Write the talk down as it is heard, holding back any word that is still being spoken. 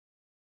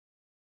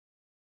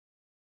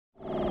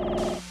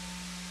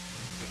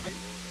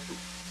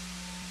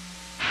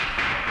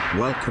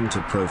Welcome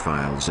to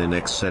Profiles in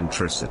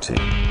Eccentricity,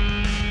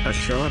 a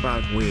show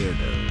about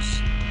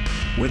weirdos.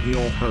 With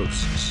your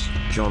hosts,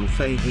 John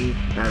Fahey,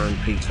 Aaron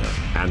Peter,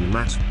 and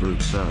Matt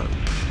Brousseau.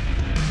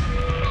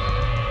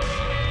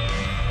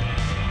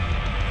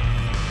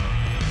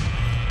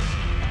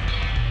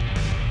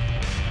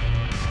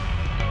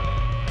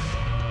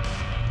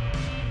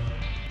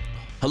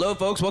 Hello,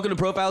 folks. Welcome to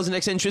Profiles in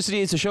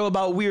Eccentricity. It's a show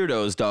about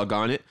weirdos,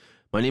 doggone it.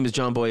 My name is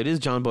John Boy. It is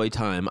John Boy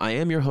time. I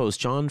am your host,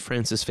 John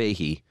Francis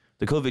Fahey,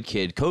 the COVID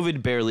kid,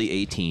 COVID barely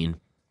 18.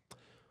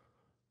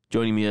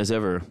 Joining me as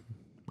ever,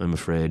 I'm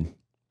afraid,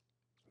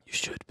 you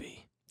should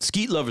be,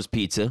 Skeet Lovers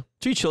Pizza.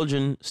 3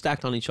 children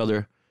stacked on each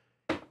other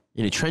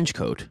in a trench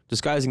coat,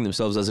 disguising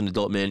themselves as an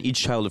adult man. Each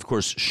child, of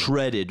course,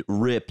 shredded,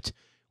 ripped,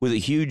 with a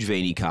huge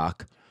veiny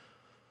cock.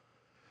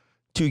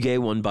 2 gay,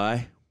 1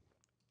 bi.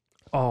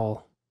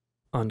 All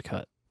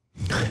uncut.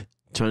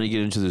 Trying to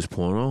get into this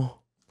porno?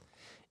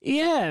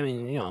 Yeah, I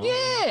mean,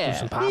 do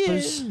some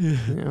poppers.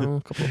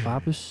 A couple of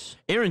poppers.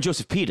 Aaron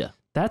Joseph Pita.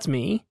 That's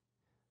me,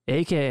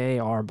 a.k.a.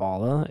 R.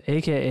 Balla,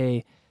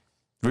 a.k.a.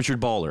 Richard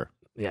Baller.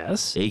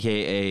 Yes.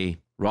 A.k.a.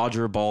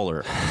 Roger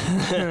Baller.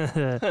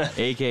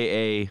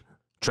 A.k.a.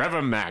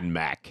 Trevor Mad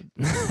Mac.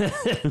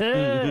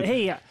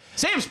 Hey.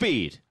 Sam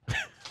Speed.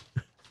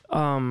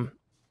 Can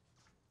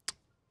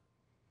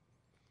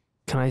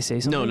I say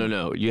something?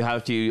 No. You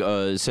have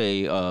to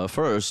say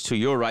first, to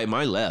your right,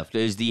 my left,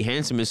 is the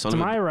handsomest son To of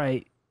my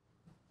right,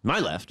 my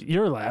left.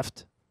 your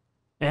left.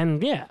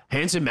 And yeah.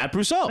 Handsome Matt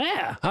Brousseau.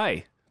 Yeah.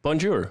 Hi.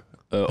 Bonjour.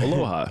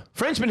 Aloha.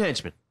 Frenchman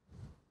henchman.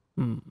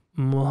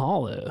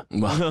 Mahalo.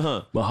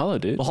 Mahalo,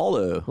 dude.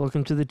 Mahalo.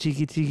 Welcome to the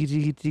tiki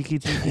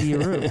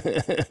room.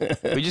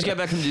 We just got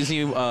back from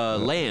Disney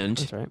land.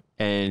 That's right.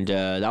 And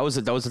that was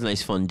a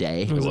nice fun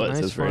day. It was a was. nice,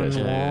 It was very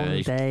fun,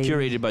 nice. long day.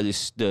 Curated by the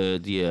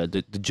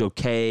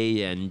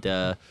Jokay and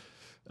the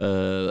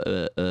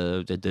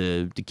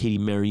Katie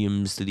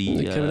Merriams,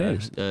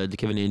 the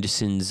Kevin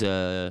Andersons.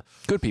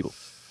 Good people.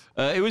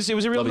 It was a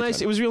real Lovely nice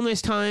time. it was a real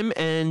nice time,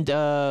 and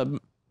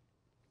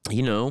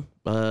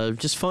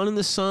just fun in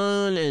the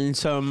sun and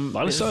some A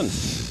lot of sun.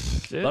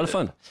 A lot of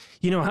fun.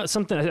 You know,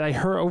 something I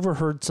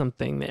overheard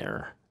something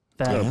there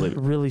that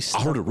really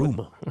stuck. I heard a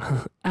rumor.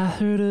 I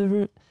heard a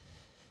rumor.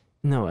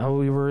 No,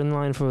 we were in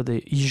line for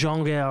the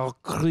Jean-Guerre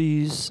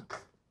cruise,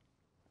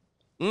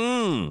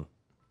 Mm.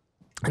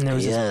 and there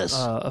was Yes.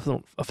 a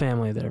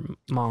family there,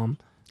 mom.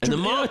 And the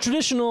mom- a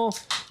traditional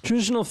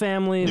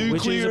family,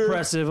 which is Nuclear.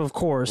 oppressive, of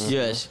course.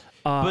 Yes.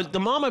 But the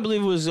mom, I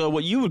believe, was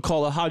what you would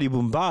call a hottie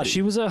boom body.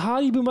 She was a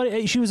hottie boom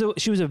body. She was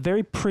a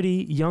very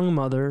pretty young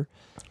mother,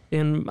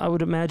 in I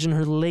would imagine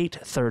her late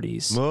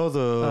 30s.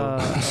 Mother.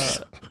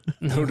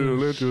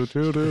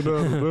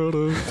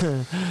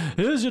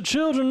 Is your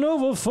children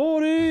over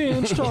 40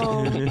 inch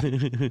tall? You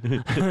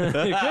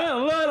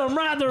can't let them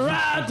ride the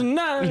ride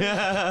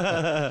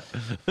tonight.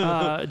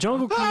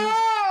 Jungle Cruise.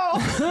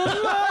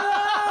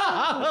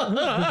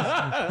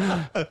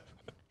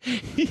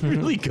 He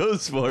really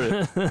goes for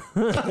it.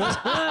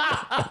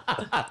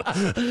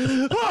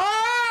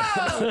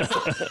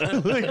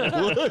 Like,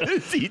 what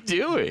is he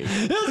doing?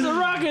 It's the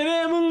rocket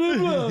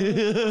Amalula.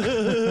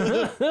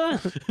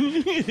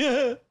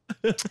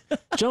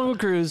 Jungle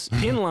Cruise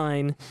in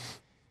line,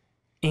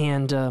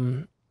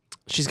 and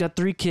she's got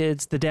 3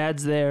 kids. The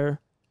dad's there.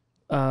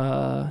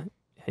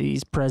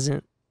 He's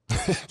present.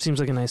 Seems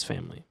like a nice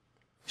family.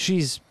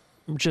 She's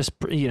just,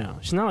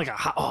 she's not like a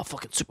hot,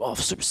 super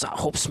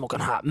hope smoking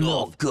hot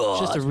milk. Oh, God.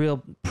 Just a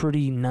real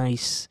pretty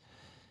nice.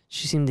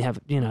 She seemed to have,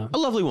 A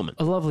lovely woman.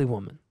 a lovely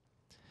woman.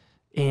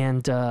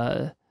 And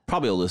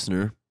Probably a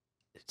listener.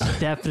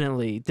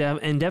 definitely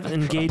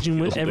engaging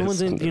with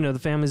everyone's in, the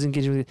family's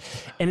engaging with it.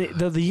 And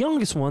the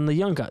youngest one, the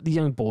young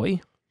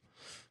boy,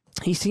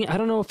 I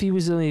don't know if he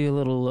was a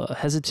little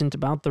hesitant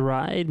about the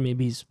ride.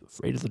 Maybe he's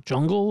afraid of the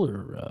jungle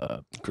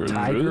or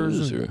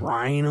tigers and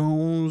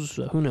rhinos.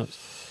 Who knows?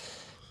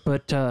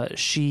 But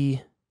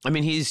she. I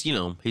mean, he's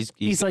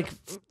like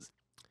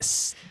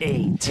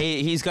 8.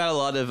 He's got a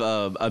lot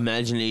of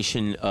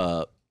imagination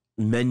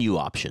menu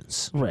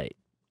options. Right.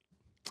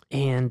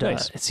 And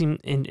Nice. it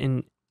seemed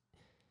and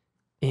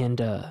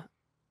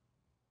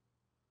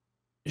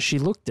she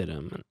looked at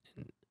him,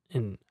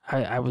 and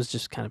I was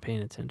just kind of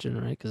paying attention,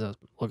 right? Because I was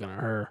looking at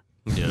her.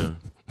 Yeah.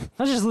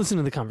 I was just listening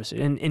to the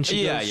conversation, and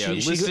she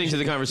goes, listening to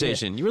the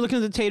conversation. You were looking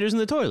at the taters in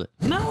the toilet.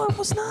 No, I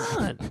was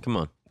not. Come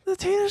on. The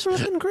taters were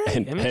looking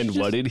great. And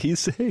what did he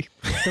say?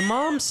 The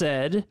mom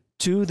said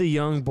to the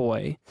young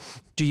boy,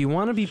 "Do you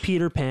want to be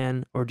Peter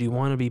Pan or do you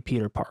want to be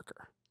Peter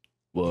Parker?"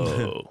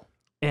 Whoa.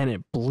 And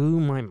it blew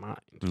my mind.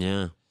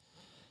 Yeah.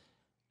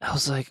 I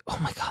was like, "Oh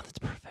my God, that's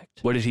perfect."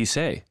 What did he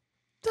say?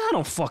 I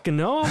don't fucking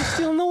know. I'm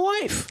stealing the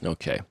wife.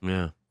 Okay.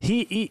 Yeah.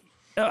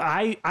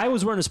 I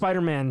was wearing a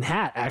Spider-Man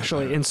hat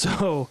actually, and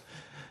so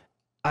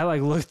I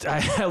looked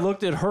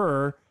at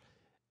her,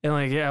 and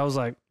I was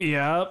like,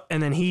 "Yep."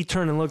 And then he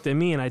turned and looked at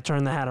me, and I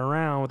turned the hat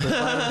around with the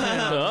Spider-Man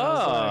hat.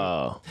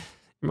 Oh.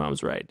 Your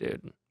mom's right,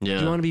 dude. Yeah.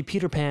 Do you want to be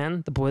Peter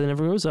Pan, the boy that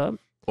never grows up,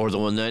 Or the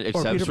one that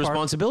accepts Peter Park.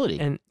 responsibility.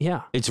 And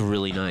yeah, It's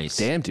really nice.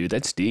 Damn, dude,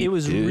 that's deep. it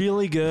was dude.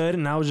 really good.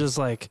 And I was just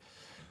like,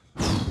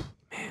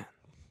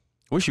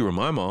 Wish you were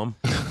my mom.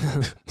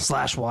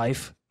 /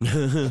 wife.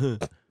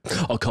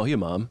 I'll call you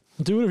mom.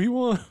 Do whatever you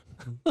want.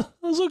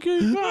 That's okay.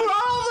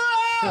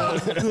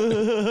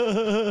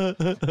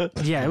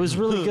 Yeah, it was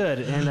really good.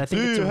 And I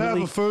think it's a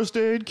really... first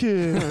aid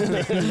kit?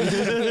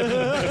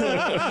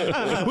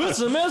 with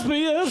some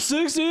SPF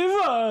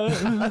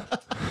 65.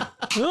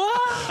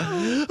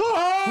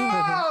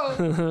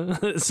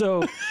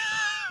 So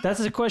that's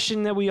a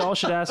question that we all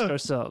should ask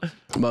ourselves.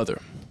 Mother.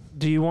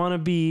 Do you want to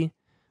be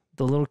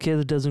the little kid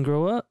that doesn't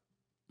grow up?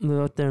 Live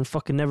out there in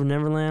fucking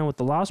Neverland with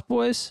the Lost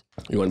Boys?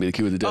 You want to be the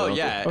kid with the Oh, dog?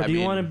 yeah. Or do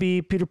you want to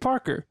be Peter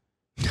Parker?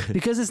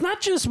 Because it's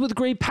not just with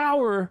great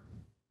power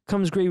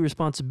comes great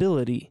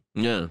responsibility.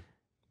 Yeah.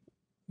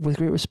 With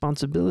great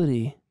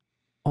responsibility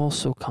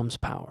also comes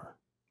power.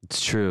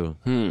 It's true.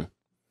 I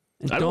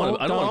don't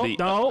want to be.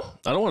 No.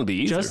 I don't want to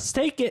be either. Just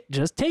take it.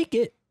 Just take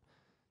it.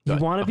 You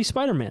want to be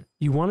Spider-Man.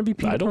 You want to be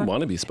Peter I don't Parker.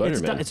 want to be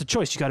Spider-Man. It's a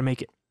choice. You got to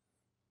make it.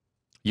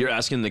 You're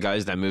asking the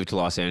guys that moved to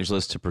Los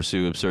Angeles to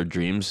pursue absurd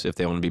dreams if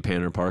they want to be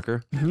Peter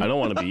Parker? I don't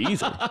want to be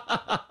either.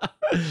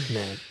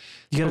 Man,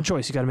 you got a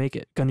choice. You got to make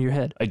it. Gun to your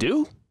head. I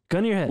do?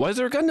 Gun to your head. Why is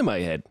there a gun to my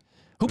head?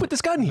 Who put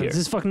this gun here? This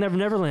is fucking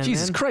Neverland.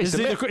 Jesus man. Christ,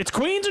 This is either- it's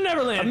Queens or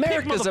Neverland.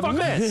 America's Pick, a motherfucker.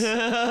 mess.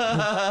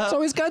 There's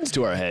always guns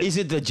to our head. Is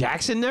it the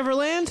Jackson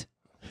Neverland?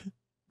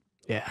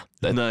 Yeah.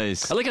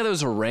 Nice. I like how there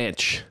was a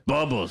ranch.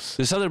 Bubbles.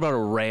 There's something about a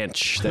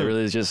ranch that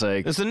really is just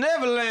like... It's a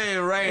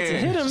Neverland ranch.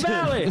 It's a hidden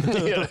valley.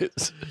 Yeah,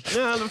 it's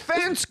Now the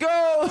fence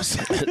goes.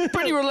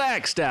 pretty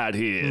relaxed out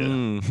here.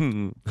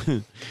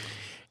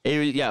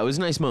 It was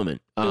a nice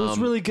moment. It was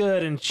really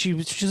good, and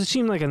she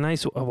seemed like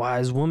a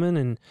wise woman.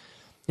 And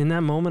in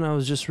that moment, I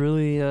was just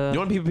really. You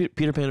want to be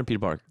Peter Pan or Peter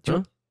Parker?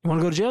 You want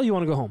to go to jail? You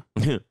want to go home?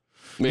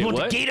 Wait, You want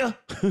what? the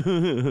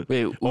gator?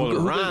 Wait, Or the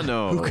who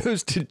rhino? Who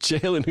goes to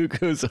jail and who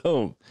goes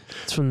home?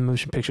 It's from the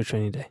Motion Picture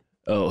Training Day.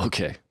 Oh,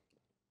 okay.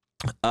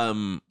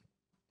 I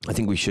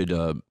think we should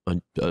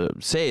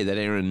say that,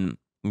 Aaron,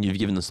 you've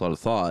given this a lot of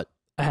thought,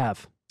 I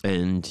have.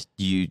 and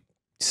you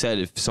said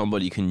if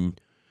somebody can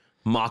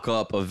mock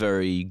up a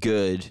very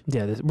good,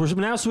 We're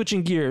now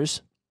switching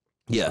gears.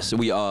 yes,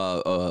 we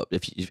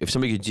if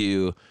somebody could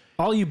do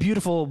All you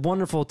beautiful,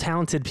 wonderful,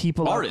 talented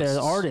people out there,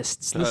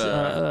 artists.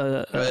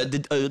 the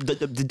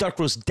Dark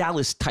Rose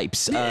Dallas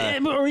types,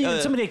 or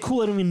even somebody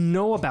cool I don't even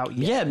know about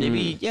yet. yeah,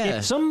 maybe, yeah,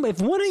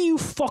 If one of you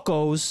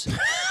fuckos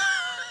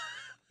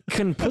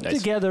can put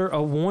together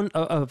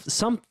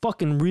some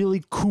fucking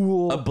really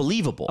cool,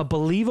 believable,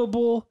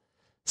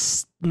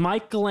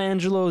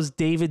 Michelangelo's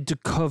David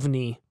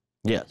Duchovny,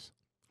 yes,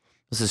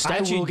 it's a I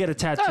statue. will get a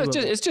tattoo. No, of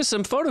it. it's just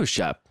some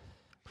Photoshop.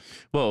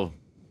 Well,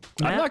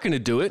 I'm not going to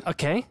do it.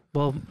 Okay,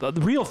 well, the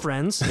real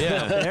friends.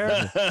 Yeah.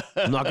 There.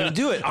 I'm not gonna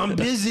do it. I'm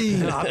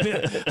busy.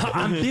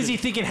 I'm busy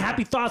thinking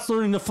happy thoughts,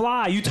 learning to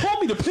fly. You told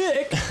me to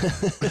pick.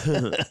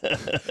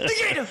 The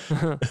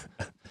gator.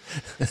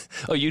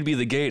 Oh, you'd be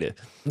the gator.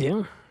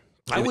 Yeah.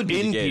 I would be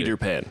in the gator. Peter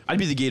Pan. I'd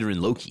be the gator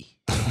in Loki.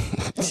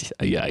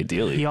 Yeah,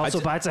 ideally. He also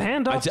bites a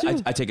hand off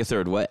too. I take a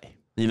third way.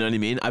 You know what I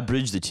mean? I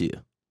bridge the two.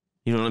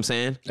 You know what I'm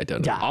saying? I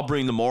don't know. Yeah. I'll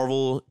bring the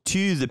Marvel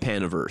to the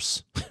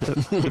Paniverse.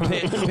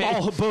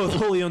 Both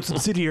wholly owned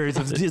subsidiaries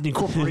of the Disney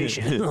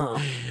Corporation.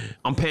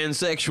 I'm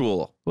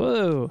pansexual.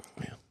 Whoa.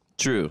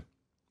 True.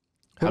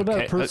 What about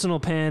Okay, a personal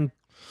pan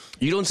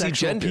You don't see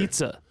sexual gender.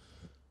 pizza?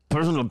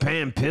 Personal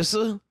pan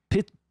pissa?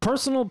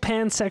 Personal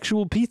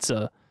pansexual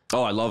pizza.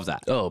 Oh, I love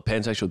that. Oh,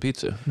 pansexual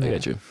pizza. I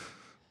got you.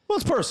 Well,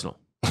 it's personal.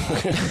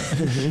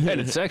 And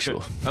it's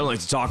sexual. I don't like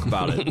to talk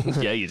about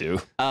it. Yeah, you do.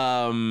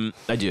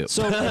 I do.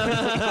 So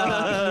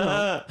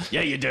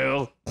yeah, you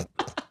do.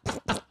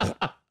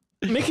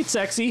 make it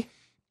sexy.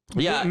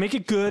 Yeah. Make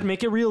it good.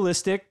 Make it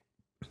realistic.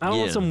 I don't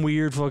want Yeah. some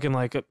weird fucking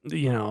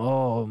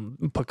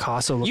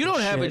Picasso. You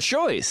don't have a shit.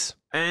 choice.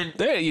 And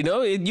There,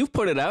 you've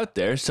put it out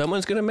there.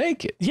 Someone's going to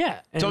make it. Yeah.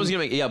 and someone's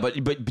gonna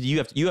make but you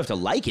have to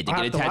like it to I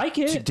get have it to like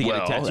it. to get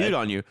Well, it tattooed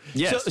on you.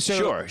 Yes,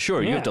 sure.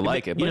 You yeah, have to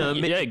like it. But you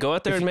know, go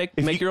out there and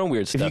make your own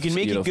weird stuff. If you can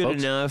make it good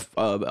folks. enough,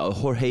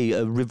 Jorge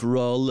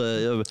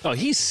Riverol, Oh,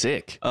 he's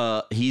sick.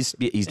 he's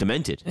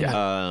demented.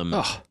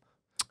 Oh,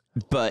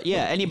 But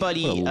yeah,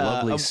 anybody. What a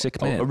lovely sick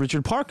man.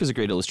 Richard Park is a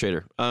great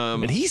illustrator.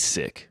 and he's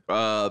sick.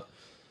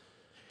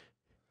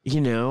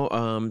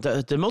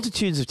 The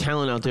multitudes of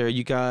talent out there.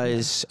 You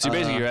guys. So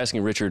basically, you're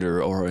asking Richard or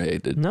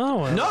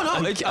No. No.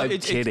 I'm it's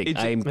kidding.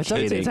 I'm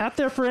kidding. It's out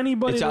there for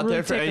anybody. It's to out really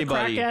there for take a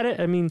anybody. crack at it.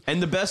 I mean,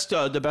 And the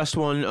best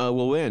one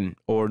will win,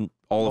 or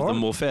all of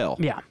them will fail.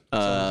 yeah.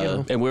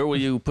 And where will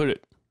you put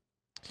it?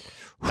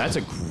 That's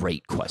a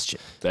great question.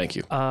 Thank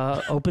you.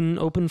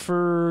 Open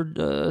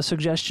for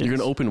suggestions. You're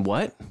going to open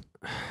what?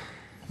 Oh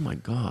my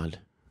God.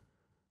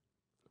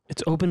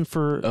 It's open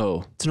for.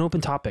 Oh, It's an open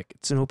topic.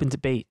 It's an open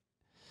debate.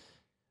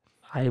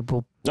 I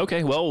will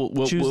okay. Well,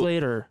 choose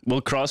later.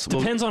 We'll cross.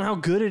 Depends on how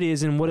good it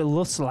is and what it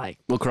looks like.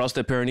 We'll cross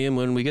that perineum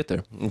when we get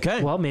there.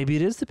 Okay. Well, maybe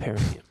it is the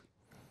perineum.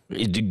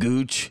 It's the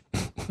gooch.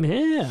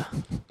 Yeah.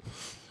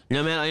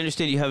 No, man, I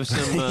understand you have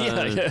some.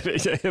 Yeah,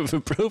 I have a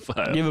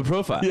profile. You have a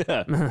profile.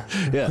 Yeah,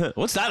 yeah.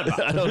 What's that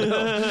about? I don't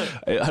know.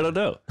 I don't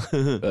know.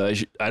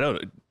 I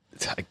don't.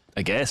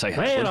 I guess I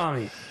have. Lay it one. on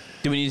me.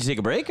 Do we need to take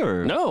a break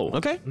or No.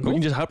 Okay, We cool.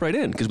 can just hop right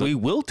in because we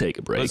will take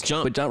a break. Let's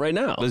jump. But not right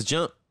now. Let's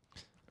jump.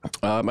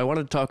 I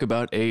wanted to talk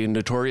about a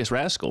notorious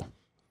rascal.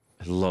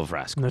 I love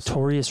rascals.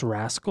 Notorious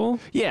rascal.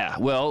 Yeah,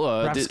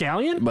 well,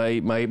 Rapscallion?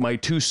 my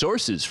two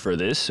sources for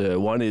this.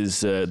 One is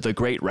The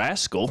Great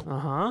Rascal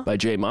by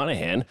Jay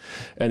Monahan,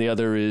 and the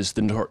other is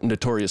The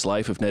Notorious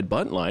Life of Ned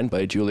Buntline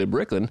by Julia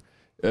Bricklin.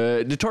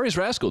 Notorious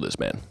Rascal, this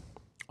man.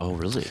 Oh,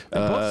 really? They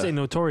both say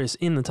notorious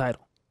in the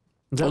title.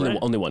 Is that right?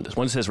 Only one does.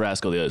 One says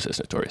Rascal, the other says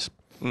Notorious.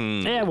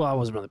 Yeah, well, I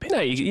wasn't really paying. No,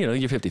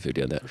 you're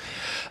 50-50 on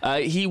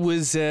that. He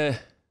was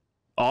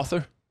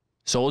author,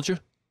 soldier,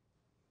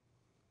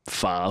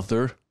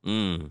 father,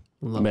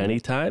 many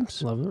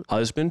times, Love it.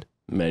 husband,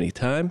 many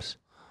times,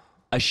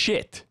 a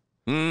shit,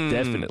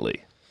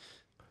 definitely,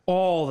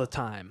 All the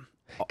time.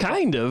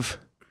 kind of,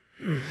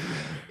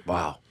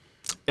 Wow.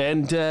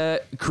 and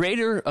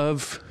creator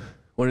of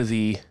one of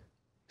the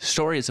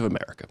stories of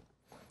America,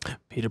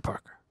 Peter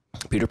Parker.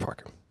 Peter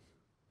Parker,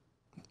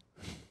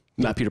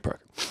 not Peter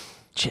Parker.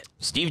 Shit.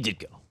 Steve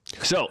Ditko.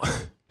 So.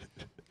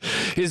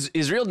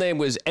 His real name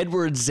was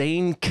Edward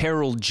Zane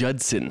Carroll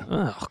Judson.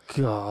 Oh,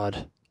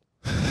 God.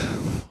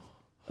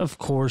 Of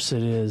course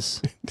it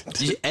is.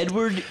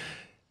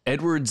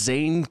 Edward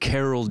Zane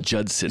Carroll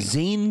Judson.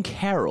 Zane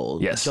Carroll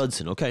Yes.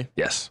 Judson. Okay.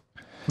 Yes.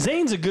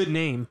 Zane's a good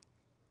name.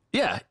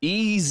 Yeah.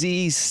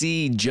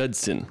 EZC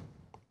Judson.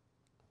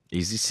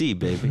 Easy C,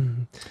 baby.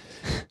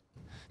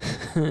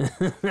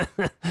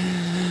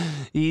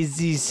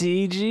 Easy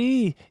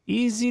CG.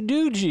 Easy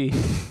doogie.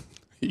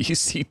 You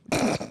see,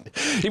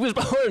 he was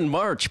born in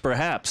March,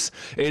 perhaps,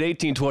 in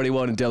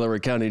 1821 in Delaware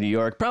County, New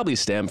York. Probably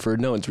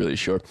Stamford. No one's really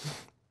sure.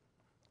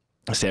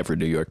 Stamford,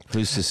 New York.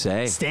 Who's to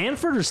say?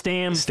 Stanford or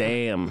Stam?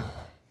 Stam.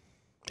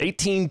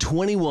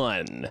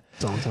 1821.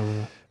 Don't tell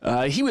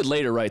me. He would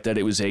later write that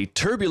it was a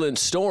turbulent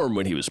storm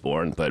when he was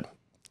born, but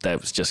that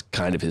was just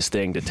kind of his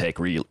thing to take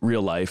real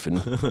life and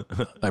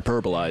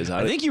hyperbolize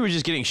on I it. think you were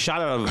just getting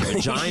shot out of a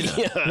vagina.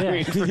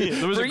 Yeah. For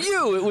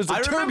you, it was a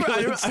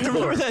turbulent I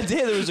remember that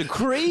day there was a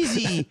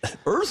crazy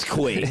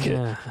earthquake.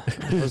 Yeah.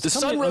 The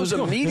sun rose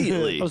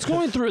immediately. I was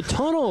going through a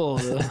tunnel.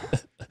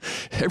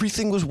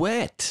 Everything was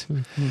wet.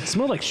 It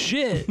smelled like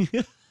shit.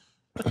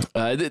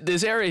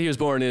 This area he was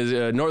born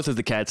is north of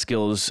the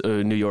Catskills,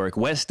 New York,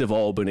 west of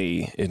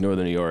Albany in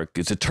northern New York.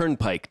 It's a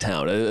turnpike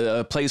town,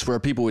 a place where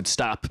people would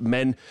stop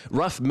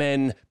rough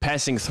men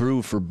passing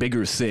through for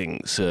bigger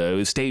things.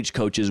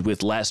 Stagecoaches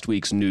with last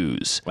week's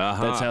news.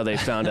 Uh-huh. That's how they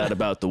found out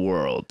about the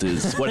world,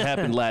 is what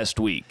happened last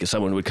week.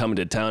 Someone would come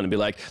into town and be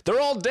like,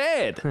 they're all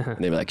dead. And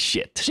they'd be like,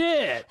 shit.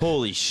 Shit.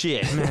 Holy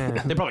shit.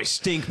 They probably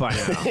stink by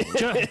now.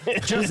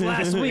 Just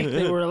last week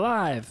they were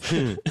alive,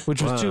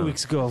 which was 2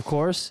 weeks ago, of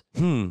course.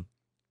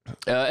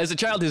 As a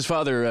child, his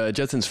father,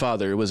 Judson's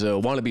father, was a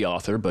wannabe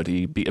author, but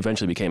he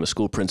eventually became a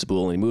school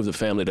principal, and he moved the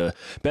family to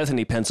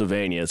Bethany,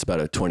 Pennsylvania. It's about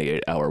a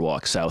 28-hour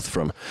walk south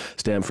from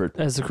Stamford.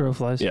 As the crow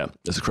flies. Yeah,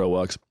 as the crow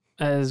walks.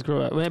 As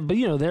grow up, but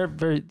they're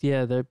very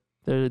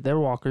they're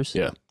walkers.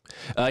 Yeah.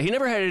 He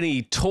never had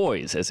any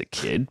toys as a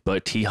kid,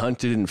 but he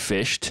hunted and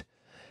fished.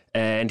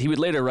 And he would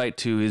later write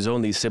to his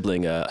only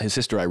sibling, his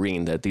sister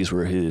Irene, that these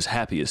were his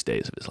happiest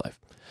days of his life.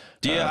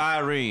 Dear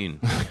Irene,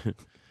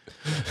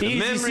 Easy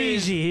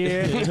memories- CG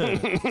here.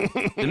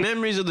 the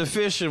memories of the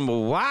fishing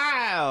were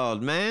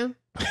wild, man.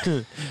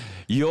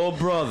 Your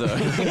brother.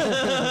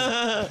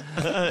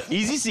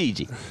 Easy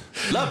CG.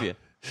 Love you.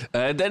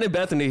 Then in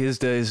Bethany, his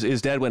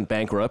dad went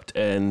bankrupt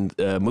and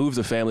moved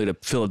the family to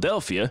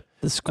Philadelphia,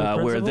 The school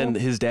where principal? then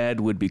his dad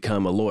would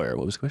become a lawyer.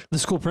 What was the question? The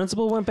school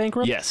principal went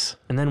bankrupt. Yes.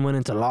 and then went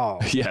into law.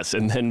 Yes,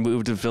 and then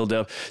moved to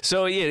Philadelphia.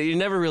 So yeah, you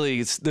never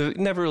really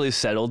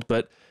settled,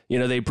 but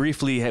they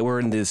briefly were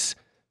in this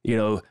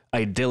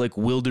idyllic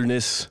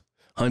wilderness,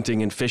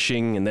 hunting and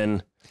fishing, and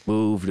then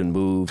moved and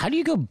moved. How do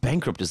you go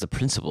bankrupt as the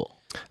principal?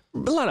 A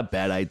lot of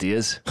bad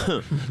ideas.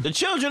 The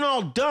children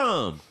all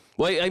dumb.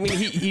 Well, I mean,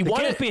 he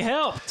wanted Can't be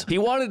helped. he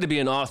wanted to be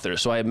an author,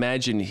 so I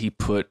imagine he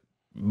put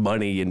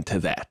money into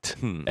that.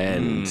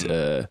 And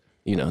there's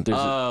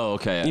Oh,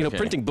 okay. okay.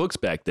 printing books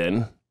back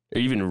then, or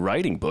even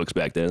writing books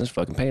back then, is a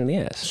fucking pain in the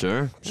ass.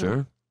 Sure.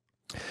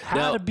 How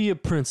Now- to be a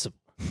principal.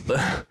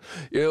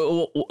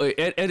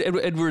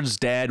 Edward's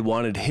dad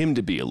wanted him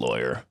to be a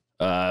lawyer,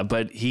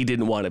 but he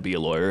didn't want to be a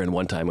lawyer. And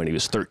one time when he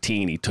was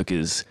 13, he took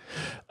his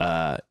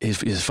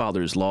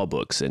father's law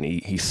books and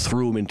he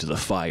threw them into the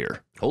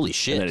fire. Holy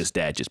shit. And then his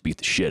dad just beat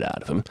the shit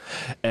out of him.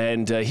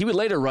 And he would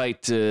later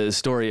write a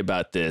story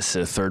about this,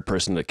 a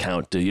third-person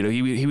account.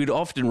 He would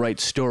often write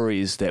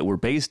stories that were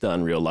based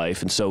on real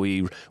life, and so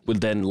he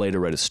would then later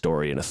write a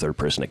story in a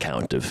third-person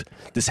account of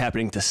this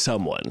happening to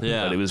someone.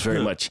 Yeah. But it was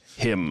very much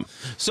him.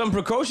 Some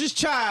precocious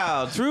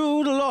child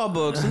threw the law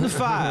books in the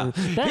fire.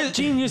 That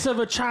genius of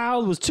a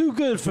child was too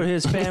good for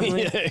his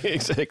family. Yeah,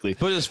 exactly.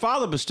 But his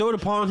father bestowed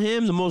upon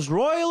him the most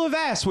royal of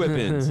ass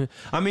whippings.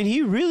 I mean,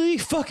 he really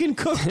fucking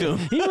cooked him.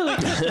 He really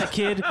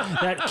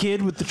that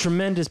kid with the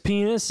tremendous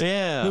penis.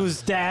 Yeah.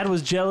 Whose dad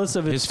was jealous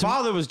of His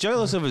father was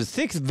jealous of his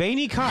thick,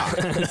 veiny cock,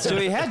 so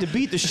he had to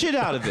beat the shit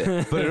out of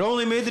it. But it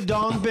only made the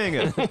dong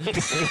bigger.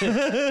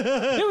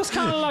 It was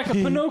kind of like a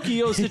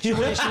Pinocchio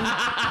situation.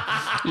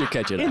 You're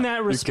catching In up.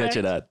 that respect.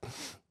 You're catching up.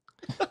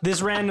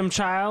 This random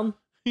child,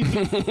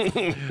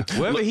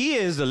 Wherever he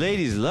is, the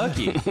lady's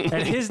lucky.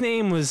 and his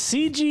name was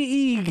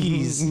C.G.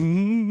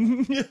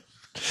 Eagies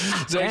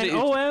So, and actually,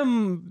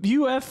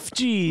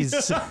 O.M.U.F.Gs.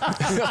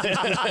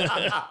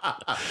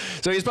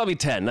 so he's probably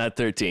 10, not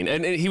 13.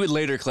 And he would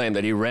later claim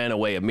that he ran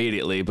away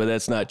immediately, but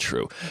that's not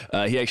true.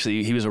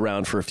 He was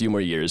around for a few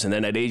more years. And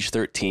then at age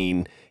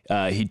 13,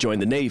 he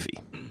joined the Navy,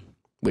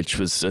 which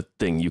was a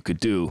thing you could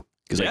do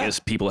because I guess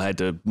people had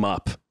to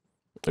mop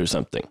or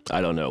something.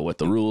 I don't know what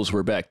the rules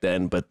were back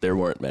then, but there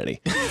weren't many.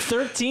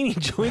 13, he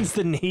joins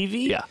the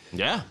Navy? Yeah.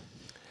 Yeah.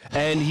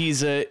 And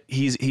he's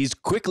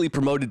quickly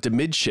promoted to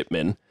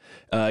midshipman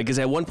because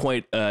at one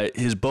point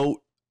his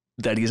boat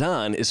that he's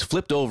on is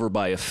flipped over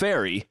by a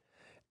ferry,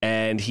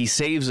 and he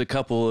saves a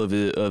couple of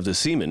the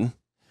seamen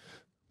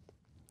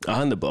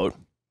on the boat.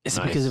 Is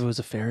it because it was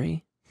a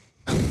ferry?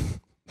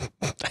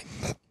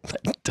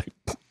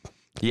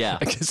 Yeah.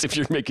 I guess if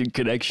you're making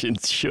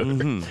connections, sure.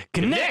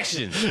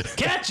 Connection!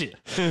 Catch it!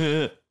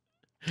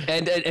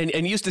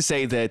 And used to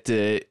say that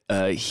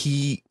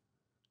he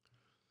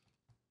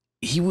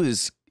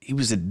was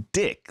a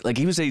dick. Like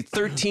he was a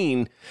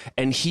 13,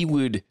 and he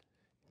would,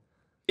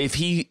 if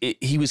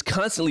he was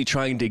constantly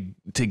trying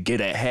to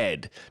get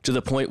ahead to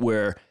the point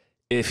where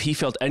if he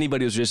felt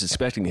anybody was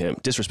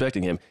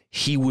disrespecting him,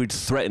 he would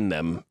threaten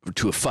them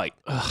to a fight.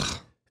 Ugh.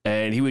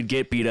 And he would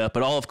get beat up.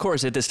 But of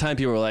course, at this time,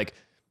 people were like,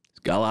 he's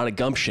got a lot of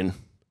gumption.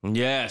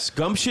 Yes,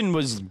 gumption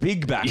was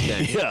big back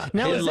then. Yeah.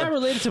 Now, is that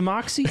related to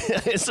Moxie?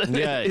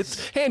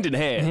 It's hand in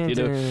hand,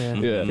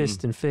 Yeah.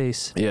 Fist and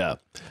face. Yeah.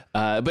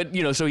 But,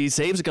 so he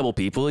saves a couple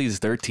people. He's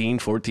 13,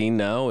 14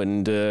 now,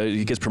 and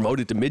he gets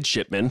promoted to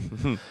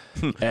midshipman.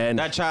 And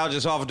That child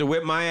just offered to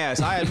whip my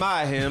ass. I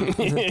admire him.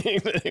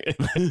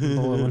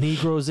 Boy, when he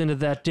grows into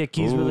that dick,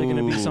 he's really going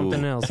to be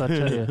something else, I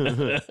tell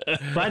you.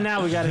 Right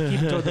now, we got to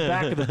keep it toward the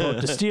back of the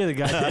boat to steer the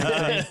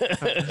goddamn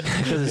thing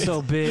because it's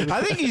so big.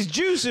 I think he's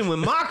juicing with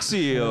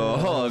Moxie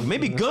or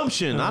maybe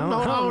gumption. I don't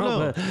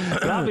know.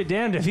 But I'll be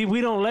damned if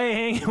we don't lay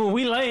anchor. When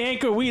we lay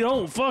anchor, we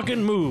don't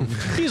fucking move.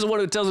 he's the one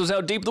who tells us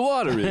how deep the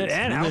water is.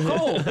 And how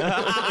cold.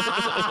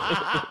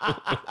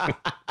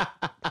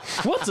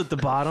 What's at the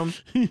bottom?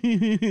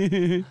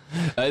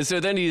 So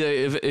then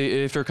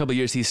after a couple of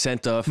years, he's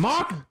sent off.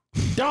 Mark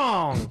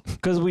Dong.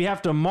 Because we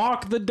have to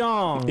mark the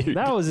dong.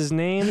 That was his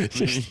name.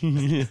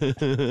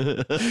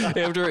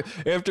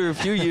 After a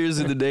few years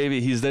in the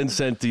Navy, he's then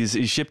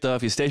he's shipped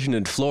off. He's stationed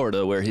in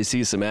Florida, where he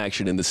sees some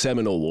action in the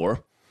Seminole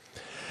War.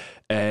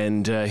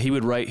 And he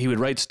would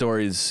write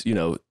stories.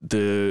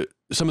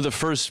 Some of the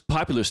first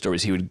popular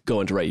stories he would go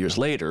on to write years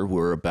later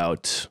were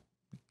about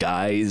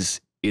guys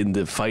in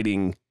the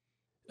fighting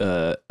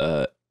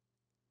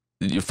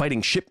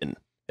shipmen,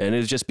 and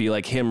it'd just be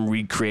like him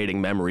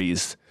recreating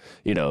memories,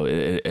 and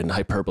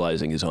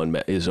hyperbolizing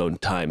his own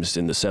times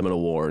in the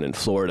Seminole War and in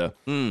Florida.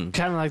 Kind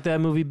of like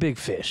that movie Big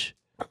Fish.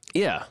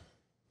 Yeah,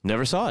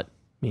 Never saw it.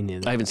 Me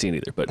neither. I haven't seen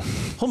either, but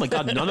Oh my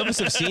God, none of us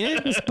have seen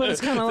it? But it's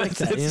kind of like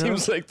that, it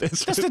seems like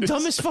this. That's the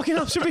dumbest fucking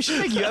observation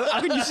ever.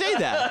 How could you say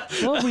that?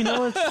 Well, we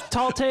know it's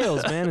Tall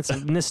Tales, man. It's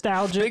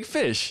nostalgic. Big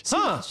Fish.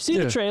 See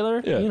the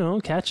trailer, Yeah.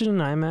 catch it in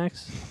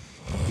IMAX.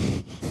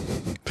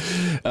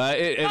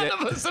 None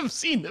of us have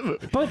seen the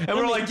movie. But, And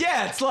we're like,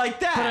 yeah, it's like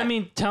that. but I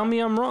mean, tell me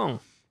I'm wrong.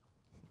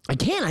 I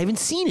can't. I haven't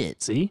seen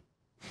it. See?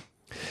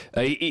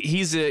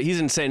 He's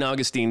in St.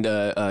 Augustine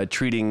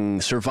treating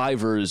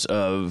survivors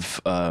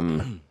of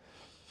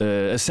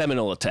a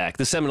Seminole attack.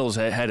 The Seminoles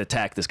had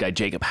attacked this guy,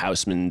 Jacob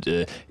Houseman.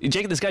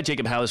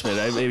 Jacob Houseman,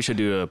 I maybe should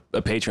do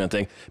a Patreon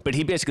thing, but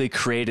he basically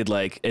created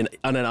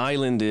on an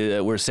island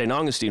where St.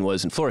 Augustine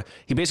was in Florida,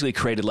 he basically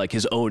created like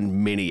his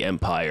own mini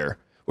empire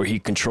where he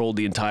controlled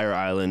the entire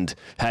island,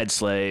 had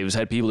slaves,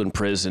 had people in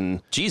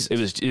prison. Jesus.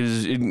 It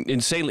was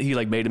insanely, he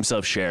like made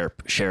himself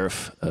sheriff.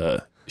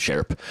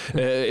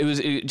 It was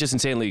just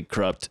insanely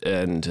corrupt.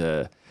 And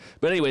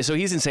but anyway, so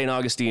he's in St.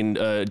 Augustine.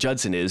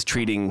 Judson is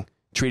treating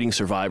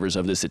survivors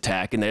of this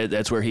attack, and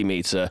that's where he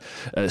meets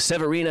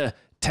Severina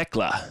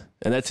Tekla,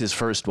 and that's his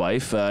first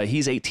wife.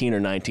 He's 18 or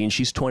 19.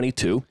 She's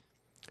 22.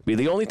 Be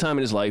the only time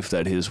in his life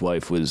that his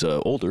wife was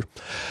older.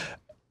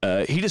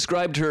 He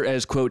described her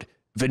as, quote,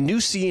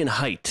 Venusian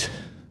height,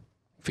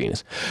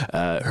 Venus.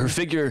 Her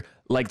figure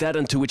like that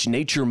unto which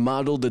nature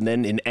modeled and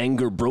then in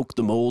anger broke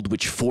the mold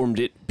which formed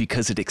it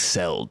because it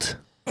excelled.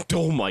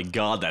 Oh my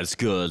God, that's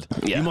good.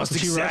 Yeah. You must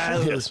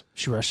excel. Yes.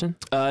 She Russian?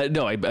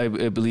 No, I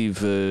believe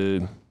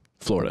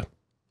Florida.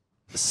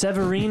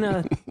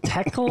 Severina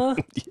Tekla?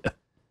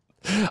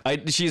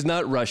 She's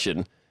not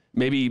Russian.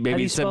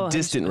 Maybe some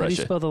distant How do you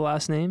Russia. spell the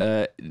last name?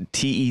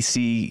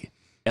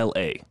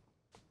 Tecla.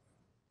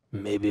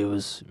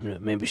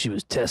 Maybe she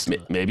was Tesla.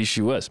 Maybe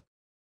she was.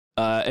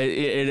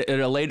 In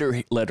a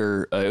later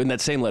letter, in that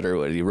same letter,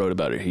 what he wrote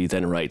about her, he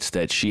then writes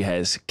that she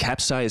has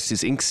capsized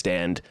his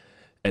inkstand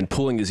and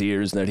pulling his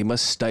ears, and that he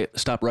must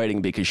stop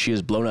writing because she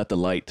has blown out the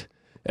light.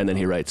 And then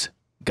he writes,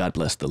 "God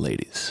bless the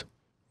ladies."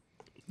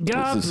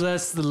 God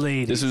bless the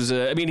ladies. This was,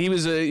 I mean, he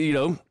was, he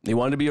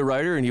wanted to be a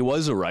writer, and he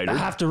was a writer. I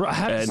have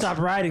to stop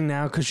writing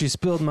now because she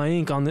spilled my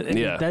ink on the.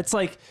 Yeah. That's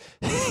like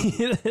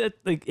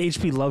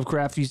H.P.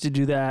 Lovecraft used to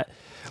do that,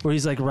 where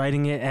he's like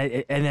writing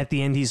it, and at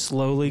the end he's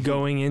slowly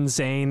going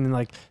insane, and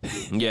like,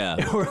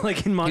 Yeah. or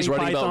like in Monty He's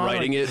writing Python, about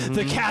writing like, it.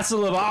 the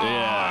Castle of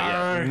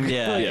Ark.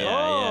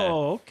 Yeah.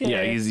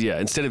 Okay.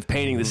 Instead of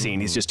painting the scene,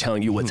 he's just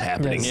telling you what's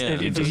happening.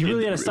 Yes. If you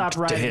really had to stop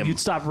writing, him. you'd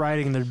stop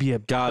writing, and there'd be a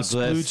God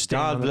bless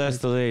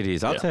the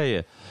ladies. I'll tell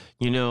you.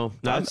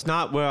 That's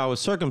not where I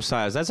was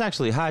circumcised. That's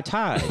actually high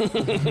tide.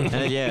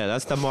 And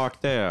that's the mark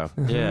there.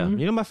 Yeah.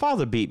 My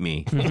father beat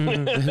me.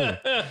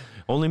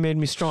 Only made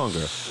me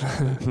stronger.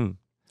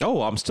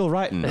 Oh, I'm still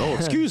writing. Oh,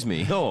 excuse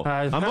me. Oh,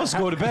 I must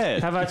go to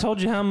bed. Have I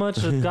told you how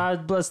much of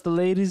God bless the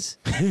ladies?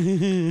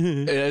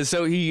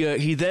 So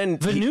he then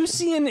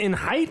Venusian in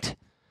height?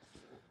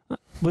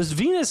 Was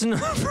Venus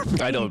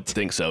enough? I don't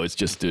think so. It's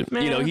just he's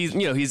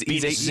Venus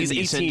is in the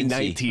 18,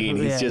 19.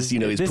 He's just he's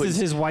this putting, is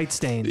his white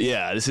stains.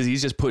 Yeah,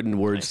 he's just putting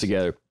words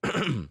together.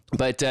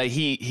 But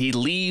he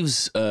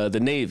leaves the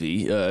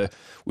Navy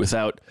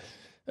without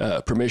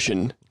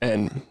permission,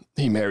 and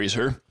he marries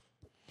her.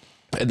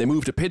 And they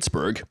move to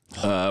Pittsburgh,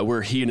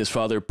 where he and his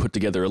father put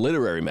together a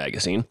literary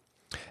magazine.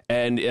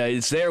 And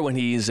it's there when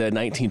he's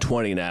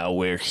 1920 now,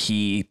 where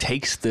he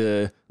takes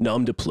the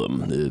nom de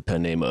plume, the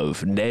pen name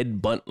of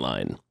Ned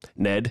Buntline.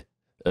 Ned,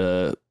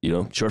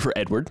 short for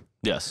Edward.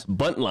 Yes.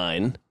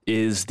 Buntline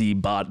is the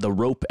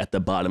rope at the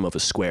bottom of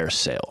a square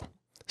sail.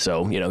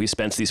 So, he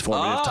spends these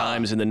formative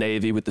times in the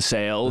Navy with the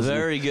sails.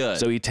 Very good.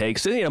 So he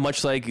takes,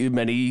 much like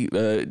many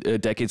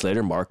decades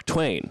later, Mark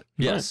Twain.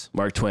 Yes.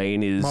 Mark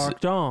Twain is... Mark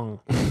Dong.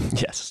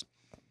 Yes.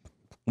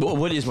 Well,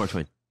 what is Mark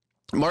Twain?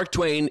 Mark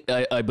Twain,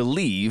 I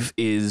believe,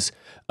 is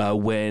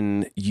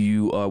when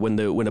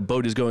a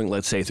boat is going,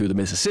 let's say, through the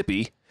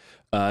Mississippi,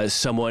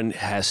 someone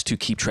has to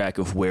keep track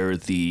of where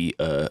the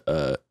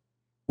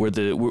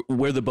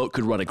boat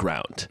could run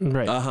aground.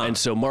 Right. And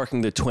so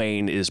marking the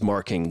Twain is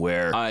marking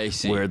where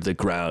where the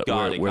ground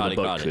where the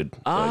boat could.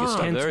 Hence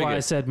very why I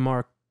good. said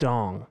Mark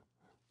Dong,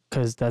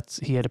 because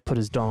he had to put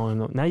his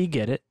dong in. Now you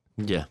get it.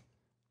 Yeah.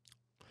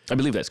 I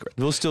believe that's correct.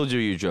 We'll still do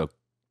your joke.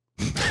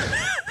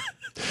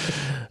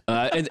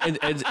 And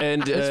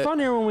It's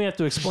funnier when we have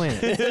to explain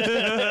it.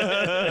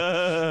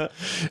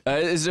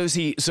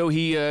 So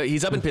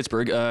he's up in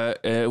Pittsburgh,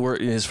 where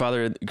his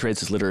father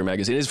creates this literary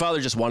magazine. His father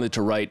just wanted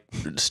to write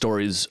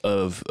stories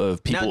of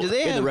people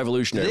in the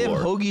Revolutionary War. Do they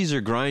have hoagies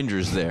or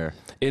grinders there?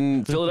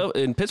 In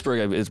Philadelphia, in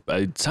Pittsburgh,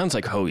 it sounds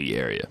like hoagie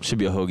area. Should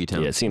be a hoagie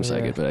town. Yeah, it seems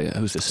like it. But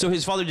who's this? So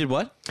his father did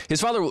what? His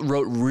father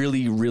wrote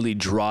really, really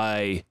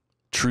dry,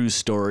 true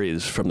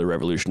stories from the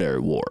Revolutionary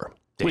War,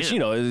 which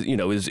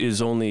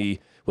is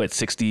only. What,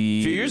 60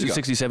 years ago.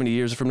 60, 70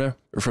 years from there?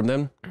 Or from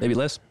then? Maybe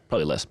less?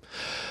 Probably less.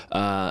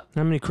 How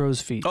many crow's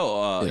feet?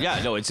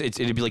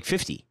 It'd be like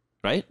 50,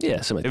 right?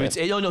 Yeah, something like that.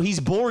 He's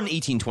born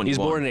 1821. He's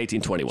born in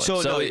 1821.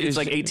 So it's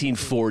like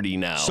 1840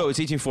 now. So it's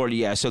 1840,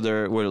 yeah. So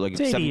we're like It's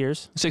 80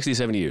 years. 60,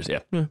 70 years, yeah.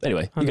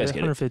 Anyway, you guys get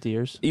it. 150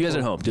 years. You guys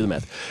at home, do the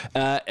math.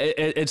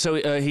 And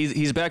so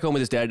he's back home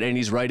with his dad, and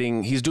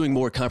he's doing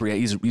more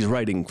comprehensive. He's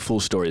writing full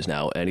stories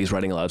now, and he's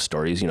writing a lot of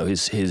stories.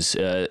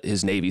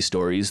 His Navy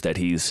stories that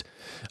he's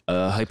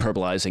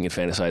hyperbolizing and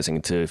fantasizing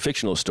into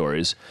fictional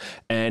stories,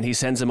 and he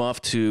sends them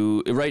off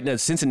to right now.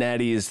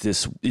 Cincinnati is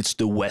it's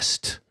the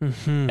West,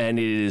 and it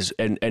is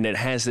and it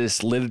has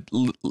this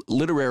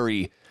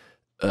literary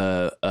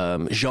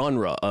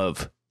genre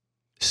of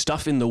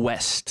stuff in the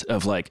West,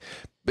 of like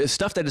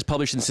stuff that is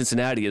published in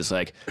Cincinnati is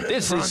like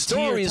this is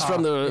stories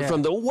from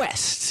the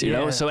West, you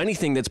know. So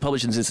anything that's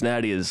published in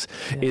Cincinnati is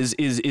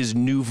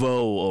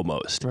nouveau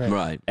almost,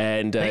 right.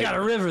 And they got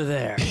a river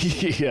there.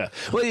 Yeah,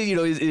 well,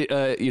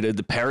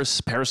 the Paris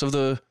of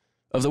the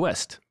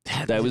West.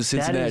 That was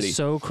Cincinnati. That is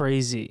so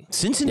crazy.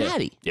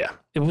 Cincinnati. Yeah.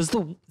 It was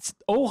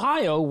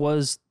Ohio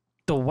was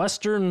the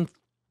western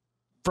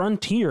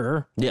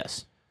frontier.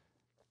 Yes.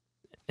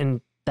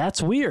 And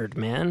that's weird,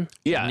 man.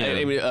 Yeah.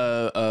 I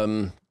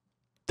mean,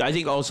 I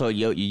think also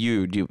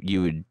you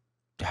would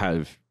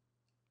have,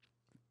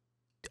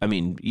 I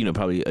mean,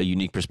 probably a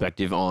unique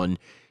perspective on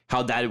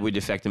how that would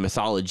affect the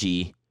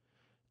mythology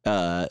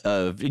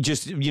of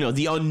just,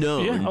 the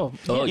unknown.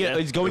 Yeah.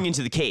 It's going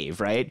into the cave,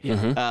 right?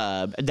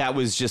 Yeah. That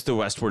was just the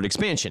westward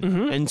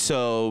expansion. And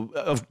so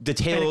the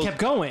tales, and it kept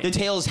going. The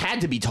tales had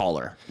to be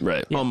taller.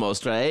 Right.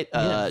 Almost, right?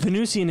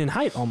 Venusian in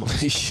height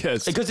almost.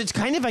 Yes. Because it's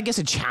kind of, I guess,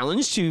 a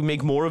challenge to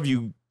make more of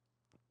you,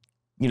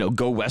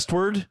 go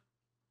westward.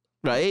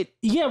 Right?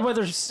 Yeah,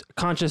 whether it's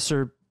conscious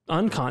or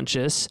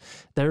unconscious,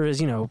 there is,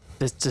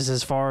 this is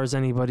as far as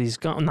anybody's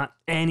gone. Not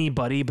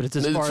anybody, but it's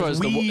as far as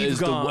we've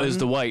gone. As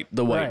the white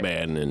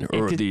man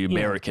or the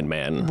American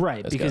man.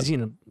 Right, because,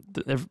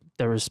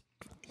 there was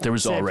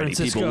San already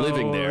Francisco, people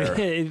living there.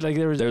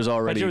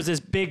 there was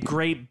this big,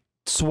 great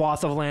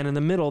swath of land in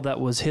the middle that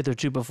was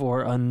hitherto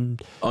before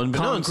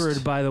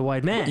conquered by the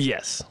white man.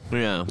 Yes.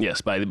 Yeah. Yes,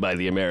 by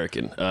the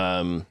American.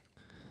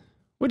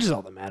 which is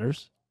all that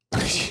matters.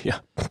 Yeah.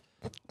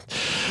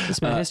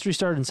 This man, history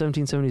started in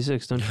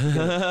 1776. Don't you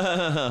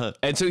forget.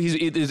 And so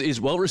he's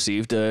well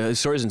received. His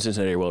stories in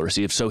Cincinnati are well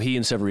received. So he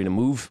and Severina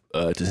move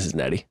to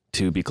Cincinnati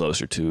to be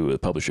closer to the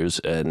publishers.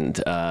 And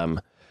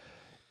so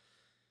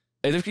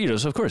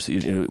of course,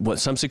 what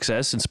some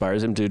success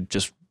inspires him to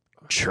just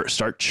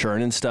start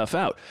churning stuff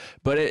out.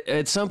 But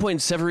at some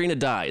point, Severina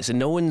dies, and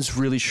no one's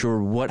really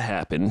sure what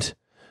happened.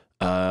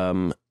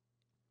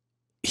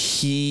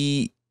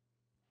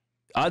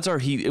 Odds are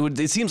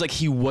it seems like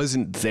he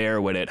wasn't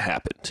there when it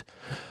happened.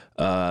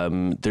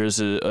 There's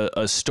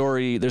a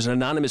story, there's an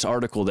anonymous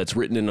article that's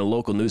written in a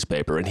local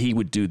newspaper, and he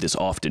would do this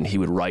often. He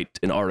would write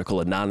an article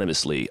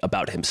anonymously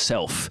about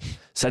himself,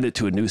 send it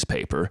to a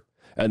newspaper,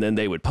 and then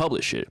they would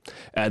publish it.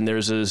 And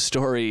there's a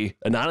story,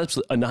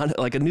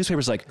 like a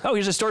newspaper's like, oh,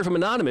 here's a story from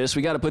Anonymous.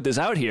 We got to put this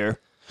out here.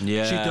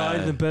 Yeah. She died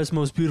in the best,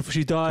 most beautiful.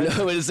 She died.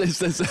 No,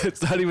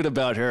 it's not even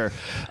about her.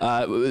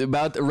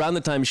 About around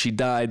the time she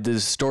died, the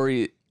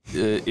story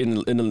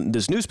in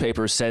this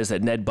newspaper says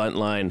that Ned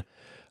Buntline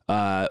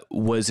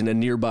was in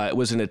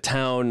a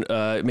town,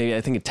 maybe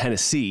I think in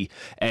Tennessee,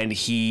 and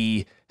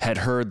he had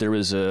heard there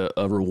was a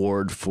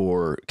reward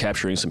for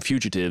capturing some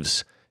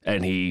fugitives,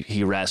 and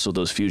he wrestled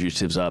those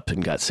fugitives up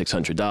and got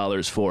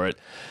 $600 for it,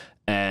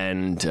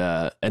 and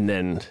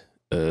then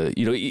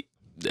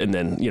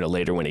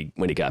later when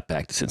he got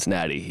back to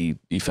Cincinnati,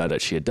 he found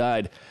out she had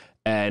died.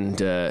 And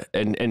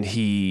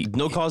he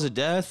No cause of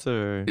death,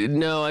 or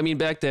no, I mean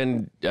back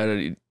then,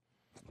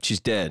 she's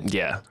dead.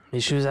 yeah.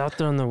 She was out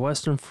there on the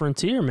western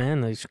frontier,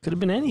 man. Like, she could have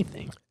been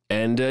anything.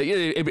 And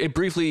it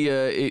briefly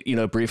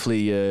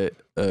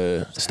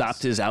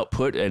stopped his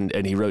output,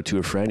 and he wrote to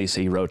a friend.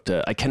 He wrote,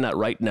 "I cannot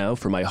write now,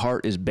 for my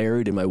heart is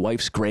buried in my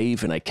wife's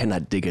grave, and I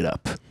cannot dig it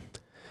up."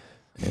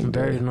 I'm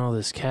buried in all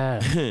this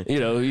cash. You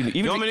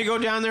want me to go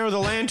down there with a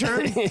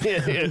lantern?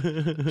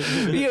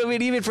 I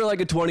mean, even for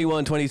like a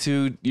 21,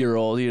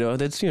 22-year-old,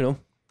 that's and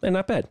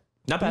not bad.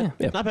 Not bad.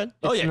 Yeah. Not bad.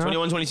 Oh, yeah,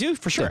 21, 22,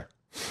 for sure.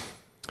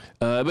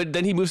 But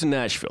then he moves to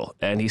Nashville,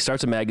 and he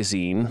starts a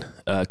magazine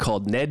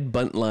called Ned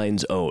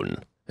Buntline's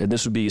Own. And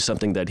this would be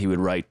something that he would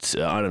write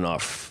on and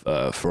off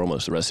for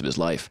almost the rest of his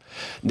life.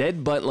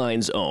 Ned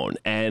Buntline's Own.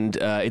 And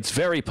it's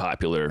very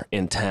popular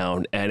in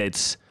town, and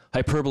it's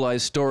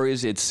hyperbolized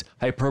stories. It's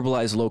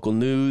hyperbolized local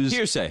news.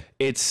 Hearsay.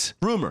 It's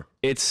rumor.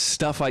 It's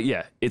stuff I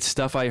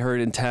heard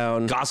in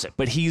town. Gossip.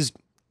 But he's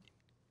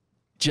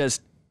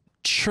just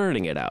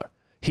churning it out.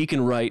 He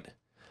can write...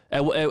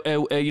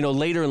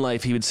 later in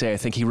life, he would say, I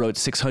think he wrote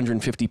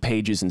 650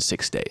 pages in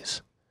 6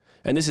 days.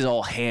 And this is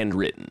all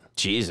handwritten.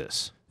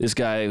 Jesus. This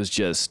guy was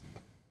just,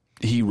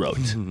 he wrote.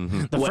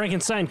 The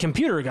Frankenstein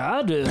computer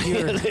god. Yes,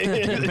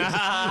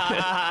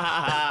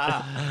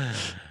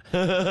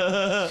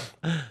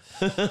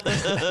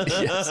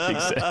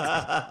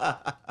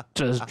 exactly.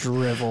 Just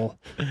drivel.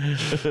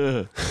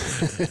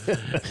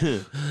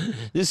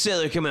 This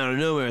sailor came out of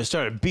nowhere and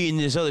started beating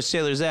this other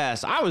sailor's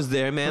ass. I was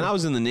there, man. I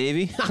was in the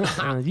Navy.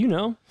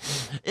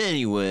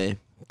 Anyway,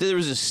 there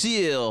was a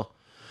seal.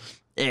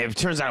 And it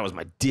turns out it was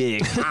my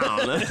dick. I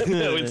don't know.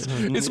 No,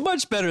 it's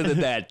much better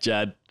than that,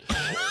 John.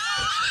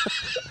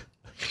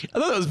 I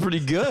thought that was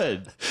pretty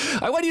good.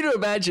 I want you to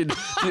imagine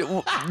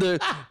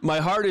my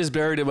heart is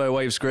buried in my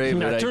wife's grave,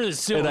 and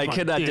I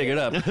cannot dig it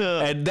up.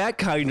 And that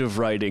kind of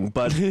writing,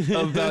 but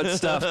about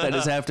stuff that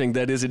is happening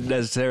that isn't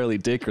necessarily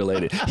dick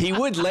related. He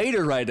would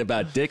later write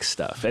about dick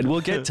stuff, and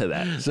we'll get to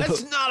that. So,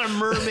 that's not a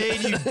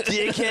mermaid, you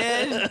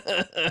dickhead.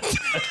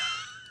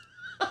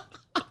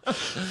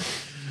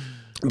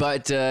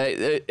 But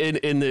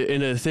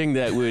in a thing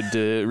that would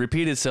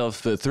repeat itself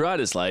throughout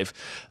his life,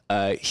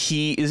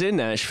 he is in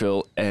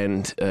Nashville,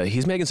 and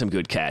he's making some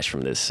good cash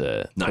from this.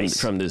 Nice.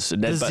 From this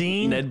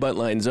Ned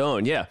Buntline's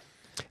Own, yeah.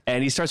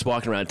 And he starts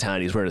walking around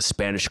town. He's wearing a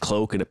Spanish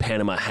cloak and a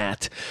Panama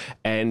hat,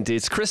 and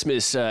it's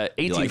Christmas,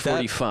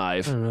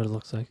 1845. I don't know what it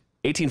looks like.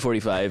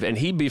 1845, and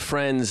he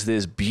befriends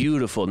this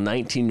beautiful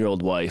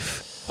 19-year-old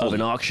wife of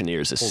an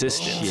auctioneer's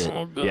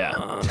assistant. Yeah.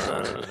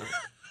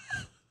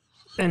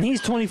 And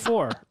he's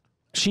 24.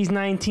 She's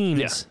 19.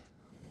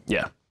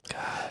 Yeah.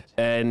 God.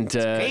 And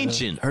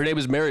ancient. Her name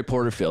is Mary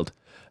Porterfield.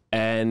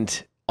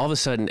 And all of a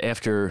sudden,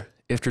 after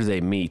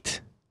they meet,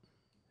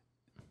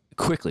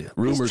 quickly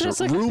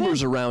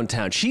rumors around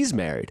town. She's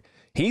married.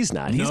 He's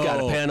not. He's got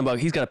a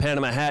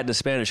Panama hat and a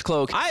Spanish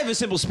cloak. I have a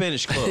simple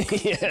Spanish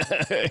cloak. Yeah.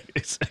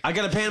 I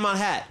got a Panama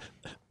hat.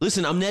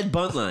 Listen, I'm Ned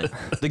Buntline,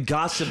 the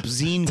gossip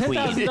zine queen.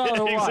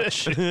 $10,000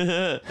 watch.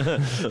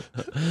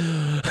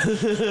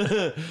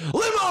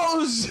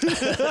 Limos!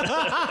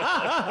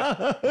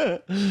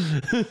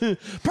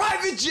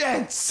 Private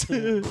jets!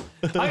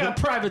 I got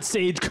private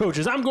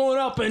stagecoaches. I'm going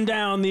up and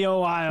down the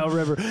Ohio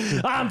River.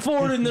 I'm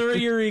fording the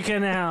Erie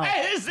Canal.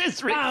 Hey, is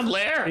this Ric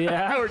Flair?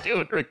 Yeah. We're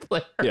doing Ric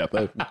Flair. Yeah,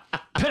 but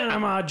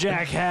Panama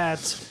Jack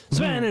hats.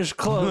 Spanish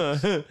cloak.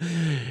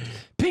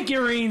 Pinky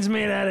rings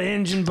made out of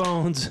engine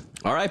bones.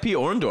 R.I.P.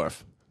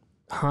 Orndorff.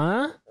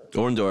 Huh?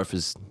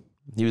 Orndorff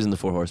he was in the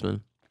Four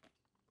Horsemen.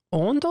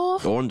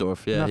 Orndorff?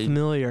 Orndorff, yeah. Not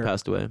familiar.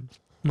 Passed away.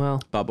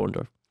 Well, Bob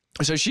Orndorff.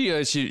 So she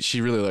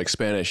really likes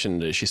Spanish,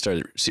 and she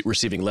started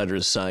receiving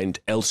letters signed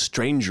El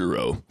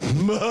Strangero.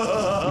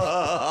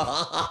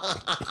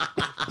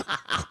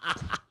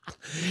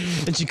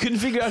 And she couldn't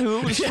figure out who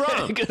it was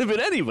from. It could have been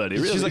anybody,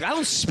 really. She's like, I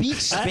don't speak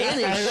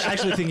Spanish. I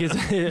actually think it's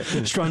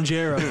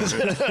Strangero.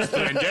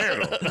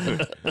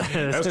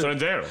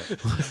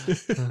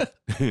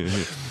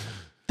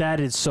 That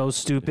is so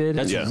stupid.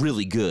 That's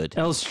really good.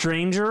 El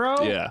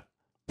Strangero? Yeah.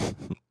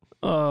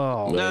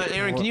 Oh. No,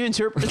 Aaron, can you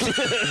interpret?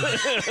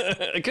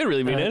 It could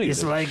really mean anything.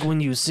 It's like when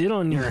you sit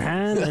on your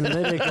hand and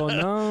let it go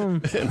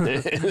numb. and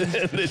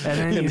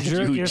then you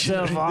jerk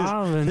yourself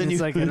off, and it's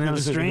like an El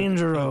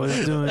Strangero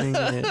is doing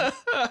it.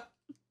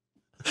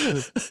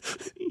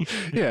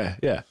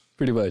 Yeah,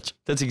 pretty much.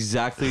 That's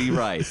exactly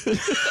right.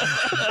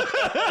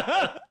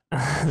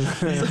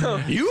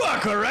 You are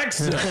correct,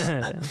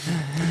 sir.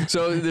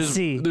 So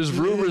there's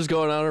rumors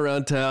going on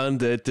around town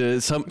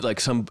that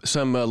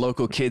some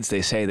local kids,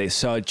 they say they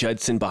saw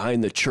Judson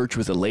behind the church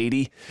with a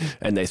lady,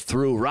 and they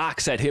threw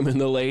rocks at him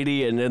and the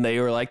lady, and then they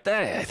were like,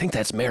 I think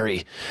that's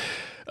Mary.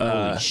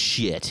 Holy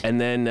shit.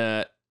 And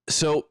then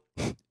so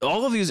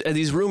all of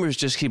these rumors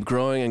just keep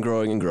growing and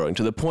growing and growing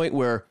to the point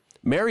where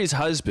Mary's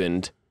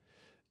husband,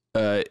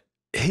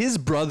 his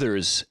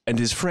brothers and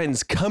his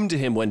friends come to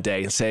him one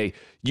day and say,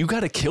 you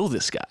got to kill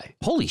this guy.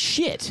 Holy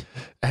shit.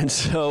 And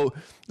so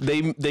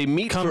they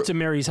meet. Come to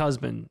Mary's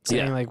husband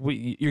saying, like,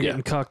 you're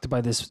getting cucked by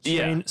this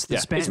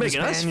it's making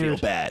us feel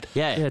bad.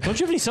 Yeah. Don't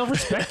you have any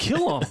self-respect?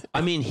 Kill him.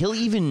 I mean, he'll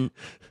even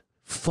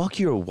fuck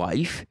your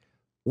wife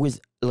with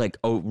like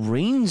a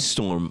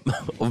rainstorm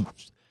of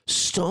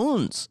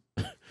stones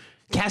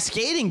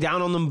cascading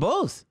down on them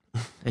both.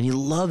 And he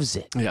loves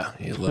it. Yeah,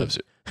 he loves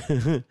it.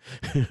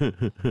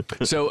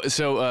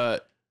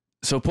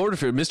 So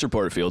Porterfield, Mr.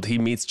 Porterfield, he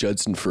meets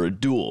Judson for a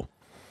duel,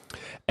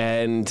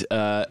 and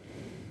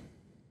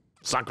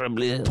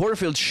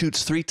Porterfield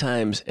shoots 3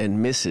 times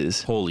and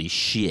misses. Holy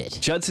shit!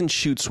 Judson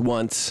shoots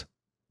once,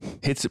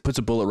 puts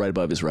a bullet right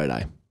above his right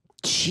eye.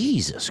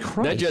 Jesus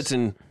Christ! Ned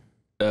Judson,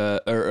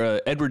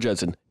 Edward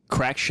Judson,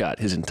 crack shot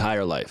his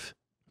entire life.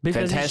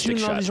 Because Fantastic he's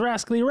shooting all shot. these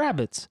rascally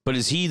rabbits. But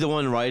is he the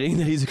one writing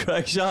that he's a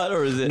crack shot,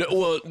 or is it?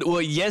 No,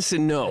 well, yes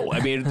and no.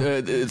 I mean,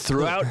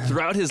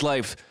 throughout his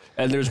life,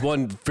 and there's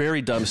one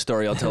very dumb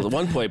story I'll tell at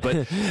one point.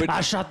 But I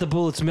shot the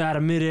bullets out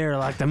of midair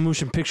like the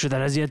motion picture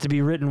that has yet to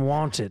be written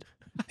wanted.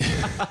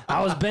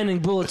 I was bending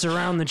bullets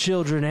around the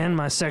children and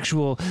my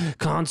sexual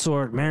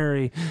consort,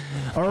 Mary,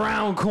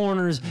 around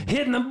corners,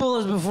 hitting the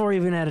bullets before he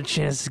even had a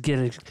chance to get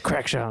a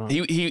crack shot on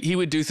him. he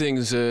would do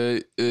things.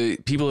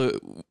 People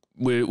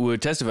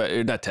would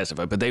testify, not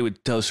testify, but they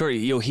would tell a story.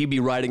 He'd be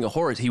riding a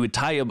horse. He would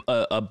tie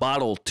a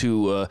bottle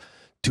to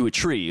a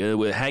tree,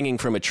 hanging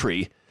from a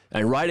tree,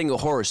 and riding a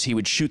horse, he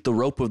would shoot the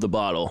rope of the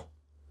bottle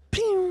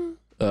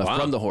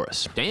from the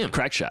horse. Damn.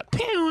 Crack shot.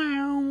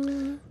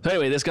 So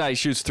anyway, this guy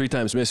shoots 3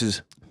 times,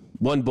 misses,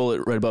 1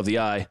 bullet right above the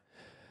eye.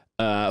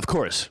 Of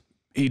course,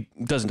 he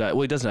doesn't die.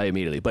 Well, he doesn't die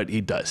immediately, but he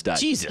does die.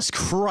 Jesus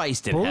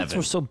Christ in Bullets heaven!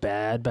 were so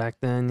bad back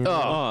then. You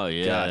know? Oh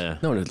yeah.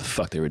 God. No one knew what the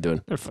fuck they were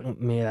doing. They're fucking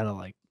made out of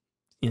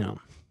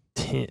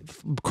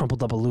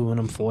crumpled up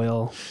aluminum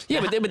foil. Yeah,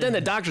 but then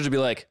the doctors would be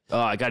like, "Oh,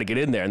 I got to get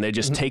in there," and they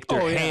just take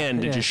their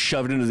hand and just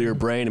shove it into your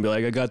brain and be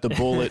like, "I got the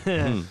bullet.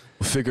 We'll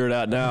figure it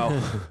out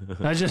now."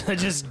 I just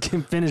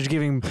finished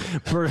giving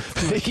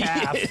birth to a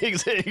calf.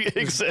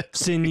 Exactly.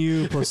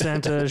 Sinew,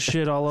 placenta,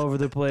 shit all over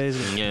the place.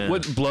 Yeah.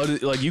 What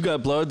blood? Like you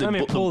got blood?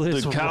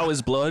 The cow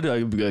is blood.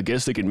 I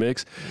guess they can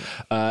mix.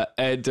 So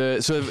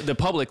the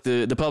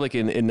public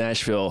in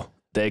Nashville,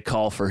 they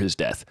call for his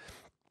death.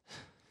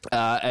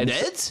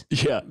 Ned's?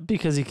 Yeah,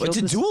 Because he killed It's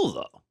a duel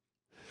though.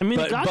 I mean,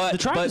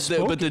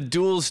 but the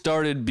duel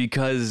started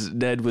because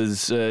Ned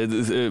was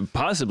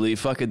possibly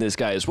fucking this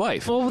guy's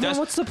wife. Well, then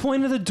what's the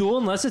point of the duel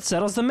unless it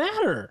settles the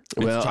matter?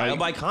 It's trial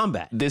by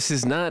combat. This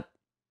is not.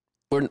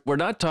 We're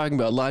not talking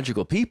about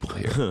logical people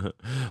here.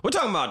 We're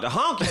talking about the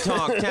honky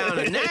tonk town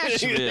of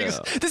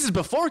Nashville. This is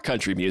before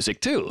country music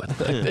too.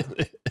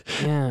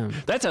 Yeah.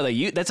 That's how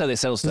they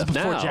settle stuff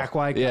before now. Jack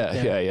White.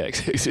 Yeah.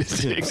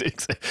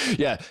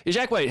 Yeah.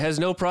 Jack White has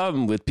no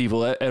problem with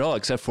people at all,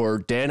 except for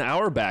Dan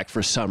Auerbach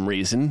for some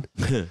reason.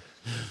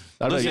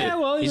 Listen,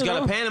 well, he's you got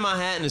know. a Panama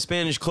hat and a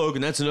Spanish cloak,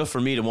 and that's enough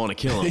for me to want to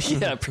kill him.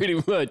 Yeah,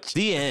 pretty much.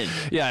 The end.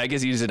 Yeah, I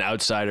guess he's an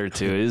outsider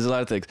too. There's a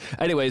lot of things.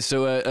 Anyway,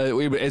 so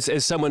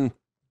as someone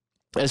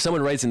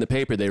writes in the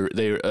paper,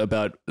 they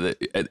about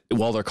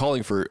while they're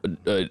calling for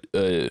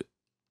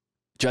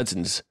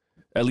Judson's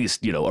at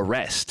least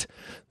arrest,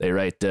 they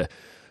write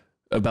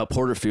about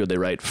Porterfield. They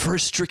write,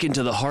 first stricken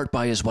to the heart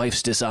by his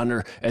wife's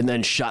dishonor, and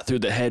then shot through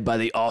the head by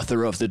the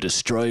author of the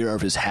destroyer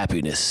of his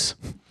happiness.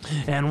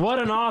 And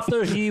what an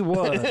author he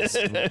was.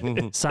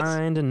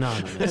 Signed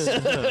Anonymous.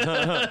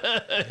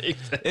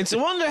 It's a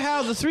wonder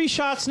how the 3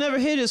 shots never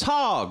hit his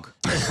hog.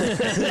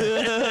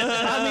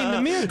 I mean,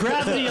 the mere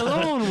gravity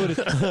alone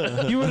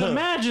you would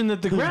imagine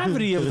that the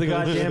gravity of the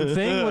goddamn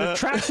thing would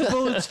attract the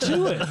bullets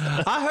to it.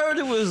 I heard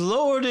it was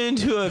lowered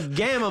into a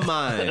gamma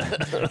mine.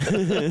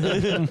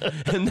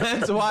 And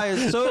that's why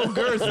it's so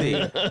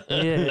girthy.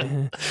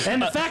 Yeah.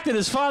 And the fact that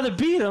his father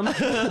beat him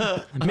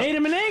made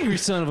him an angry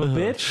son of a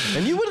bitch.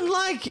 And you wouldn't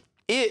like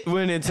it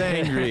when it's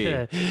angry.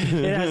 It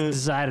hasn't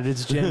decided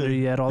its gender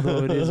yet,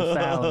 although it is a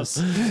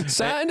phallus.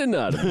 Signed and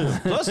not.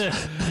 Plus,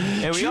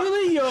 and we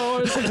Truly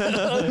yours,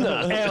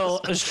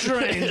 El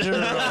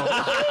Estrangero.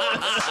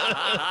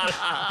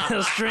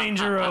 El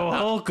Estrangero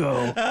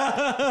Hulko.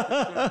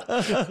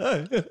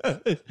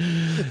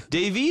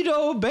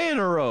 Davido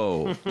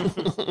Bannero.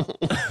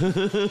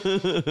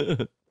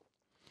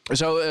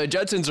 So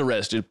Judson's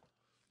arrested,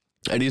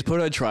 and he's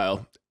put on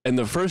trial. And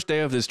the first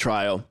day of this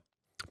trial,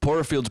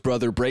 Porterfield's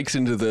brother breaks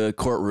into the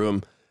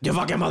courtroom. You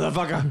fucking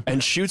motherfucker.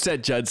 And shoots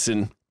at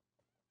Judson.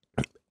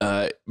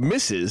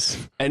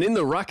 Misses. And in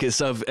the ruckus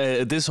of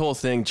this whole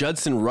thing,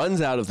 Judson runs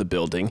out of the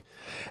building.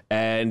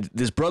 And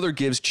this brother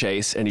gives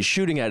chase, and he's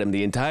shooting at him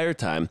the entire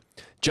time.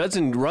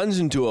 Judson runs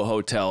into a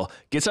hotel,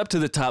 gets up to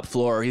the top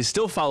floor. He's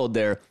still followed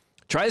there.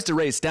 Tries to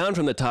race down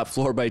from the top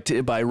floor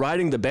by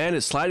riding the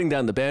banister, sliding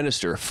down the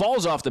banister,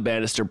 falls off the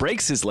banister,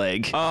 breaks his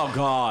leg. Oh,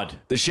 God.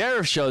 The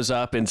sheriff shows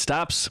up and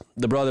stops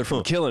the brother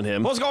from killing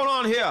him. What's going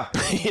on here?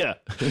 Yeah.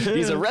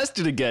 He's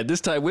arrested again, this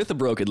time with a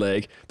broken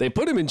leg. They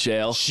put him in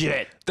jail.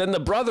 Shit. Then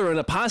the brother and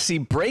a posse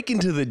break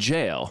into the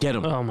jail. Get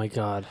him. Oh, my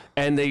God.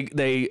 And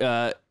they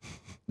put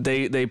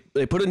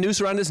a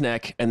noose around his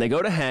neck, and they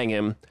go to hang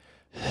him.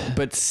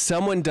 But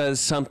someone does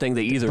something.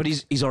 But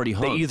he's already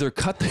hung. They either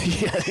cut the...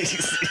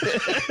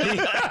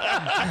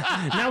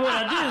 Now what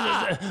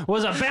I did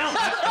was I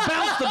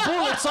bounced the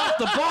bullets off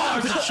the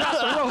bars and shot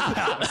the rope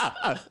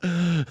out.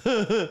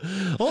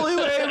 Only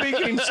way we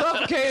can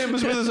suffocate him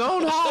is with his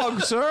own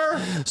hog,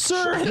 sir.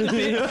 Sir, his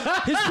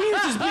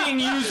penis is being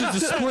used as a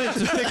splint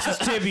to fix his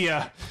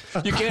tibia.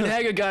 You can't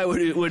hang a guy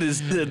when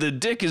the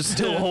dick is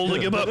still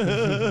holding him up.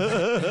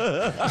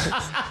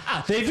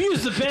 They've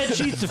used the bed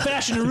sheets to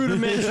fashion a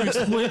rudimentary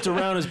splint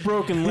around his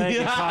broken leg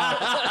and cock.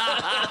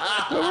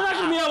 But we're not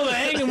going to be able to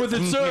hang him with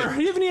it, sir.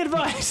 Do you have any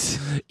advice?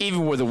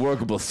 Even with a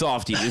workable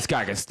softie, this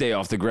guy can stay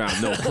off the ground,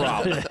 no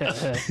problem.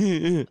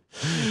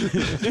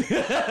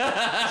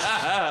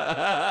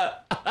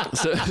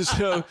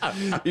 So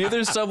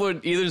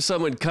either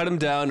someone cut him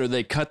down or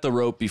they cut the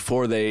rope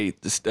before they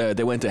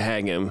went to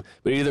hang him.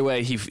 But either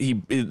way,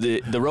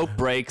 the rope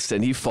breaks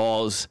and he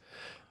falls,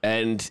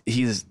 and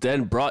he's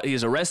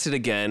arrested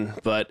again.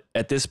 But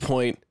at this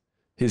point,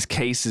 his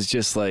case is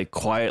just like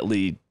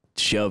quietly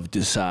shoved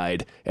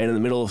aside, and in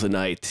the middle of the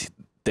night,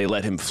 they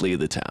let him flee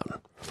the town.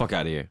 Fuck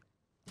out of here.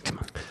 Come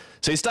on.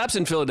 So he stops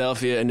in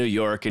Philadelphia and New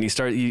York, and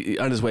he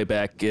on his way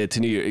back to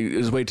New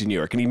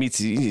York, and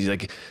he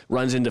like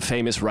runs into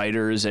famous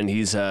writers, and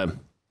he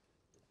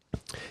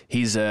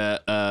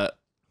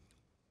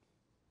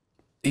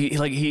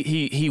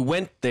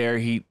went there.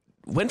 He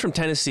went from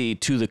Tennessee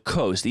to the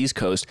East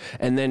Coast,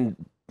 and then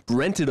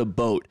rented a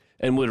boat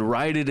and would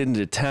ride it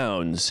into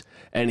towns.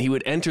 And he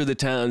would enter the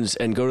towns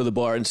and go to the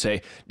bar and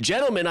say,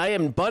 "Gentlemen, I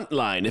am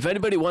Buntline. If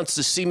anybody wants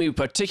to see me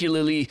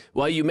particularly,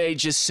 why, you may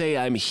just say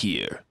I'm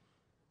here."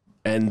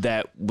 And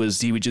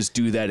he would just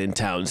do that in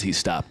towns he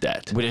stopped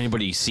at. Would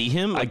anybody see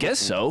him? I guess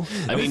so.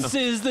 I mean, This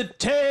is the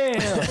tale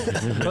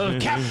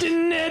of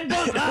Captain Ned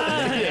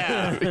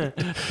Buntline.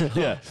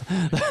 yeah.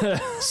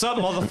 Sup,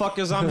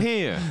 motherfuckers, I'm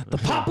here. The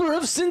Poplar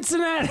of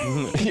Cincinnati.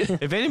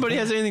 If anybody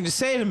has anything to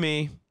say to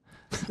me,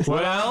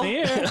 well, I'm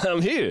here.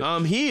 I'm here.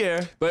 I'm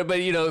here. But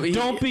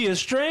Don't be a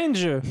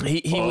stranger.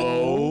 His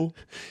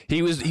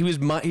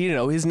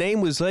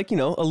name was like,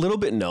 a little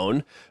bit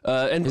known.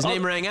 And His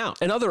name rang out.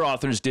 And other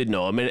authors did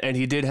know him, and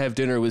he did have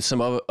dinner with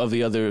some of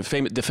the other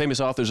famous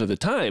authors of the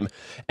time,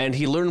 and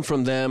he learned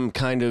from them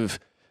kind of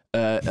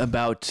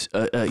about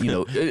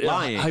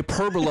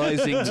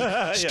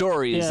hyperbolizing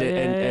stories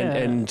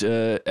and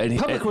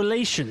Public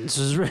relations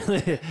is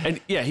really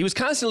he was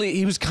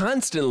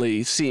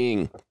constantly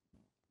seeing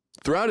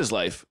throughout his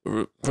life,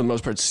 for the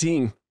most part,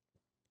 seeing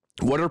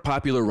what are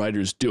popular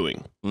writers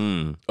doing.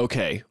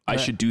 Okay, I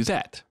should do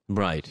that.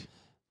 Right.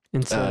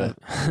 instead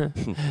of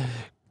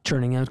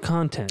churning out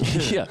content.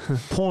 Yeah.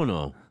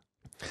 Porno.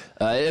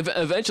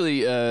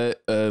 Eventually,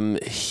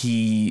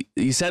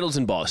 he settles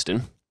in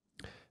Boston,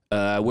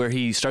 where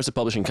he starts a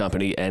publishing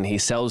company, and he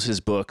sells his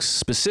books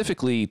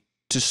specifically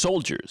to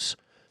soldiers.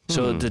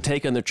 So to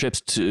take on their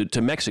trips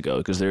to Mexico,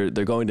 because they're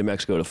going to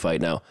Mexico to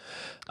fight now.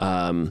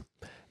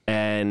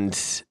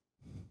 And,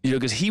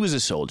 because he was a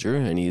soldier,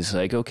 and he's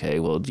like, okay,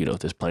 well,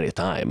 there's plenty of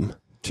time.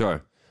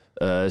 Sure.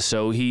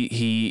 So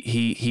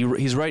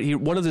he's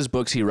one of his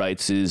books he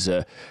writes is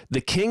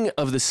The King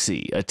of the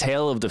Sea, A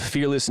Tale of the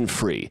Fearless and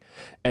Free.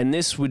 And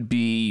this would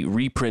be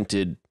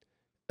reprinted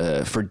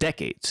for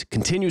decades,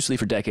 continuously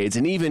for decades.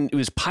 And even it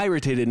was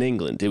pirated in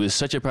England. It was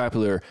such a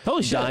popular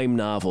dime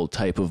novel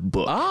type of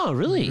book. Oh,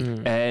 really?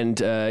 And,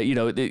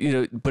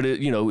 but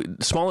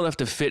small enough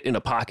to fit in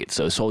a pocket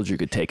so a soldier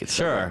could take it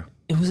somewhere.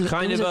 Sure. It was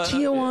kind of of a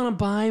Tijuana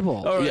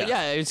Bible. Or,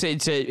 yeah,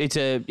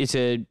 it's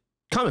a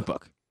comic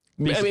book.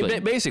 Basically. I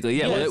mean, basically,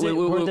 yeah,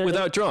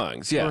 without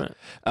drawings, yeah.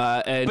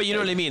 Right. But you know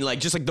what I mean, like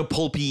just like the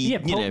pulpy,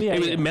 it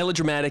was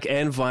melodramatic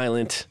and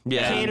violent.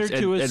 Yeah, catered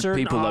to a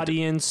certain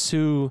audience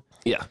who.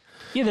 Yeah.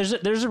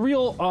 There's a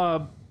real.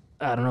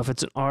 I don't know if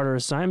it's an art or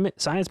a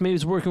science. Maybe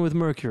it's working with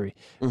Mercury,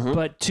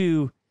 but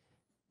to,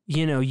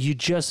 you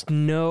just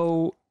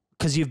know.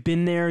 Because you've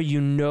been there, you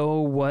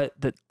know what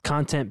the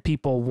content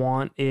people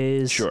want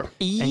is. Sure.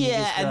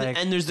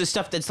 And there's the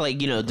stuff that's like,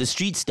 the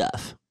street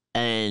stuff.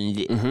 And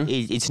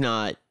it's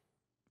not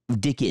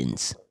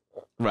Dickens,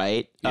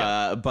 right?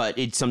 Yeah. But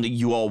it's something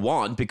you all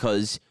want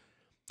because...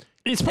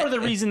 It's part of the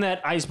reason that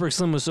Iceberg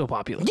Slim was so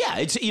popular. Yeah,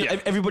 it's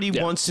everybody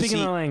wants to see...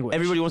 Speaking our language.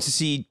 Everybody wants to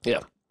see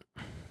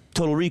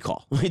Total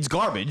Recall. It's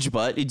garbage,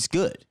 but it's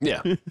good.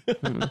 Yeah.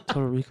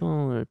 Total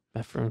Recall or...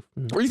 What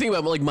do you think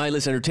about like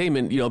mindless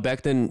entertainment?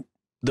 Back then...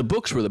 The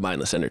books were the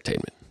mindless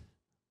entertainment.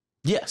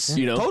 Yes,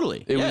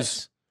 totally. It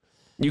was.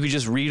 You could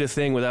just read a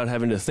thing without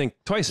having to think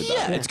twice about it.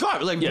 Yeah, it's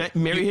garbage. Like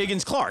Mary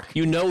Higgins Clark.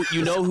 You know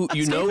who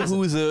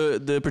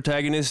the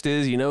protagonist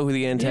is. You know who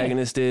the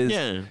antagonist is.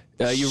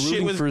 Yeah, you're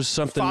rooting for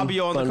something.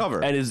 Fabio on the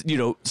cover, and is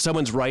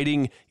someone's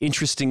writing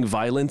interesting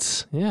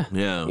violence. Yeah.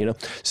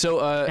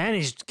 So and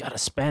he's got a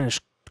Spanish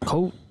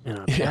coat and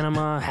a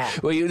Panama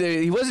hat. Well,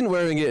 he wasn't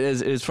wearing it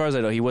as far as I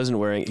know. He wasn't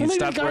wearing. He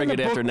stopped wearing it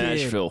after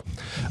Nashville.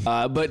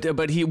 But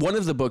one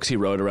of the books he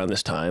wrote around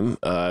this time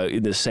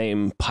in the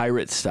same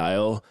pirate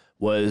style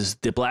was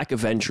The Black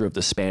Avenger of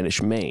the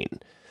Spanish Main,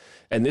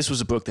 and this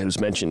was a book that was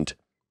mentioned.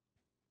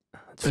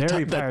 It's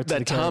very Pirates of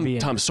the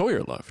Caribbean. Tom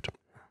Sawyer loved.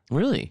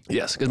 Really?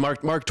 Yes, because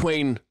Mark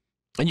Twain.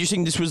 And you're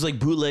saying this was like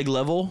bootleg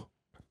level?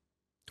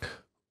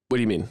 What do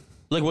you mean?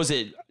 Like, was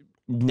it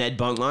Ned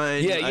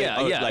Buntline? Yeah.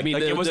 I mean,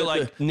 it wasn't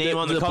like name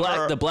on the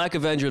cover. The Black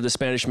Avenger of the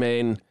Spanish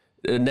Main,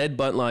 Ned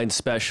Buntline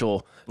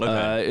special.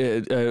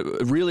 A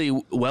really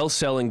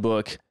well-selling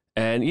book,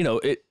 and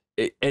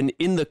and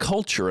in the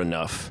culture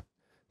enough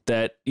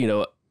that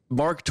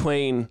Mark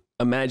Twain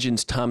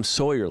imagines Tom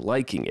Sawyer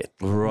liking it.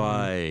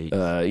 Right.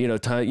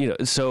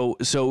 So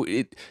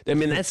it. I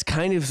mean, that's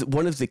kind of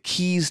one of the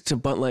keys to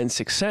Buntline's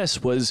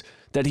success was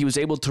that he was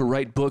able to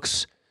write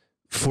books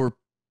for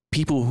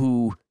people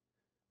who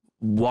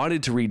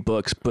wanted to read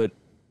books, but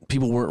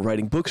people weren't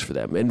writing books for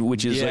them, and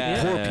which is like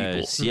poor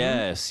people.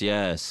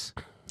 Yes.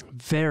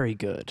 Very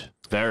good.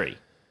 Very.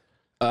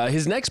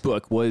 His next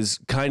book was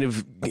kind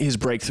of his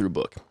breakthrough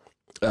book.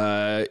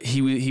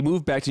 He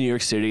moved back to New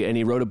York City, and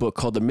he wrote a book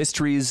called The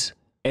Mysteries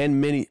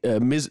and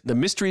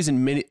Miseries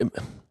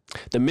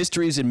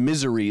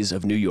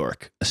of New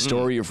York: A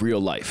Story of Real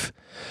Life.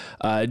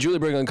 Julie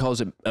Berglund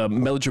calls it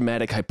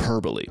melodramatic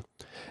hyperbole,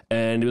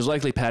 and it was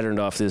likely patterned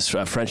off this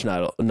French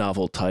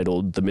novel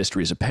titled The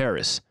Mysteries of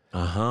Paris.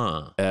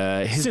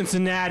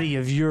 Cincinnati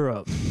of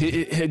Europe.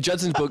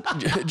 Judson's book.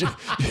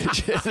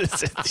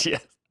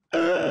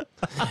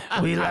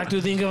 We like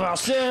to think of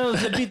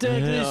ourselves as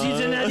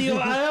Cincinnati,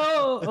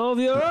 Ohio of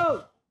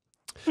Europe.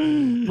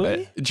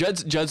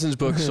 Judson's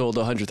book sold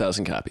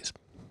 100,000 copies.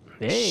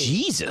 Hey.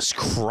 Jesus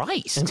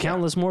Christ. And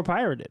countless more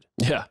pirated.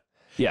 Yeah.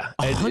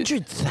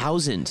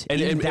 100,000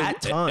 in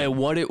that time. And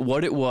what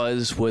it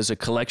was a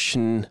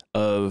collection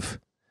of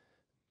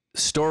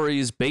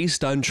stories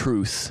based on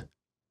truth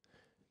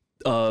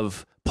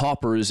of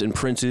paupers and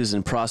princes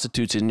and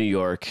prostitutes in New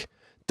York,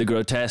 the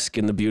grotesque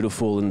and the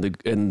beautiful and the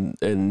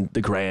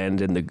grand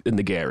and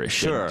the garish.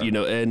 Sure.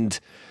 And it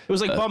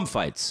was like bum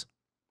fights.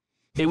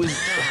 It was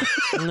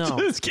No.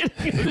 Just kidding.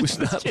 It was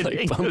not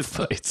like bum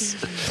fights.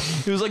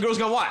 It was like Girls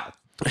Gone Wild.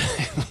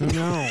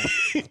 No.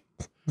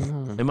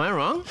 Am I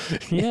wrong?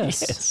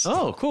 Yes.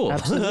 Oh, cool.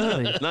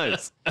 Absolutely.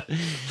 Nice.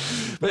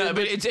 But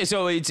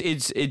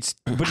it's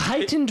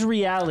Heightened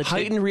reality.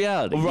 Heightened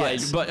reality. Right,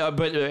 yes. but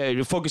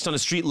focused on a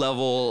street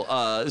level,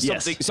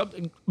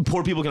 something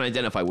poor people can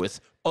identify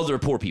with other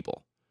poor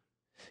people.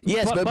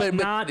 Yes, but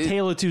not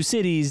Tale of Two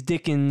Cities,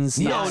 Dickens.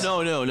 No.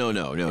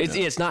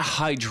 It's not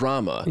high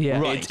drama. Yeah.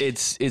 Right.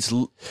 It's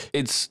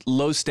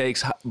low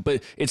stakes,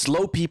 but it's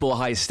low people,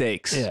 high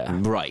stakes. Yeah.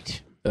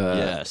 Right.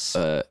 Yes.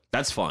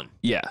 That's fun.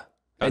 Yeah.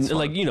 That's and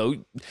fun.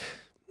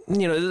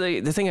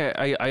 the thing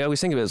I always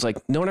think about is like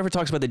no one ever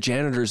talks about the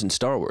janitors in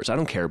Star Wars. I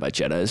don't care about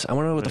Jedis. I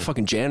want to know what the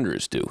fucking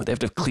janitors do. They have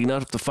to clean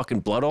up the fucking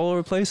blood all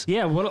over the place.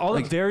 Yeah, all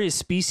the various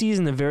species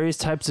and the various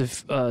types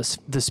of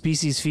the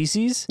species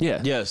feces.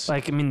 Yeah. Yes.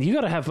 Like, I mean, you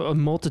got to have a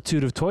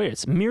multitude of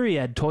toilets,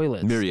 myriad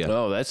toilets.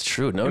 Oh, that's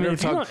true. No one ever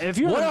talks.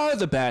 What are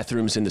the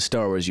bathrooms in the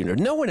Star Wars universe?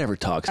 No one ever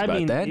talks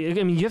about that.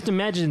 I mean, you have to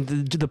imagine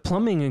the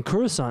plumbing in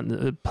Coruscant,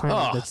 the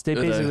planet. They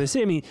basically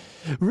say. I mean,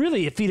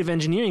 really, a feat of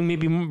engineering,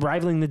 maybe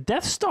rivaling the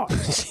Death Star.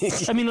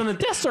 I mean, on the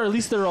Death Star, at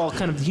least they're all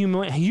kind of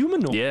humanoid.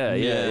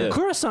 Yeah.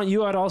 Coruscant,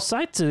 you had all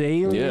sides of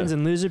aliens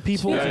and lizard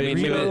people. I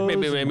and mean,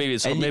 maybe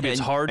it's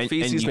hard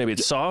feces, maybe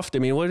it's soft. I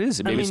mean, what is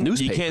it? Maybe it's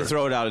newspaper. You can't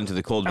throw it out into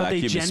the cold Are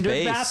they vacuum of gendered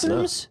space.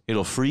 bathrooms? No.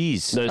 It'll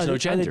freeze. There's no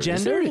gender. Are they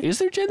gendered? Is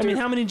there gender? I mean,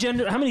 how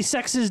many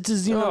sexes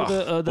does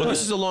Well,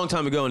 this is a long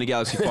time ago in a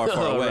galaxy far,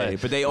 far away,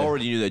 Right. but they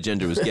already knew that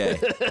gender was gay.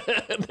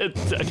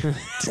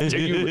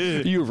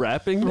 Are you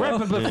rapping? Right,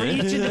 but for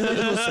each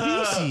individual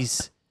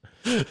species.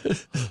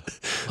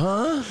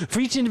 Huh? For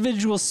each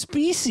individual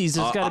species,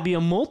 there's got to be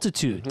a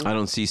multitude. I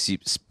don't see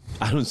species.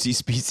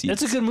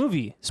 That's a good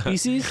movie.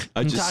 Species.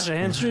 Natasha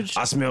Henstridge.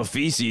 I smell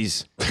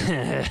feces.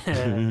 Yeah.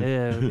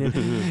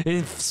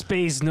 In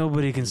space,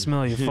 nobody can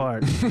smell your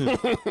fart.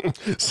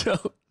 So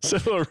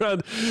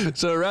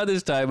around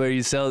this time where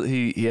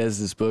he has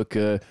this book,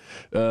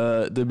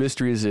 The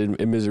Mysteries and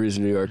Miseries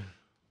of New York.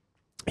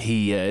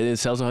 It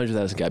sells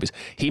 100,000 copies.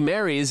 He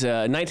marries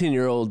a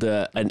 19-year-old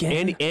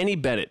Annie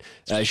Bennett.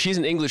 She's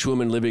an English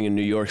woman living in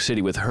New York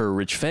City with her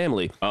rich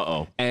family.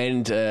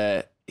 And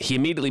he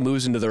immediately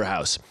moves into their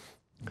house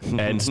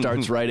and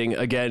starts writing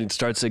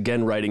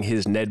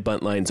his Ned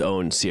Buntline's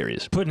own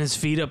series. Putting his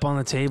feet up on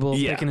the table,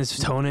 picking his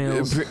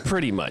toenails.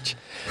 Pretty much.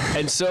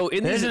 And so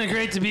Isn't it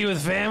great to be with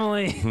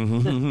family?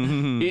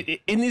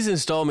 in these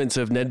installments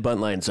of Ned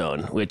Buntline's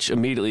own, which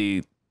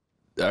immediately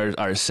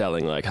are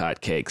selling like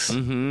hotcakes,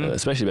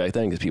 especially back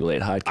then because people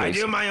ate hotcakes. I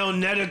do my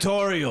own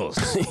editorials.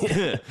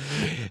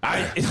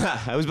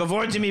 I was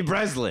before Jimmy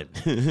Breslin.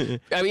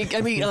 I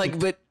mean, like,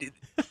 but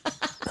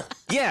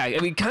yeah, I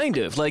mean, kind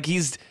of like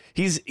he's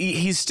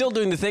still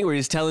doing the thing where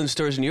he's telling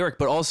stories in New York,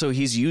 but also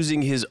he's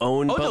using his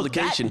own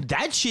publication. No,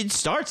 that shit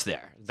starts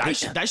there.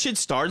 That shit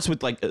starts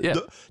with like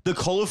the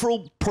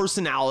colorful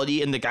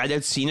personality and the guy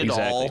that's seen it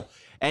all.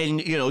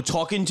 And,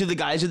 talking to the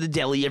guys at the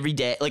deli every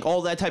day, like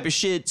all that type of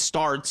shit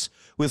starts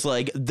with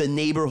like the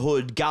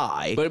neighborhood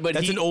guy. But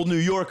that's an old New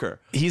Yorker.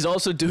 He's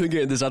also doing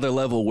it at this other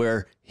level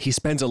where he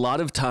spends a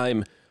lot of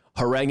time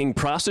haranguing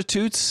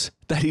prostitutes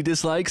that he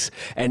dislikes,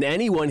 and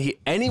anyone he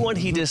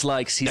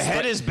dislikes, the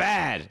head is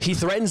bad. He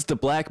threatens to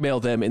blackmail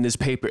them in this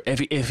paper.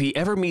 If he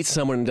ever meets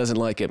someone who doesn't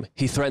like him,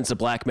 he threatens to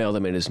blackmail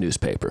them in his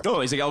newspaper.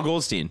 Oh, he's like Al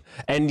Goldstein.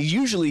 And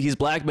usually he's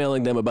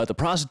blackmailing them about the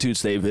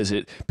prostitutes they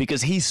visit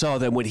because he saw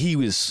them when he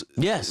was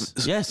yes.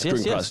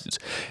 prostitutes.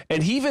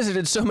 And he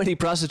visited so many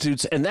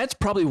prostitutes, and that's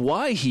probably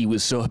why he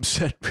was so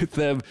upset with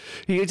them.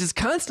 He just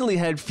constantly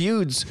had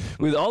feuds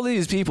with all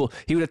these people.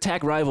 He would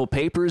attack rival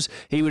papers.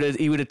 He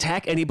would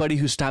attack anybody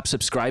who stopped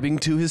subscribing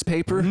to his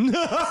paper.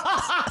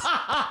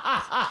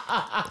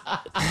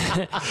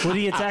 Would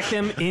he attack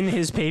them in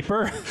his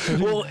paper?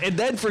 Well, and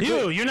then for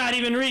you're not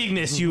even reading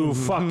this, you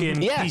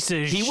fucking piece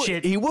of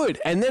shit. He would,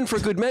 and then for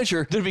good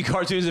measure, there'd be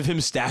cartoons of him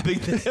stabbing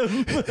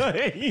them.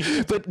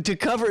 But to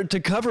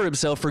cover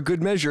himself for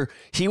good measure,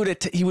 he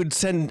would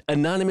send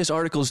anonymous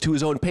articles to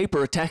his own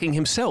paper attacking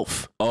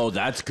himself. Oh,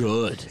 that's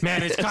good.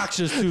 Man, his cock's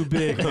just too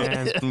big,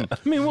 man. I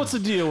mean, what's the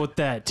deal with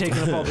that? Taking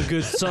up all the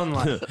good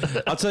sunlight.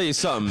 I'll tell you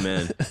something,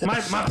 man.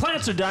 My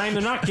plants are dying.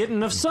 They're not getting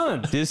enough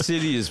sun. This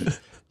city is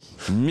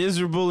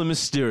miserable and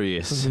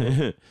mysterious.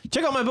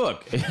 Check out my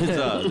book.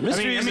 It's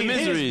Mysteries and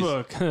Miseries. His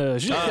book.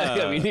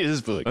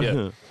 His book.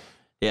 Yeah.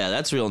 Yeah,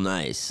 that's real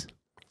nice.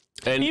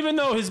 And even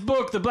though his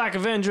book, The Black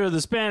Avenger of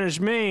the Spanish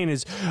Main,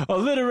 is a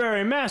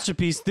literary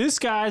masterpiece, this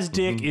guy's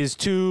dick is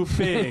too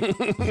big.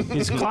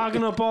 He's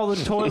clogging up all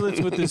the toilets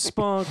with his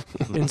spunk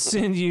and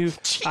sinew.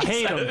 I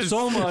hate him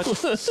so much.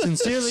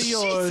 Sincerely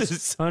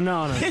yours,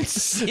 Anonymous. And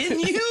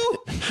sinew?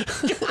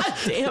 God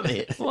damn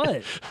it.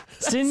 What?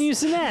 Sinew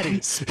Cincinnati.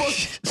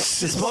 The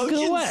Spunk of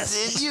the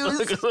West.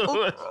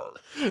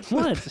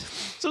 What?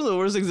 Some of the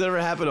worst things that ever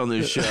happened on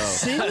this show.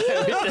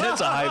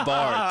 That's a high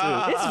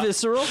bar, too. It's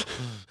visceral.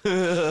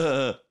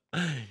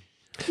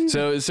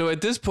 So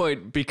at this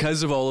point,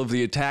 because of all of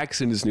the attacks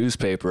in his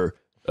newspaper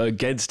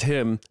against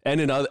him, and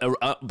in other,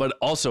 but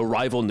also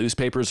rival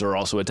newspapers are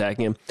also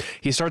attacking him,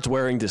 he starts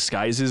wearing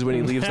disguises when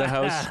he leaves the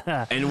house.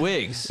 And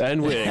wigs.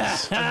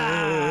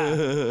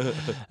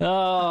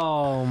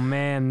 Oh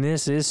man,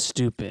 this is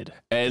stupid.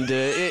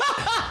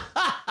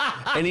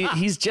 And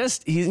he's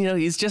just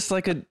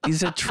like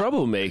he's a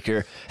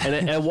troublemaker.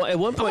 And at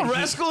one point, a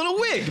rascal in a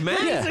wig, man.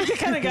 He's like the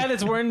kind of guy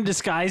that's wearing a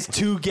disguise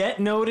to get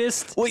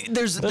noticed. Wait,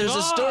 there's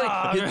a story.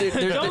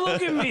 Don't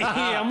look at me.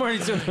 I'm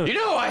wearing something. You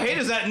know who I hate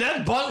is that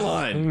Ned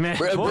Buntline.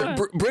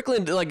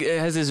 Brooklyn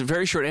has this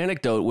very short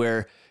anecdote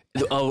where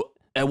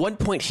at one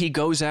point he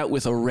goes out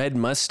with a red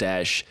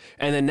mustache,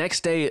 and the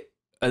next day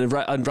a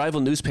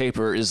rival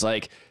newspaper is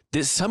like,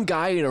 some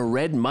guy in a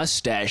red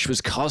mustache was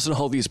causing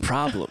all these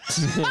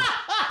problems.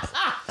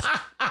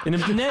 In a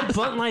Ned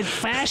Buntline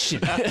fashion.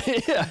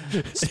 Yeah.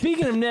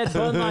 Speaking of Ned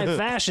Buntline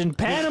fashion,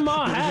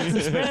 Panama hats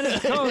and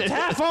Spanish coats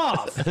half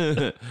off.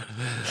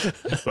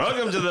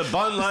 Welcome to the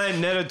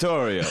Buntline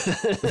editorial.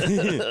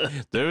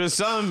 There is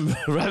some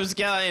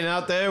rapscallion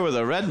out there with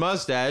a red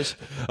mustache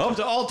up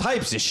to all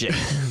types of shit.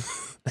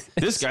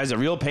 This guy's a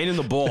real pain in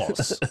the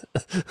balls.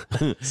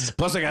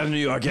 Plus, I got a New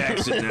York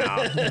accent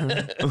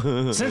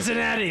now.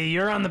 Cincinnati,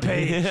 you're on the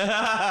page.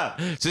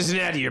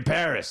 Cincinnati, you're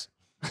Paris.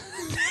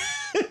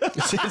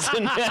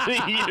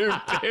 Cincinnati, you're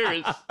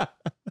Paris.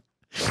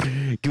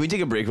 Can we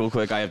take a break real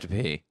quick? I have to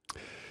pee.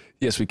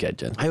 Yes, we can,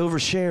 Jen. I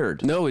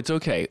overshared. No, it's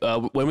okay.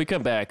 When we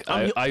come back,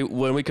 I'll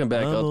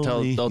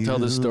tell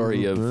the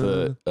story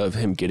of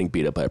him getting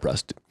beat up by a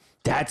prostitute.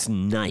 That's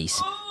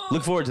nice.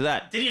 Look forward to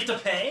that. Did you have to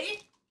pay?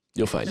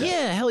 You'll find out.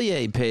 Yeah, hell yeah,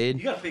 he paid.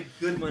 You gotta pay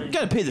good money. You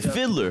gotta pay the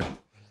fiddler.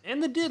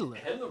 And the diddler.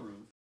 And the roof.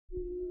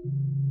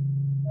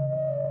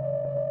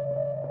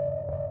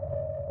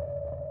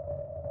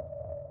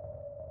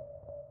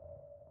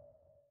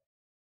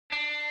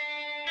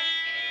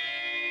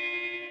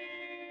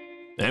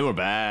 And we're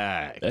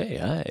back. Hey,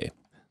 hi.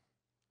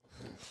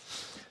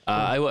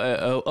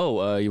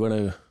 You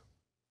want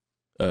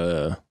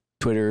to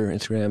Twitter,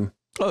 Instagram?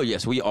 Oh,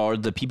 yes. We are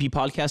the PP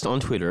Podcast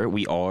on Twitter.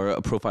 We are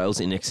Profiles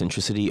in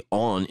Eccentricity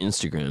on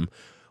Instagram.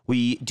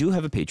 We do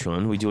have a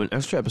Patreon. We do an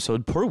extra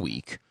episode per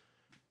week.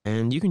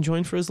 And you can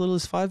join for as little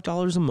as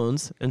 $5 a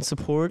month and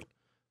support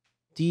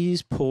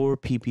these poor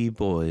PP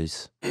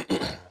boys.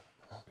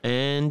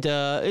 And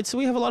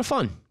we have a lot of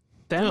fun.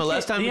 The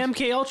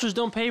MK Ultras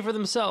don't pay for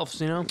themselves,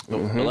 you know?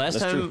 Mm-hmm.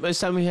 Last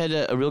time we had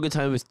a real good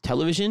time with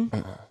television.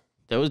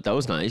 That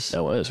was nice.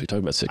 That was. We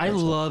talked about sitcoms. I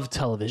love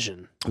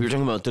television. We were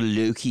talking about the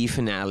Loki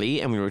finale,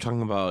 and we were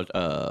talking about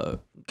God.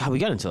 We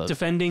got into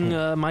defending.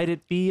 Might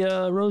it be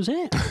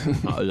Roseanne?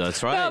 Oh,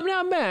 that's right.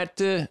 No, Matt.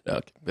 Okay,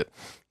 but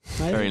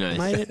very nice.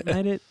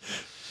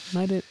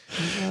 Might it?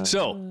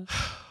 So,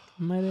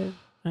 might it?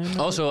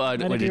 Also,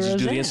 did you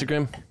do the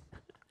Instagram?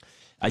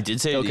 I did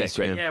say okay, the Instagram.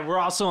 great. Yeah, we're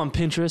also on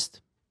Pinterest.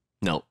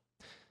 No.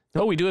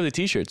 Oh, we do have the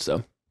T-shirts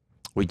though.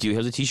 We do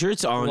have the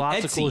T-shirts on Lots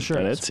Etsy. of cool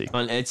shirts.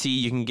 On Etsy,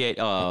 you can get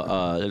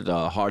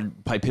the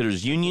Hard Pipe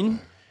Hitters Union,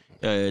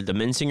 the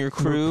Mensinger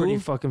Crew. We're pretty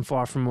fucking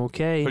far from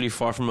okay. Pretty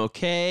far from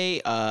okay.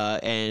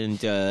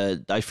 And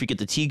I forget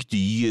the Teak to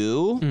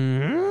You.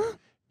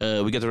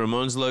 Mm-hmm. We got the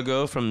Ramones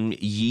logo from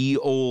ye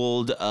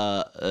old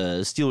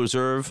Steel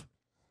Reserve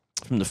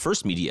from the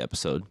first media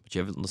episode. But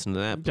you haven't listened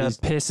to that, please.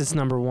 Piss, it's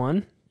number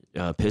one.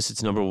 Piss,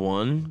 it's number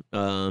one.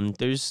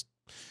 There's...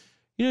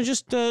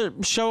 just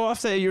show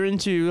off that you're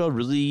into a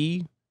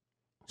really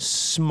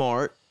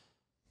smart,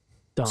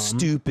 Dumb.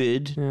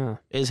 stupid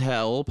as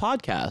hell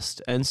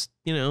podcast. And,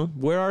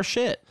 wear our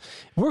shit.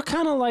 We're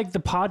kind of like the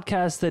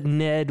podcast that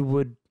Ned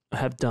would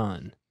have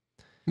done.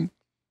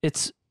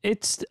 It's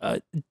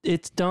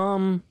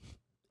dumb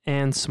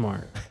and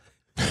smart.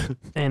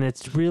 And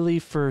it's really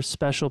for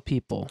special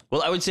people.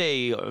 Well, I would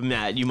say,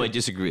 Matt, you might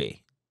disagree.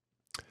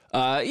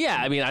 Yeah,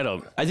 I mean,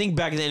 I think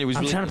back then it was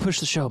I'm really... trying to push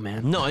the show,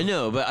 man. No, I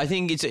know, but I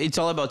think it's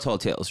all about tall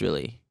tales,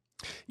 really.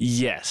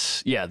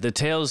 Yes. Yeah, the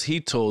tales he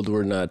told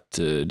were not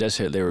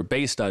necessarily... They were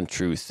based on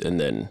truth and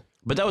then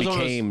but that was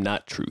became almost,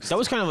 not truth. That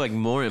was kind of like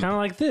more... Kind of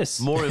like this.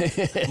 More...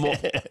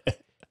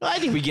 I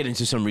think we get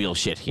into some real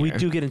shit here. We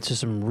do get into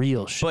some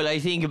real shit. But I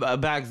think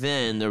back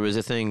then there was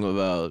a thing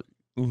about,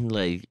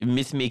 like,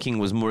 myth-making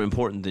was more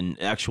important than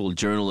actual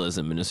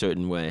journalism in a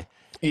certain way.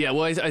 Yeah,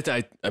 well,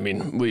 I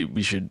mean,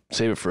 we should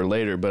save it for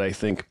later, but I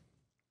think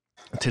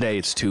today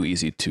it's too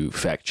easy to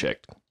fact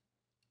check.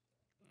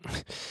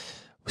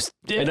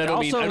 And I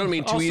don't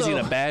mean too easy in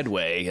a bad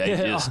way.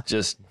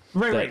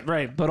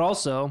 Right. But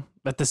also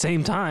at the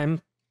same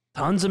time,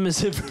 tons of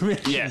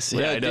misinformation. Yes,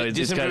 yeah, I know.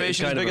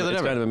 Disinformation is bigger than ever.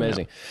 It's kind of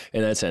amazing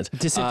in that sense.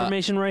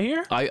 Disinformation right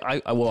here.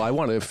 I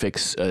want to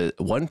fix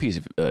one piece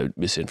of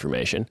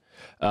misinformation.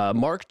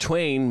 Mark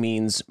Twain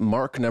means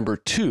mark number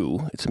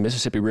 2. It's a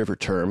Mississippi River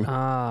term.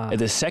 And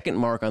the second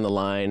mark on the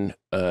line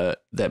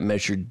that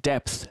measured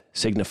depth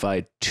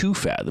signified 2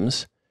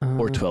 fathoms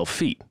or 12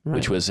 feet,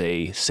 which was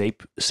a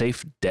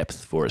safe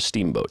depth for a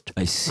steamboat.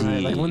 I see.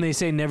 Right, like when they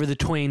say never the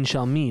twain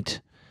shall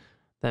meet.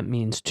 That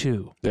means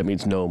 2. That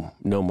means no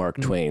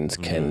Mark Twains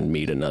can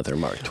meet another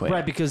Mark Twain.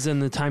 Right, because then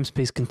the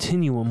time-space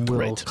continuum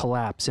will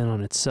collapse in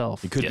on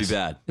itself. It could be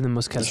bad. In the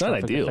most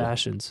catastrophic of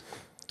fashions.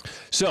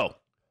 So,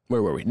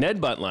 where were we?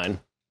 Ned Buntline,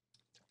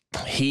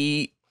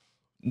 he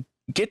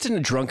gets in a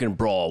drunken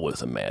brawl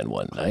with a man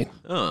one night.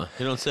 Oh,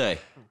 you don't say.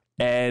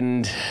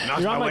 And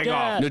knock my wig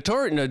off.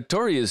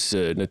 Notorious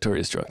drunk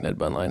Ned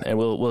Buntline. And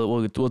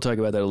we'll talk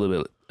about that a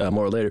little bit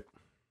more later.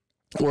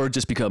 Or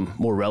just become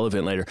more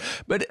relevant later.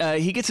 But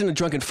he gets in a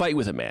drunken fight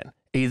with a man.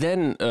 He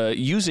then,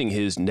 using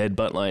his Ned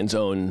Buntline's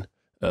own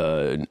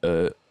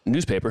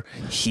newspaper,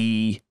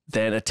 he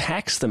then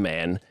attacks the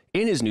man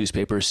in his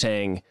newspaper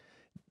saying,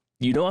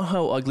 you know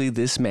how ugly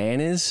this man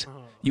is?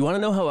 You want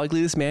to know how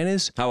ugly this man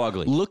is? How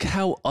ugly? Look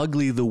how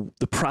ugly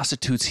the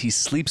prostitutes he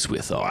sleeps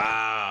with are.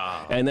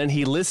 Wow. And then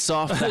he lists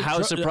off the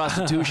house of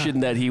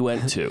prostitution that he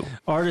went to.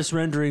 Artist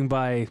rendering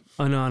by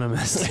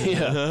Anonymous.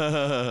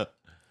 Yeah.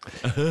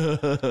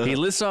 He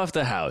lists off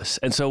the house,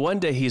 and so one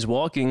day he's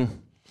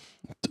walking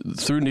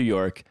through New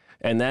York,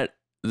 and that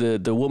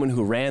the woman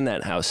who ran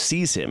that house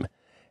sees him,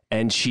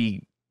 and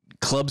she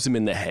clubs him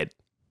in the head,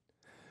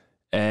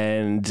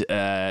 and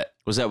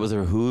Was that with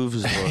her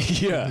hooves? Or?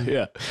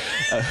 Yeah.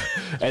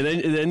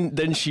 And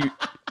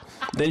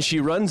then she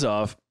runs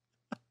off,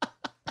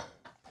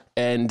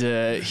 and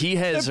he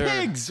has her.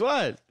 Pigs.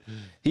 What?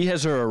 He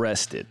has her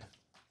arrested.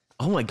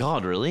 Oh my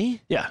God!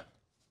 Really? Yeah.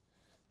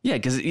 Yeah,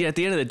 because at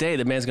the end of the day,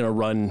 the man's gonna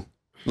run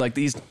like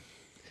these.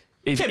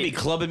 You can't be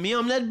clubbing me.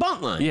 I'm Ned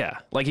Buntline. Yeah,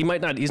 like he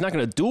might not. He's not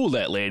gonna duel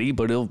that lady,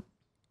 but he'll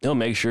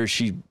make sure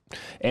she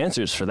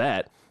answers for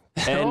that.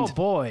 And, Oh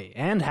boy,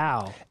 and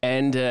how?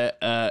 And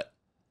at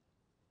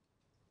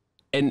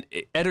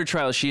her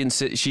trial, she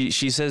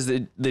says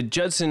that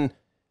Judson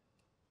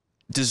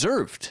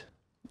deserved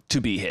to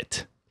be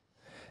hit,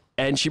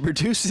 and she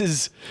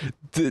produces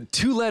the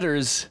 2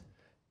 letters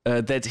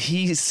that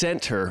he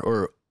sent her,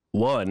 or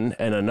one,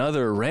 and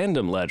another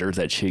random letter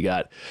that she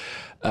got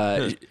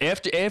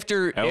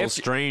after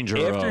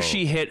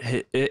she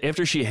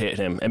hit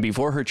him, and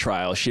before her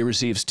trial, she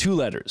receives 2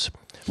 letters.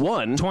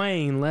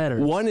 Twain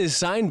letters. One is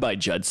signed by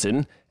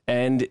Judson,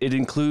 and it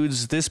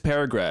includes this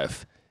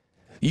paragraph.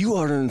 You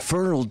are an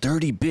infernal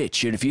dirty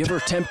bitch, and if you ever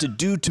attempt to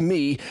do to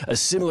me a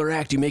similar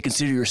act, you may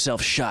consider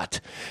yourself shot.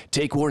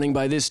 Take warning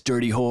by this,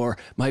 dirty whore.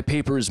 My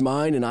paper is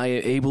mine, and I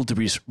am able to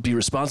be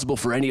responsible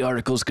for any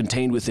articles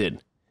contained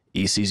within.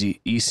 EZC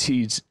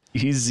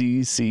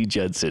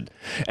Judson.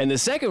 And the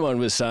second one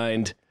was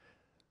signed,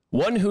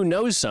 one who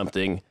knows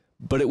something,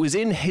 but it was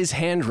in his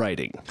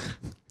handwriting.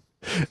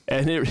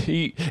 And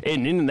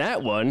in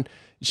that one,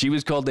 she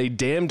was called a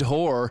damned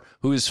whore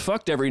who is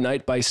fucked every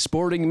night by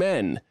sporting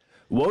men.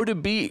 Woe to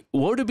be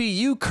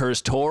you,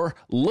 cursed whore.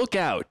 Look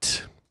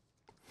out.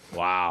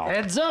 Wow.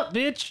 Heads up,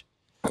 bitch.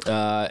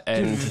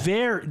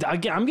 And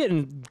I'm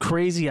getting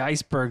crazy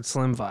Iceberg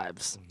Slim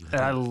vibes,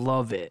 and I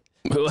love it.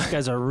 This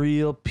guy's a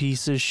real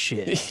piece of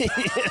shit. You scurvy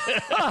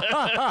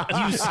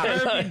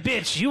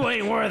bitch, you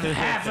ain't worth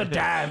half a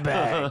dime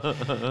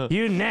bag.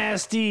 You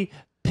nasty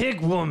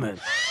pig woman.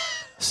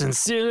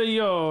 Sincerely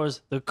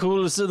yours, the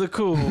coolest of the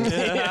cool.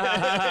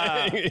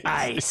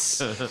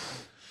 Ice.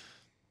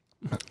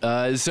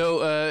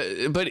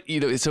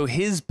 So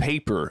his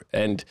paper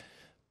and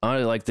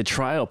like the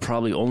trial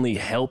probably only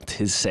helped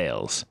his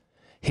sales.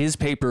 His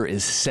paper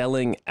is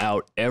selling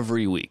out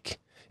every week.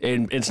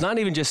 And it's not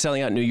even just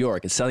selling out in New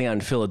York. It's selling out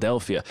in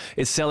Philadelphia.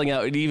 It's selling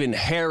out in even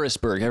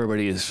Harrisburg.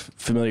 Everybody is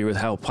familiar with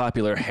how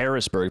popular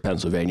Harrisburg,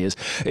 Pennsylvania is.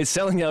 It's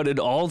selling out in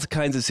all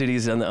kinds of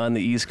cities on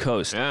the East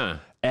Coast. Yeah.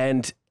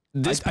 And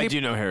I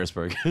do know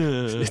Harrisburg.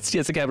 it's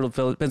the capital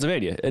of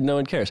Pennsylvania, and no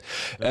one cares.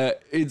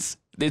 It's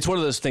one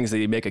of those things that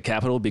you make a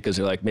capital because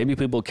they're like, maybe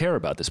people care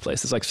about this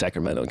place. It's like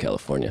Sacramento in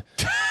California.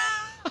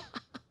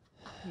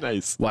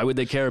 Nice. Why would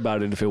they care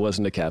about it if it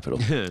wasn't a capital?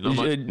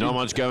 Not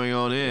much going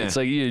on here. It's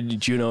like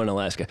Juneau in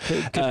Alaska.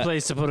 Good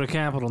place to put a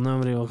capital.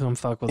 Nobody will come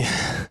fuck with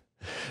it.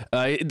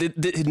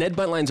 Ned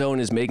Buntline's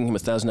own is making him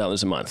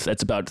 $1,000 a month.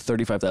 That's about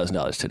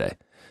 $35,000 today.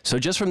 So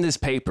just from this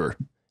paper,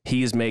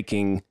 he is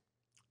making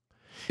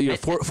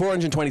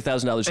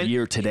 $420,000 a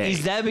year today.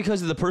 Is that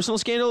because of the personal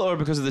scandal or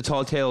because of the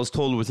tall tales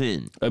told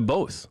within?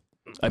 Both.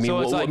 I mean, so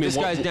it's this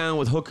guy's down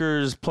with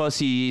hookers, plus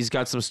he's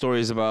got some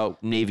stories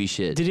about Navy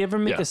shit. Did he ever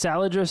make a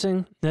salad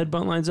dressing, Ned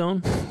Buntline's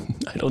own?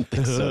 I don't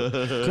think so.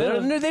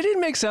 They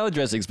didn't make salad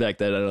dressings back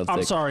then, I don't think.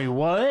 I'm sorry,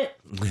 what?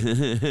 What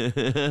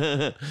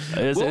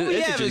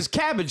we have is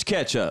cabbage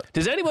ketchup.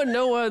 Does anyone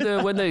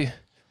know when they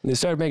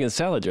started making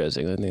salad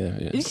dressing?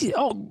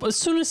 As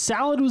soon as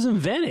salad was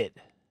invented.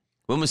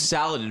 When was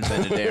salad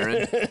invented,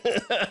 Aaron?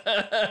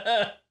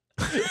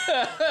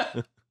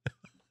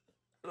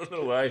 I don't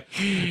know why.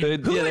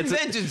 Who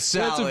invented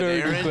salad, That's a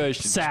very Aaron? good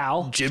question.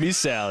 Sal. Jimmy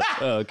Salad.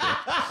 Oh, okay.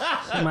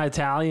 My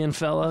Italian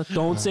fella.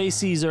 Don't say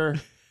Caesar.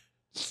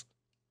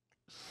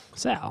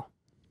 Sal.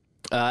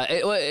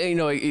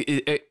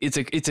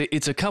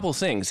 It's a couple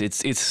things.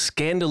 It's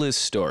scandalous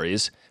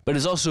stories, but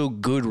it's also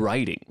good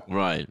writing.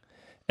 Right.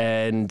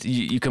 And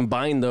you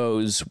combine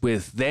those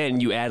with, then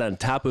you add on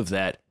top of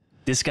that,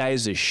 this guy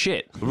is a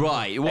shit.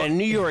 Right. Well, and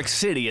New York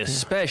City,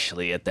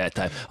 especially at that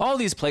time. All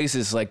these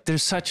places, like,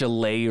 there's such a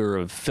layer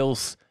of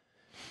filth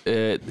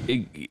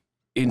in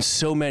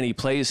so many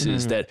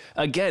places that,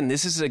 again,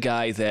 this is a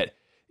guy that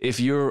if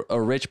you're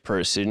a rich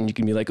person, you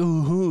can be like,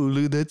 oh,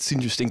 that's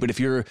interesting. But if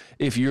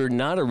you're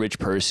not a rich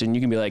person, you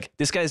can be like,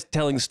 this guy's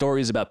telling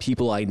stories about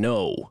people I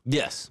know.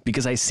 Yes.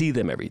 Because I see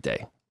them every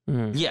day.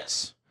 Mm-hmm.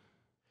 Yes.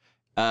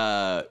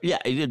 I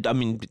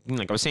mean,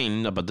 like I was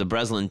saying about the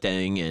Breslin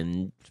thing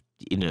and,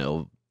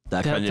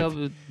 that kind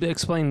of...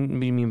 Explain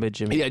what you mean by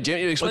Jimmy. Yeah,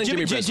 explain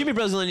Jimmy Breslin. Jimmy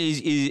Breslin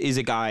is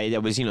a guy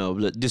that was,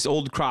 this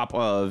old crop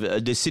of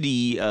the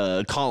city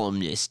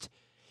columnist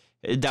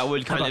that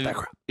would kind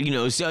of,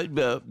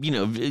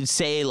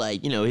 say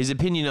like, his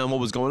opinion on what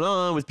was going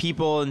on with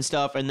people and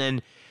stuff. And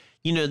then,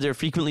 they're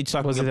frequently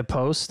talking... Was it the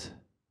Post?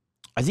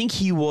 I think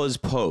he was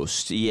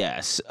Post,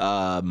 yes.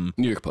 New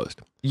York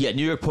Post. Yeah,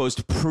 New York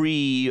Post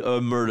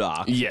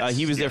pre-Murdoch. Yes.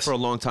 He was there for a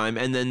long time.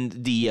 And then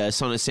the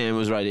Son of Sam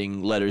was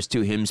writing letters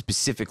to him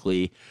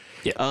specifically.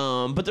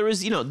 Yeah. But there was,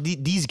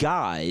 these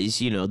guys,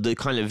 the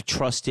kind of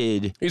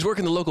trusted... He's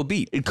working the local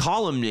beat.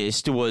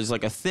 Columnist was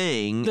like a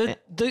thing.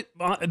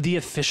 The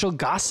official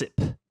gossip.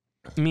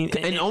 I mean,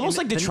 and almost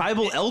like the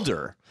tribal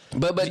elder.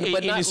 But in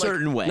not a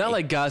certain way. Not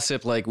like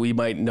gossip like we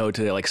might know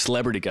today, like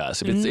celebrity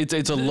gossip.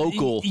 It's a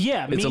local.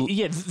 Yeah,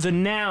 the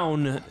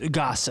noun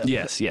gossip.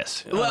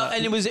 Yes. Well,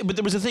 and but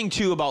there was a thing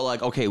too about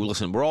like, okay, well,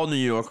 listen, we're all New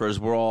Yorkers,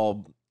 we're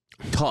all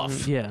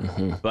tough,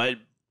 Yeah. but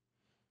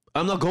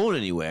I'm not going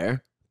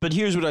anywhere. But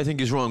here's what I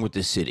think is wrong with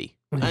this city,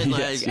 and,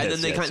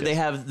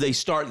 then they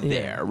start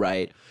there,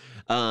 right?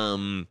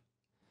 And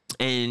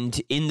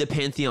in the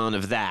pantheon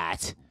of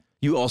that,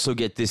 you also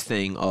get this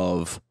thing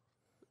of,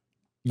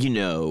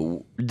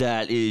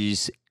 that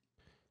is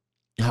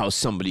how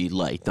somebody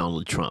like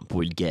Donald Trump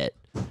would get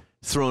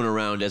thrown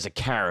around as a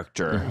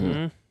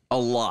character a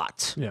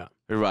lot. Yeah.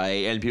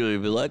 Right? And people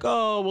would be like,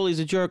 oh, well, he's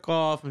a jerk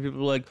off. And people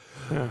are like,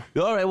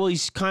 all right, well,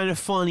 he's kind of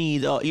funny,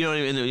 though. You know what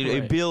I mean? And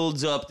it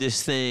builds up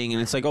this thing.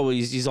 And it's like, oh, well,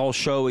 he's all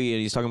showy and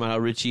he's talking about how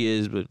rich he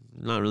is, but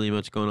not really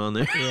much going on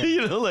there.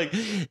 Yeah.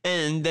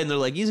 And then they're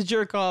like, he's a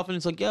jerk off. And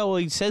it's like, yeah, well,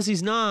 he says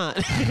he's not.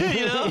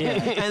 Yeah.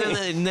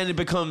 And then it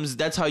becomes,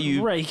 that's how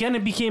you. Right. He kind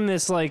of became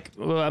this, like,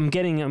 well, I'm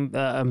getting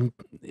Ned,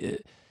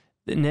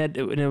 and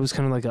it was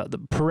kind of like the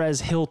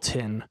Perez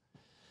Hilton.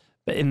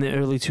 But in the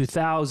early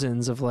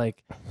 2000s of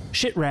like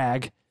shit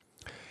rag.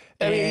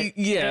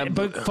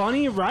 But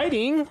funny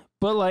writing,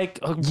 but like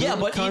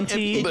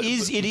cunty.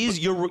 It is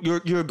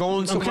you're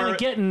going somewhere. I'm kind of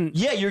getting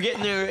you're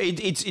getting there.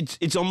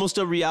 It's almost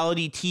a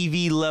reality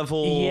TV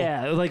level.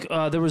 Yeah, like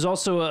there was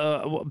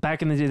also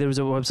back in the day there was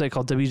a website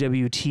called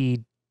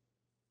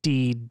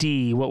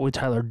WWTDD, What Would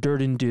Tyler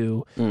Durden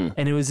Do?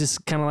 And it was this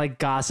kind of like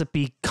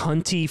gossipy,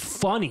 cunty,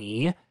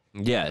 funny.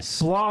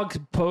 Yes. Blog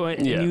poet,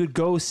 and you would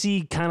go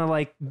see kind of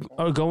like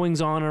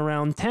goings on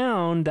around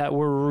town that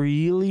were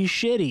really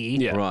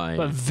shitty, right?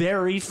 But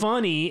very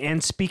funny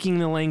and speaking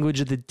the language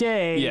of the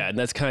day. Yeah, and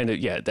that's kind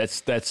of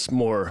that's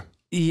more.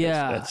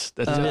 Yeah, that's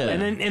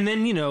and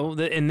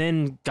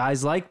then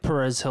guys like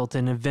Perez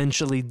Hilton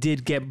eventually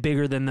did get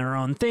bigger than their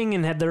own thing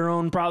and had their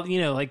own problem. He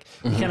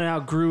kind of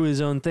outgrew his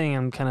own thing.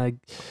 I'm kind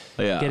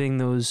of getting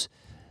those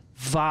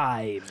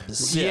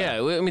vibes.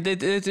 Yeah, I mean,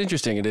 it's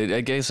interesting.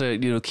 I guess,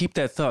 keep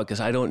that thought because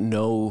I don't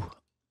know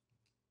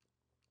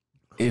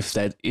if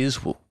that is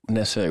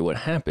necessarily what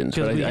happens.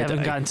 Because we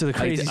haven't gotten to the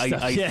crazy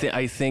stuff yet.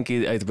 I think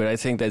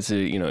that's a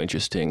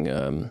interesting,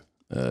 not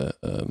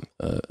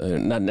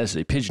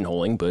necessarily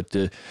pigeonholing, but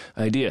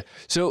idea.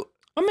 So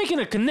I'm making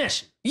a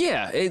connection.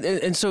 Yeah,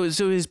 and so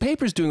his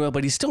paper's doing well,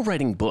 but he's still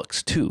writing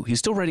books too. He's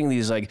still writing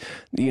these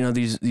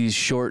these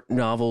short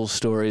novel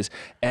stories.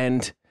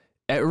 And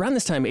around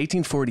this time,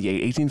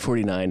 1848,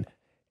 1849,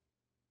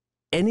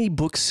 any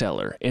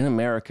bookseller in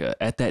America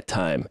at that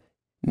time,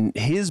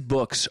 his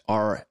books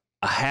are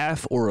a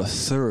half or a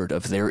third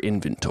of their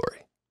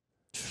inventory.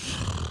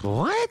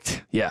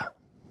 What? Yeah.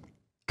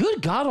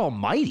 Good God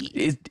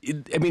Almighty!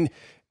 I mean,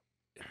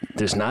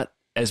 there's not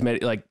as many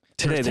like.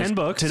 Today, there's 10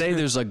 books. Today,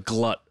 there's a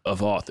glut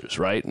of authors,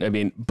 right? I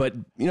mean, but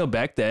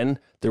back then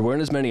there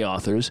weren't as many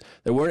authors.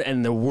 There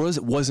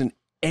wasn't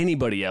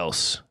anybody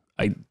else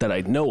that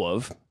I know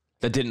of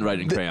that didn't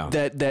write in crayon.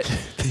 That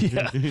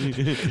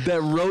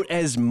wrote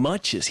as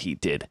much as he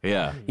did.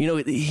 Yeah,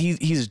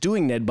 he's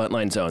doing Ned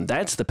Buntline's own.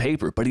 That's the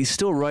paper, but he's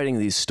still writing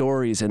these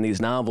stories and these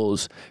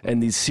novels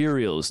and these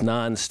serials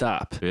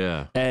nonstop.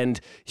 Yeah,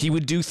 and he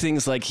would do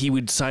things like he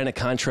would sign a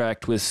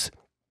contract with.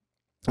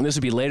 And this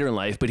would be later in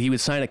life, but he would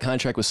sign a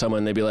contract with someone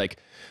and they'd be like,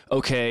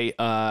 okay,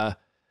 Ned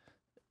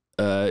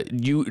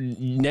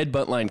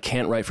Buntline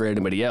can't write for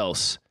anybody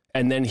else.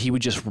 And then he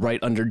would just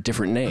write under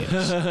different names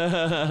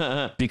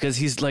because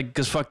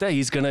fuck that.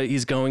 He's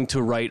going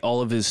to write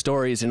all of his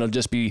stories and it'll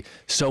just be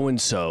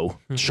so-and-so.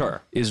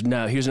 Sure. Is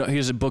now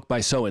here's a book by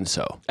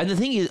so-and-so. And the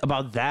thing is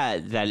about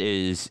that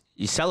is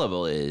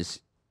sellable is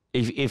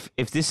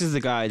if this is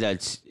the guy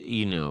that's,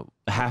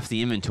 half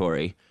the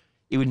inventory,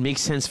 it would make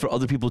sense for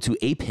other people to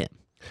ape him.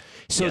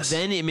 So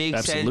then it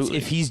makes sense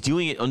if he's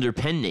doing it under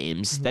pen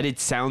names that it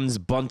sounds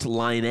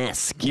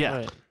Buntline-esque. Yeah.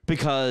 Right.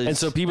 Because and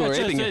so people are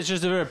aping it. It's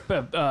just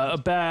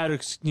a bad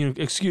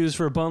excuse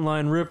for a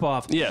Buntline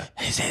ripoff. Yeah.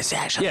 It's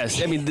actually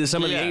yes. I mean,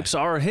 some of the apes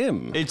are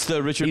him. It's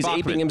the Richard He's Bachman.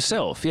 aping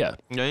himself. Yeah.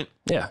 Right.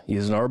 Yeah.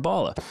 He's an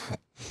Arbala.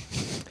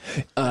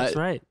 That's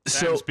right.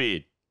 So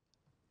speed.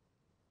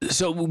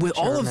 So with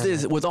all of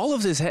this,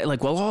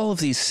 like all of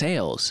these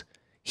sales,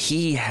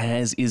 he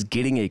is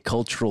getting a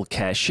cultural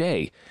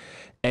cachet.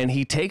 And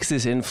he takes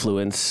this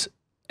influence,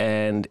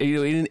 and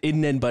in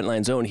Ned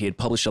Buntline's own, he had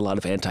published a lot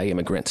of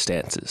anti-immigrant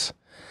stances.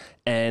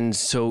 And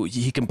so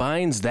he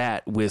combines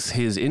that with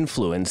his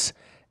influence,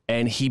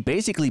 and he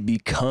basically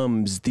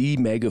becomes the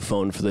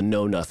megaphone for the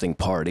Know Nothing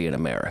Party in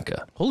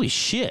America. Holy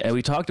shit. And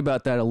we talked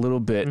about that a little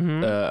bit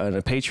on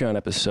a Patreon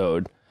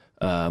episode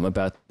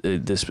about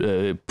this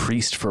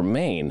priest from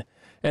Maine.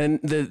 And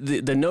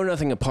the Know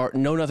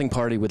Nothing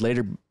Party would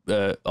later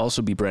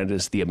also be branded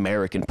as the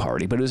American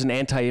Party, but it was an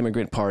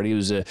anti-immigrant party.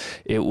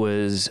 It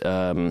was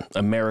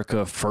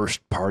America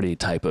First Party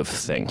type of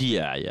thing.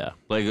 Yeah,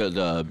 like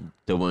the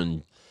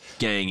one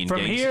gang in from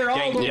gangs, here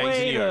all the gangs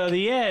way to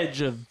the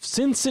edge of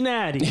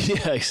Cincinnati.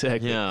 Yeah,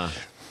 exactly. Yeah,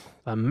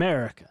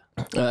 America.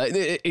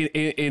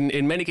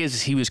 In many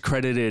cases, he was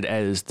credited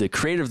as the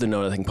creator of the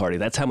Know Nothing Party.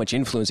 That's how much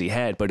influence he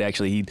had. But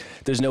actually,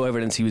 there's no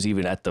evidence he was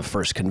even at the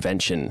first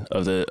convention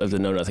of the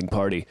Know Nothing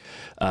Party.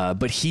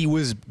 But he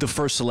was the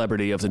first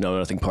celebrity of the Know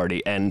Nothing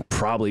Party and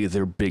probably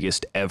their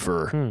biggest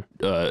ever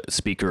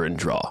speaker and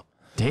draw.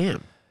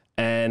 Damn.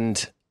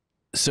 And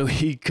so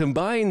he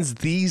combines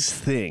these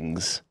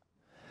things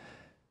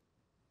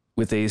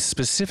with a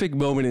specific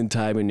moment in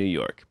time in New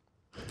York.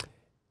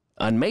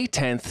 On May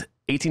 10th,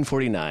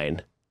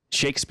 1849,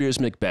 Shakespeare's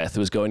Macbeth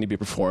was going to be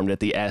performed at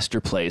the Astor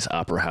Place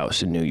Opera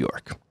House in New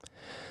York.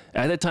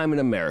 At that time in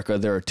America,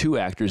 there are two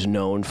actors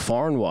known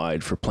far and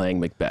wide for playing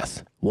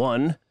Macbeth.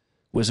 One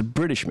was a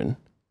Britishman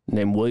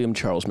named William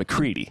Charles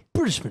Macready.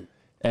 Britishman.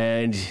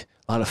 And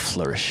a lot of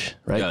flourish,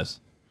 right? Yes.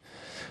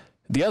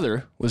 The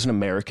other was an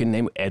American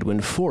named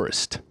Edwin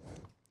Forrest.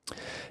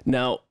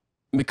 Now,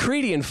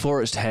 Macready and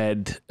Forrest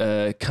had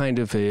kind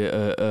of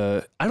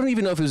I don't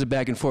even know if it was a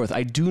back and forth.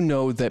 I do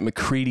know that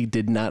Macready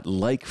did not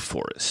like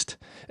Forrest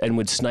and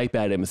would snipe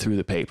at him through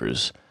the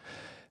papers.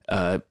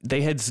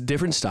 They had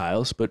different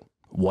styles, but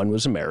one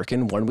was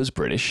American, one was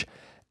British.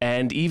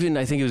 And even,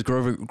 I think it was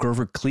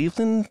Grover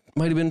Cleveland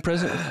might have been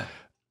president.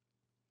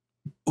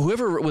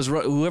 Whoever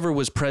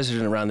was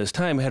president around this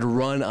time had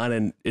run on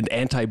an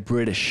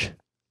anti-British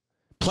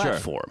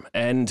platform. Sure.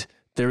 And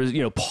there was,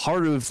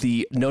 part of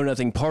the Know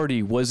Nothing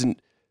Party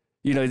wasn't,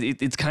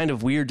 it's kind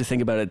of weird to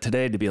think about it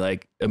today to be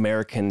like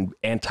American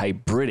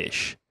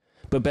anti-British.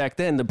 But back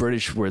then, the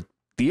British were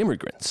the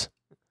immigrants.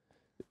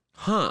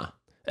 Huh.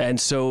 And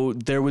so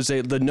there was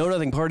the Know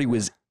Nothing Party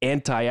was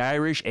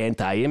anti-Irish,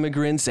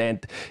 anti-immigrants,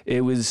 and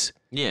it was,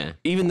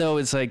 even though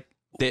it's like,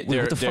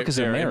 what the fuck is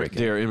American?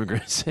 They're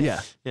immigrants.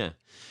 Yeah. Yeah.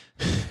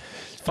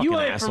 You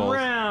ain't from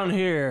around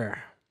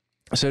here.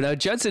 So now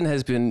Judson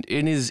has been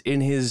in his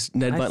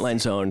Ned Buntline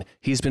zone.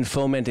 He's been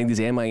fomenting these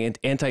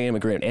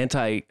anti-immigrant,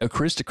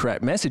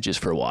 anti-aristocrat messages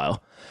for a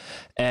while,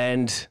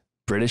 and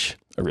British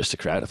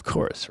aristocrat, of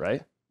course,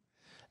 right?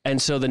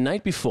 And so the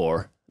night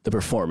before the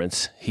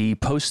performance, he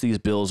posts these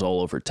bills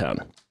all over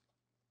town,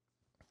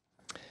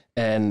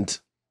 and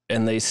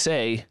they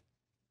say,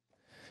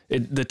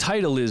 the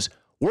title is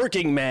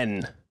 "Working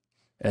Men,"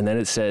 and then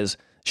it says,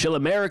 "Shall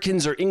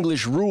Americans or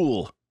English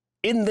rule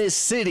in this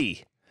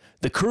city?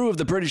 The crew of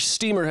the British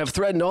steamer have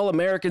threatened all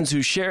Americans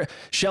who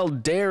shall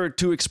dare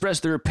to express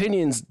their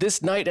opinions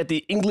this night at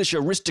the English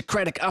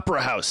Aristocratic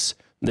Opera House."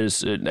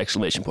 There's an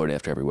exclamation point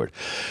after every word.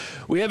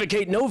 "We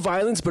advocate no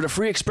violence, but a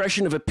free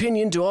expression of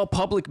opinion to all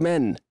public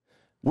men.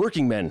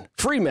 Working men,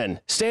 free men,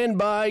 stand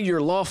by your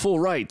lawful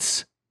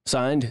rights."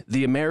 Signed,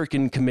 the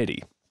American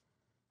Committee.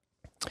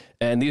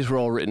 And these were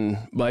all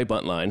written by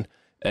Buntline.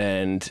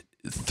 And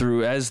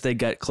as they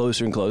got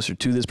closer and closer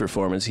to this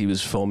performance, he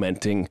was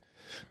fomenting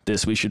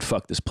this, we should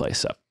fuck this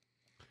place up.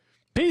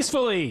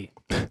 Peacefully.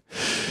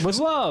 With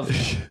love.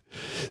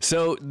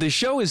 So the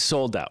show is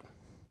sold out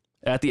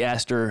at the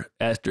Astor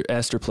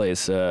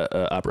Place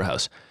Opera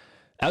House.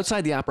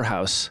 Outside the Opera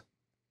House,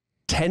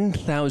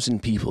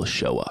 10,000 people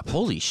show up.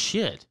 Holy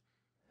shit.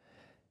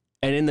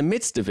 And in the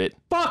midst of it...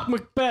 Fuck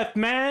Macbeth,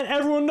 man.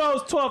 Everyone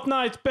knows 12th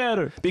Night's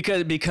better.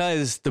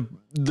 Because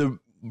the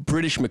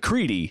British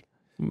Macready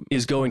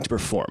is going to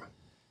perform.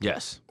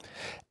 Yes.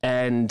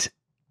 And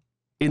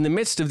in the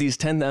midst of these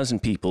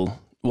 10,000 people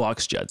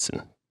walks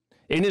Judson.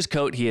 In his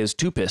coat, he has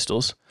 2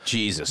 pistols.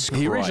 Jesus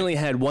Christ. He originally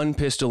had 1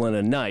 pistol and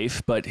a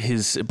knife, but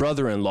his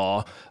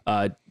brother-in-law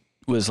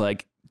was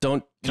like,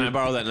 Can I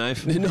borrow that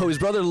knife? No, his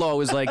brother-in-law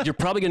was like, "You're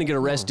probably going to get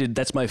arrested.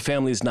 That's my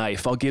family's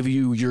knife. I'll give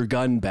you your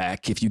gun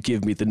back if you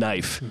give me the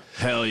knife."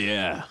 Hell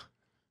yeah.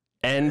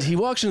 And he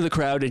walks into the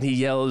crowd and he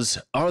yells,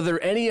 "Are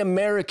there any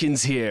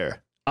Americans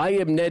here? I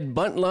am Ned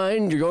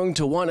Buntline. You're going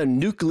to want a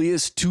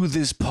nucleus to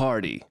this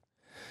party."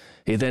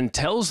 He then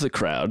tells the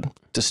crowd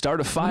to start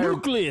a fire.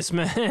 Nucleus,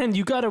 man.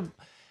 You got to...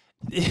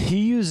 He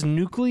used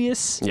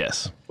nucleus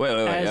Yes. Wait.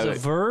 as a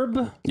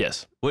verb?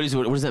 Yes. What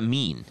does that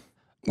mean?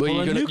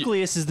 Well, a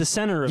nucleus is the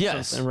center of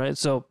something, right?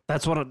 So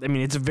that's what I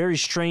mean. It's a very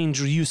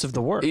strange use of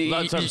the word.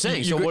 That's what I'm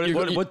saying. So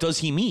what does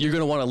he mean? You're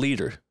going to want a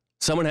leader.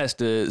 Someone has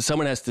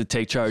to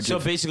take charge. So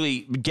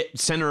basically,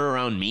 center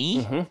around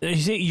me.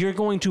 Mm-hmm. You're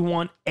going to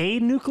want a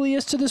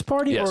nucleus to this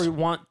party, Yes. or you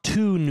want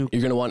 2 nucleus?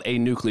 You're going to want a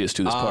nucleus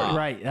to this party.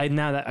 Right.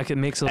 Now that I can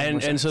make some.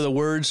 And so the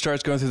word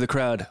starts going through the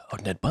crowd. "Oh,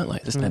 Ned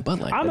Buntline. This is Ned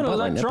Buntline. I'm Ned an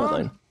Buntline, Ned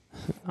electron. Buntline."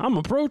 I'm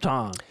a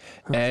proton.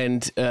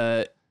 And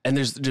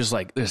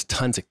there's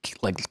tons of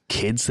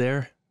kids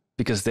there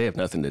because they have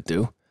nothing to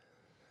do.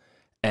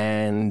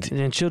 And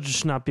children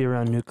should not be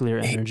around nuclear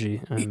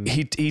energy.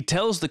 he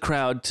tells the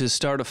crowd to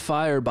start a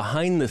fire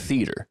behind the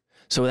theater.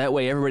 So that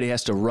way everybody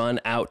has to run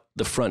out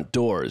the front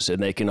doors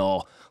and they can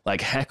all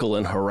heckle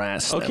and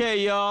harass them.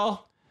 Okay,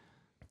 y'all.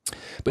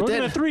 But We're then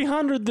gonna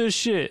 300 this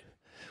shit.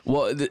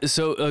 Well,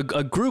 so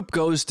a group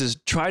goes to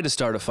try to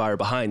start a fire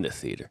behind the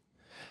theater.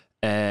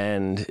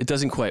 and it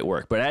doesn't quite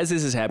work. But as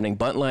this is happening,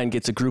 Buntline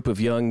gets a group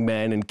of young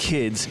men and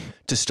kids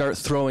to start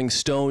throwing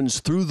stones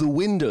through the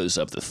windows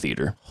of the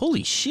theater.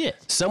 Holy shit.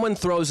 Someone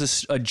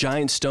throws a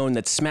giant stone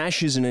that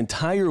smashes an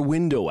entire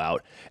window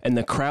out, and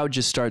the crowd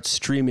just starts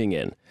streaming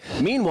in.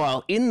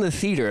 Meanwhile, in the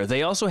theater,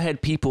 they also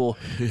had people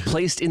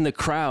placed in the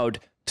crowd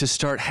to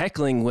start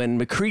heckling when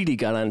McCready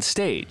got on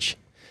stage.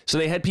 So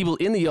they had people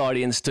in the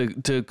audience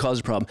to cause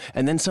a problem.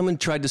 And then someone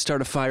tried to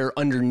start a fire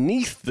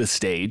underneath the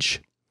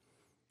stage.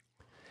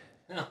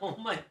 Oh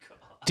my God.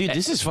 Dude,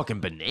 this is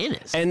fucking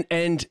bananas.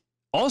 And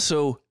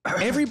also,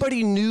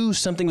 everybody knew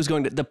something was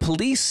going to... The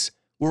police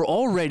were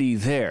already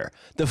there.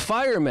 The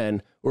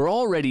firemen were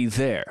already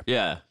there.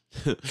 Yeah.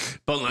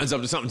 Buntline's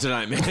up to something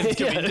tonight, man. It's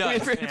gonna be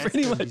nuts.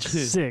 Pretty much.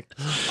 Sick.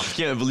 I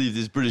can't believe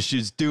this British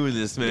dude's doing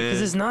this, man.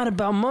 Because it's not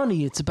about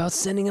money. It's about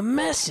sending a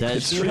message.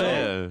 That's you true.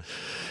 know?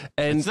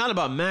 And It's not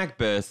about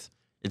Macbeth.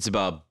 It's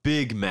about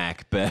Big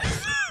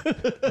Macbeth.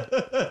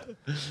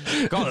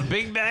 Call it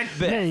Big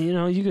Macbeth. Man, you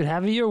know, you could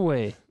have it your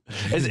way.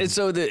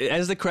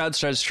 as the crowd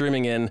starts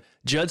streaming in,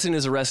 Judson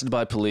is arrested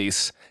by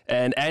police,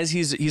 and as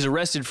he's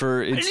arrested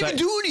for... I didn't even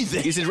do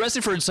anything. He's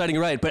arrested for inciting a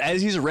riot, but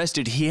as he's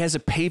arrested, he has a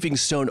paving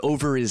stone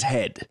over his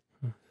head,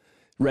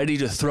 ready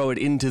to throw it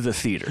into the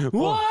theater.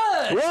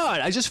 What?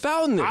 What? I just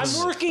found this.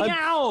 I'm working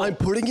out. I'm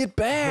putting it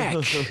back.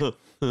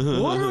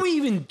 What are we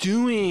even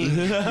doing?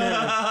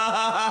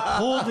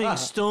 Holding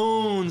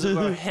stones of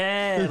our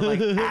head like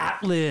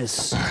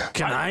Atlas.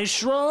 Can I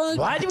shrug?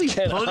 Why do we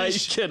punish? Why do we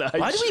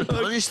shrug?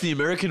 punish the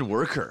American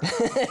worker?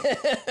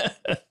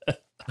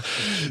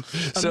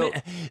 So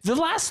The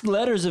last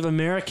letters of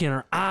American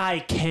are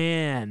I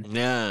can.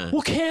 Yeah.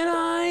 Well, can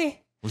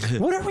I?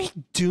 What are we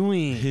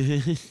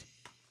doing?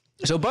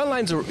 so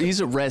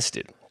he's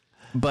arrested,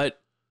 but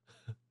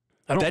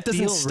that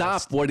doesn't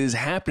stop what is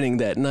happening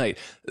that night.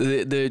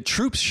 The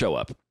troops show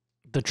up.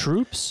 The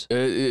troops?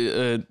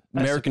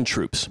 American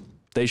troops.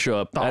 They show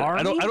up.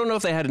 I don't know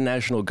if they had a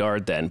National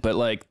Guard then, but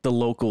like the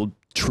local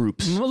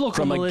troops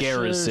from a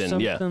garrison,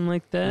 something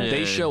like that.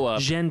 They show up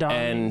Gendarme.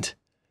 and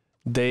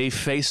they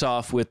face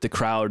off with the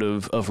crowd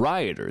of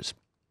rioters.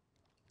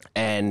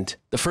 And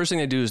the first thing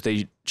they do is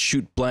they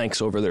shoot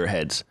blanks over their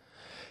heads.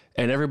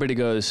 And everybody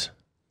goes,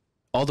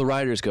 all the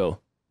rioters go,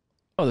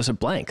 oh, those are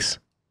blanks.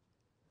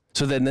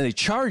 So then they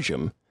charge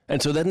them.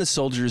 And so then the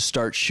soldiers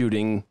start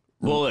shooting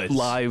bullets,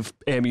 live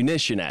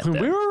ammunition at them.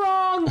 We were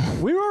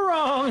wrong. We were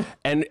wrong.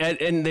 And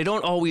they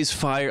don't always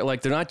fire,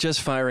 like they're not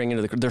just firing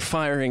into they're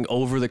firing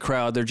over the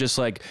crowd. They're just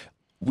like,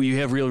 we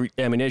have real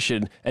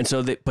ammunition. And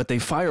so but they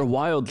fire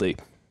wildly.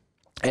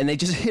 And they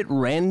just hit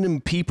random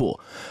people.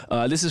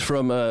 This is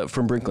from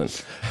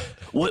Brinkland.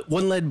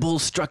 One lead bull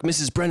struck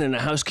Mrs. Brennan,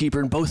 a housekeeper,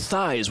 in both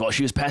thighs while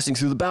she was passing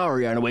through the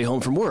Bowery on her way home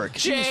from work.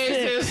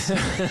 Jesus.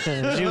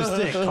 She was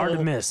thick. Hard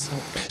to miss.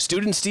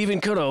 Student Stephen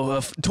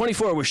Cotto,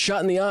 24, was shot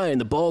in the eye and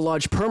the ball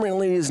lodged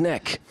permanently in his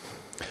neck.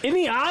 In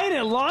the eye and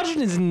it lodged in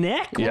his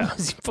neck? Yeah. What,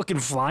 is he fucking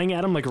flying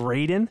at him like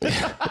Raiden?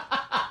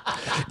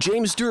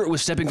 James Stewart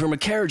was stepping from a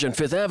carriage on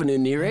 5th Avenue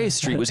near A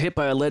Street, was hit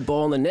by a lead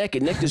ball in the neck.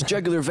 It nicked his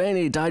jugular vein and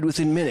he died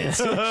within minutes.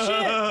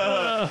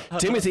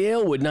 Timothy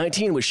Aylwood,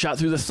 19, was shot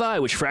through the thigh,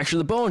 which fractured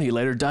the bone. He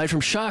later died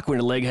from shock when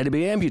a leg had to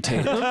be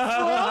amputated.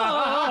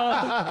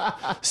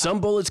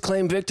 Some bullets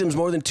claim victims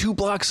more than 2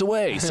 blocks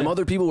away. Some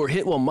other people were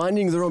hit while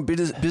minding their own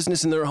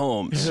business in their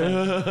homes.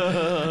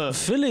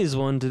 Phillies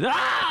one today.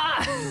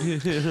 Ah!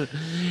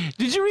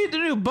 Did you read the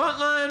new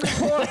Buntline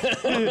report?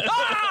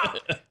 Ah!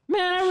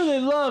 Man, I really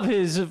love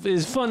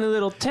his funny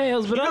little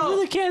tales, but I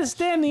really can't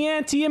stand the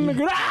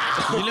anti-immigrant.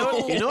 Ah!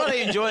 You know what I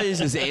enjoy is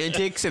his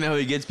antics and how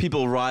he gets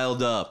people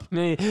riled up.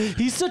 Man,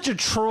 he's such a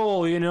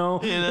troll, you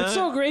know? It's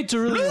so great to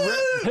really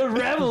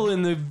revel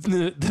in the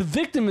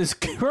victimless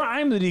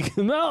crime that he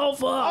can. Oh,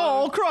 fuck.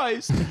 Oh,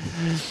 Christ.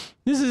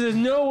 This is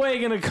in no way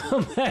going to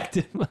come back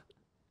to my...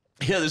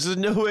 Yeah, this is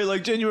no way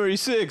like January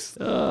 6th.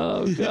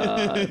 Oh,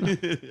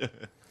 God.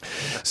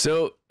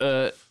 So,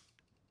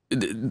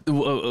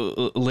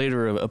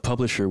 later a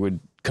publisher would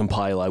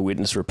compile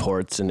eyewitness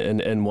reports,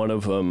 and one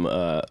of them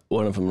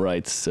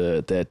writes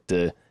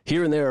that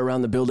here and there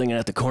around the building and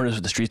at the corners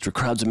of the streets were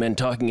crowds of men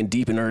talking in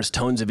deep and earnest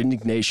tones of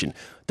indignation.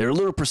 There are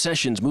little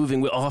processions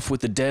moving off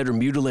with the dead or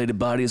mutilated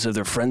bodies of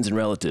their friends and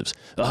relatives.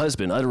 A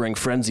husband uttering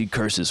frenzied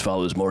curses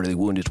follows mortally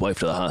wounded wife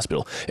to the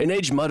hospital. An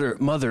aged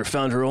mother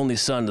found her only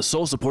son, the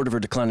sole support of her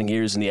declining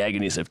years, in the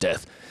agonies of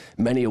death.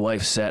 Many a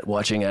wife sat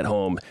watching at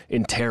home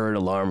in terror and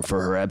alarm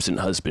for her absent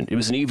husband. It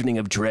was an evening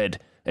of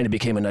dread, and it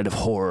became a night of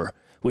horror,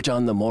 which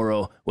on the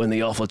morrow, when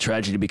the awful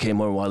tragedy became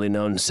more widely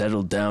known,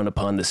 settled down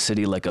upon the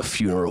city like a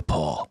funeral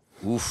pall.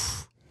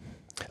 Oof.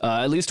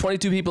 At least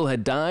 22 people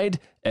had died,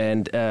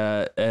 and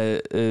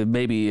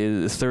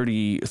maybe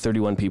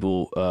 31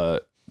 people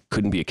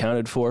couldn't be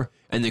accounted for.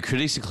 And the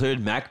critics declared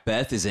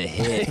Macbeth is a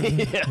hit.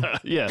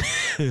 Yeah.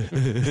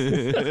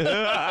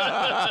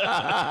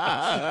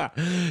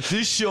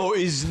 This show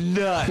is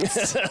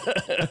nuts.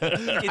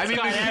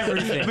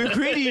 everything.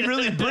 McCready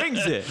really brings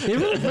it. They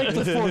really break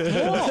the fourth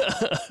wall.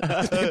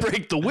 They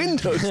break the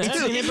windows.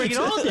 They break it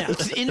all down.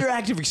 It's an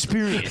interactive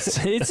experience.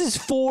 It's his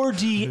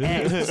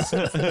 4DX.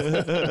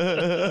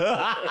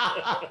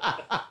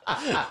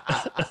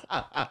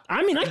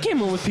 I mean, I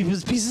came in with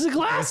pieces of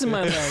glass in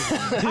my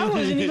leg. I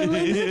wasn't even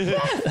laying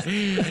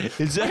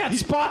death. I got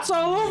spots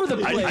all over the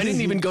place. I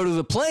didn't even go to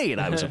the play, and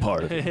I was a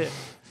part of it.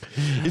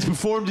 It's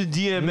performed in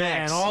DMX.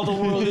 Man, all the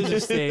world is a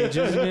stage,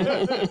 isn't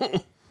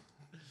it?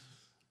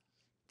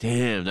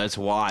 Damn, that's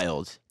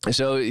wild.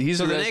 So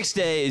the next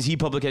day, is he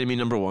public enemy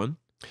number one?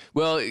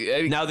 Well,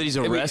 Now that he's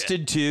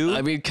arrested too?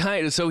 I mean,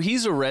 kind of. So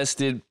he's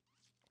arrested,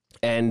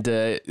 and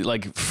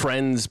like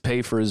friends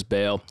pay for his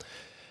bail,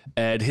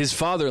 and his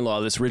father-in-law,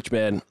 this rich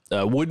man,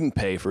 wouldn't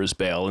pay for his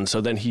bail, and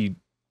so then he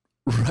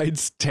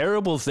writes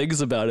terrible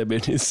things about him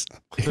in his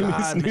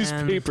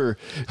newspaper.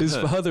 His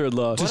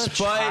father-in-law,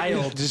 Despite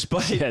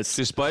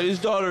his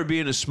daughter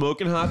being a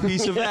smoking hot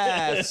piece of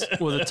ass,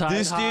 With a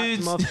tie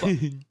dude's.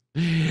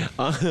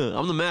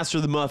 I'm the master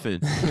of the muffin,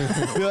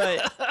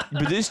 but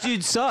this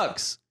dude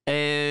sucks.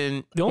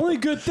 And The only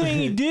good thing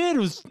he did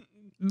was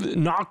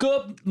knock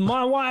up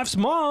my wife's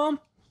mom.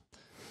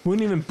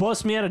 Wouldn't even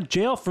bust me out of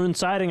jail for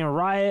inciting a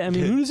riot. I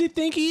mean, who does he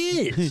think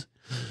he is?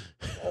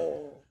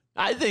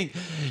 I think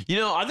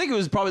it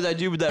was probably that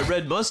dude with that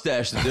red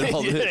mustache that did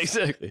all this. Yeah,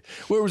 exactly.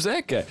 Where was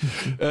that guy?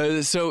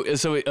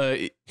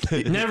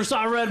 Never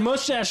saw a red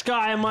mustache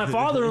guy and my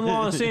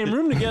father-in-law in the same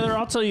room together.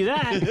 I'll tell you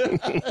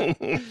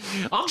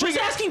that. I'm just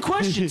asking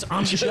questions.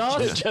 I'm just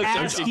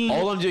asking.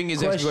 All I'm doing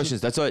is asking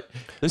questions. That's what.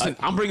 Listen,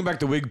 I'm bringing back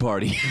the wig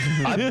party.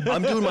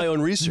 I'm doing my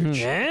own research.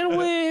 And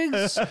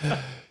wigs.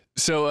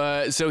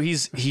 So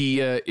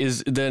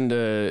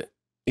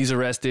he's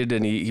arrested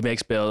and he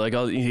makes bail. Like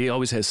he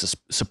always has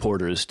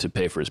supporters to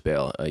pay for his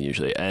bail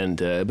usually. And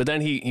but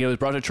then he was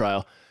brought to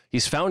trial.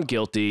 He's found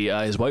guilty.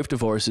 His wife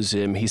divorces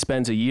him. He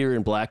spends a year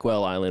in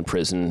Blackwell Island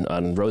prison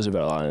on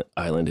Roosevelt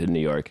Island in New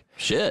York.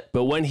 Shit.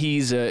 But when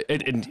he's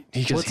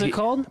What's it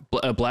called?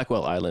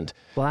 Blackwell Island.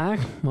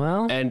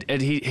 Blackwell. And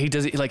he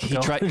does it like he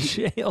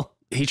jail.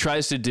 He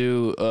tries to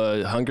do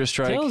a hunger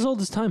strike. Jail is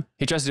old as time.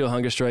 He tries to do a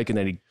hunger strike and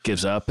then he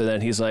gives up. And then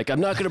he's like, I'm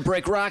not going to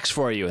break rocks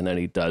for you. And then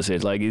he does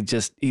it. Like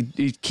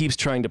he keeps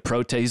trying to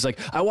protest. He's like,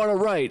 I want to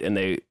write. And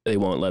they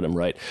won't let him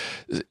write.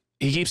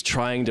 He keeps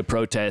trying to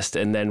protest.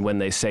 And then when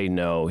they say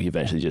no, he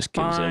eventually just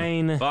gives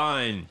in.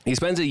 Fine. He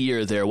spends a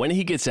year there. When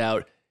he gets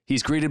out,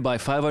 he's greeted by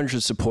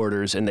 500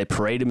 supporters and they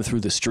parade him through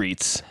the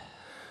streets.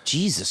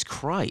 Jesus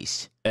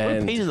Christ. What a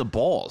And- pain in the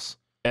balls.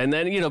 And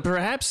then,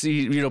 perhaps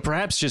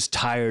just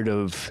tired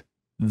of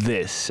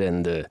this,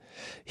 and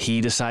he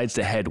decides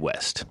to head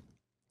west.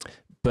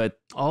 But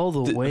All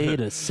the way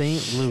to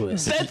St.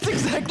 Louis. that's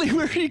exactly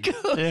where he goes.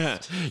 Yeah.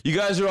 You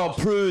guys are all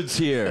prudes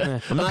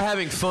here. I'm not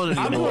having fun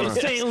I'm anymore. going to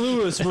St.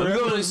 Louis. I'm going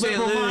to We're St.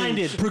 Louis.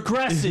 minded,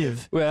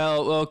 progressive.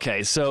 Well,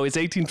 okay, so it's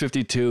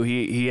 1852.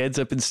 He ends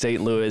up in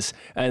St. Louis,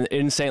 and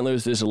in St.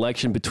 Louis, there's an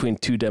election between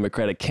two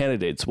Democratic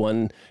candidates.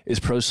 One is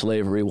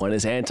pro-slavery, one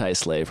is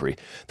anti-slavery.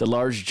 The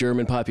large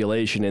German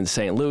population in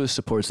St. Louis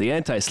supports the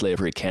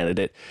anti-slavery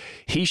candidate.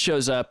 He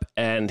shows up,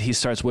 and he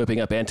starts whipping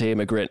up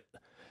anti-immigrant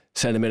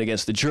sentiment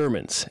against the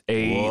Germans.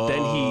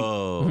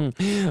 Then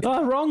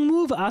Wrong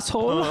move,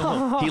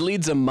 asshole. he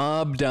leads a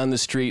mob down the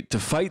street to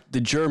fight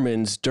the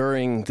Germans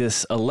during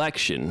this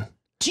election.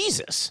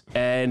 Jesus.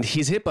 And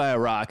he's hit by a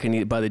rock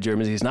by the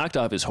Germans. He's knocked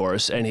off his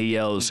horse, and he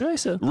yells,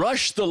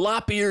 "Rush the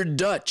lop-eared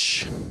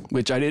Dutch,"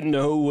 which I didn't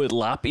know what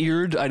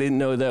lop-eared. I didn't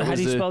know that. How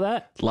do you spell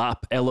that?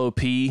 Lop,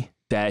 L-O-P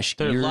dash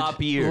They're eared.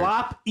 lop-eared.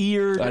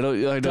 Lop-eared I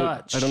don't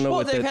Dutch. know Well,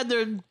 what they've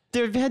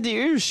that. had their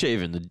ears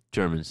shaven, the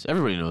Germans.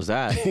 Everybody knows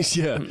that.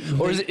 Yeah.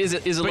 Or is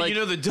it But like you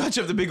know the Dutch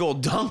have the big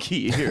old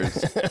donkey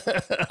ears.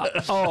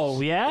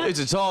 Oh, yeah? It's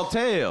a tall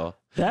tail.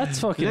 That's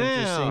fucking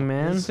interesting,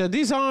 man. So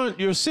these aren't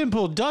your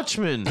simple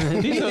Dutchmen.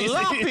 These are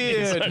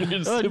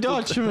lop-eared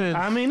Dutchmen.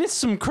 I mean, it's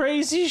some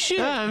crazy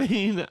shit. I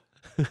mean...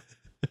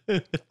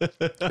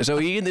 So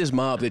he and his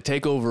mob, they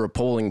take over a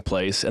polling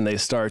place and they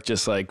start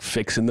just like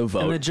fixing the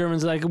vote. And the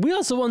Germans are like, we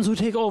are the ones who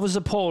take over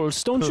the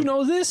polls. Don't you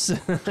know this?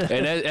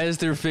 And as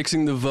they're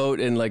fixing the vote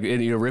and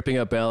ripping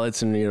up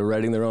ballots and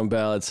writing their own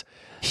ballots,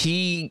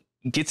 he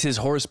gets his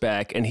horse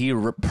back and he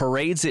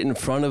parades it in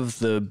front of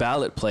the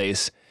ballot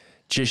place,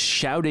 just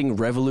shouting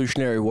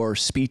Revolutionary War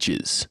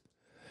speeches.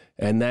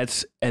 And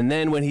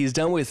then when he's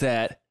done with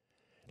that,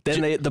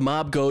 then the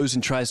mob goes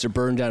and tries to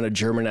burn down a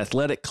German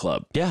athletic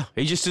club. Yeah,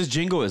 he just does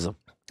jingoism.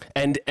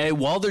 And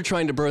while they're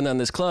trying to burn down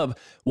this club,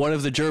 one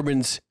of the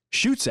Germans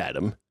shoots at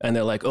him, and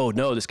they're like, "Oh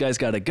no, this guy's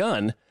got a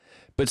gun!"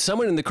 But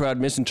someone in the crowd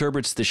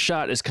misinterprets the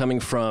shot as coming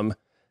from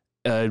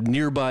a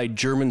nearby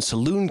German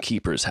saloon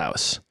keeper's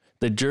house.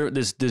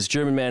 This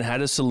German man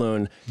had a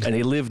saloon, and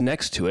he lived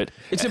next to it.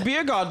 It's a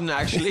beer garden,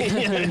 actually.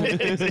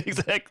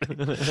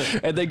 Exactly.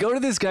 And they go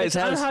to this guy's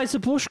house.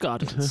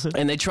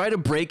 And they try to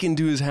break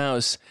into his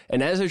house.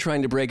 And as they're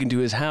trying to break into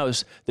his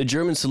house, the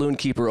German saloon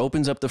keeper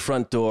opens up the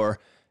front door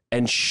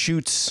and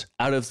shoots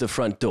out of the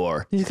front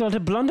door. He's got a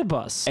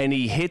blunderbuss. And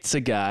he hits a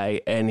guy,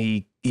 and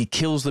he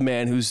kills the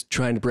man who's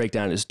trying to break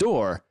down his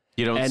door.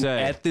 You don't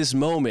say. At this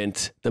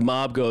moment, the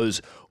mob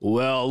goes,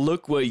 well,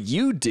 look what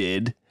you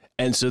did.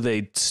 And so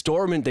they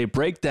storm in, they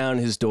break down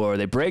his door,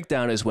 they break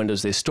down his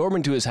windows, they storm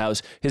into his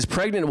house. His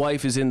pregnant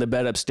wife is in the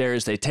bed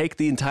upstairs. They take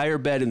the entire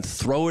bed and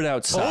throw it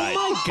outside.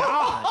 Oh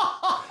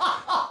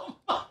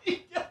my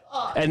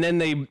God. And then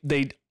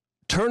they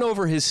turn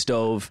over his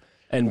stove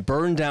and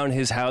burn down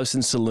his house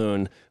and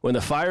saloon. When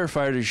the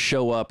firefighters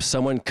show up,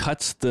 someone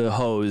cuts the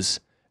hose,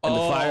 and the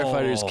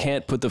firefighters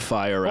can't put the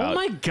fire out. Oh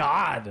my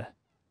God.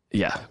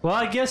 Yeah. Well,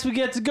 I guess we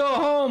get to go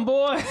home,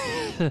 boy.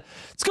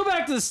 Let's go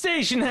back to the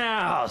station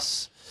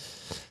house.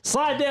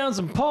 Slide down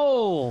some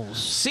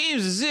poles.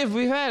 Seems as if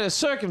we've had a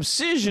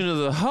circumcision of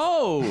the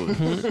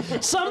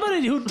hose.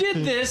 Somebody who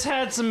did this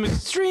had some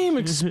extreme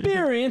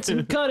experience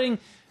in cutting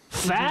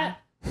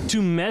fat,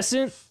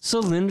 tumescent,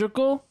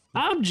 cylindrical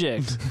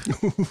objects.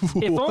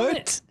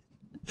 What?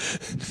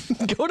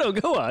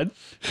 Go on.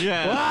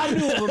 Yeah. Well,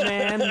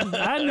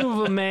 I knew of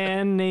a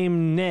man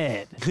named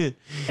Ned.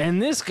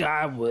 And this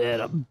guy had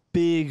a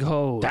big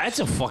hose. That's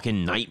a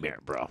fucking nightmare,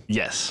 bro.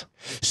 Yes.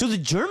 So the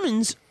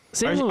Germans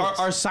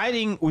are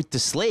siding with the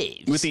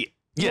slaves. With the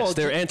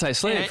they're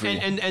anti-slavery.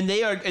 And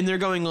they're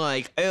going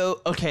like,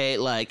 oh, okay,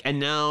 like, and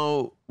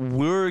now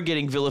we're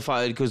getting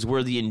vilified because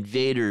we're the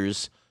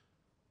invaders.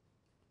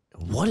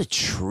 What a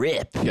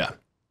trip. Yeah.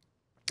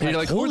 And you're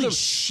like, who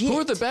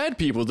are the bad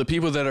people? The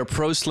people that are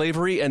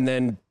pro-slavery and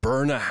then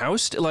burn a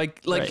house?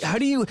 Like, Right. How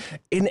do you,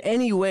 in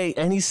any way,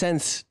 any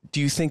sense, do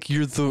you think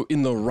you're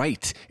in the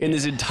right in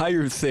this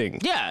entire thing?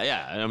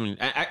 Yeah. I mean,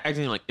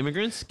 acting like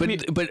immigrants. But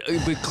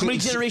How many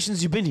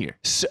generations you've been here?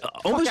 So,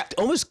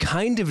 almost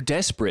kind of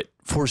desperate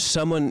for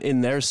someone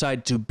in their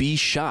side to be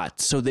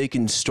shot so they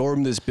can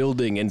storm this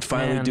building and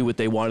finally do what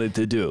they wanted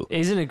to do.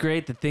 Isn't it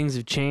great that things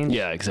have changed?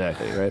 Yeah,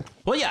 exactly, right?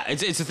 Well, yeah,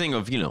 it's a thing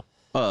of,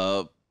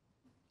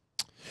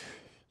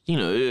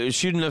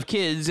 shoot enough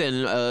kids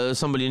and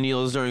somebody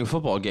kneels during a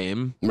football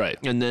game. Right.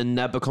 And then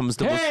that becomes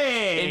the most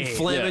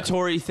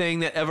inflammatory thing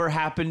that ever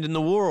happened in the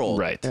world.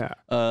 Right. Yeah.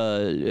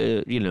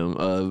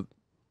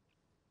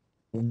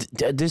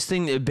 This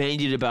thing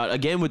bandied about,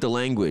 again with the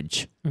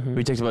language.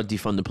 We talked about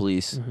defund the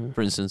police,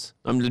 for instance.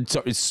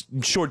 Sorry, it's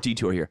short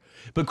detour here.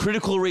 But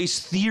critical race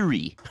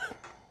theory.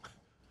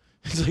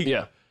 It's like,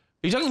 Yeah. are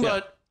you talking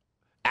about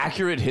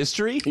accurate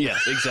history? Yeah,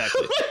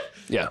 exactly.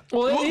 Yeah.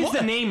 Well, it is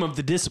the name of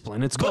the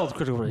discipline. It's called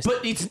critical race.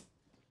 But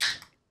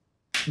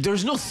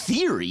there's no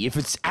theory if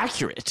it's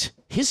accurate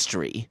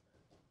history.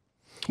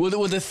 Well,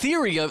 the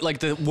theory of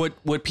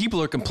what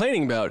people are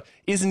complaining about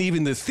isn't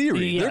even the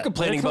theory. Yeah, they're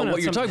complaining about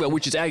what you're talking about,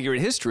 which is accurate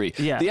history.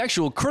 Yeah. The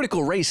actual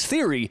critical race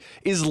theory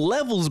is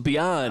levels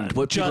beyond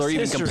what people are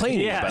even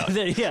complaining about.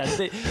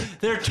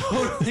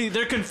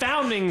 They're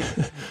confounding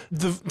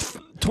the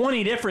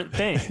 20 different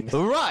things.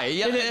 Right.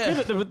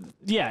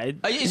 Yeah.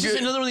 It's just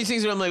another one of these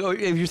things where I'm like,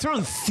 if you're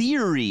throwing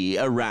theory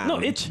around. No,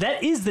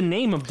 that is the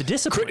name of the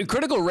discipline.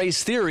 Critical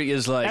race theory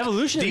is like,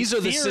 Evolutionary these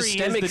are the theory is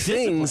systemic the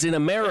things in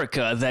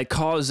America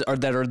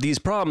that are these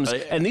problems.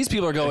 And these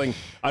people are going,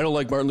 I don't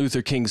like Martin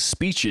Luther King's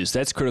speeches.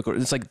 That's critical.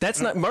 It's like,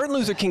 that's not, Martin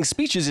Luther King's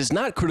speeches is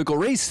not critical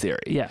race theory.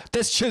 Yeah.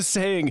 That's just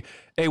saying,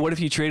 hey, what if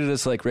you treated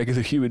us like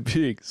regular human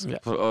beings? Yeah.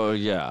 Oh,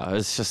 yeah.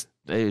 It's just.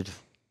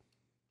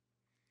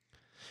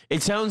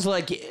 It sounds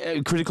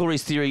like critical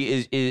race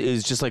theory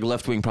is just like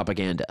left-wing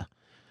propaganda.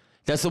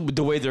 That's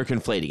the way they're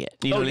conflating it.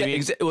 You know what I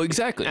mean?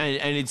 Exactly.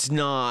 And it's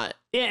not.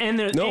 Yeah, and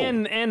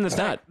the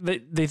fact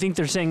that they think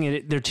they're saying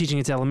it, they're teaching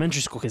it to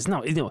elementary school kids.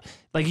 No,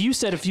 like you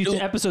said a few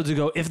episodes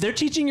ago, if they're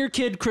teaching your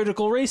kid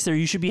critical race theory,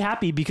 you should be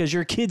happy because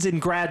your kid's in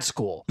grad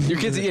school. Your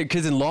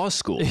kids in law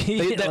school.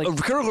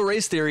 Critical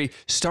race theory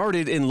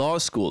started in law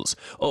schools.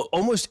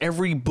 Almost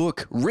every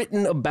book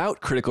written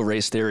about critical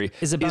race theory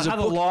is about how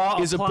the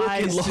law is a book in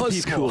applies law to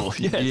people.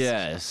 school.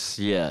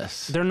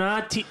 Yes. They're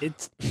not.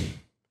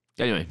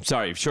 Anyway,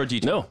 sorry, short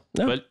detail.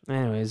 No. But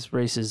Anyways,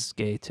 race is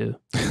gay too.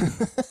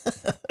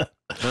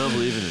 I don't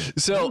believe in it.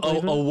 So a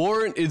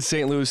warrant in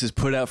St. Louis is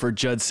put out for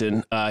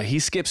Judson. He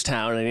skips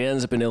town and he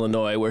ends up in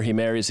Illinois where he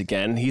marries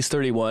again. He's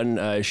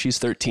 31. She's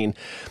 13.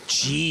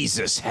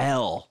 Jesus,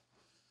 hell.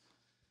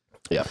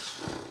 Yeah.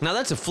 Now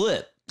that's a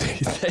flip.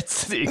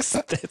 It's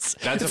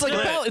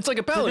like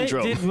a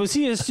palindrome. Was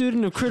he a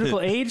student of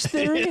critical age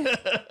theory?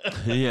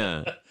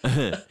 Yeah.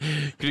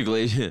 Critical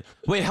age.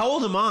 Wait, how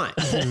old am I?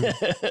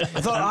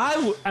 I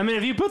thought I mean,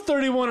 if you put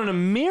 31 in a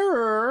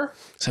mirror,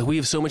 So we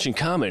have so much in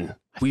common.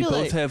 We feel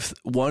both like have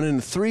 1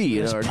 and 3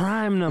 in our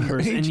prime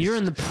numbers, and you're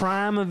in the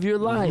prime of your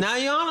life. Now,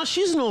 Yana,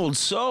 she's an old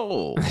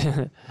soul.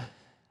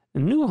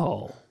 New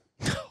hole.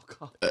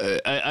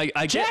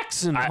 I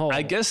Jackson Hole.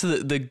 I guess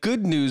the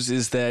good news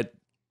is that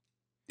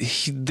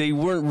they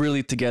weren't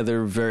really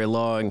together very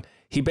long.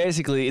 he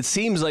basically, it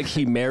seems like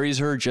he marries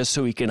her just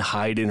so he can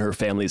hide in her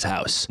family's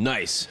house.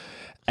 Nice.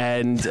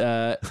 And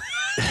Thanks.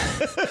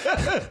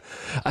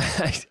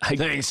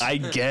 I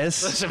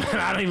guess. Listen, man,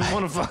 I don't even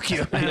want to fuck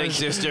you. Thanks,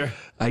 sister.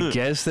 I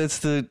guess that's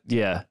the,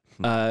 yeah.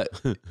 We're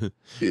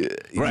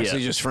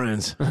actually just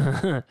friends. We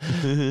got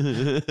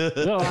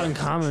a lot in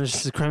common. It's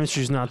just the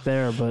chemistry's not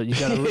there, but you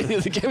got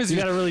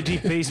a really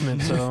deep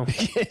basement. So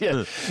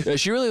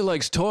She really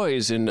likes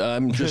toys, and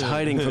I'm just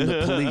hiding from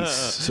the police.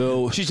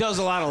 So She tells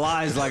a lot of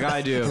lies like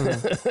I do.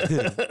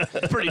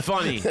 It's pretty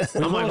funny.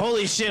 I'm like,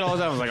 holy shit, all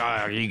the time. I was like,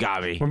 oh, you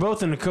got me. we're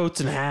both in the coats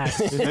and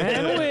hats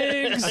and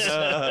wigs.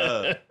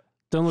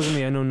 Don't look at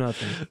me. I know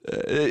nothing.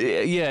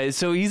 yeah,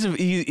 so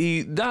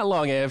he not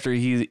long after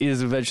he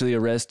is eventually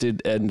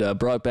arrested and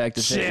brought back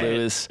to St.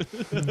 Louis.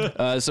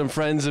 Some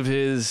friends of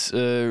his.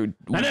 I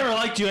never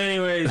liked you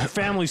anyway. Your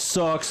family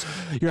sucks.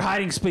 Your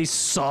hiding space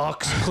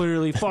sucks.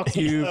 Clearly, fuck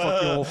you.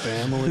 Fuck your whole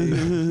family.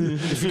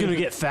 If you're gonna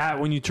get fat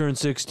when you turn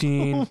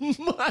 16,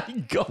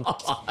 My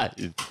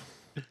God.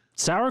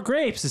 sour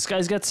grapes. This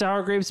guy's got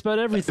sour grapes about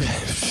everything.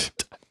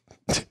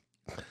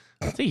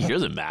 I think you're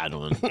the mad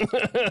one.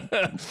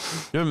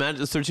 You're mad at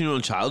the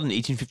 13-year-old child in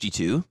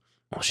 1852?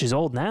 Well, she's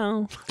old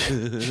now.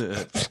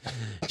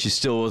 She's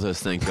still with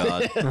us, thank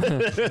God.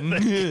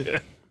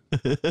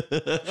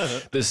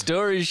 The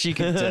stories she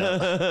can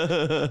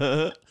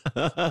tell.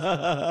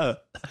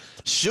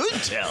 Should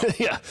tell.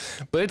 Yeah,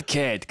 but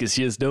can't because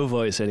she has no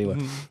voice anyway.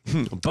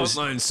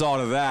 Buntline saw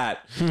to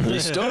that. The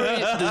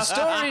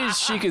stories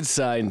she could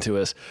sign to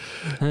us.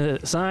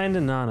 Signed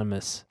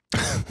anonymous.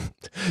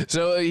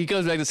 So he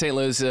goes back to St.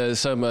 Louis.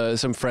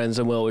 Some friends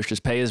and well-wishers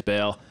pay his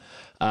bail.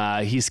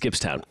 He skips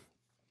town.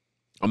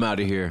 I'm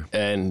out of here.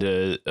 And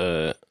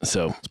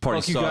so This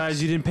party Fuck you sucks.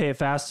 guys. You didn't pay it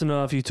fast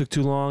enough. You took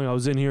too long. I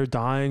was in here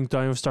dying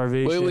of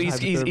starvation. well, he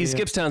hypothermia.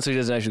 skips town so he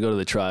doesn't actually go to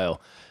the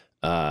trial.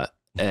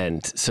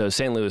 And so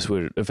St. Louis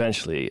would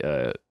eventually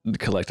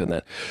collect on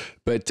that.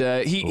 But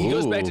he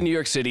goes back to New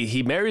York City.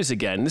 He marries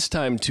again, this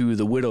time to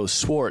the widow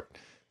Swart.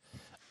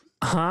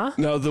 Huh?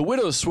 Now, the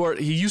widow Swart,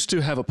 he used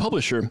to have a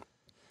publisher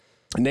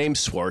named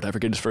Swart. I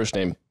forget his first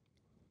name.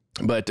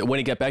 But when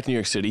he got back to New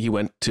York City, he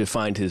went to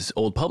find his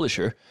old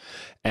publisher,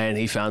 and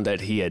he found that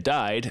he had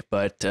died,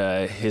 but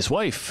his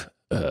wife...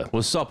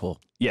 Was supple.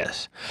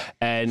 yes.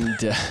 And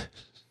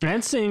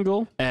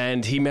Single.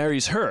 and he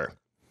marries her.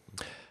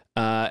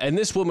 And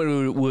this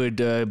woman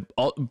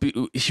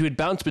she would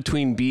bounce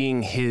between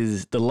being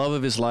the love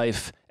of his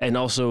life and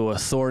also a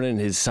thorn in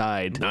his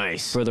side.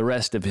 Nice. For the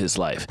rest of his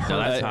life. Now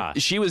that's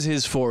hot. She was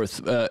his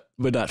fourth, but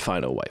not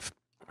final wife.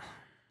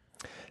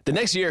 The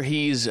next year,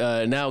 he's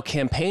now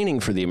campaigning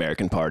for the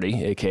American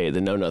Party, aka the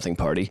Know Nothing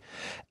Party,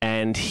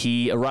 and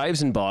he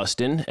arrives in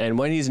Boston. And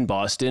when he's in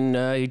Boston,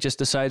 he just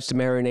decides to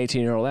marry an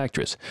 18-year-old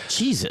actress.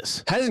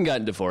 Jesus. Hasn't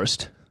gotten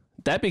divorced.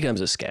 That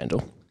becomes a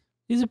scandal.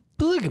 He's a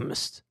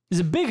polygamist. He's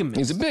a bigamist.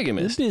 He's a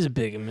bigamist. He's a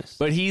bigamist.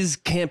 But he's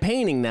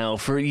campaigning now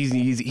for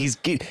he's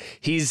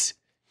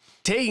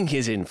taking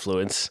his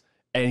influence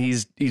and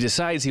he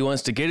decides he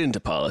wants to get into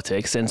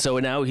politics, and so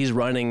now he's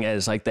running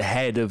as like the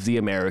head of the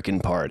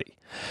American Party,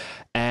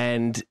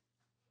 and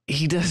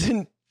he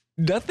doesn't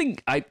nothing.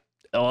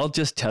 I'll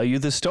just tell you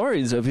the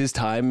stories of his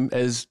time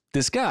as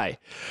this guy.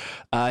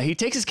 He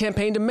takes his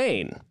campaign to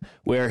Maine,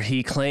 where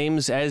he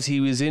claims as he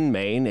was in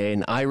Maine,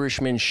 an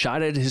Irishman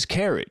shot at his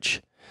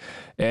carriage.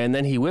 And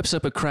then he whips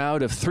up a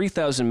crowd of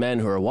 3,000 men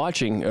who are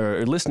watching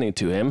or listening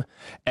to him,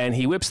 and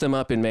he whips them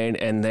up in Maine,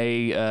 and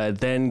they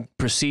then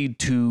proceed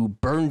to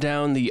burn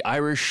down the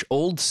Irish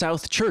Old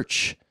South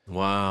Church.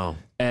 Wow.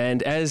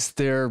 And as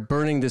they're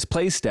burning this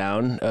place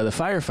down, the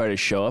firefighters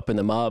show up, and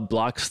the mob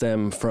blocks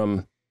them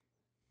from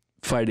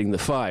fighting the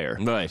fire.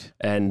 Right.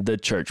 And the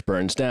church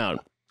burns down.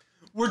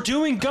 We're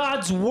doing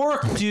God's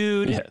work,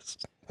 dude. Yes.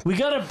 We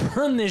gotta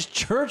burn this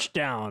church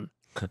down.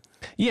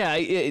 Yeah,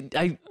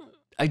 I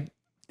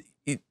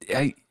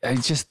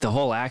just, the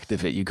whole act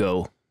of it, you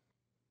go,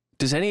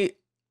 is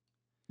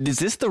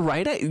this the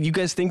right, you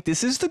guys think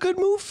this is the good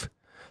move?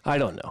 I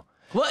don't know.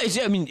 Well,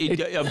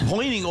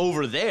 pointing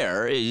over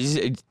there is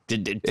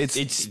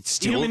it's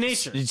still human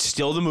nature. It's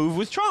still the move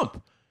with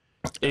Trump.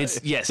 It's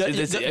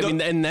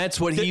and that's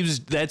what he's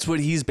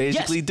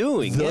basically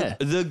doing.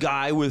 The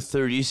guy with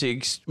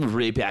 36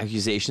 rape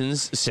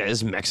accusations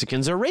says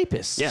Mexicans are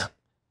rapists. Yeah.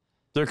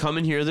 They're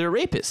coming here, they're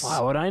rapists. Why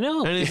would I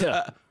know? And it's,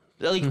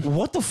 like,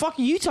 what the fuck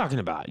are you talking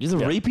about? You're the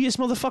rapiest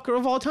motherfucker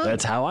of all time.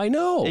 That's how I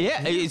know.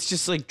 Yeah, it's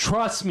just like,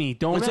 Trust me.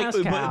 Don't it's ask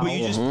like, how. but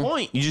you just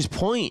point. You just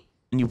point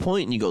and you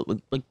point and you go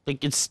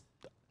like it's.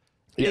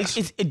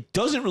 Yes. It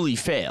doesn't really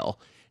fail.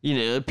 You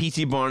know,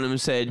 P.T. Barnum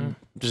said,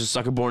 "There's a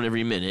sucker born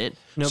every minute."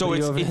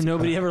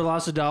 Nobody ever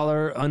lost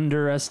 $1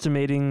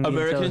 underestimating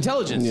American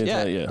intelligence.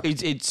 Yeah, Yeah.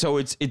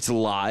 It's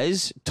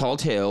lies, tall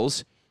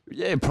tales,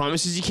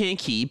 promises you can't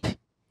keep.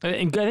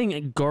 And I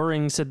think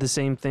Goring said the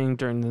same thing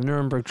during the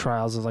Nuremberg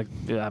trials. It's like,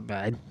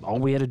 all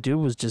we had to do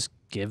was just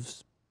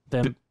give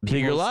them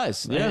Bigger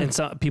lies. Yeah.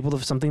 and people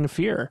something to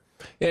fear.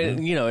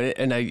 And you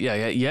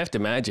have to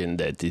imagine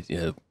that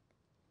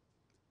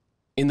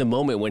in the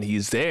moment when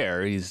he's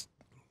there,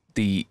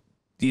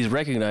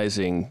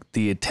 recognizing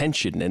the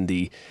attention and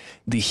the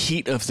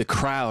heat of the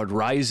crowd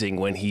rising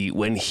when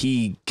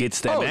he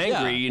gets them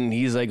angry, and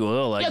he's like,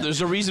 well, like, Yeah,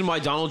 there's a reason why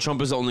Donald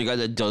Trump is the only guy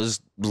that does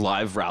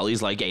live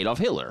rallies like Adolf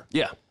Hitler.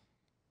 yeah,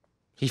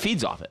 He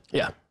feeds off it.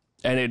 yeah,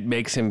 and it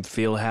makes him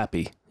feel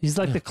happy. He's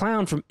like the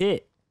clown from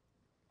It.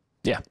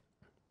 Yeah,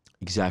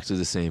 Exactly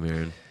the same,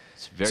 Aaron.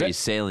 It's very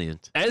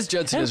salient. as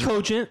Judson And is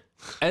cogent.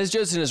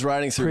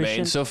 riding through Christian.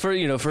 Maine, so for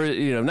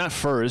not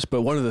first,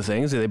 but one of the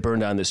things they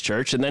burned down this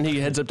church, and then he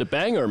heads up to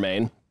Bangor,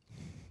 Maine.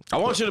 I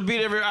want you to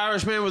beat every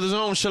Irishman with his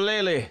own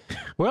shillelagh.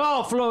 We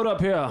all float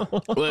up here.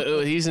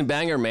 Well, he's in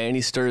Bangor, Maine.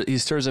 He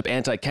stirs up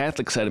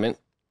anti-Catholic sentiment,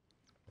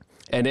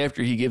 and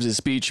after he gives his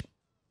speech,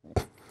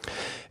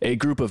 a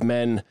group of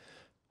men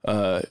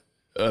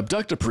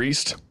abduct a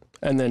priest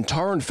and then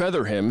tar and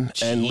feather him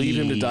and leave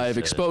him to die of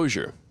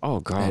exposure.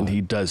 Oh, God. And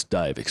he does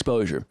die of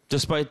exposure.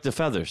 Despite the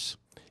feathers.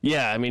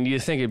 Yeah, I mean, you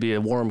think it'd be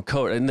a warm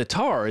coat, and the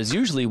tar is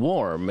usually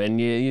warm, and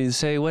you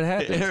say, what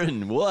happened?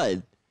 Aaron,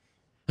 what?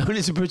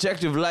 It's a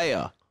protective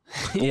layer.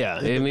 Yeah,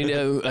 I mean,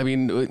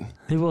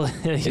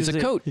 It's a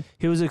coat.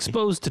 He was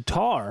exposed to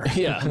tar.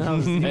 yeah,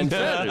 and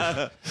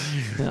feathers.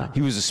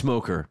 He was a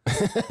smoker.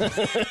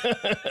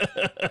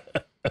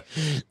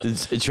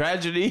 It's a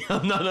tragedy.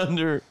 I'm not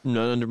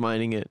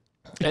undermining it.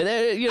 And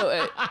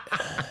then,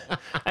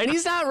 and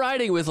he's not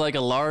riding with like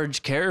a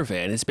large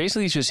caravan. It's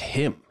basically just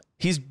him.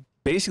 He's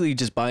basically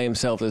just by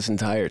himself this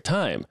entire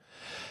time.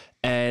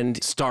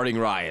 And Starting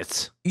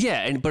riots.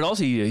 yeah, but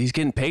also he's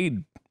getting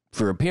paid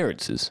for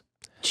appearances.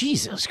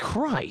 Jesus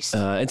Christ.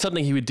 And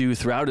something he would do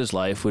throughout his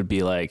life would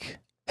be like,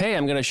 hey,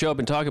 I'm going to show up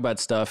and talk about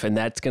stuff, and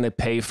that's going to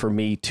pay for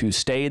me to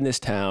stay in this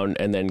town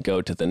and then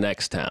go to the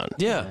next town.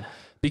 Yeah.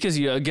 Because,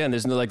 again,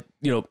 there's no,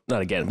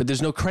 not again, but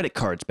there's no credit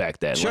cards back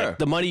then. Sure. Like,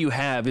 the money you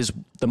have is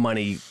the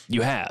money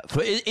you have.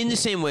 But in the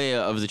same way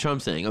of the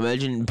Trump thing,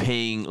 imagine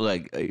paying,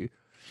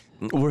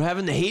 we're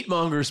having the hate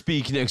monger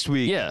speak next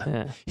week.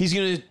 Yeah. He's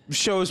going to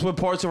show us what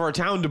parts of our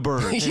town to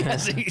burn.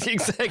 Yes,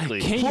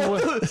 exactly.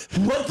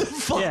 What the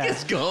fuck Yeah.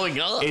 is going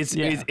on?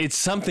 It's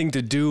something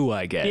to do,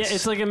 I guess. Yeah,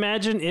 it's like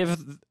imagine if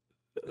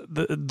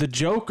the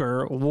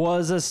Joker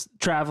was a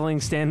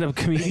traveling stand-up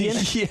comedian.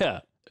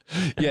 yeah.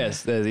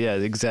 Yes,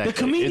 exactly. The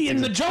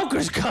comedian, the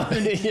Joker's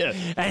coming. Yeah.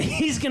 And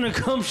he's going to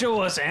come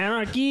show us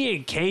anarchy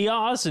and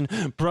chaos and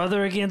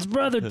brother against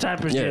brother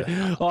type of shit.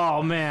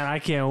 Oh, man, I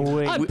can't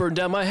wait. I'd burn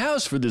down my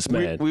house for this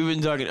man. We've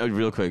been talking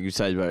real quick. You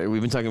said about it. We've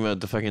been talking about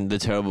the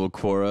terrible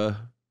Quora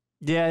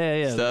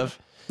Yeah. stuff.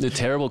 The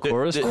terrible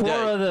chorus?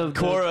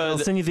 They'll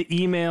send you the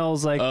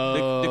emails like,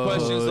 The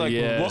question is like,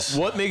 yes.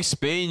 what makes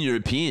Spain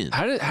European?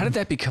 How did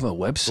that become a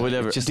website?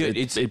 Whatever. It just, Dude,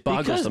 it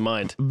boggles because- the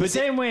mind. the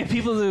same way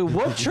people do,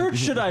 what church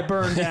should I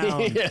burn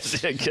down?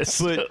 Yes, I guess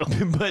so.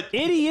 But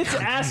Idiots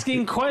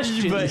asking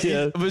questions.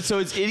 but so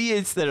it's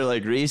idiots that are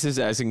like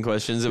racist asking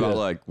questions about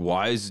like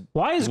why is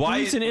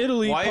Greece and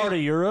Italy part of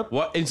Europe?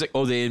 What it's like,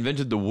 oh, they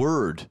invented the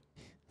word.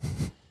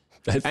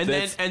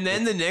 And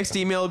then the next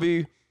email will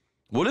be,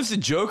 what if the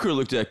Joker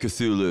looked at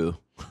Cthulhu?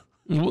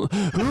 Who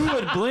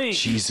would blink?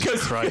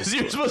 Jesus Christ. Because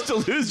you're supposed to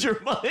lose your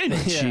mind.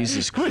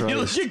 Jesus When you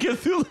look Christ. at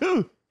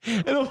Cthulhu.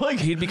 And I'm like,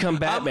 He'd become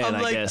Batman,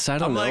 I guess. I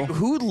don't know. I'm like,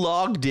 who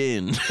logged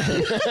in? And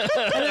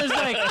it's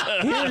like,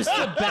 here's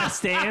the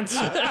best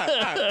answer.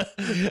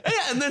 Yeah,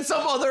 and then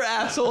some other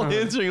asshole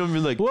answering him and be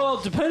like, Well,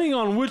 depending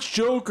on which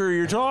Joker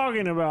you're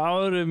talking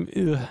about.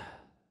 and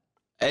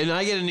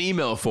I get an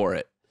email for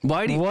it.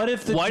 Why didn't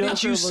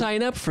Joker you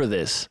sign up for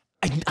this?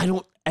 I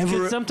don't ever.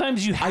 Because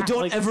sometimes you have I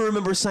don't like, ever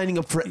remember signing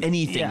up for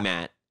anything, Yeah.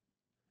 Matt.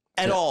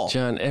 At all.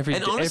 John, every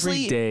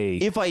honestly, day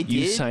if I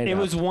you did, sign It up.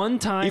 was one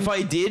time. If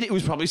I did, it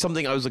was probably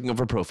something I was looking up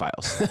for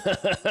profiles.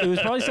 It was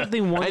probably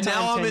something one And now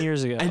time I'm 10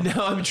 years ago. And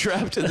now I'm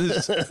trapped in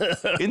this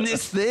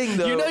thing,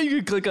 though. You know you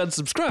could click on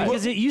subscribe.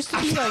 Because it used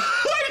to be like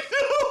I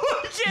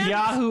know, I can't.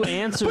 Yahoo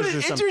Answers But or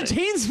it something.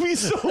 entertains me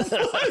so much.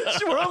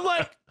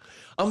 Where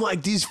I'm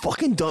like, these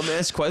fucking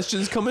dumbass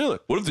questions come in.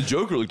 Like, what if the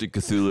Joker looked at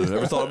Cthulhu?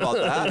 Ever thought about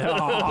that?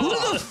 Who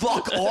the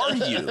fuck are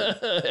you?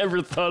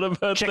 Ever thought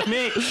about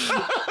Checkmate.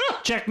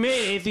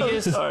 Checkmate,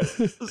 atheist.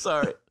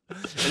 Sorry.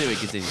 Anyway,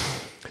 continue.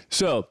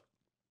 So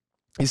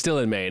he's still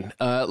in Maine.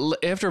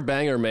 After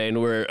Bangor,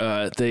 Maine, where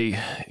the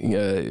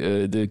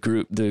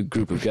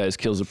group of guys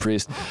kills a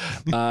priest,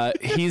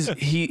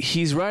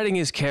 he's riding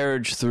his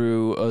carriage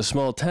through a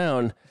small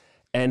town,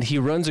 and he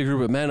runs a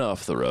group of men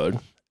off the road.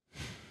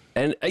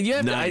 And you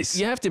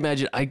have to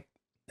imagine,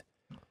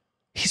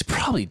 he's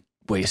probably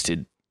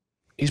wasted.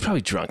 He's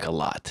probably drunk a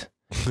lot.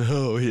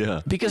 Oh,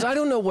 yeah. Because I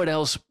don't know what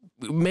else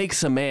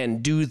makes a man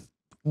do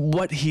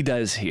what he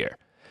does here.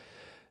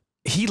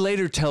 He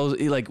later tells,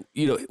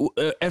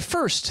 at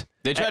first,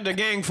 They tried to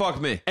gang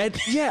fuck me.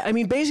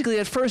 basically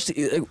at first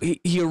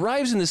he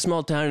arrives in this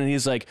small town and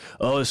he's like,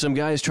 oh, some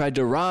guys tried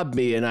to rob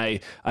me and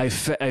I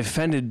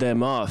fended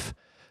them off.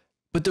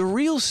 But the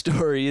real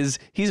story is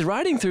he's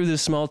riding through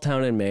this small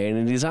town in Maine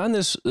and he's on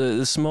this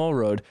small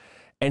road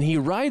and he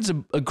rides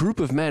a group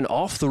of men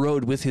off the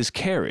road with his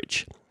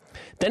carriage.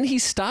 Then he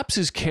stops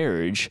his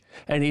carriage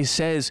and he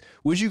says,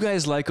 would you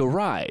guys like a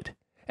ride?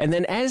 And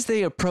then as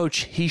they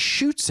approach, he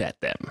shoots at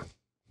them.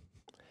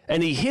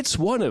 And he hits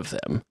one of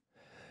them.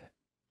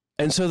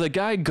 And so the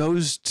guy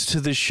goes to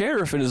the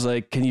sheriff and is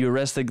like, can you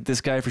arrest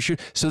this guy for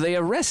shooting? So they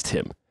arrest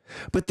him.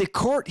 But the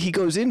court he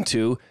goes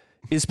into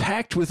is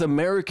packed with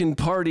American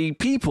Party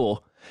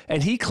people.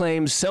 And he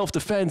claims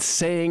self-defense,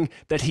 saying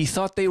that he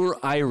thought they were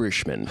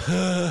Irishmen.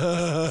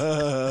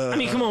 I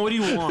mean, come on, what do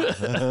you want?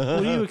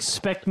 What do you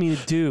expect me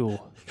to do?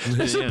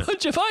 There's a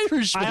bunch of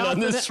Irishmen on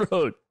this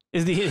road.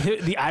 Is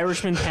the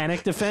Irishman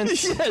panic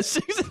defense? Yes,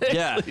 exactly.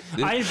 Yeah.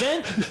 I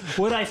invent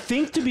what I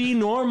think to be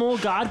normal,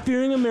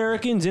 God-fearing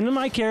Americans into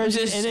my carriage,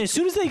 and as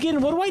soon as they get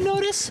in, what do I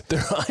notice?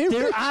 They're Irish.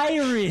 They're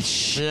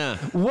Irish. Yeah.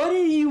 What do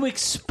you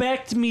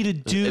expect me to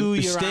do,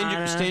 Your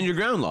Honor? Stand your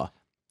ground law.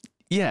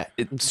 Yeah,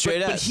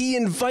 Straight but up. he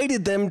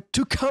invited them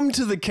to come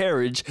to the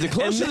carriage. The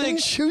closer and then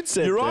they- shoots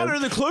at Your them. Honor,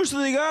 the closer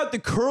they got, the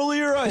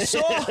curlier I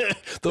saw.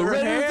 The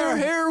redder their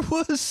hair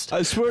was.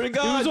 I swear to It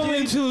God. was only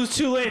dude. until it was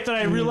too late that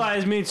I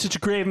realized I made such a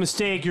grave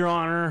mistake, Your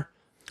Honor.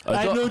 I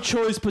had no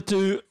choice but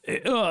to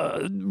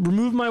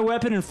remove my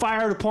weapon and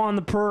fire it upon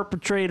the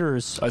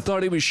perpetrators. I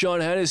thought he was Sean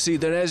Hennessy.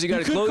 Then as he got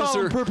You could call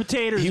closer, them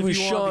perpetrators he if was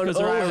you want, Sean because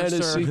they're O. Irish,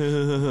 Hennessy.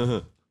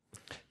 sir.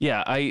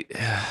 Yeah,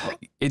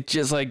 it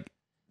just like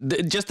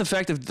just the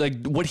fact of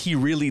like what he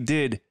really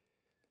did.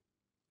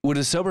 Would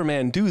a sober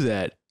man do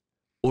that,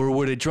 or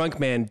would a drunk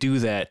man do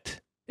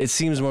that? It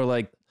seems more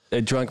like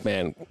a drunk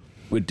man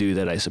would do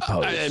that, I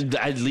suppose.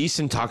 At least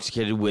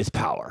intoxicated with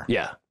power.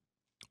 Yeah,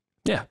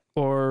 yeah,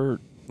 Or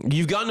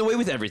You've gotten away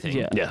with everything.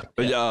 Yeah. yeah.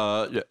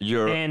 But,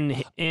 you're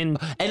and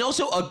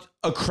also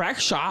a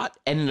crack shot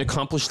and an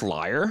accomplished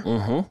liar.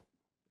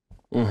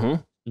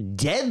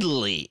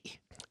 Deadly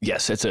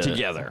Yes, it's a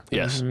together.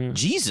 Yes,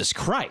 Jesus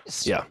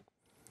Christ. yeah.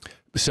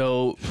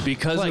 So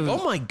because Like, of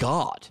oh my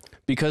God.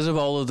 because of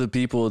all of the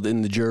people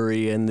in the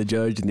jury and the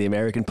judge and the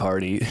American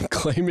Party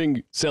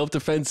claiming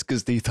self-defense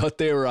because they thought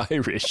they were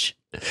Irish,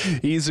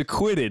 he's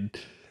acquitted.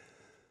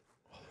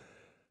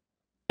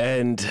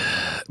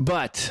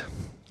 But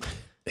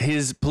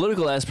his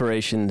political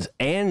aspirations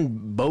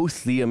and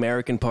both the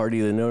American Party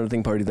and the Know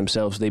Nothing Party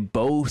themselves, they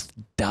both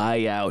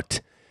die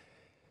out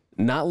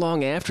not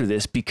long after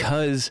this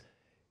because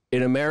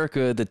in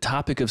America, the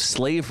topic of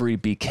slavery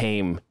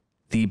became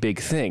the big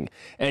thing.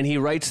 And he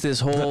writes this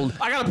whole...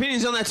 I got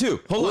opinions on that too.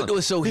 Hold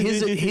on. So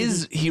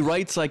he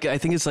writes like, I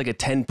think it's like a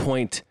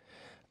 10-point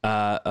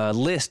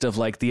list of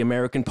like the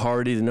American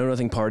Party, the Know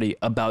Nothing Party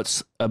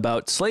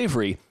about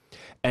slavery.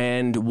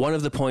 And one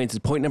of the points,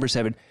 point number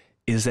 7,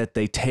 is that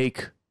they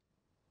take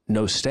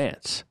no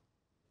stance.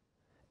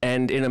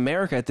 And in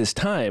America at this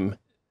time,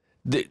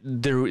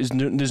 there's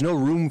no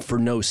room for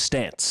no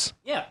stance.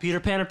 yeah, Peter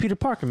Pan or Peter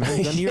Parker,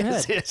 man, gun to your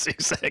head. Yes,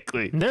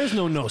 exactly. There's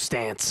no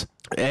stance.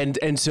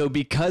 And so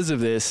because of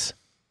this,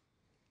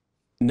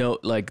 no,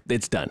 like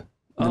it's done.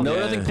 The Know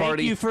Nothing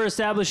Party. Thank you for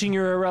establishing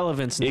your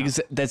irrelevance. Now.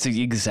 That's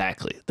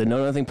exactly the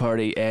Know Nothing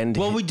Party. And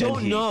Well, we and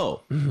don't he-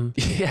 know.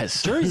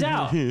 Yes. Jury's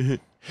out.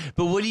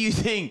 But what do you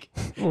think?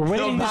 We're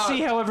waiting to about-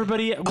 see how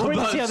everybody. We're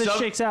waiting to see how this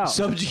shakes out.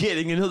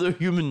 Subjugating another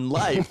human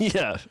life.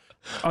 Yeah.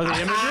 Are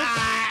they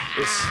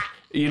immigrants?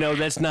 You know,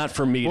 that's not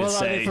for me Well, to are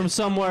say. they from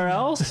somewhere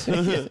else?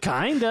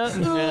 Kinda.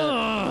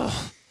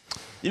 Ugh.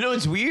 You know,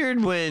 it's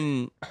weird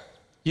when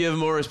you have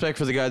more respect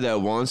for the guy that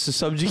wants to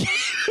subjugate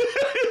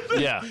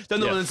Yeah. than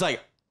the Yeah. one that's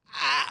like,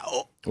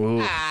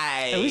 Ooh.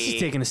 At least he's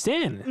taking a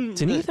stand.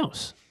 It's an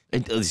ethos.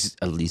 At least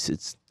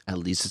it's an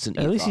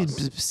At least ethos.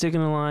 he's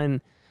sticking a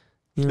line,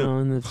 in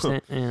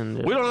the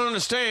and. We don't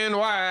understand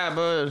why,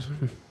 but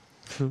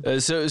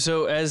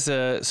So as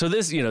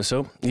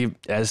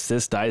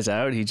this dies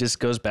out, he just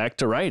goes back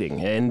to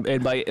writing, and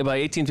by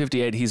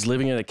 1858, he's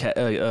living in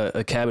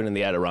a cabin in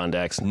the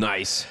Adirondacks,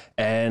 nice.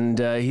 and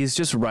he's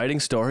just writing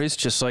stories,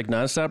 just like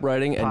nonstop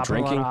writing and Popping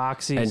a lot drinking of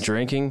oxys. and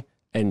drinking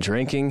and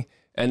drinking.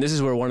 And this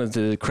is where one of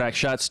the crack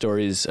shot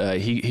stories.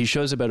 He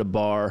shows up at a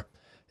bar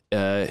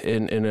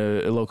in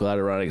a local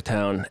Adirondack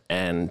town,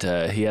 and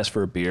he asks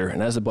for a beer.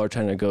 And as the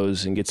bartender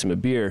goes and gets him a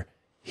beer,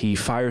 he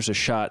fires a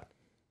shot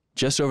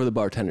just over the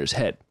bartender's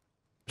head.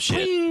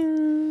 Shit.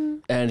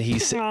 And he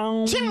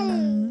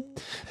and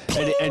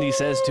he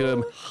says to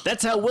him,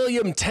 "That's how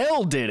William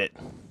Tell did it."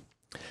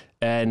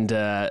 And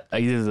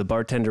either the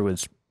bartender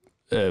was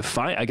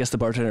fine. I guess the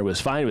bartender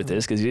was fine with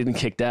this because he didn't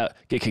get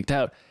kicked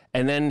out.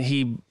 And then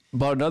he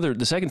bought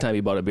the second time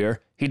he bought a beer,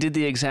 he did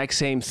the exact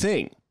same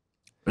thing.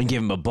 And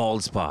give him a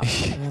bald spot.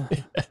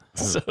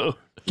 So,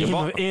 Give him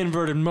an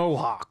inverted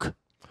mohawk.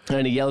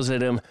 and he yells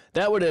at him,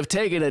 "That would have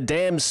taken a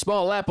damn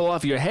small apple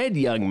off your head,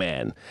 young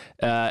man."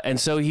 And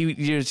so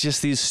there's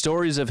just these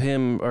stories of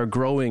him are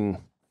growing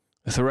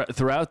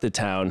throughout the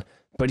town,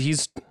 but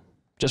he's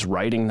just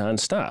writing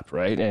nonstop,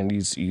 right? And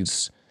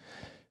he's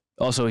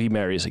also, he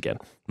marries again.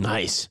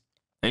 Nice.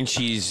 And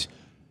she's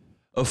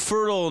a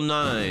fertile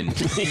 9.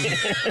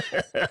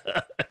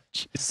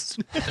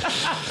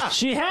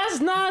 She has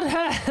not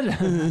had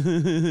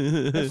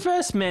the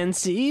first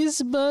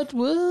menses, but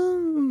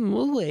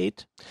we'll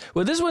wait.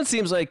 Well, this one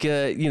seems like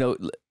his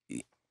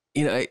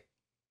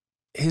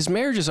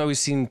marriages always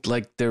seemed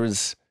like there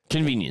was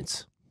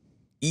Convenience.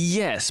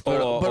 Yes,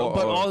 but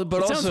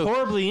It sounds also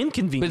horribly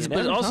inconvenient.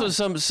 but also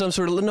some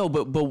sort of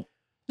but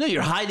No,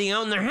 you're hiding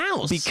out in their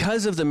house.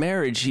 because of the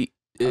marriage,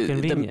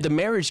 convenient. the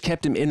marriage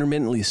kept him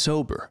intermittently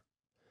sober.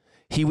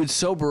 He would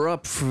sober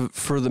up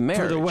for the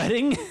marriage. for the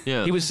wedding.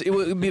 yeah.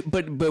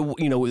 But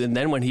and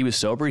then when he was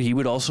sober, he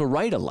would also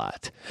write a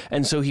lot,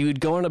 and so he would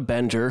go on a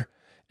bender.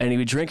 And he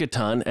would drink a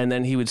ton, and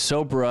then he would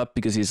sober up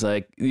because he's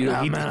like,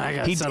 I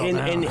gotta settle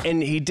down.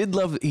 and he did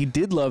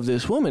love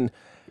this woman,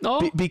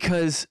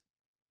 because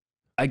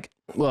it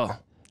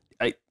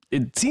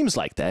seems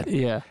like that.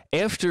 Yeah.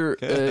 After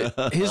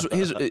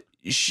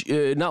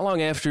not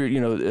long after,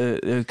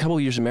 a couple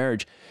of years of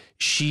marriage,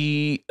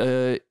 she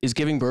is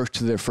giving birth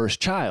to their first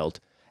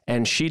child,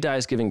 and she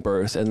dies giving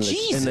birth, and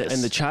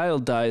the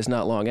child dies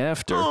not long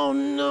after. Oh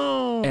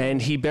no!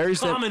 And he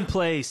buries them.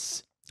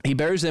 Commonplace. He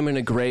buries them in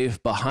a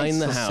grave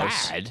behind the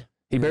house. Sad.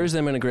 He buries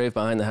them in a grave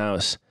behind the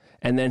house,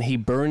 and then he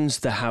burns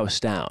the house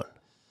down.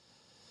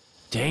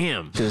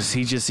 Damn. Because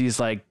he's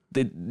like,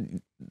 there's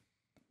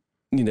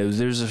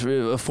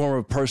a form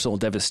of personal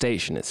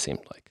devastation, it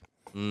seemed like.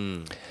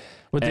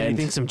 What, do you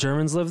think some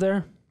Germans live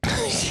there?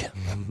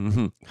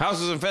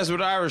 House is infested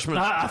with Irishmen.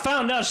 I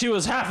found out she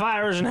was half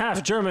Irish and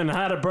half German. I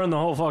had to burn the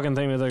whole fucking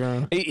thing to the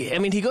ground. I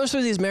mean, he goes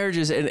through these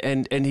marriages,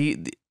 and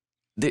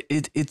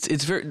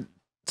it's very.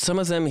 Some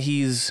of them are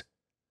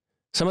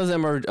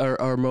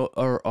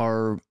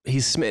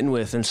he's smitten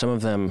with, and some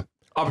of them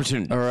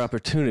are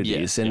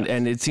opportunities,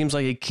 and it seems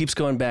like it keeps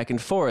going back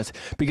and forth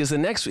because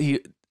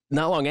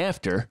not long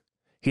after,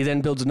 he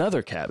then builds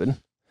another cabin,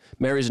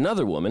 marries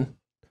another woman.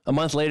 A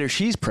month later,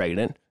 she's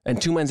pregnant,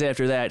 and 2 months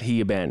after that,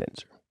 he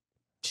abandons her.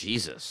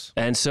 Jesus.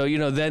 And so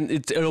then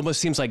it almost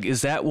seems like,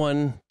 is that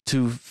one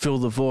to fill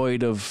the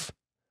void of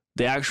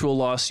the actual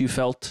loss you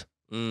felt?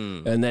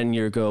 And then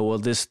you go, well,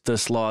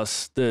 this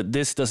loss,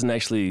 this doesn't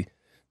actually,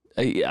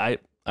 I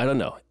don't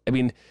know. I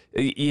mean,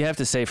 you have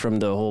to say from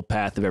the whole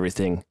path of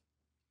everything,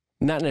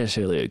 not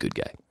necessarily a good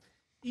guy.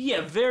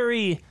 Yeah,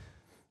 very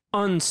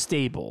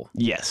unstable.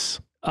 Yes.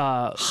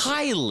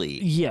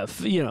 Highly. Yeah,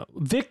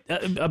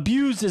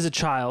 abused as a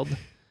child.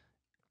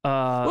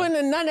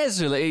 Well, not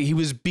necessarily. He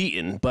was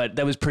beaten, but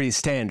that was pretty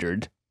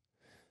standard.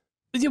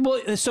 Yeah,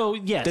 well, so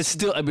yes, That's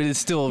still. I mean, it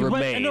still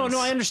remains. No,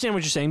 I understand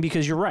what you're saying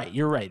because you're right.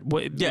 You're right.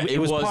 It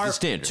was the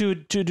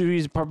standard. Two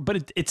degrees apart,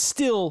 but it's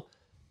still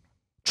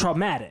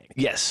traumatic.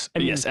 Yes. I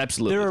mean, yes.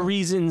 Absolutely. There are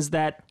reasons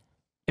that,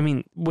 I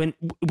mean, when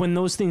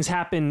those things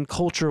happen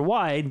culture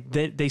wide,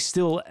 they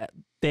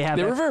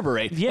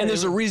reverberate. Yeah, and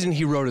there's a reason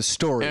he wrote a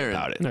story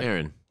about it.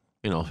 Aaron,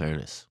 in all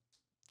fairness,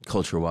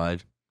 culture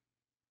wide,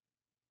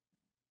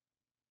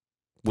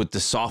 with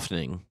the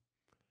softening,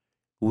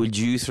 would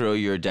you throw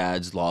your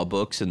dad's law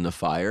books in the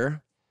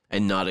fire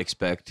and not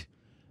expect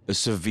a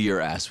severe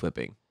ass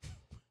whipping?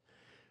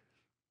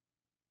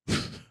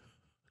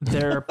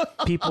 There are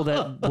people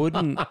that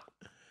wouldn't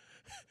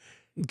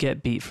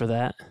get beat for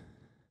that.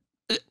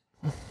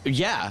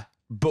 Yeah,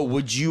 but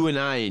would you and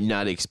I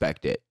not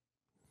expect it?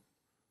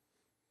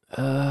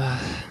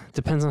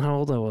 Depends on how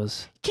old I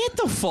was. Get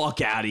the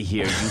fuck out of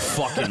here, you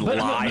fucking But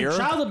liar.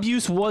 child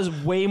abuse was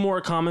way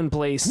more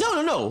commonplace.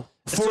 No.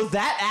 For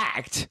that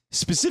act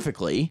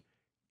specifically.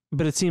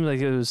 But it seems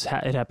like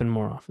it happened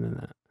more often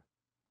than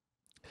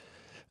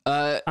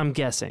that. I'm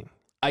guessing.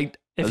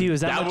 If he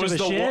was that much of a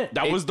shit,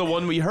 that was the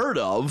one we heard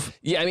of.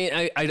 Yeah, I mean,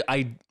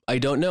 I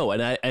don't know,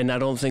 and I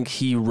don't think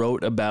he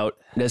wrote about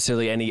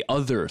necessarily any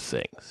other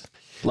things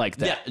like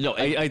that. Yeah, no,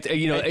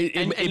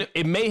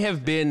 it may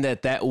have been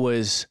that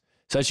was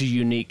such a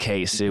unique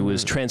case. It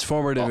was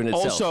transformative in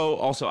itself.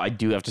 Also, I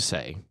do have to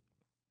say,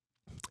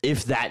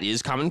 if that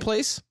is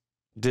commonplace,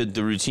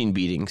 the routine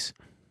beatings,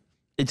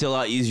 it's a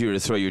lot easier to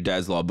throw your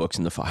dad's law books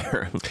in the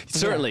fire.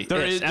 Certainly,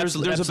 there's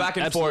a back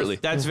and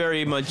forth. That's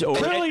very much.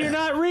 clearly you're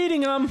not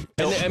reading them.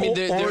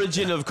 The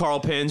origin of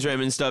Carl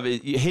Panzram and stuff.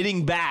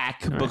 Hitting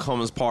back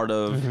becomes part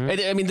of.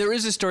 And, I mean, there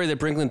is a story that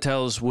Brinkley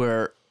tells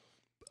where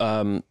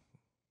a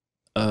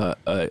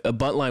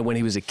Buntline when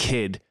he was a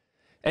kid,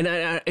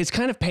 and it's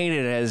kind of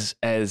painted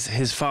as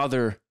his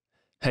father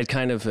had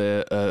kind of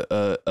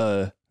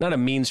a not a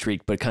mean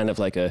streak, but kind of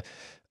like a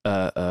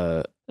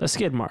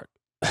skid mark.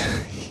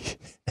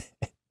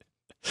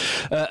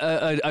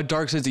 A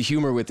dark sense of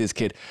humor with this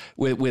kid,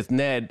 with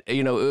Ned.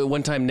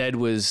 One time Ned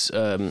was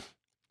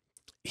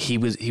he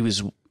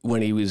was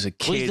when he was a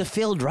kid. Well, he's a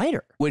failed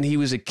writer. When he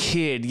was a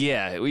kid,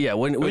 yeah.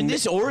 When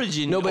this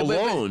origin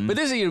alone, but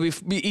this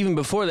even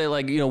before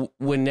that,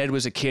 when Ned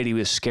was a kid, he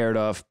was scared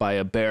off by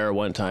a bear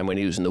one time when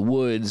he was in the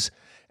woods,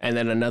 and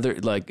then another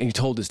he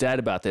told his dad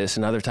about this.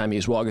 Another time he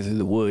was walking through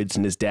the woods,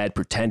 and his dad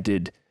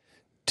pretended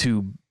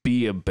to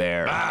be a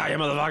bear. You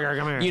motherfucker,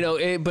 come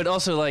here. But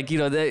also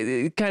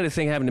that kind of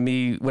thing happened to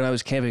me when I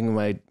was camping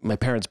in my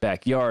parents'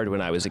 backyard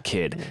when I was a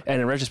kid.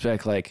 And in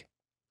retrospect,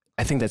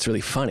 I think that's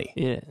really funny.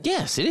 Yeah.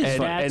 Yes, it is.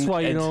 And that's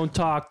why you don't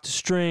talk to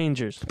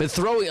strangers. But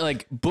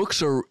throwing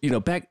books are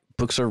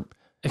books are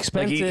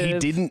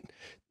expensive.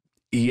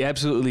 He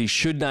absolutely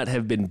should not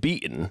have been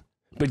beaten.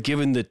 But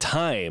given the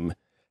time,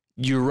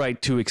 you're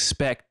right to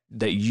expect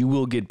that you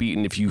will get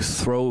beaten if you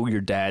throw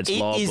your dad's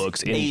law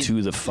books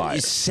into the fire.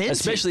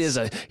 Especially as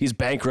he's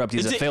bankrupt,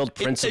 he's a failed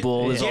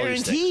principal.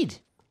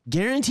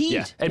 Guaranteed.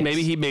 Yeah. And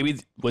maybe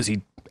was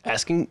he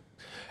asking,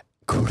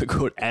 quote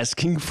unquote,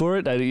 asking for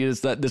it? I mean,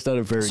 that's not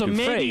a very good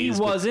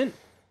phrase.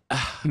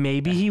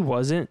 Maybe he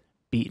wasn't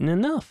beaten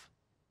enough.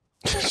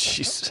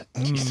 Jeez.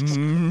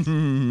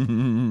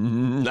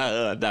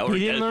 He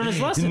didn't learn his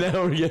lesson.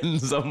 Now we're getting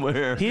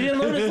somewhere. He didn't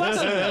learn his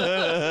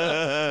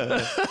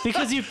lesson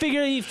because he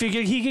figured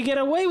he could get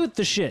away with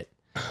the shit.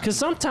 Because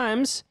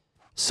sometimes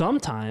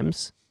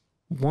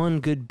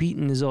one good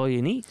beating is all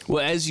you need.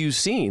 Well, as you've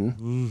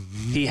seen,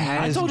 he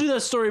has. I told you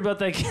that story about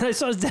that kid. I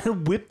saw his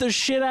dad whip the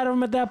shit out of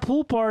him at that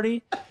pool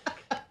party.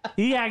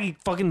 He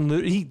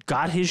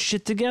got his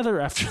shit together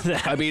after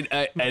that. I mean,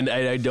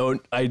 I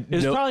don't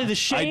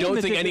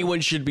think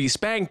anyone should be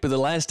spanked. But the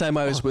last time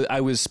I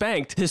was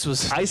spanked,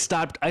 I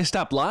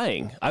stopped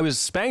lying. I was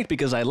spanked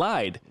because I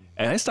lied,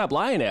 and I stopped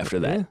lying after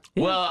that.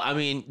 Yeah. Well, I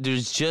mean,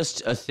 there's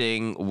just a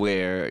thing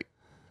where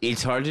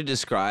it's hard to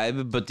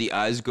describe, but the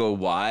eyes go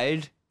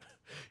wide,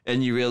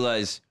 and you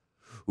realize,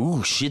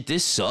 ooh, shit,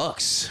 this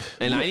sucks,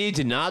 and I need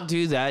to not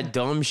do that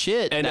dumb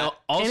shit. And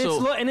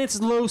it's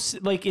low,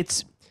 like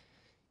it's.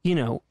 You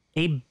know,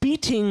 a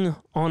beating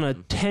on a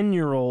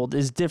 10-year-old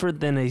is different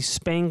than a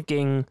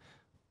spanking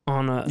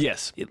on a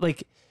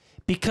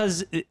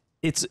because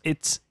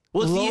it's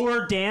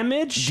lower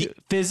damage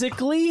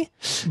physically,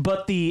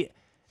 but the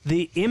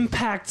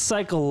impact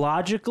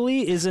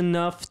psychologically is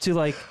enough to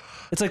like.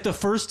 It's like the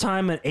first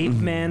time an ape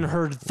man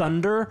heard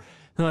thunder.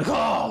 They're like,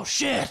 oh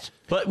shit!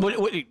 But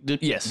the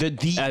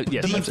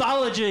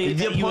mythology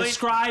that you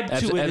ascribe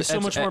to it is so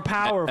much more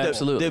powerful.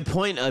 Absolutely. The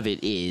point of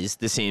it is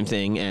the same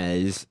thing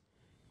as.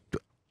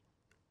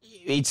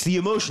 It's the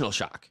emotional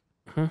shock.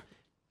 Huh?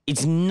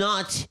 It's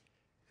not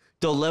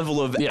the level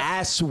of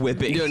ass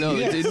whipping.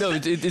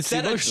 It's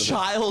that a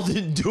child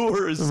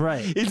endures.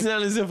 Right. It's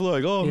not as if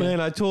like, oh man,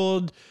 I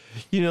told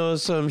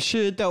some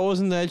shit that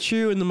wasn't that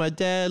true, and then my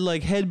dad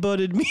like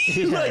headbutted me.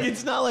 Like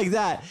it's not like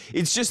that.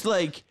 It's just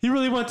like he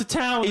really went to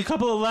town with a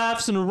couple of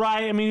laughs and a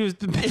riot. I mean, he was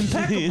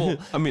impeccable.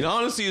 I mean,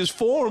 honestly, his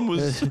form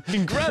was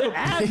incredible.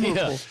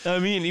 Admirable. I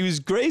mean, he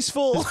was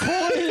graceful.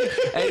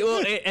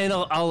 And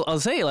I'll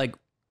say like.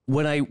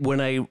 When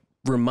I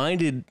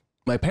reminded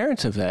my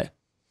parents of that,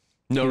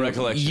 no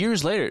recollection.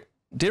 Years later,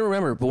 didn't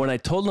remember, but when I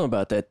told them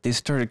about that, they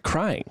started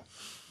crying.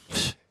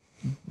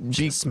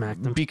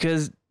 Smacked them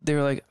because they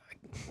were like,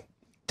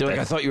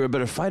 I thought you were a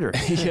better fighter.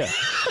 Yeah.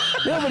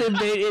 No,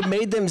 but it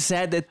made them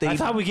sad that they. I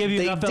thought we gave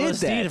you enough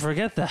LSD to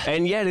forget that.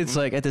 And yet it's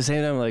like at the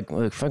same time, like,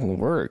 well, it fucking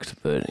worked.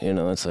 But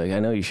it's like I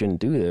know you shouldn't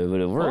do that,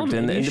 but it worked.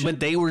 Well, but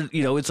they were,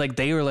 it's like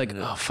they were like,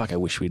 oh fuck, I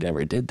wish we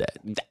never did that.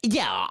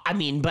 Yeah, I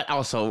mean, but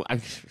also,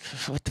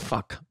 what the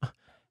fuck?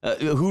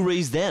 Who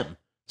raised them?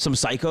 Some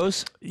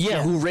psychos?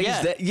 Yeah, who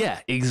raised that? Yeah,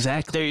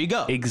 exactly. There you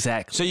go.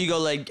 Exactly. So you go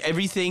like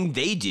everything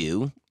they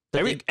do.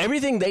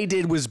 Everything they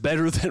did was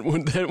better than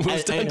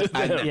was done to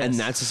them. And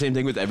that's the same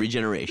thing with every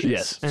generation.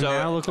 Yes. And so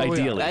now look where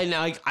ideally. And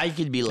now I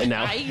could be like,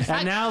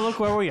 and now look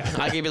where we are.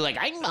 I could be like,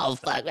 I know,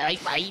 fuck, I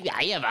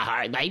have a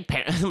hard.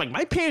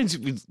 My parents,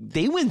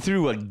 they went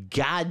through a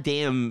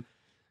goddamn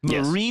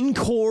Marine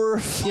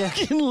Corps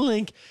fucking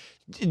like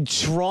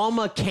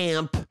trauma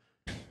camp.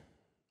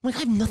 Like I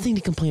have nothing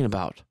to complain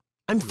about.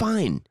 I'm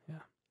fine. Yeah.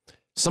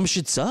 Some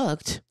shit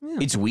sucked. Yeah.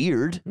 It's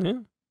weird. Yeah.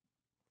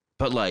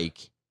 But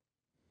like.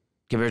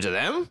 Compared to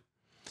them?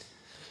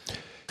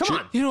 Come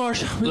on.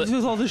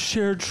 With all this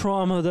shared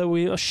trauma that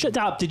we... shut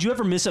up. Did you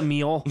ever miss a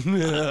meal?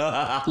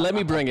 Let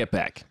me bring it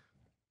back.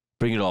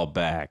 Bring it all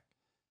back.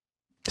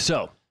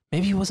 So.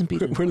 Maybe he wasn't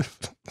beaten.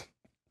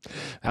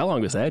 How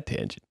long was that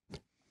tangent?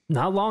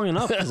 Not long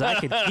enough, because I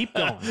could keep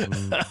going.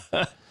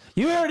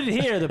 You heard it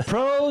here. The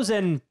pros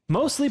and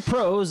mostly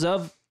pros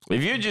of...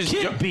 If you're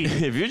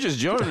just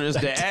joining us,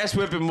 the ass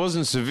whipping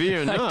wasn't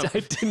severe enough. I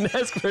didn't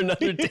ask for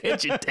another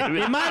tangent, damn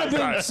it. It might have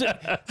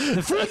been...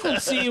 The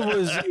frequency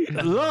was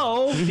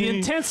low. The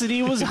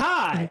intensity was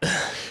high.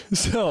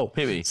 So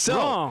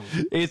wrong.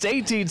 It's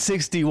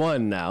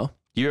 1861 now.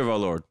 Year of our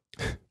Lord.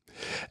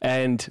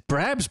 And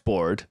perhaps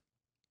bored.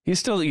 He's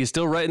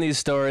still writing these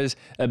stories,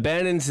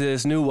 abandons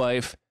his new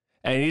wife,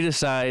 and he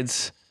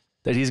decides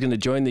that he's going to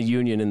join the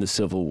Union in the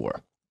Civil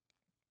War.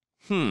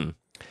 And...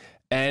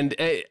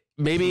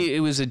 maybe it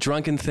was a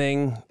drunken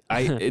thing.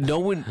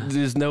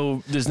 There's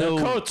no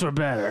coats were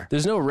better.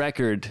 There's no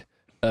record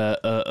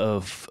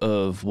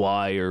of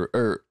why or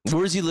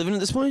where is he living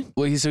at this point?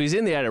 Well, he's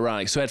in the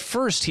Adirondacks. So at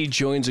first he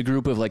joins a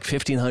group of like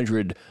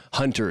 1,500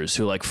 hunters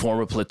who like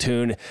form a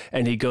platoon,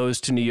 and he goes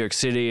to New York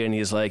City, and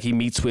he's like he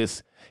meets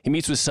with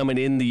someone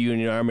in the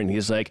Union Army, and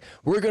he's like,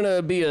 we're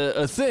gonna be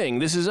a thing.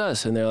 This is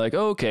us, and they're like,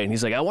 okay, and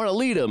he's like, I want to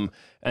lead them.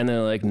 And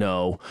they're like,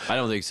 no, I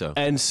don't think so.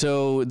 And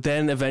so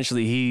then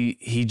eventually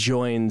he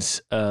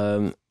joins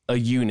a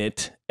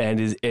unit and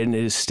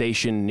is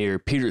stationed near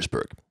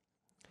Petersburg,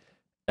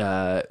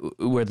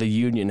 where the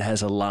Union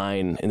has a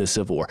line in the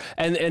Civil War.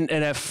 And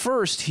at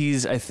first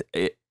he's in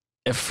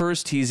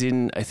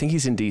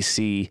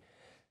D.C.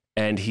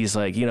 and he's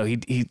like,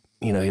 he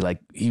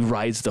he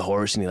rides the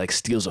horse and he like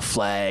steals a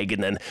flag,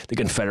 and then the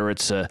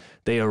Confederates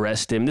they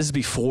arrest him. This is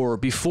before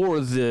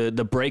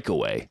the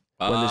breakaway.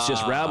 When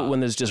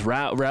there's just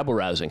rabble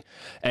rousing,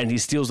 and he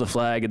steals the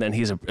flag, and then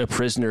he's a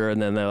prisoner, and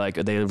then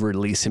they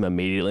release him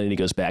immediately, and he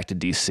goes back to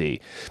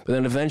D.C. But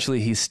then eventually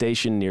he's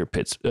stationed near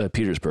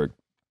Petersburg,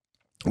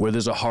 where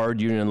there's a hard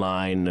Union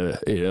line,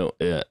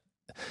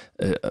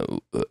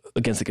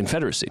 against the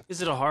Confederacy.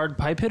 Is it a hard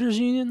pipe hitters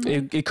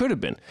union? It could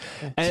have been,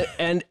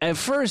 and at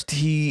first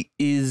he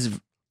is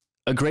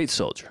a great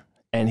soldier.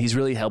 And he's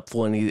really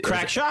helpful, and he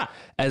Crack shot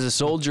as a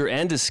soldier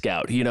and a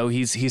scout.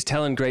 He's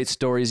telling great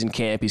stories in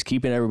camp. He's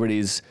keeping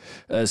everybody's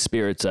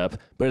spirits up.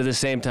 But at the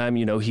same time,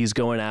 he's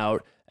going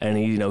out and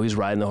he's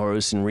riding the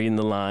horse and reading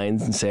the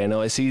lines and saying, "Oh,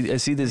 I see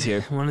this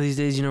here." One of these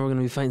days, we're going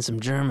to be fighting some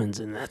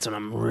Germans, and that's when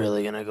I'm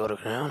really going to go to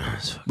town.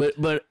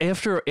 But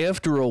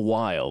after a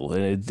while,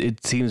 and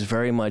it seems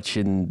very much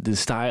in the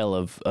style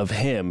of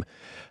him.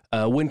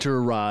 Winter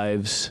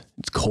arrives.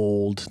 It's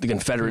cold. The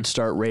Confederates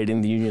start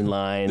raiding the Union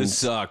lines. This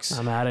sucks.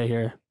 I'm out of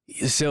here.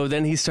 So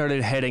then he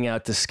started heading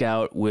out to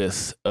scout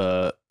with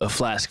a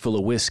flask full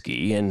of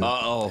whiskey. And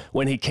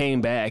when he came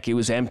back, it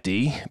was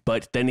empty.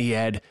 But then he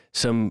had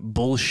some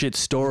bullshit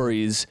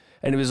stories.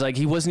 And it was like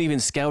he wasn't even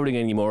scouting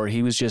anymore.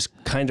 He was just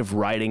kind of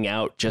riding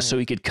out just so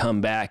he could come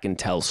back and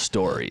tell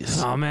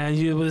stories. Oh, man.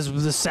 The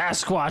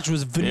Sasquatch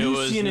was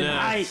Venusian in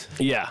height.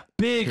 Yeah.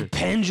 Big,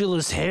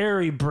 pendulous,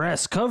 hairy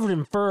breasts covered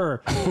in fur.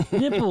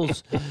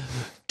 Nipples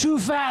 2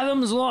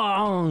 fathoms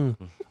long.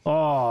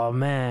 Oh,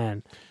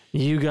 man.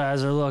 You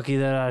guys are lucky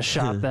that I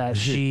shot that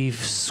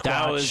she-squatch.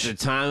 That was the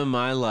time of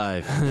my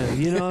life.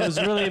 It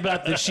was really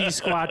about the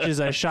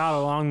she-squatches I shot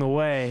along the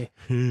way.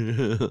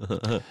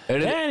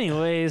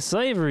 Anyway,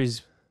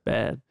 slavery's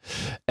bad.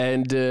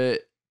 And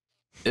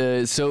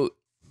so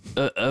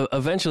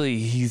eventually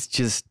he's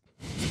just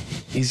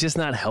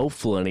not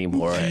helpful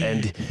anymore.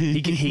 And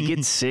he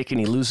gets sick and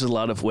he loses a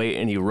lot of weight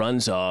and he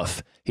runs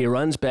off. He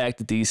runs back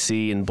to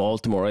D.C. and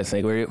Baltimore, I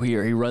think, where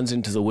he runs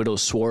into the widow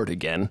Swart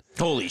again.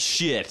 Holy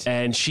shit!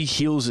 And she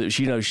heals it.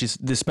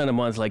 They spent a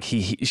month like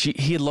he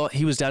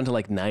was down to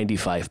like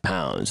 95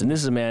 pounds, and this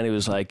is a man who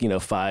was like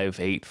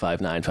 5'8", 5'9",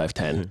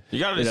 5'10". You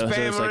got to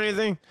spam or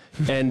anything?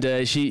 And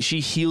she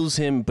heals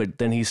him, but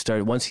then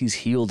once he's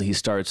healed, he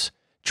starts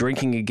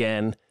drinking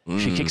again.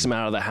 She kicks him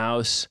out of the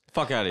house.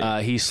 Fuck out of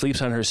here. He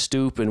sleeps on her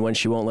stoop, and when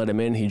she won't let him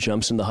in, he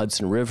jumps in the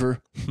Hudson River.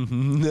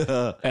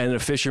 And a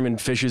fisherman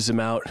fishes him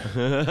out.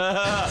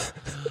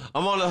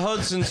 I'm on a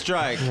Hudson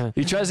strike.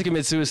 He tries to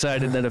commit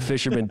suicide, and then a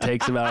fisherman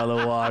takes him out of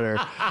the water.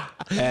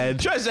 And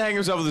Tries to hang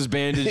himself with his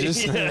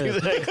bandages. Yeah,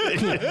 exactly.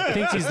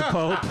 Thinks he's the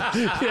Pope.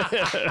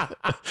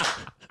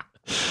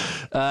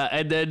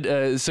 And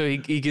then, so he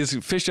gets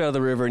fished out of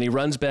the river, and he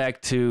runs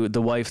back to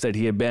the wife that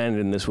he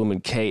abandoned, this woman,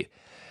 Kate.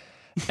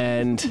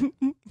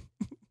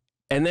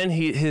 And then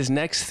his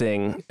next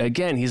thing,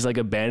 again, he's like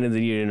abandoned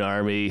the Union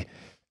Army,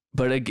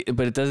 but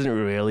it doesn't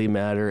really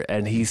matter.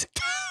 And it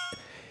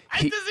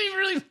doesn't even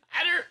really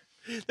matter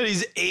that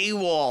he's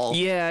AWOL.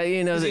 Yeah,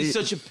 he's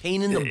such a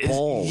pain in the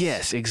balls.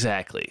 Yes,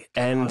 exactly.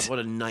 And God, what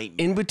a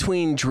nightmare. In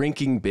between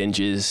drinking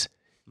binges,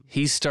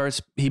 he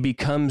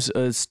becomes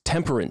a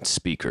temperance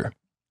speaker.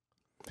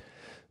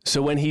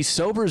 So when he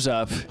sobers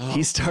up,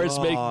 he starts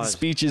making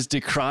speeches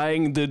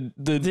decrying the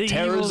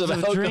terrors of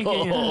alcohol. Drinking.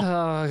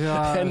 Oh,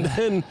 God.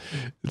 And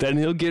then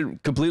he'll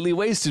get completely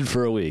wasted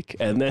for a week,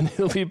 and then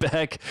he'll be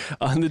back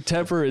on the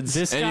temperance.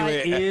 This guy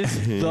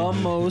is the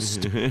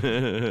most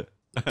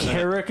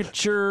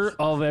caricature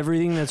of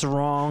everything that's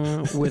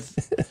wrong with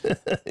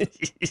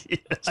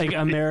like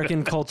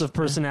American cult of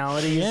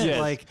personality. Yes.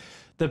 Like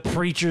the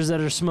preachers that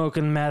are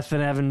smoking meth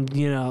and having,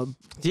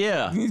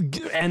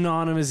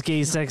 anonymous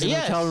gay sex in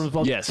hotel rooms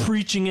while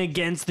preaching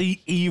against the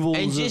evils.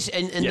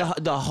 And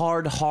the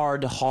hard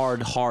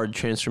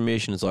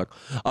transformation is like,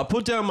 I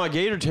put down my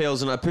gator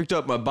tails and I picked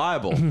up my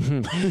Bible.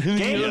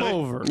 Game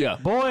over. Yeah.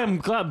 Boy, I'm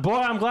glad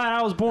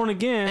I was born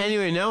again.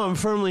 Anyway, now I'm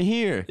firmly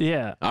here.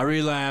 Yeah. I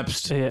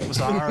relapsed. Yeah,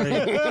 sorry.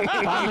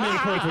 I'm an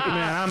imperfect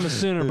man. I'm a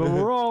sinner, but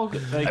we're all.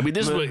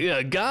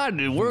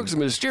 God works in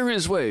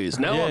mysterious ways.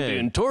 Now I'm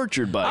being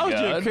tortured by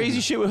God.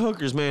 Crazy shit with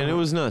hookers, man. It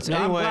was nuts. I'm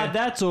Anyway, glad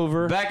that's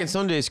over. back in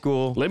Sunday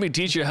school. Let me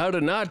teach you how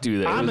to not do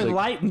that. I'm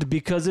enlightened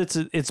because it's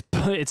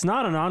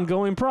not an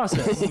ongoing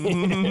process. The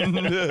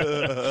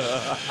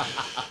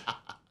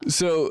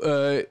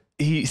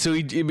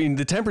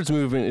temperance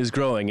movement is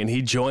growing, and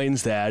he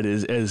joins that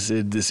as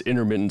this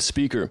intermittent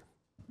speaker,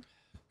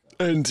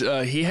 and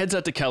he heads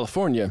out to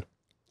California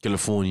to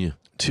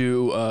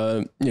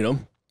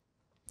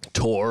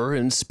tour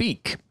and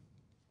speak.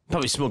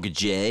 Probably smoke a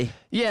J.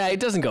 Yeah, it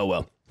doesn't go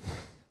well.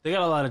 They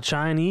got a lot of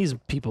Chinese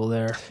people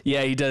there.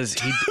 Yeah, he does.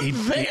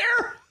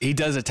 He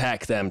does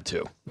attack them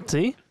too.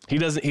 See, he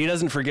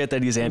doesn't forget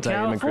that he's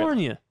anti-immigrant.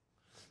 California,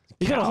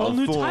 you got a whole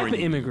new type of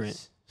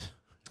immigrant.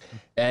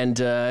 And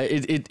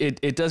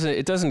it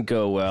doesn't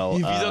go well. If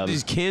you thought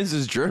these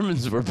Kansas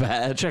Germans were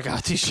bad, check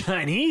out these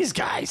Chinese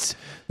guys.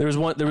 There was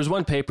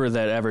one paper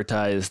that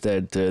advertised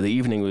that the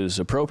evening was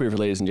appropriate for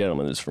ladies and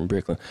gentlemen. This is from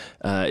Brooklyn.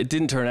 It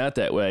didn't turn out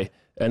that way.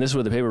 And this is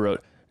what the paper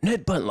wrote.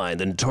 Ned Buntline,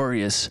 the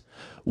notorious,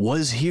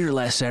 was here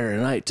last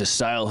Saturday night to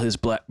style his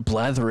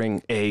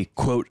blathering a,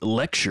 quote,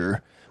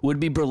 lecture, would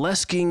be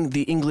burlesquing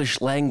the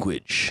English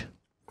language.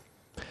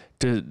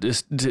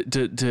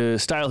 To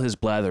style his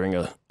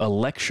blathering a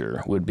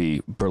lecture would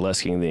be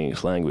burlesquing the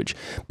English language.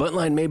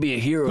 Buntline may be a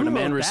hero and a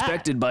man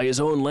respected by his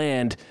own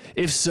land.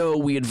 If so,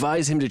 we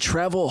advise him to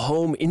travel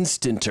home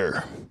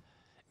instanter.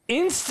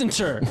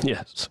 Instanter?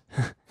 Yes.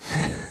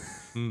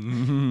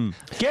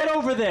 Get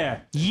over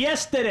there.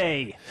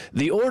 Yesterday.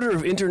 The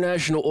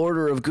International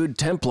Order of Good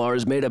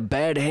Templars made a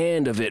bad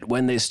hand of it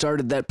when they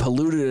started that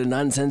polluted and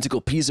nonsensical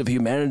piece of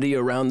humanity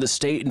around the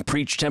state and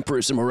preached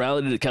temperance and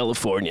morality to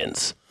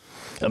Californians.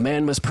 A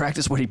man must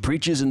practice what he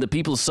preaches, and the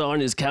people saw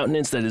in his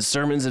countenance that his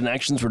sermons and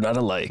actions were not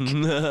alike. We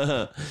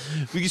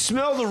can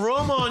smell the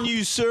rum on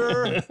you,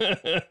 sir.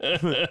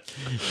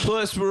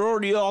 Plus, we're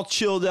already all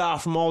chilled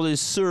out from all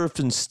this surf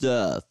and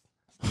stuff.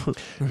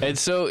 And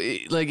so,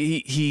 like,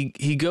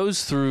 he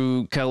goes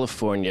through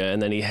California, and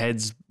then he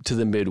heads to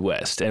the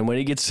Midwest. And when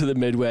he gets to the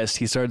Midwest,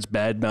 he starts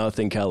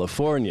bad-mouthing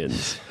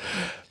Californians.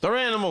 They're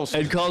animals.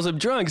 And calls them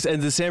drunks.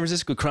 And the San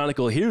Francisco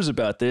Chronicle hears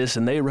about this,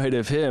 and they write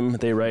of him,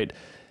 they write...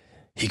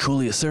 He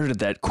coolly asserted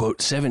that, quote,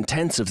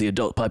 7/10 of the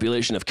adult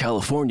population of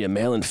California,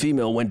 male and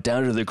female, went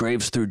down to their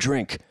graves through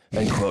drink,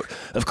 end quote.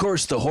 Of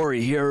course, the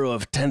hoary hero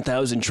of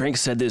 10,000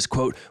 drinks said this,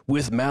 quote,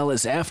 with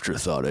malice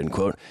afterthought, end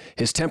quote.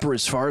 His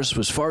temperance farce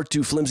was far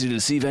too flimsy to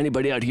deceive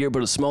anybody out here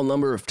but a small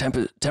number of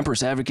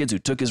temperance advocates who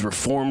took his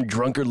reformed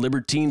drunkard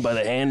libertine by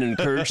the hand and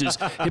encouraged his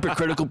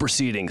hypocritical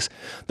proceedings.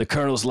 The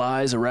Colonel's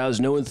lies arouse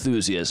no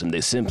enthusiasm.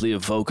 They simply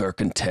evoke our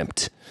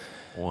contempt.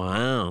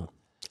 Wow.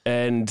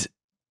 And...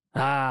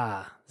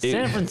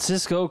 San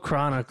Francisco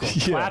Chronicle,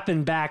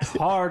 clapping back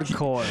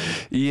hardcore.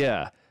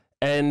 Yeah,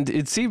 and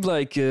it seemed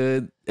like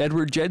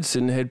Edward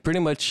Judson had pretty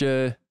much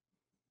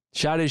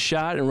shot his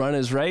shot and run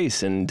his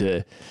race, and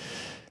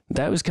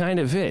that was kind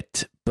of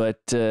it. But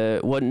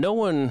what no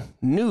one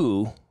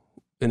knew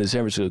in the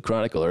San Francisco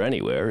Chronicle or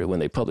anywhere when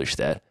they published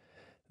that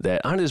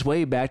on his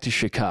way back to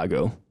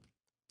Chicago,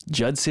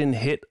 Judson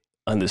hit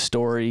on the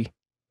story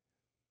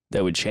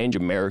that would change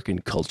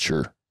American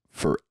culture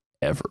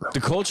forever. The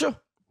culture?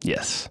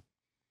 Yes.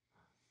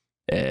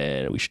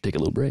 And we should take a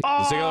little break. Oh,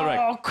 Let's take a little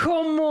break.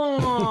 Come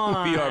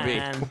on.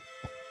 BRB.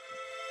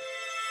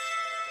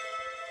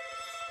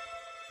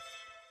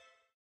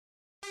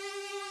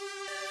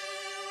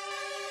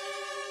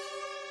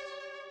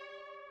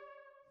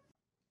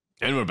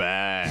 And we're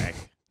back.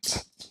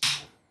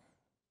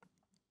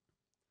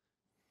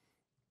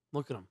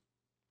 Look at him.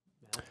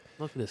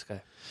 Look at this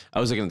guy.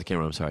 I was looking at the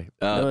camera. I'm sorry.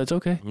 No, it's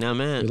okay. No,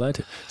 man. We lied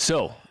to.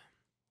 So,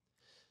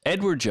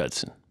 Edward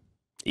Judson.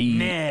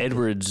 Ned.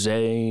 Edward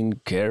Zane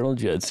Carroll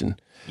Judson.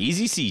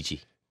 Easy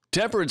CG.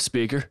 Temperance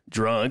speaker.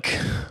 Drunk.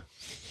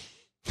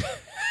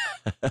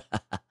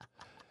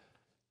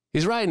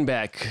 He's riding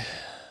back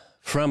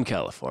from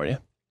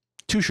California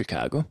to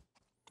Chicago.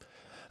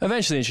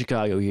 Eventually in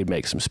Chicago, he'd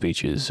make some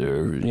speeches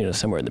or,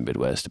 somewhere in the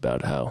Midwest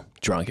about how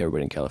drunk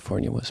everybody in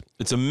California was.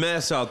 It's a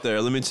mess out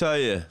there, let me tell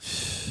you.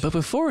 But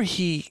before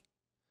he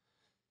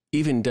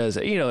even does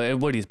it,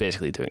 what he's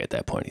basically doing at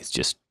that point, he's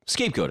just...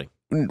 Scapegoating.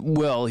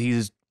 Well,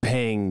 he's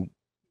paying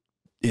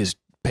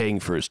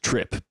for his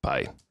trip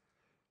by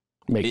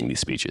making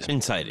these speeches.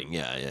 Inciting,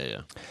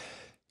 yeah.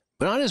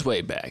 But on his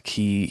way back,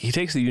 he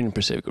takes the Union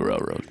Pacific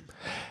Railroad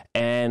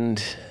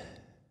and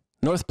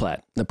North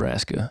Platte,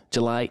 Nebraska,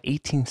 July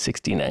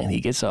 1869. He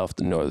gets off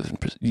the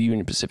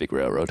Union Pacific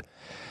Railroad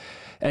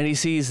and he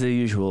sees the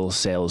usual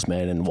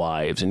salesmen and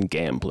wives and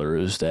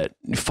gamblers that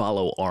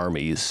follow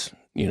armies,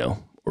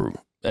 or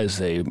as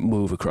they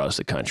move across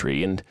the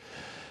country. And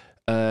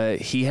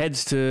he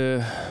heads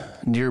to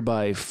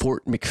nearby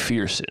Fort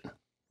McPherson.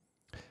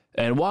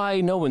 And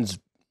why, no one's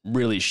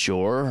really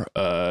sure.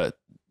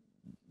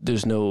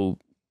 There's no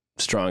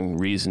strong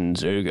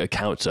reasons or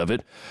accounts of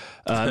it.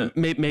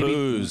 Maybe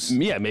booze.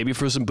 Yeah, maybe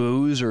for some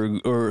booze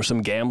or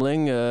some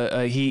gambling.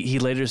 He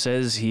later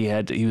says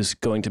he was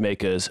going to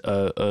make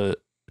a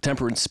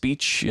temperance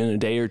speech in a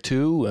day or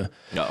two.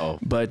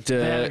 But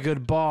they had a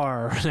good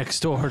bar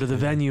next door to the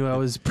venue I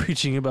was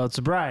preaching about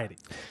sobriety.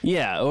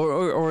 Yeah,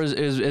 or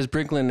as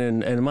Brinklin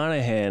and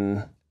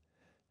Monahan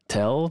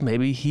tell,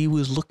 maybe he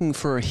was looking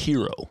for a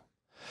hero.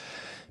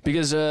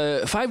 Because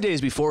 5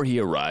 days before he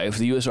arrived,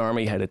 the U.S.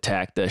 Army had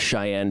attacked the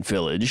Cheyenne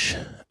village.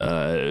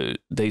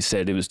 They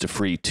said it was to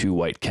free 2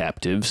 white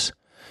captives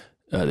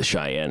the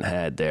Cheyenne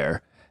had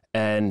there.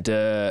 And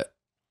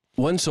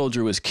one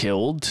soldier was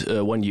killed,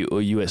 a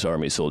U.S.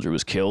 Army soldier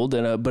was killed,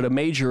 but a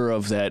major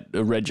of that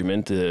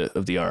regiment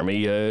of the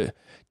Army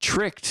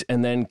tricked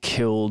and then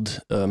killed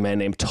a man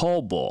named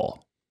Tall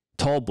Bull,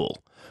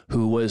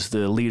 who was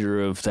the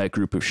leader of that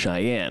group of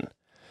Cheyenne.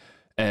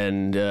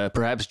 And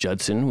perhaps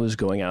Judson was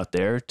going out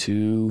there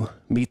to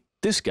meet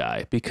this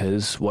guy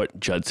because what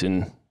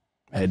Judson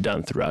had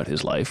done throughout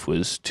his life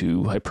was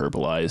to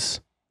hyperbolize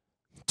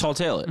Tall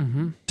tale it.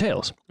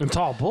 tales. And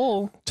Tall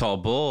Bull. Tall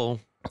bull.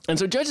 And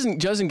so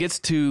Judson gets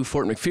to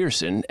Fort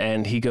McPherson,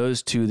 and he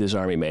goes to this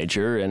Army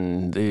major,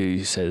 and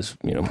he says,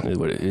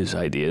 what his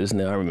idea is, and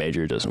the Army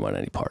major doesn't want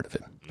any part of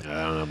it. I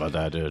don't know about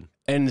that, dude.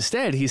 And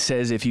instead, he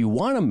says, if you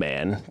want a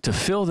man to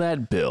fill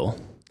that bill,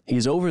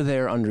 he's over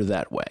there under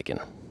that wagon.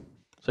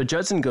 So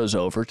Judson goes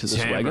over to this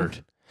wagon,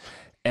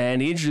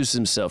 and he introduces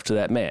himself to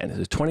that man. It's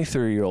a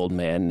 23-year-old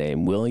man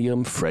named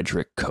William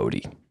Frederick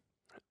Cody.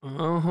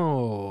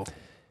 Oh.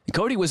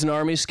 Cody was an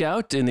Army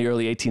scout in the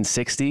early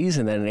 1860s,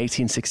 and then in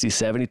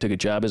 1867, he took a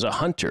job as a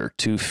hunter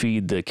to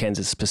feed the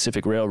Kansas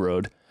Pacific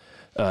Railroad,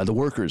 the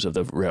workers of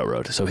the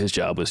railroad. So his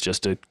job was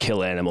just to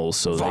kill animals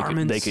so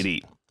they could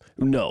eat.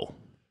 No.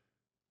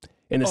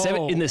 In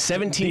the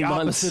 17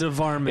 months, opposite of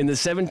varmints. In the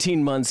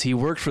 17 months he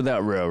worked for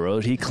that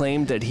railroad, he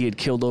claimed that he had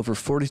killed over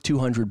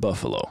 4,200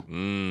 buffalo.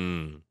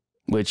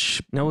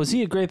 Which now, was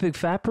he a great big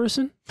fat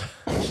person?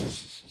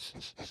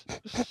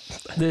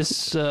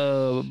 This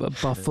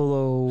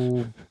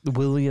Buffalo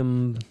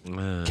William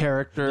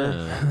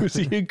character. was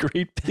he a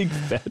great big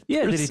fat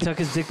Yeah, person? did he tuck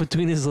his dick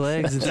between his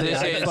legs and They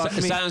say, say fuck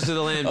me? Silence of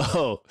the Lambs.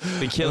 Oh,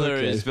 The killer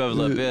is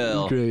Buffalo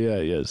Bill. Okay, yeah,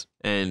 yes.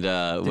 And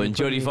when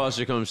Jodie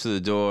Foster comes to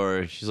the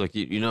door, she's like,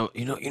 you know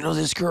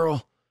this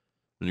girl?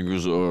 And he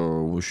goes,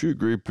 oh, was she a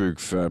great big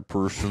fat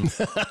person?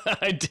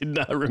 I did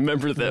not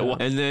remember that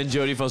one. And then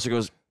Jodie Foster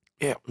goes,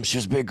 yeah,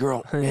 she's a big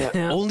girl.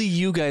 Yeah. Only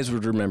you guys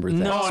would remember that.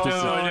 No,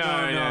 specifically.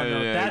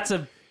 no. That's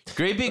a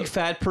Great big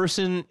fat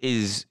person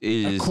is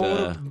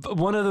quote.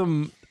 One of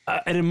them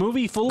in a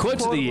movie full of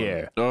Quotes of the quotable-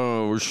 year.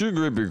 oh, was she a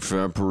great big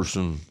fat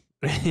person?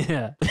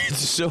 Yeah, It's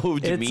so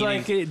demeaning. it's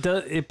like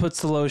it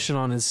puts the lotion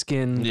on his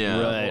skin.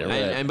 Yeah, Right, right.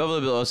 And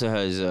Buffalo Bill also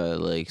has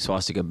like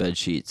swastika bed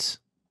sheets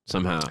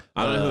somehow.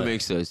 I don't know who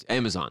makes those.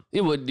 Amazon.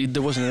 There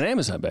wasn't an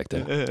Amazon back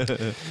then.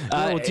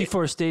 Well,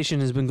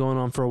 deforestation has been going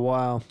on for a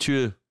while.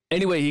 True.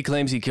 Anyway, he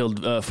claims he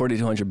killed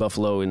 4,200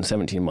 buffalo in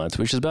 17 months,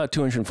 which is about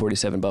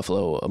 247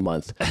 buffalo a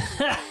month.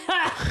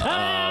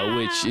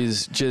 Which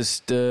is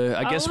just,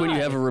 I guess, when you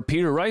have a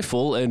repeater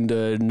rifle and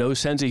no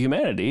sense of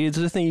humanity, it's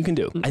a thing you can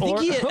do. I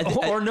think he had,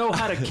 or know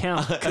how to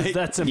count, because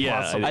that's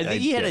impossible. I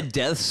think he had a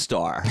Death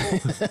Star.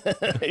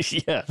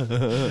 Yeah. Yeah.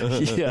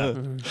 Is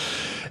that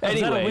a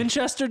Anyway,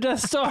 Winchester Death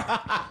Star?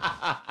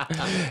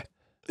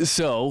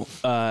 so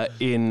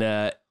in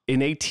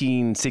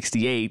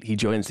 1868, he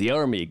joins the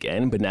Army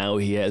again, but now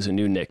he has a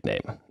new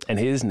nickname. And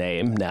his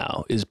name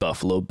now is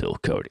Buffalo Bill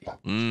Cody.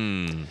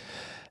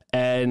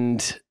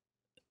 And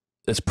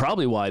that's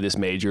probably why this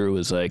major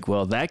was like,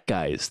 well, that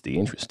guy is the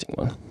interesting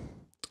one.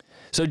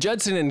 So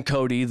Judson and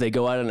Cody, they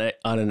go out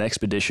on an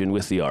expedition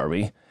with the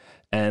Army,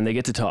 and they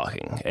get to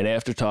talking. And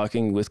after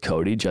talking with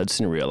Cody,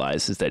 Judson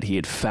realizes that he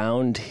had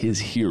found his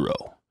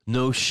hero.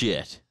 No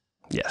shit.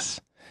 Yes.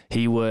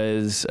 He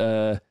was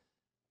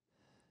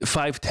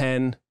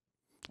 5'10",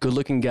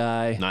 good-looking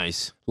guy.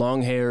 Nice.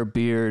 Long hair,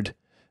 beard.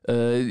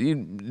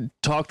 He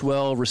talked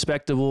well,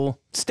 respectable.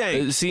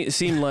 Stank.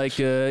 Seemed like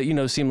a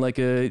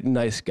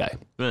nice guy.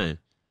 Right.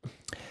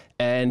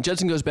 And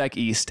Judson goes back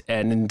east,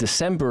 and in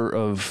December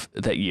of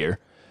that year,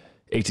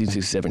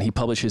 1867, he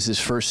publishes his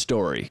first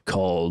story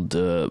called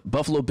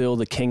Buffalo Bill,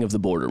 the King of the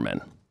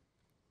Bordermen.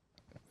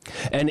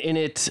 And in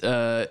it,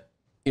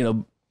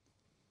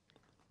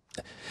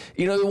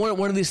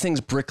 one of these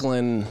things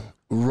Bricklin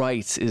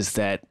writes is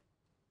that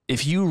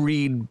if you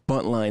read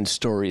Buntline's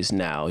stories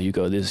now, you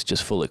go, this is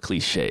just full of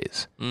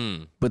cliches.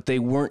 But they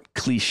weren't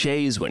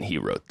cliches when he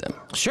wrote them.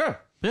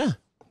 Sure. Yeah.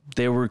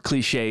 They were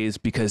cliches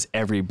because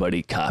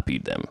everybody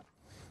copied them.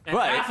 And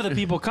half of the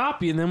people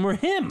copying them were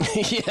him.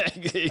 Yeah.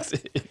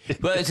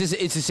 But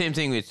it's the same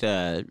thing with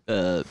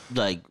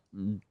like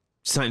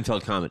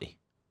Seinfeld comedy.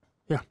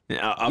 Yeah.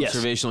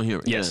 Observational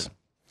humor. Yes.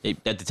 Yeah.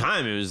 At the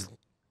time, it was,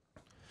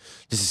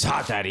 this is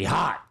hot, daddy,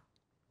 hot.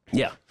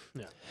 Yeah.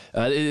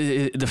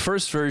 The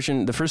first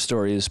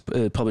story is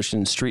published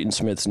in Street and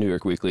Smith's New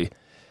York Weekly,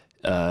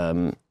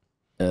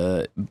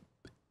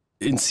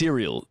 in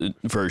serial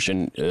version,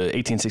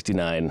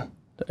 1869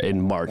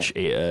 in March.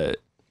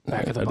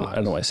 Back of the box. I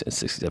don't know why I said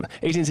 67.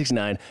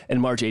 1869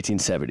 and March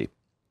 1870.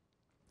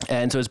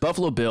 And so it's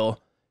Buffalo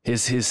Bill,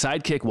 his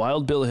sidekick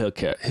Wild Bill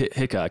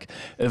Hickok,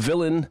 a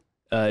villain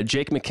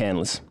Jake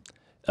McCandless.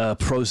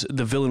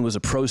 The villain was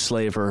a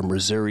pro-slaver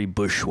Missouri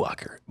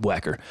bushwhacker,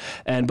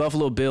 and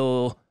Buffalo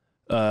Bill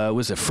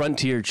was a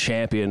frontier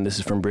champion. This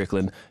is from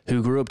Bricklin,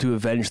 who grew up to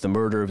avenge the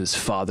murder of his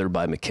father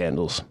by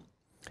McCandless.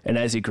 And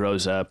as he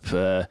grows up,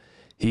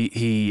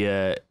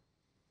 he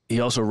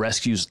also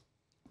rescues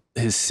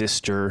his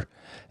sister.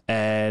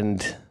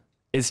 And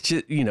it's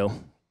just,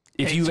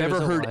 if you've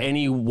ever heard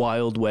any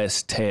Wild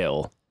West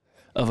tale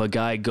of a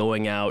guy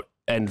going out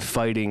and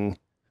fighting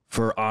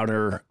for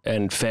honor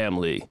and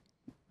family,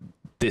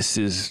 this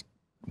is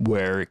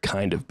where it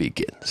kind of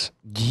begins.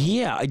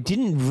 Yeah, I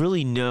didn't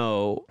really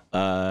know,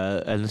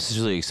 and this is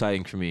really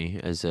exciting for me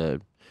as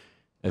a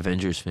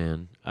Avengers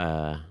fan,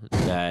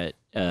 that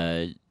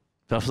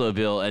Buffalo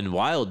Bill and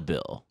Wild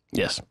Bill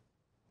Yes.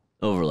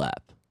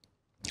 overlap.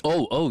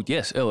 Oh,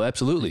 yes. Oh,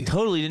 absolutely.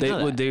 Totally didn't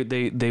know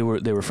that. They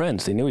were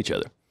friends. They knew each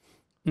other.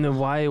 No,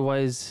 why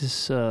is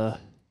this?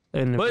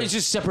 And But it's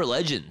just separate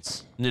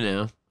legends, you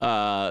know.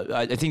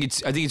 I think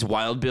it's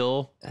Wild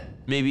Bill,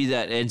 maybe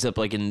that ends up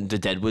like in the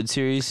Deadwood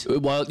series.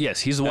 Well, yes,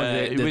 he's the one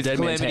that the with Dead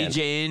Man's Calamity Hand.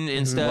 Jane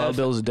and stuff. Wild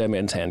Bill's a Dead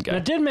Man's Hand guy. now,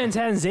 Dead Man's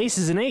Hands,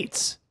 aces and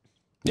eights.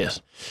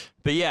 Yes,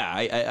 But yeah,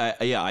 I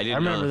didn't. I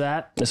remember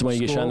that. that's the one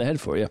you get shot in the head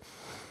for. Yeah,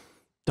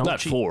 Don't not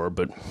cheat. 4,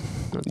 but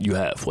you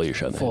have while you're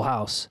shot in the Full head.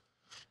 House.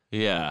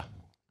 Yeah.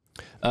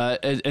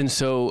 And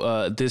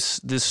so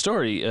this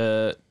story,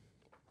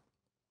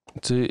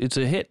 it's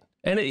a hit,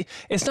 and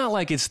it's not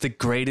like it's the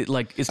greatest.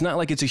 Like it's not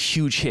like it's a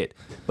huge hit,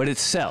 but it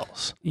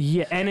sells.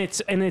 Yeah, and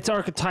it's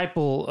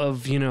archetypal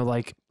of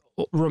like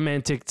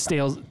romantic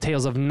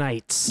tales of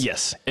knights.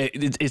 Yes,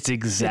 it's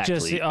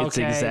exactly it's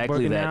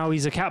exactly that. Now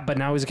he's a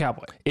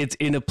cowboy. It's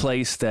in a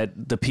place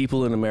that the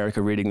people in America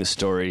reading the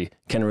story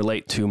can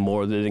relate to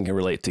more than they can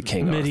relate to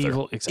King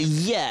Medieval. Arthur. Exactly.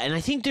 Yeah, and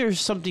I think there's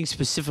something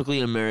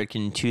specifically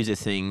American to the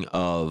thing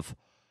of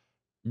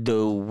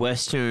the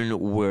Western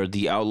where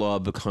the outlaw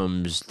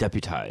becomes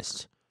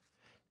deputized.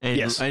 And,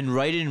 Yes. and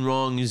right and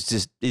wrong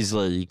is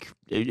like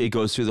it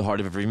goes through the heart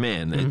of every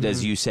man,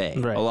 as you say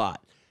Right. a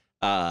lot.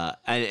 Well,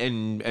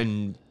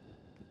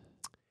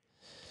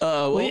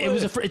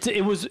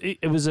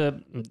 it was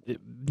a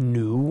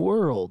new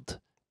world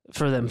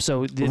for them.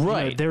 So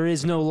Right. there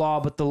is no law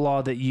but the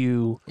law that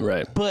you.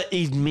 Right. but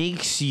it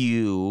makes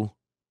you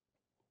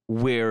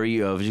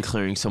wary of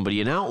declaring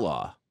somebody an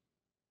outlaw,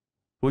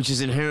 which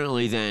is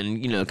inherently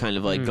then kind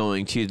of like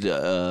going to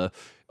the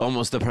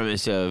almost the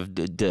premise of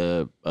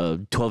the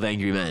 12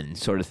 Angry Men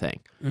sort of thing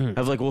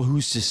of like, well,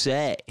 who's to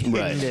say?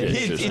 Right.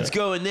 It's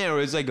going there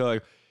where it's like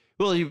going,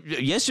 well,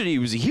 yesterday he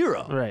was a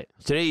hero, Right.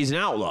 today he's an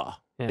outlaw.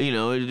 Yeah.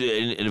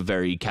 In a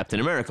very Captain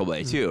America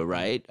way too,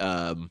 right?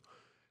 Well,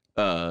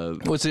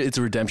 it's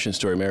a redemption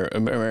story.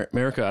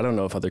 America, I don't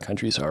know if other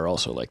countries are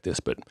also like this,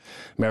 but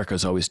America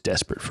is always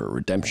desperate for a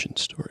redemption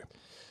story.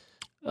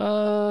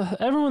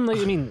 Everyone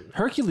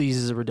Hercules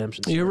is a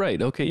redemption story. You're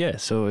right. Okay, yeah.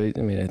 So I think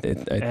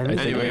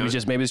Anyway,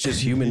 maybe it's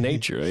just human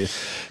nature.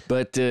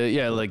 But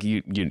yeah, like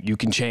you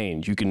can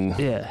change. You can.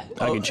 Yeah.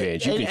 I can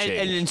change. You can change.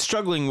 And in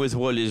struggling with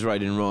what is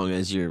right and wrong,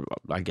 as you're,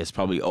 I guess,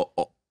 probably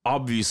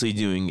obviously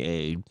doing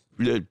a,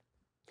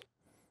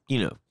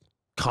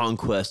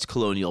 conquest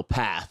colonial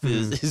path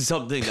is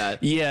something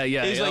that. Yeah.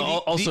 It's like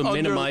Also the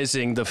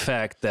minimizing the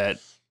fact that.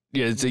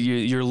 Yeah, so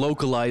you're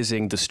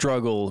localizing the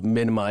struggle, and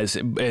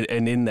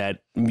in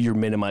that you're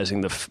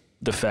minimizing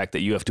the fact that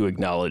you have to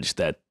acknowledge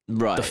that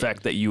the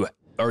fact that you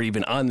are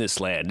even on this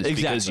land is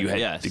because you had.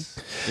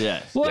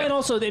 Yes. Well, and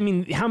also,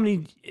 how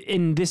many?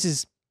 And this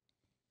is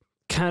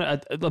kind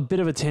of a bit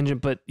of a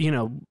tangent, but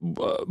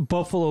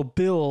Buffalo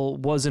Bill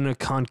wasn't a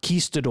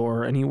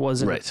conquistador, and he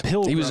wasn't a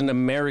pilgrim. He was an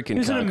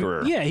American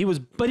conqueror. He was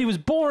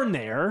born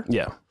there.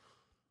 Yeah.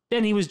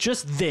 And he was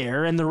just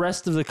there, and the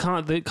rest of the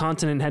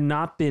continent had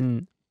not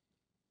been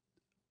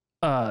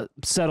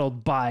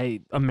settled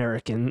by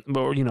American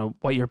or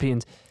white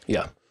Europeans.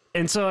 Yeah.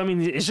 And so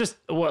it's just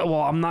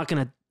I'm not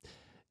gonna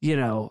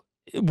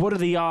what are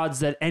the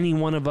odds that any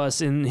one of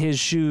us in his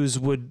shoes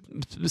would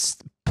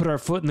put our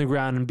foot in the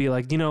ground and be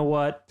like, you know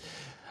what,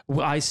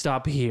 I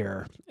stop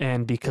here,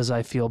 and because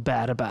I feel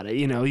bad about it,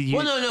 no.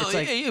 It's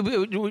like,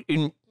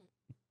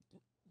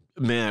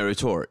 may I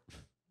retort?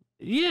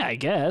 yeah, I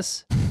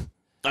guess.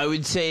 I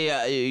would say,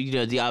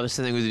 the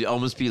opposite thing would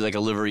almost be like a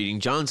liver-eating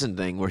Johnson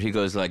thing, where he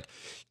goes like,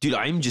 dude,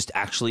 I'm just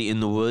actually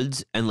in the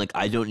woods, and like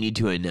I don't need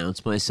to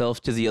announce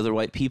myself to the other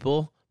white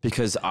people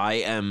because I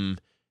am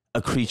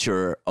a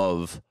creature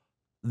of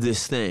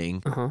this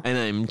thing, and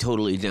I'm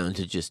totally down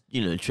to just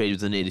trade with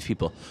the native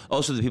people.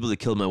 Also, the people that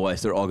killed my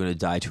wife, they're all going to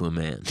die to a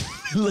man.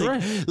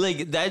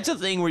 Like that's a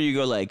thing where you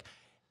go like,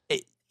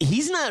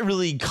 he's not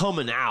really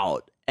coming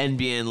out and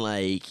being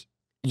like,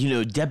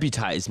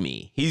 deputize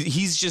me.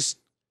 He's just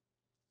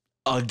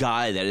a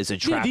guy that is a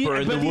trapper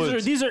in the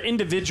woods. These are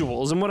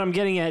individuals, and what I'm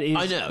getting at is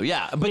I know,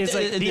 yeah, but it's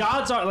like the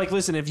odds are like,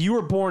 listen, if you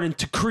were born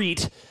into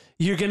Crete,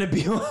 you're gonna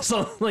be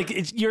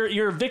like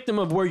you're a victim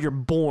of where you're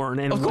born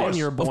and when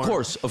you're born.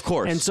 Of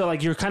course. And so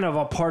like you're kind of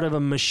a part of a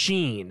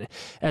machine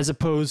as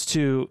opposed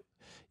to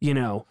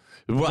the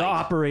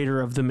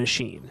operator of the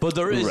machine. But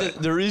there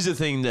is a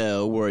thing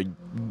though where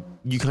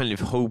you kind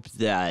of hope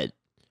that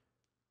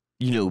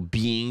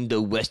being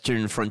the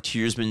Western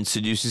frontiersman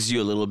seduces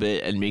you a little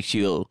bit and makes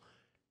you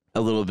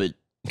a little bit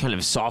kind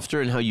of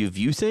softer in how you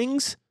view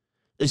things,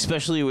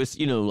 especially with,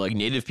 like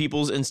native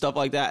peoples and stuff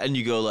like that. And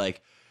you go like,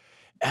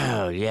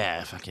 oh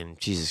yeah, fucking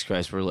Jesus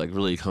Christ, we're like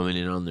really coming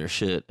in on their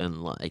shit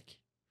and like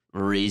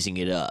raising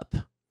it up.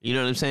 You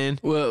know what I'm saying?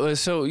 Well,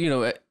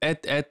 so,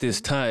 at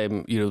this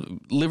time,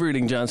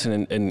 Liver-Eating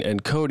Johnson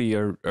and Cody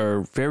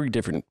are very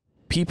different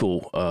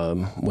people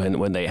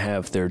when they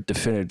have their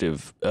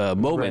definitive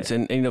moments.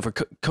 Right. And for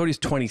Cody's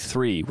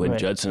 23 when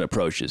Judson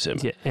approaches him.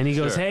 Yeah, and he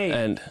goes, hey,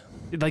 And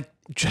like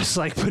just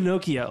like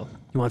Pinocchio,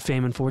 you want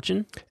fame and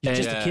fortune? You're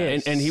just a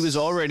kid. And he was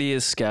already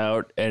a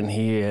scout, and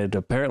he had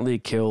apparently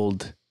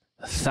killed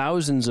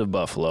thousands of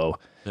buffalo.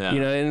 Yeah.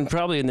 And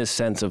probably in this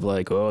sense of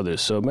like, oh,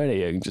 there's so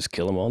many, I can just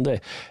kill them all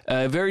day.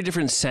 A very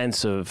different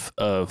sense of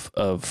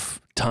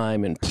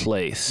time and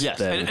place. Yes,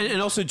 than-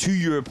 and also to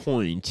your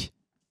point,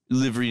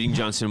 liver-eating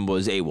Johnson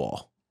was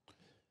AWOL.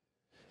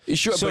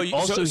 Sure, So but you-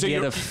 also so he had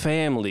you're- a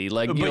family.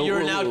 Like, But you know,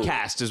 you're an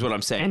outcast, is what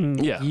I'm saying.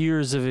 And Yeah.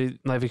 years of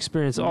life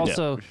experience.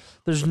 Also,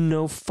 there's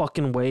no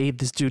fucking way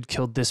this dude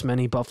killed this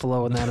many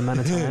buffalo in that amount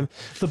of time.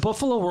 The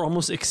buffalo were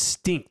almost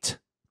extinct.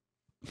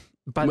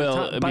 By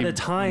the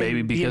time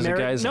maybe because of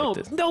guys no,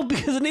 like this. no,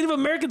 because the Native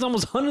Americans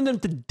almost hunted them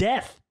to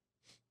death.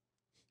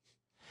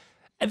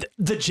 And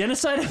the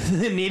genocide of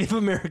the Native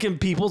American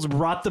peoples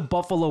brought the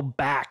buffalo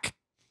back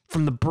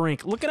from the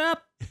brink. Look it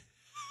up.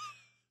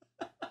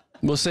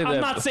 We'll say I'm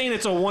that. not saying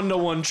it's a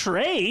 1-to-1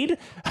 trade.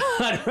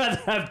 I'd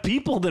rather have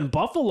people than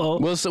buffalo.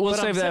 We'll but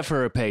save that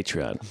for a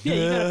Patreon. Yeah,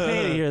 you gotta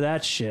pay to hear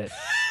that shit.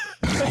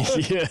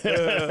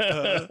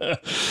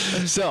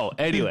 So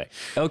anyway,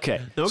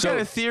 okay. What so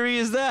kind of theory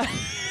is that?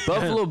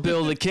 Buffalo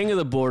Bill, the king of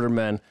the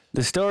bordermen.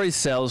 The story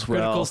sells well.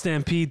 Critical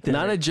stampede there.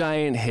 Not a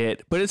giant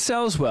hit, but it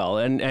sells well,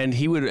 and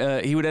he would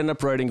end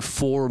up writing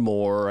 4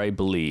 more, I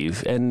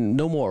believe, and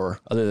no more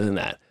other than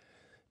that.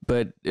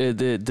 But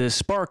the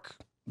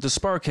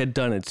spark had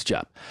done its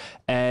job,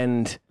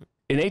 and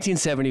in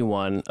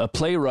 1871, a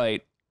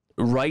playwright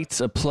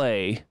writes a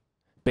play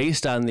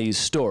based on these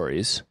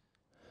stories,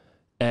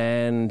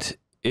 and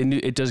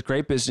it does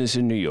great business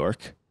in New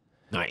York.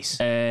 Nice.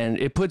 And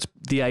it puts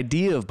the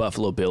idea of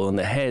Buffalo Bill in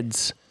the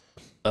heads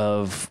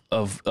of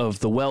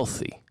the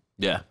wealthy.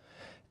 Yeah.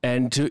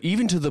 And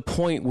even to the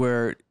point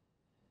where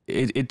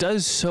it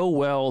does so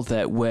well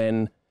that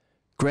when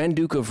Grand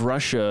Duke of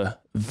Russia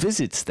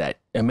visits that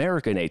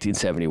America in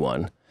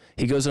 1871,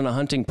 he goes on a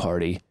hunting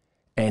party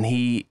and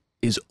he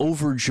is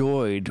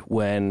overjoyed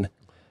when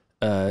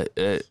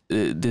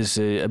this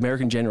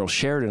American General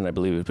Sheridan, I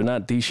believe, but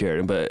not the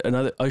Sheridan, but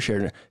another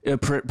Sheridan,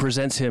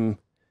 presents him,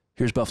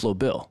 here's Buffalo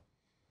Bill.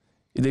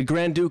 The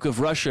Grand Duke of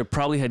Russia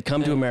probably had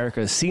come to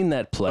America, seen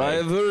that play.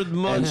 I've heard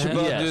much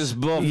about yes. this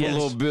Buffalo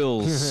Yes.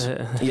 Bills.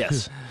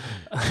 Yes.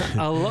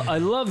 I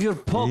love your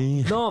pulp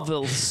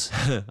novels.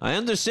 I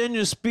understand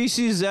your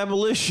species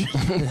abolition.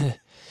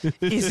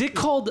 Is it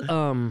called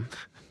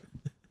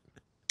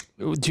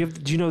do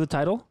you know the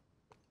title?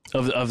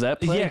 Of that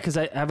play? Yeah, because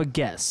I have a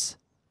guess.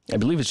 I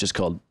believe it's just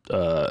called.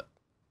 No,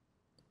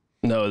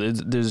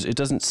 it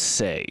doesn't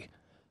say.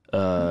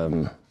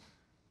 Because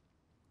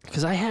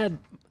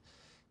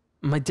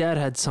my dad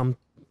had some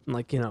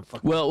fucking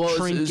Well,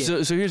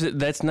 trinket. so here's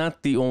that's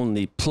not the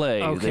only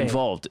play Okay.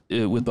 involved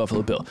with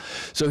Buffalo Bill.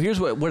 So here's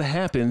what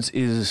happens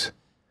is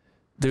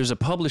there's a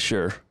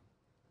publisher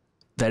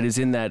that is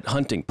in that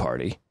hunting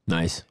party.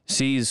 Nice.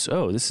 Sees,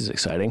 oh, this is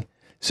exciting.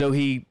 So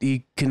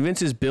he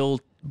convinces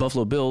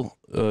Buffalo Bill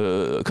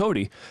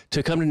Cody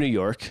to come to New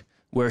York,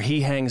 where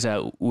he hangs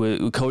out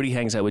with Cody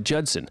hangs out with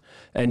Judson,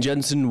 and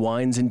Judson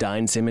wines and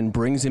dines him and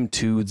brings him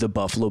to the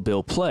Buffalo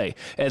Bill play.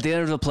 At the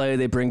end of the play,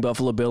 they bring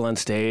Buffalo Bill on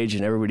stage,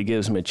 and everybody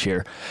gives him a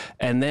cheer.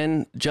 And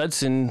then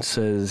Judson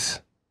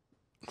says,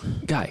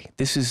 "Guy,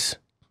 this is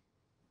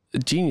a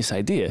genius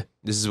idea."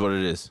 This is what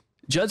it is.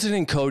 Judson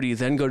and Cody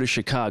then go to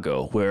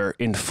Chicago, where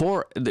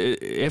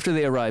after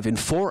they arrive in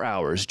 4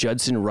 hours,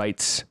 Judson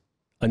writes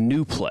a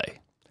new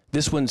play.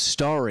 This one's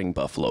starring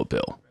Buffalo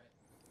Bill.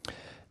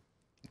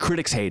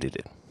 Critics hated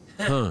it.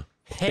 Huh.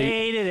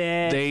 Hated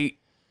it.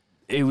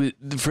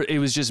 It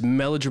was just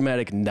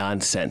melodramatic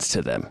nonsense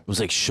to them. It was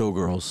like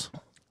Showgirls.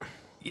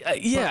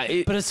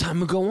 Yeah, But as time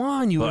would go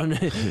on, you would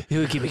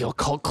keep it a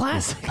cult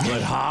classic.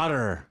 But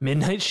hotter.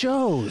 Midnight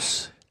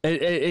shows.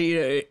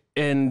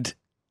 and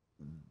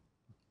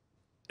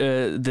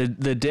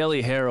the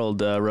Daily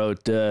Herald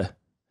wrote the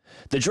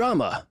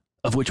drama,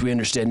 of which we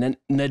understand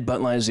Ned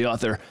Buntline is the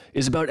author,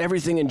 is about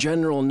everything in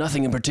general and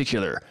nothing in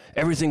particular.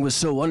 Everything was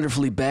so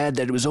wonderfully bad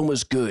that it was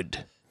almost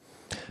good.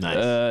 Nice.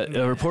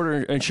 A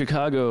reporter in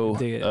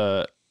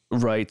Chicago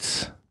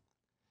writes...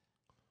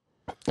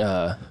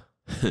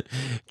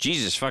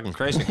 Jesus fucking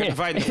Christ. I couldn't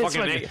find the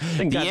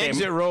fucking the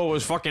exit row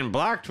was fucking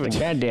blocked with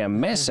Goddamn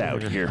mess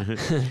out here.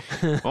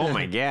 oh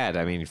my god.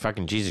 I mean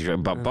fucking Jesus.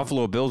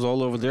 Buffalo Bills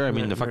all over there. I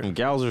mean the fucking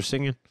gals are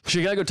singing.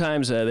 Chicago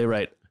Times, they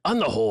write, on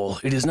the whole,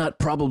 it is not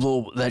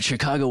probable that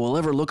Chicago will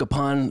ever look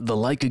upon the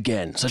like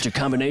again. Such a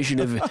combination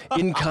of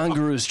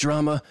incongruous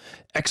drama,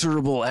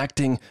 execrable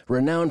acting,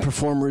 renowned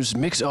performers,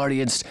 mixed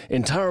audience,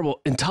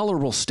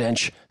 intolerable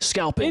stench,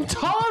 scalping.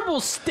 Intolerable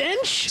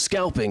stench?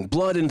 Scalping,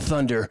 blood and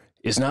thunder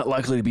is not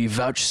likely to be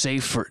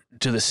vouchsafed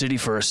to the city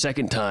for a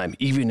second time,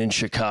 even in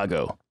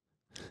Chicago.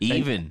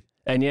 And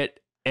yet,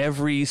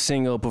 every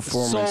single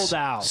performance Sold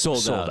out.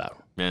 Sold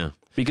out. Yeah.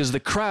 Because the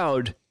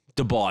crowd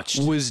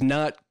Debauched. was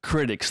not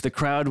critics. The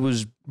crowd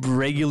was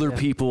regular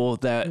people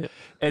that,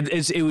 and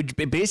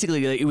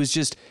it was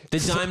just The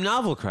dime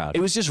novel crowd.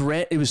 It was just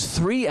it was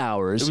 3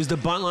 hours. It was the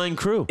Buntline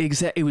crew.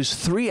 It was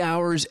 3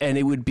 hours, and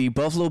it would be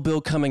Buffalo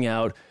Bill coming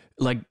out,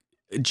 like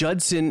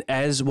Judson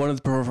as one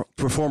of the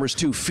performers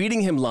too, feeding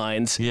him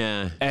lines.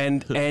 Yeah.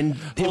 And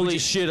Holy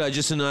shit! I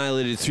just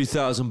annihilated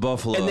 3,000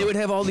 buffalo. and they would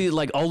have all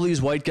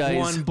these white guys,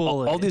 One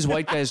bullet. all these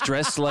white guys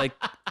dressed like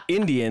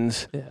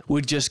Indians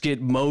would just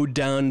get mowed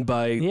down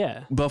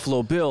by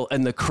Buffalo Bill,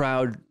 and the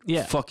crowd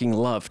fucking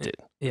loved it.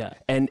 Yeah.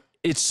 And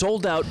it's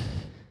sold out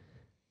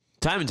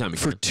Time and time again.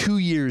 for 2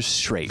 years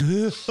straight.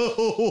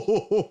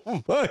 Oh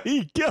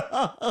my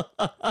God.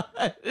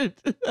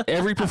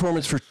 Every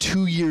performance for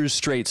 2 years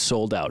straight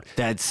sold out.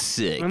 That's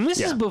sick. And this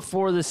is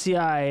before the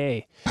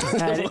CIA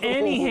had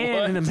any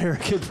hand in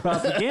American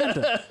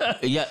propaganda.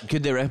 Yeah,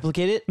 could they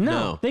replicate it?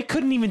 No. They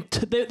couldn't even.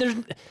 There's.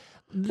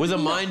 With a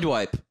mind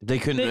wipe, they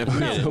couldn't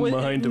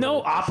replicate it.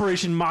 No,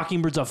 Operation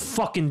Mockingbird's a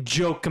fucking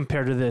joke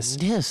compared to this.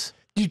 Yes.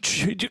 You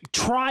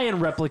try and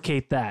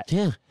replicate that.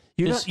 Yeah.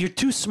 You're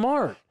too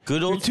smart.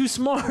 Good old- You're too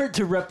smart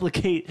to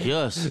replicate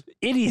Yes.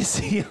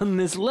 idiocy on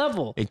this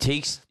level. It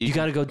takes. You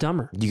got to go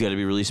dumber. You got to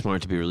be really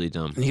smart to be really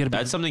dumb. You gotta be-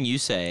 That's something you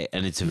say,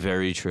 and it's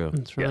very true.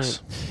 That's right.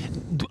 Yes.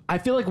 I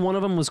feel like one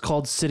of them was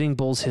called Sitting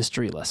Bull's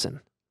History Lesson.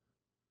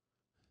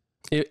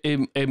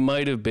 It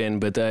might have been,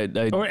 but Or it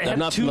had I'm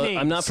not two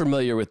I'm not names.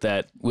 familiar with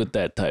that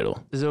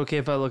title. Is it okay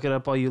if I look it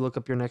up while you look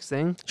up your next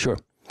thing? Sure.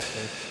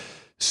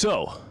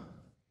 So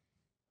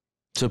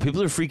So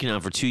people are freaking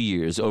out for 2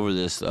 years over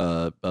this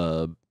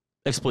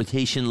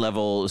exploitation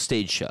level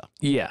stage show.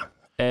 yeah,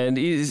 and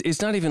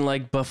it's not even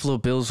like Buffalo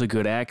Bill's a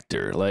good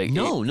actor. Like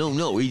No.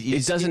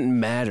 it doesn't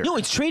matter. No,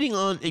 it's trading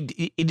on.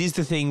 It is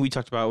the thing we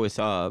talked about with,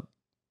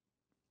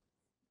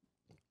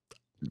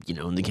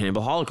 in the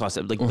Cannibal Holocaust,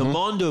 like the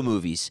Mondo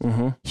movies.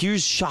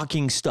 Here's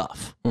shocking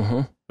stuff,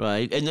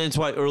 right? And that's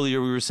why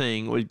earlier we were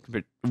saying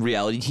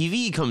reality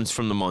TV comes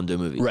from the Mondo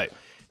movies, Right.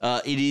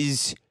 It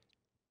is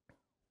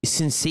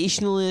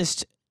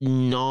sensationalist,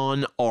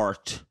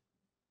 non-art,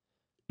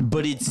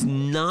 but it's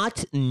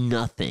not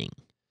nothing.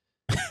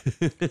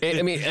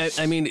 I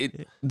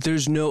mean,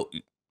 there's no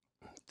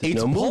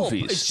Pulp.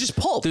 movies. It's just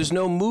pulp. There's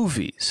no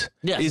movies.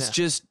 Yes.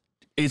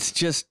 It's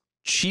just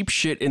cheap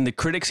shit, and the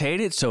critics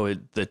hate it, so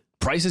the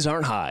prices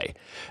aren't high,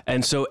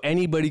 and so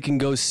anybody can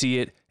go see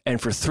it.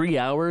 And for 3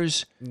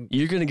 hours,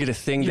 you're gonna get a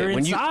thing You're that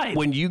inside.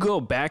 when you go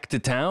back to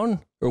town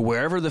or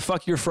wherever the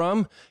fuck you're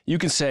from, you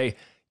can say,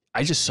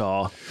 "I just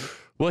saw."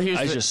 Well,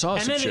 I just saw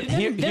And some then,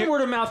 shit. then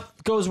word of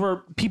mouth goes where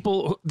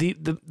people,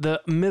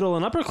 the middle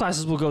and upper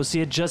classes will go see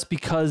it just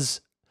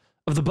because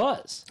of the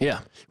buzz.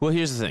 Yeah. Well,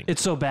 here's the thing.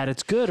 It's so bad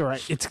it's good, or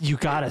you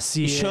gotta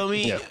see it.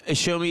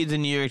 Show me the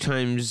New York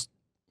Times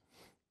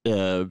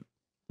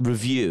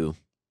review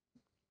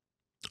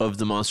of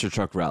the monster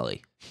truck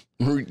rally.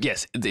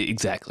 Yes,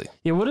 exactly.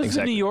 Yeah, what does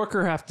Exactly. the New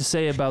Yorker have to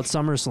say about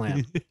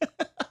SummerSlam?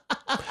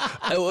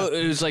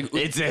 It was like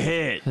It's a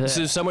hit.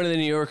 so. Someone in the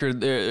New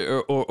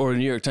Yorker or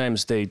New York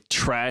Times, they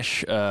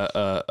trash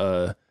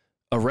a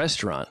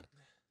restaurant.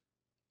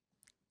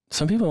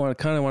 Some people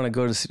kind of want to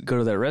go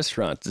to that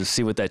restaurant to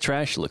see what that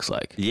trash looks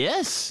like.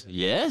 Yes.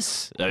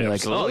 They're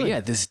like, oh yeah,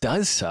 this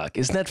does suck.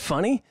 Isn't that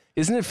funny?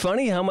 Isn't it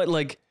funny how much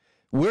like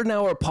we're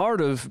now a part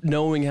of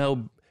knowing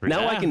how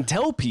now I Yeah. can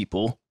tell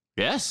people.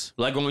 Yes.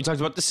 Like when we talked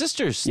about the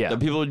sisters. Yeah. The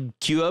people would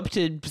queue up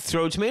to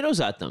throw tomatoes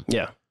at them.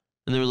 Yeah.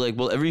 And they were like,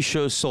 well, every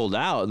show's sold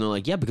out. And they're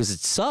like, yeah, because it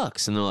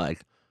sucks. And they're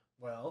like,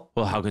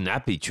 well, how can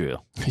that be true?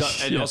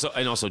 And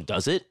also,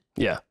 does it?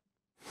 Yeah.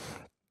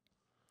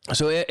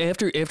 So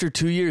after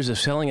 2 years of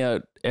selling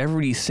out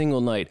every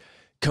single night,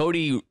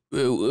 Cody,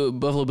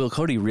 Buffalo Bill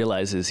Cody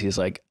realizes he's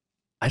like,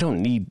 I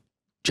don't need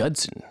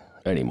Judson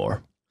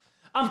anymore.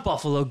 I'm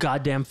Buffalo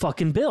goddamn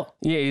fucking Bill.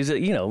 Yeah, he's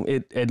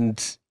and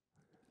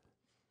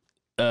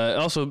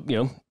also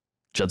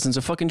Judson's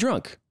a fucking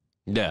drunk.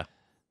 Yeah.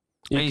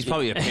 And he's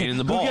probably a pain in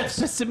the Who balls. gets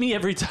pissed at me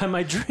every time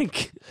I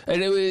drink?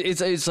 And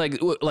it's like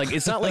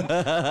it's not like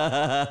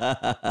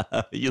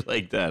You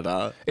like that,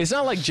 huh? it's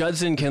not like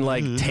Judson can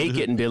like take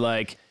it and be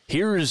like,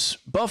 here's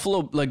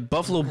Buffalo, like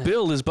Buffalo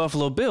Bill is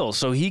Buffalo Bill,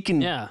 so he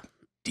can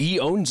he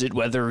owns it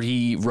whether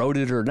he wrote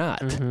it or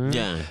not.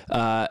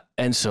 Yeah.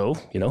 And so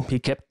he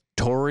kept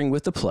touring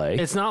with the play.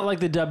 It's not like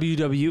the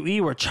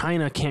WWE where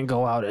China can't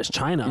go out as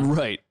China.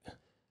 Right.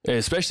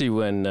 Especially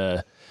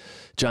when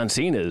John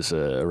Cena's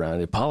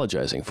around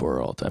apologizing for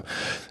her all the time.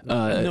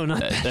 No,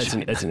 not that that's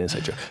an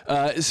inside joke.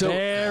 So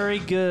Very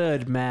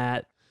good,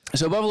 Matt.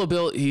 So Buffalo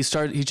Bill, he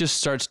just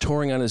starts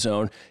touring on his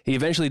own. He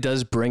eventually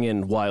does bring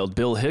in Wild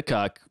Bill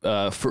Hickok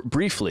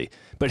briefly,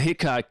 but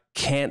Hickok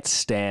can't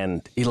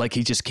stand.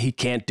 He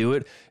can't do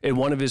it. In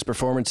one of his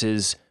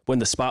performances, when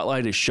the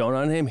spotlight is shown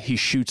on him, he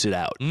shoots it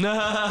out.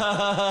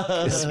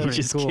 No.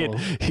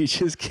 He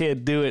just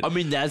can't do it. I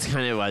mean, that's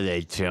kind of why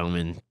they film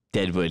in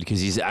Deadwood, because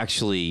he's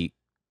actually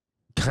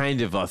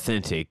kind of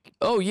authentic.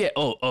 Oh yeah.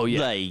 Oh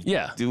yeah. Like,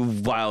 yeah. the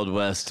Wild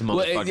West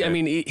motherfucker. Well, I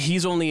mean,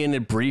 he's only in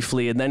it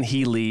briefly, and then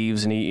he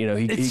leaves, and he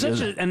It's such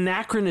goes, an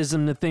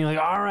anachronism to think like,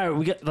 all right,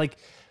 we got like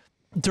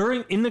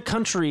in the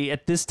country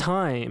at this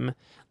time,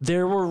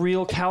 there were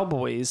real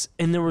cowboys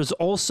and there was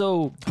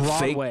also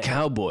Broadway. fake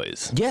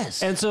cowboys.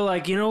 yes. And so,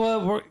 like, you know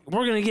what?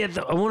 We're gonna get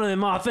one of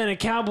them authentic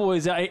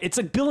cowboys. It's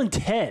like Bill and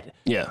Ted,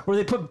 Yeah. where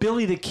they put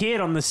Billy the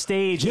Kid on the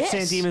stage Yes.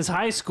 at San Dimas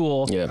High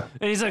School. Yeah.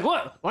 and he's like,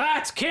 "What?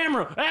 Lights,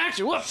 camera,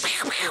 action! What?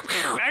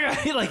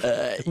 Like,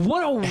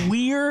 what a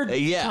weird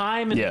yeah.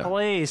 time and Yeah.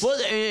 place." Well,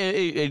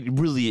 it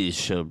really is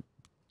shown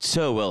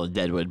so well in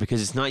Deadwood because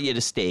it's not yet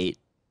a state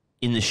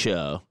in the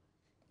show,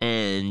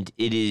 and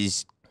it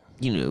is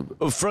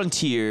a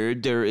frontier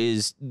there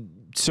is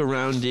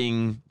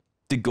surrounding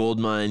the gold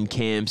mine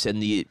camps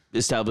and the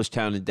established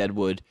town of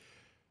Deadwood,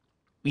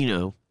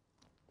 the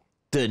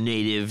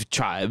native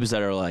tribes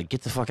that are like,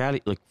 get the fuck out of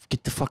here, like,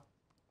 get the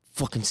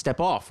fucking step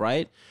off,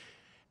 right?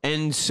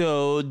 And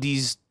so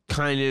these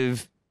kind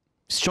of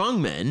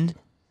strong men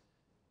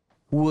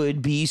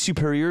would be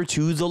superior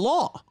to the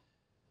law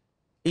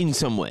in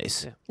some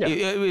ways,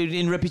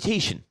 in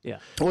reputation. Yeah.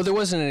 Well, there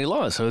wasn't any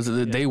laws, so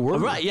they were.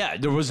 Right, yeah,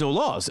 there was no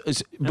laws.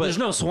 But there's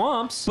no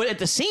swamps. But at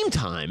the same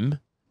time,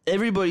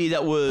 everybody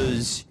that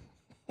was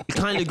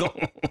kind of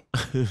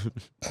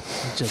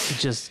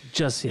just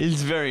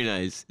It's very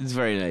nice. It's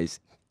very nice.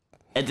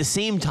 At the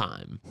same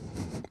time,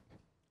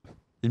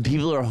 and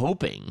people are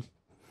hoping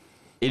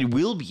it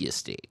will be a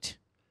state,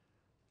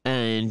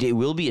 and it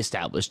will be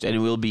established, and it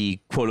will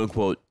be quote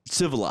unquote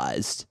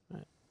civilized,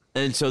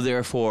 and so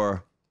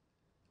therefore,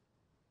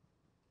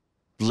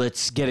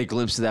 let's get a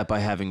glimpse of that by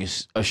having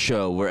a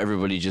show where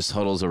everybody just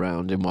huddles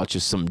around and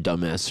watches some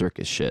dumbass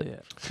circus shit. Yeah.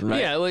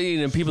 Right? Yeah,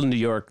 well, people in New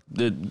York,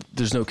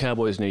 there's no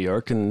cowboys in New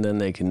York, and then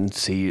they can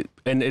see,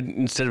 and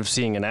instead of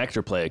seeing an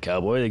actor play a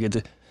cowboy, they get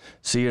to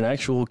see an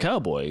actual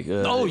cowboy.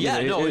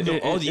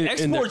 The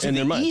exports in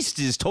the East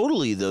is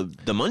totally the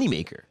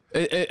moneymaker.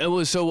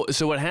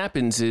 So what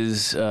happens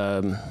is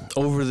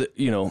over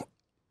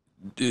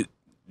the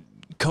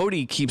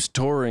Cody keeps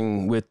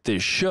touring with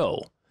this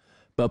show,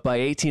 but by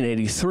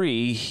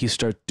 1883 he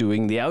starts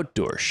doing the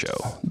outdoor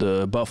show,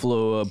 the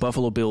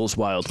Buffalo Bills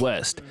Wild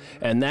West,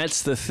 and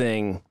that's the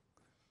thing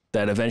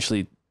that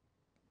eventually.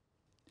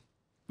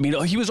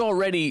 He was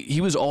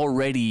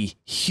already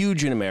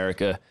huge in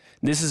America.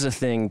 This is a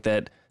thing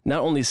that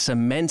not only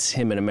cements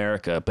him in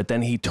America, but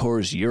then he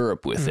tours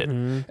Europe with it.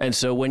 And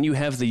so when you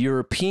have the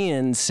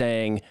Europeans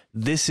saying,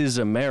 this is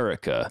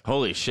America.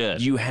 Holy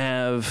shit. You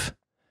have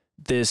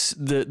this,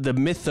 the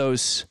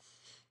mythos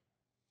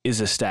is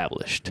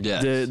established.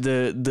 Yes.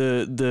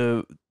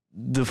 The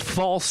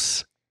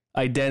false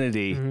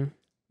identity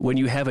when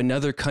you have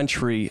another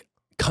countries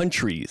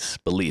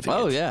believing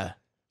Oh, it. yeah.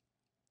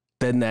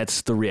 Then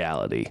that's the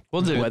reality,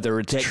 whether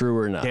it's true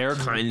or not. They're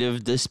kind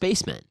of the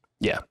spacemen.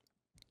 Yeah.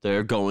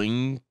 They're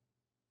going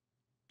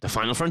the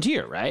final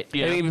frontier, right?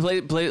 Yeah. I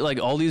mean, play like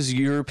all these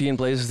European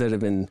places that have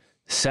been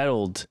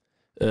settled,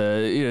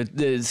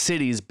 the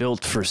cities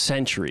built for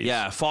centuries.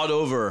 Yeah, fought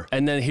over.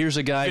 And then here's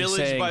a guy Village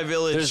saying, by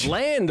village. there's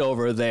land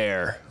over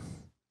there.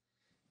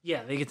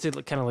 Yeah, they get to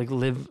kind of like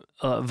live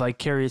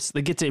vicarious.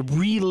 They get to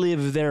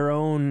relive their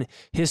own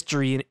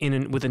history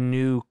with a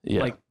new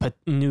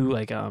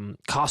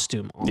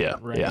costume on,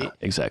 right? Yeah,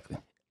 exactly.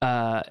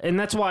 And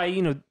that's why,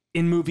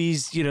 in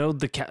movies,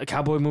 the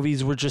cowboy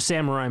movies were just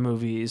samurai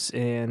movies,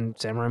 and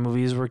samurai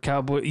movies were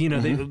cowboy.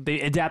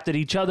 They adapted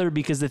each other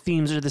because the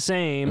themes are the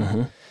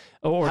same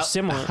or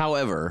similar.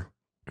 However,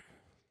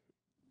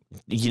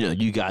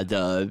 you got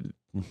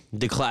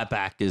the clap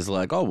act is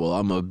like, oh, well,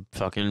 I'm a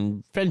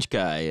fucking French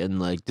guy,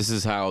 and like this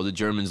is how the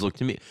Germans look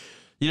to me.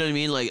 You know what I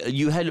mean? Like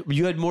you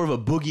had more of a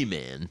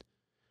boogeyman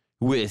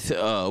with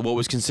what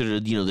was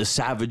considered the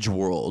savage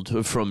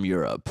world from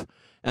Europe.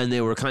 And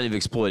they were kind of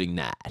exploiting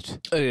that.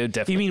 Yeah,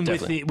 definitely. You mean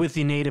definitely. with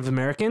the Native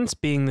Americans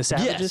being the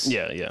savages?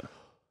 Yes. Yeah.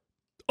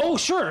 Oh,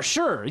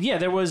 sure. Yeah,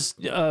 there was.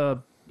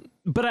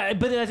 But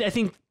I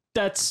think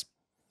that's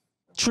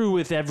true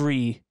with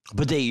every.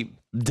 But they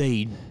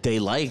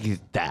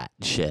like that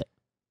shit.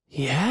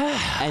 Yeah.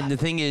 And the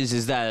thing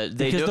is that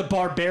they because know, the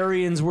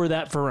barbarians were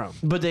that for them.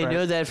 but they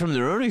know that from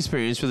their own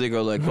experience, where they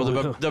go like,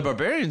 well, the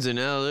barbarians are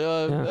now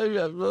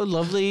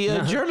lovely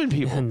German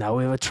people. And now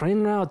we have a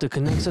train route to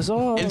connect us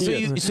all. And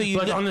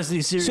but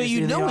honestly,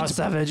 seriously, they are it's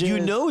savages.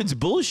 it's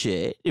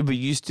bullshit, but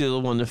you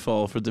still want to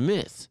fall for the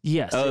myth.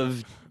 Yes.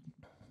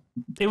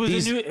 It was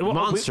these a new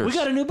monsters. We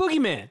got a new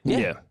boogeyman.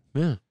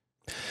 Yeah.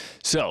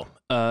 So,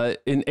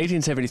 in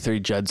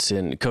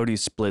 1873, Cody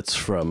splits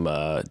from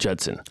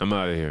Judson. I'm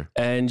out of here.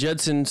 And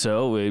Judson,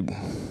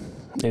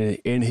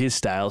 in his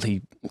style,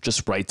 he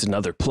just writes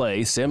another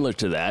play similar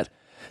to that.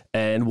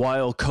 And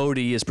while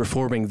Cody is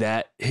performing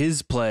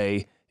his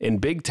play in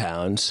big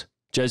towns,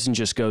 Judson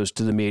just goes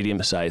to the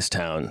medium-sized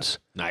towns.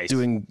 Nice.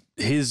 Doing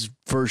his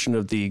version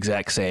of the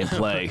exact same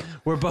play.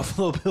 Where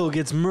Buffalo Bill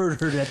gets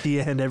murdered at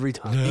the end every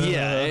time.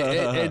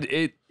 Yeah,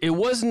 it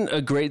wasn't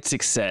a great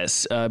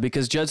success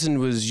because Judson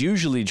was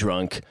usually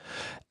drunk,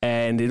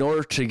 and in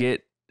order to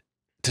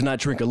not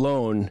drink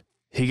alone,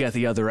 he got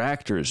the other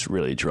actors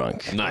really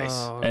drunk. Nice.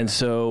 And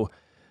so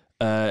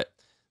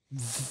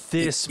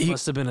This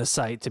must have been a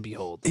sight to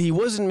behold. he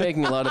wasn't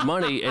making a lot of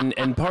money,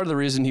 and part of the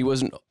reason he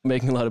wasn't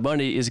making a lot of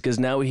money is because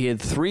now he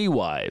had 3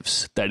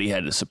 wives that he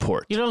had to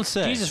support. You don't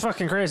say. Jesus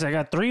fucking Christ, I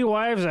got 3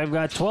 wives, I've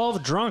got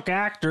 12 drunk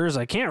actors,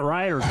 I can't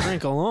ride or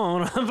drink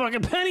alone, I'm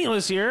fucking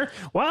penniless here,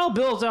 while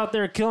Bill's out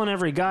there killing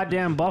every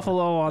goddamn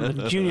buffalo on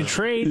the junior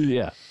trade.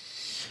 Yeah.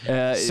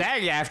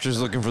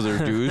 SAG-AFTRA's looking for their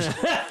dues.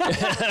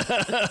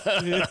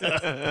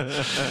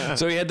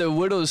 So he had the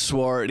widow's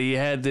sword. He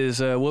had this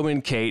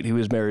woman, Kate, who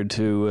was married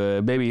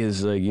to maybe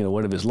his,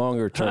 one of his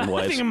longer-term I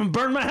wives. think I'm gonna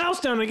burn my house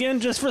down again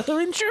just for the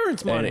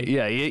insurance money.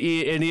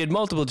 And, he had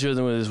multiple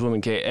children with his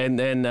woman, Kate. And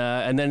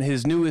then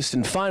his newest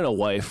and final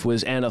wife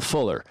was Anna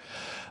Fuller.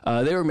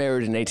 They were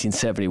married in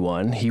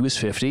 1871. He was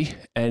 50,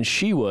 and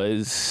she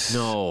was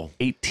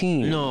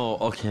 18. No,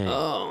 okay.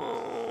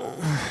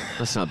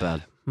 That's not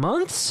bad.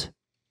 Months?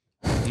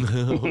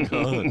 Oh,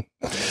 God.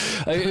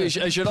 I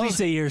should Please also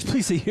say years.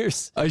 Please say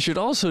years. I should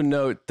also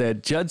note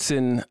that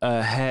Judson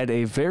had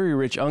a very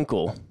rich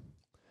uncle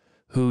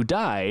who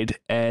died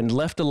and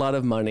left a lot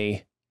of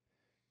money,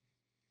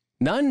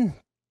 none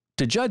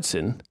to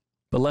Judson,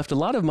 but left a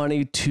lot of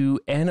money to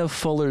Anna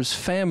Fuller's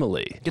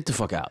family. Get the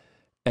fuck out.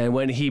 And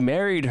when he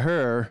married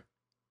her,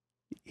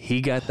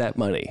 he got that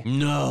money.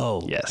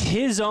 No. Yes.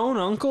 His own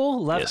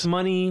uncle left Yes.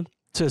 money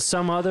to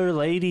some other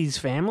lady's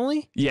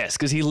family? Yes,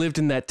 because he lived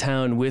in that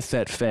town with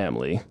that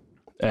family.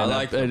 And, I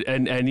like that.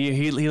 and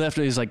he left.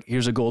 He's like,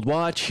 here's a gold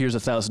watch. Here's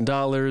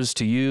 $1,000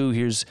 to you.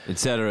 Here's Et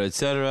cetera, et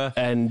cetera.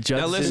 and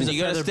Judson. Now listen, a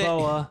you gotta feather stay.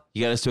 boa.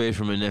 You gotta stay away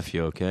from my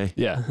nephew, okay?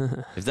 Yeah.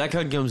 If that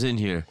cunt comes in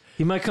here,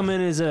 He might come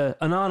in as a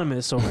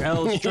anonymous or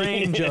El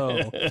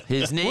Strango.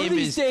 his One of name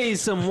these is.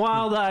 days, some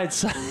wild-eyed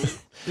some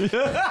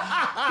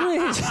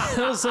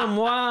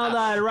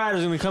wild-eyed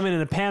rider's gonna come in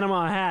a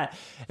Panama hat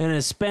and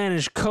a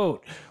Spanish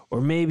coat,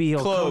 or maybe he'll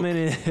Cloak. come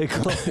in a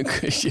cloak.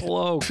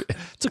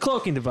 It's a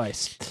cloaking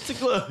device. It's a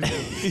glove.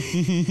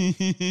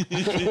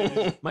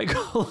 Might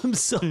call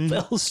himself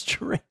El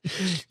Strange.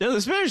 Now,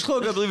 the Spanish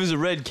cloak, I believe, is a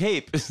red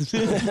cape. So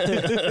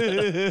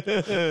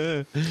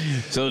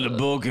the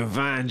bull can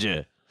find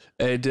you.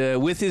 And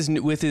with his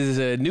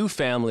new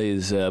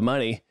family's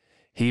money,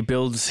 he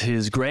builds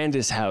his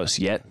grandest house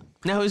yet.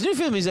 Now, his new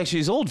family is actually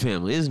his old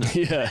family, isn't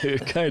it? Yeah,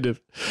 kind of.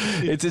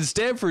 It's in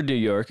Stamford, New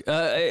York.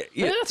 Yeah,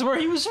 that's where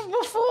he was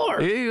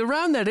before.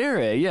 Around that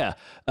area, yeah.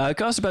 It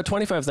cost about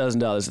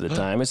 $25,000 at the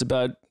time. It's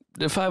about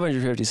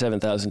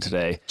 $557,000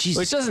 today, Jesus.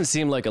 which doesn't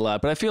seem like a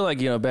lot, but I feel like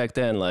back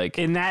then, like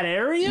In that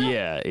area?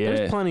 yeah.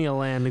 There's plenty of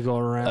land to go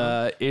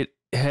around. It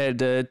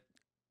had.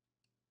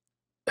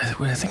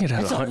 I think it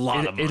had That's a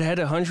lot of it had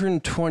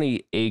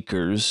 120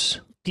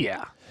 acres.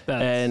 Yeah.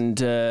 And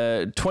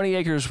 20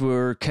 acres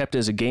were kept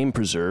as a game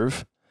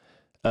preserve.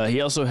 He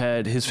also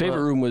had his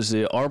favorite room was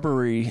the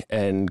arbory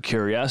and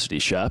curiosity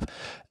shop,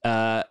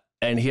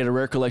 and he had a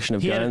rare collection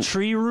of he had a guns.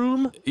 tree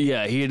room.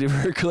 Yeah, he had a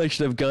rare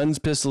collection of guns,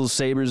 pistols,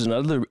 sabers, and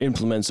other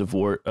implements of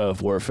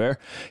warfare.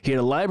 He had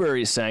a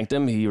library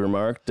sanctum. He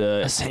remarked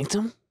A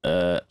sanctum?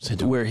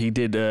 where he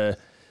did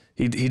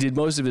he did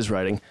most of his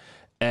writing,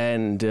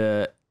 and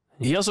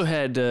he also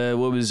had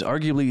what was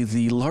arguably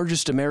the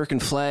largest American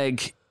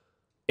flag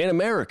in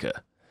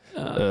America.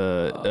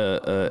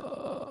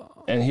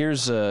 And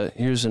here's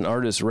an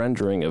artist's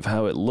rendering of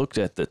how it looked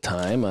at the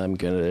time. I'm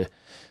gonna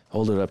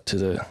hold it up to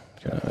the.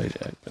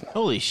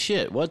 Holy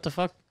shit, what the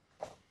fuck?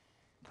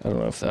 I don't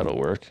know if that'll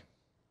work.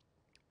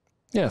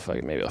 Yeah,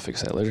 maybe I'll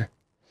fix that later.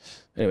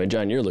 Anyway,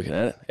 John, you're looking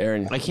at it.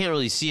 Aaron, I can't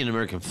really see an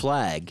American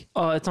flag.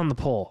 Oh, it's on the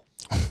pole.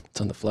 it's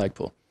on the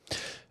flagpole.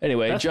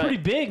 Anyway, That's pretty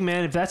big,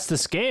 man. If that's the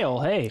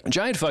scale, hey.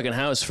 giant fucking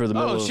house for the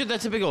middle, Oh, shit,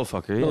 that's a big old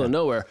fucker. middle Yeah. of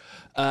nowhere.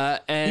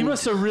 And You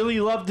must have really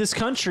loved this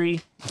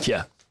country.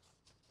 yeah.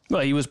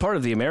 Well, he was part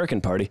of the American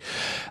Party.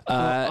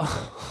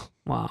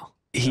 Wow.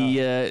 He,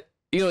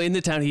 in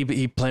the town,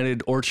 he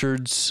planted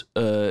orchards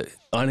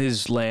on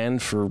his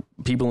land for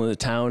people in the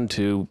town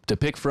to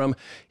pick from.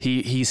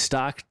 He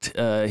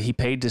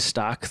paid to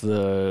stock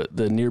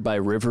the nearby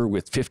river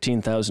with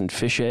 15,000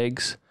 fish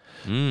eggs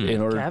in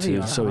order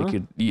Caviar, so he huh?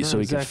 could Not so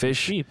he could exactly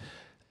fish. cheap.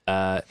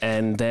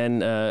 And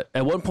then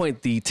at one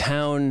point, the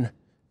town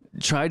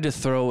tried to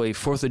throw a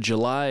 4th of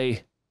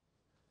July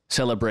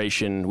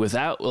celebration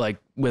without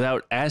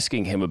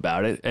asking him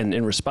about it. And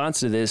in response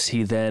to this,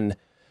 he then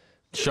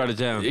Shut it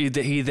down.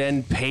 he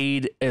then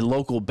paid a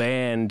local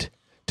band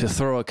to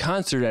throw a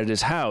concert at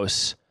his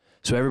house,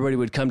 so everybody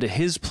would come to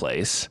his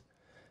place.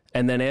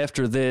 And then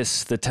after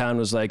this, the town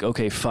was like,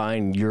 "Okay,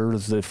 fine, you're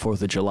the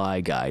 4th of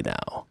July guy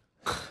now."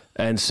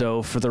 And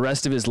so for the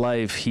rest of his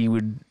life, he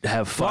would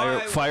have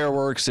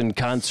fireworks and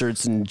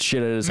concerts and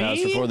shit at his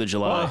house for 4th of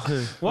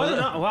July.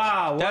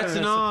 Wow. That's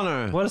an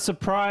honor. What a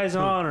surprise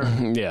honor.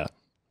 Yeah.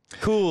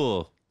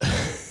 Cool.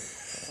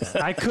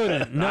 I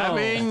couldn't. No. I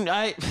mean,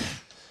 I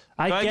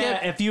I get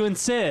get- if you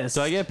insist.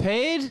 do I get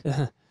paid?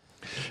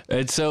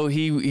 And so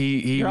he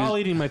You're was, all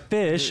eating my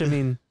fish. I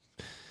mean,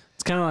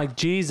 it's kind of like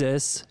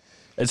Jesus.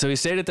 and so he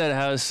stayed at that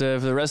house for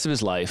the rest of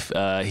his life.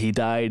 He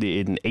died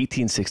in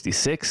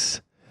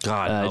 1866.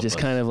 God, Just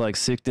kind of like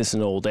sickness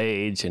and old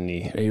age, and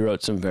he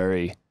wrote some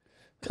very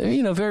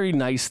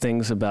nice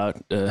things about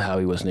how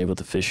he wasn't able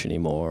to fish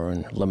anymore,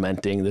 and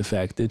lamenting the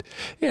fact that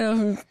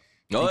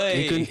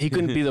he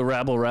couldn't be the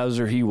rabble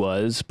rouser he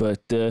was.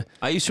 But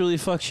I used to really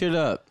fuck shit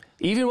up.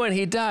 even when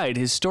he died,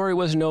 his story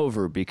wasn't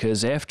over,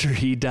 because after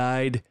he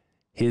died,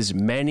 his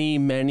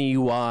many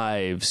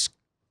wives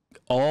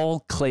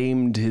all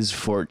claimed his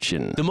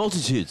fortune. The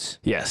multitudes.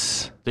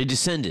 Yes. They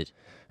descended.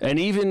 And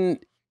even...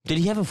 Did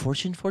he have a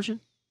fortune?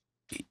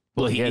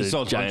 Well, he had a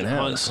sold giant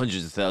house.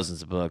 hundreds of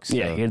thousands of bucks.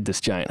 Yeah, so. he had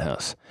this giant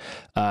house.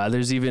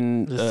 There's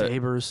even... The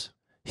Sabres.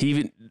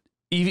 He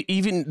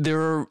even there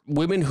are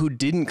women who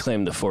didn't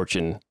claim the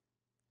fortune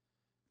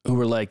who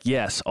were like,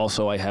 yes,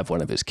 also I have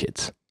one of his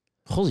kids.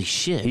 Holy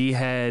shit. He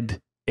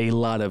had a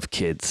lot of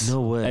kids.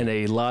 No way. And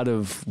a lot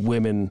of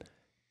women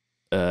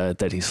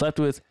that he slept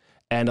with,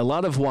 and a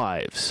lot of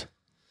wives.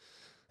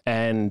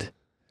 And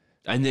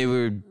they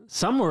were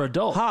Some were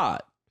adult.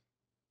 hot.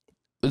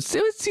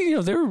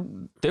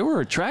 They were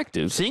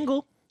attractive.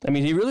 Single. I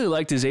mean, he really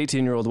liked his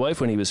 18-year-old wife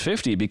when he was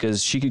 50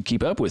 because she could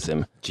keep up with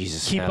him.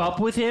 Jesus. Keep hell. up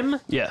with him?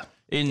 Yeah.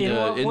 In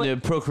what- the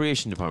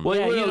procreation department. Well,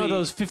 Yeah, well, you know he-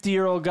 those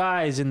 50-year-old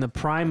guys in the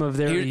prime of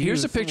their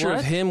Here's a youth. picture What?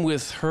 of him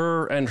with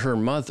her and her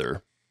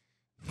mother.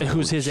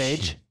 Who's his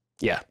age?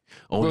 Yeah.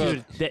 Oh,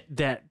 Dude,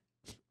 that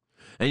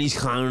and he's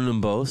clowning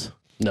them both.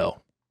 No.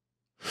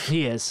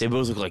 he is. They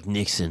both look like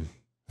Nixon.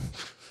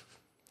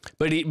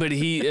 But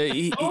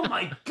he Oh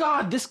my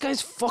God, this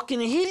guy's fucking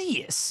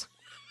hideous.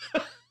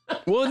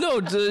 well,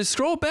 no,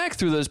 scroll back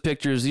through those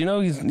pictures. You know,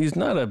 he's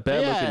not a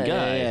bad-looking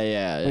guy.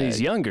 Yeah. When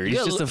he's younger. He's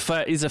Yeah, just a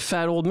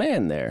fat old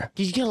man there.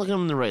 You gotta look at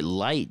him in the right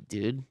light,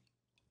 dude.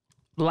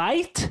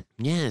 Light?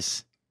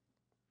 Yes.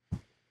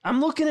 I'm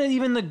looking at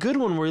even the good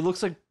one where he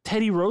looks like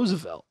Teddy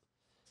Roosevelt.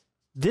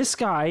 This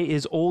guy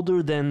is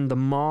older than the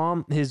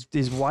mom, his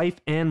wife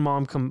and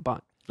mom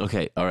combined.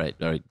 Okay. All right.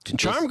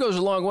 Charm goes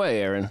a long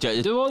way, Aaron.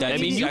 Well, I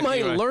mean, you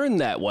might learn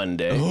that one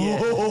day.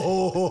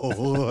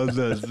 Oh,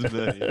 that's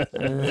nice.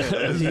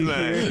 Do you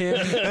hear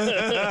him?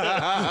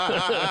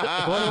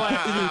 What do I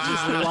have to do?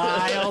 Just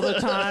lie all the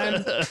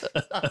time?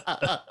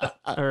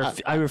 Or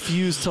I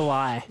refuse to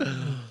lie.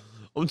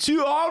 I'm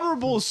too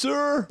honorable,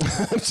 sir.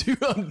 I'm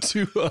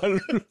too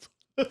honorable.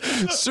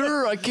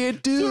 Sir, I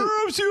can't do it.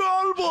 I'm too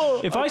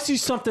honorable. If I see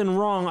something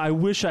wrong, I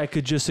wish I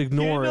could just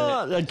ignore it.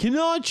 I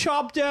cannot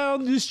chop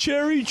down this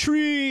cherry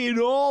tree. In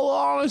all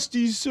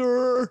honesty,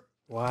 sir.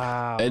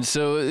 Wow. And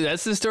so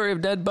that's the story of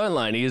Ned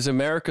Buntline. He is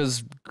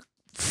America's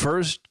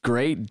first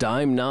great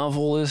dime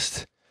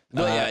novelist.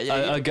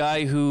 A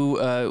guy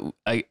who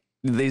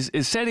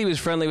it said he was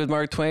friendly with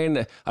Mark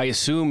Twain. I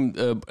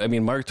assume.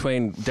 Mark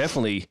Twain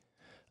definitely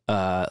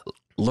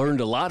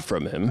learned a lot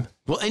from him.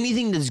 Well,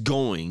 anything that's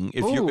going,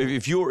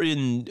 if you're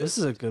in, This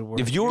is a good word.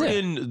 if you're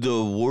in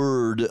the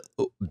word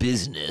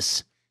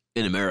business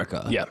in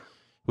America, Yeah.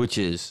 which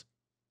is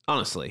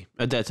honestly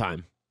at that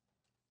time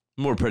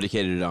more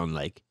predicated on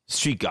like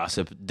street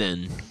gossip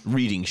than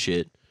reading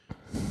shit.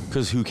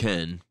 Because who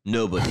can?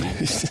 Nobody.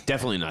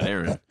 Definitely not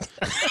Aaron.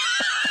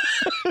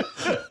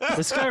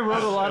 This guy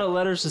wrote a lot of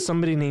letters to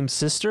somebody named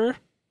Sister,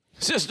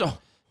 Sister.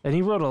 and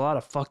he wrote a lot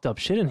of fucked up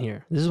shit in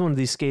here. This is one of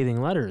these scathing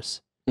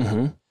letters.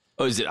 Mm-hmm.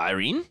 Oh, is it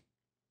Irene?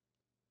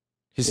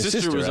 His His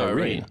sister was sister,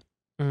 Irene.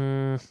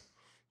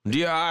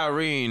 Dear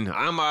Irene,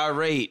 I'm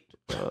irate.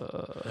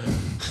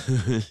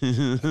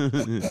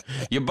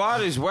 Your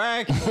body's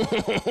whack.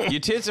 Your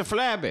tits are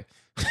flabby.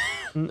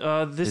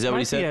 This Is that what he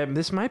might said? be,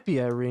 this might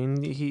be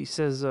Irene. He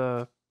says,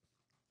 well,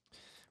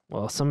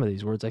 some of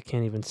these words I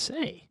can't even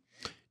say.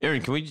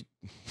 Aaron, can we?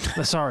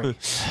 Sorry.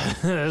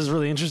 That was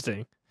really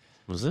interesting.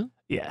 Was it?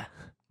 Yeah.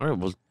 All right.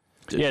 Well,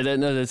 Yeah,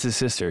 that's his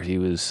sister. He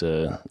was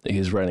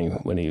running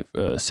when he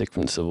sick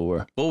from the Civil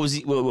War. what was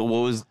he? What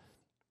was?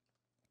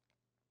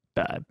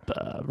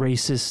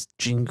 Racist,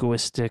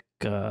 jingoistic,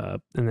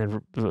 and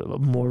then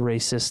more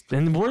racist,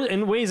 and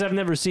in ways I've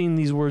never seen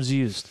these words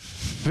used.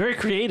 Very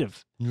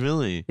creative.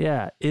 Really?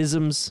 Yeah,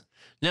 isms.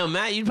 Now,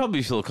 Matt, you'd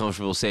probably feel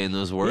comfortable saying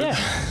those words.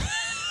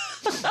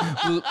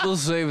 Yeah, We'll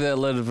save that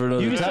letter for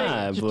another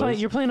time.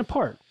 you're playing a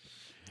part.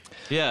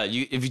 Yeah.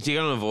 If you take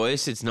on a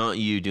voice, it's not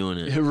you doing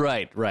it.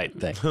 Right.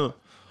 Thank you.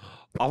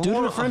 Do it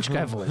in a French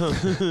guy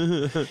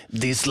voice.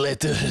 These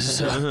letters.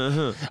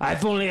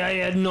 If only I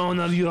had known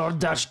of your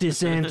Dutch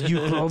descent, you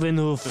cloven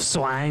hoof,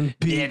 swine,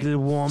 pig,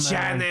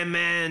 woman.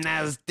 man,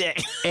 that's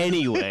dick.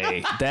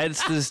 Anyway,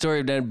 that's the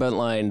story of Ned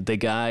Buntline, the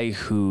guy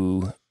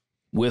who,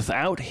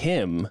 without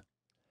him,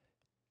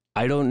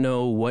 I don't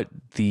know what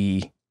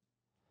the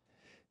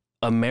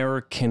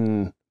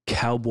American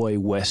cowboy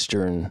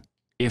western,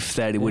 if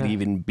that would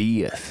even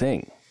be a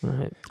thing.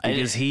 Right.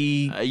 Because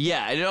he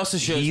Yeah, and it also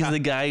shows he's how, the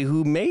guy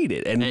who made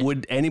it. And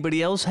would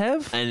anybody else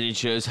have? and it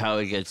shows how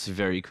it gets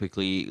very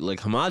quickly like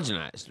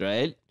homogenized,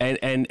 right?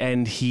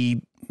 And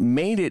he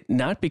made it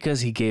not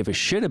because he gave a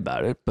shit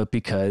about it, but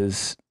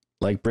because,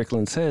 like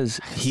Bricklin says,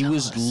 he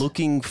was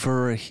looking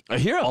for A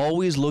hero.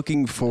 always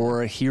looking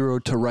for a hero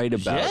to write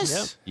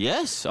about.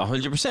 Yes,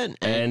 100%.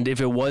 And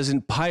if it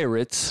wasn't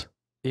pirates,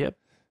 Yep.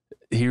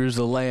 here's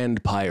the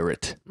land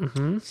pirate.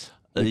 Mm-hmm.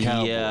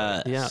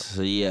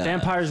 cowboy. Yeah.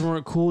 Vampires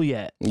weren't cool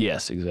yet.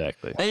 Yes,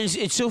 exactly. And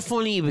it's so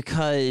funny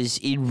because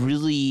it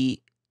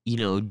really,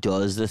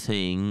 does the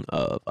thing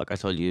of, like I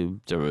told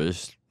you, there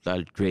was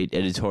that great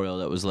editorial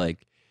that was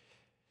like,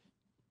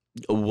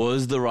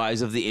 was the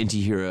rise of the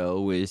anti-hero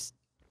with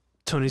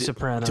Tony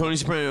Soprano. Tony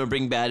Soprano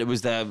Breaking Bad. It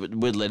was that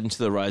what led into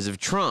the rise of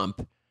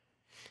Trump.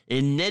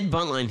 And Ned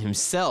Buntline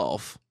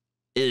himself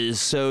is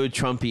so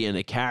Trumpian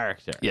a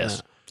character.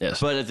 Yes.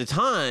 But at the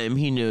time,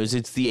 he knows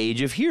it's the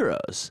age of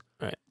heroes.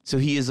 Right. So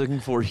he is looking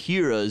for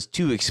heroes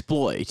to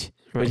exploit.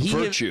 But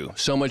Virtue.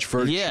 So much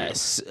virtue.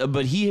 Yes,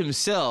 but he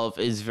himself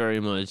is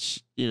very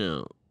much,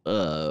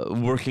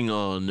 working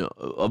on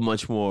a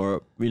much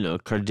more,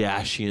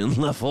 Kardashian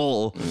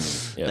level.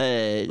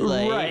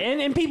 Right.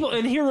 And people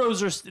and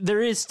heroes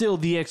there is still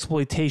the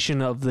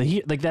exploitation of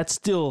that's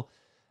still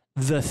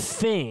the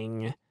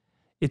thing.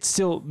 It's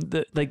still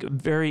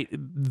very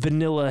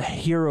vanilla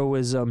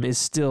heroism is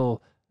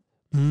still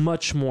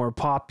much more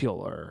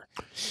popular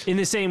in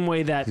the same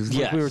way that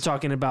we were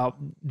talking about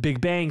Big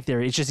Bang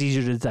Theory. It's just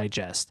easier to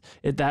digest.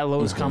 That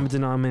lowest common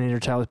denominator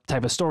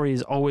type of story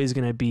is always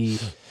going to be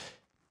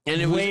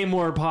way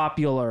more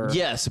popular.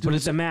 Yes, but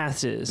with the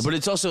masses. But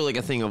it's also like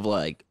a thing of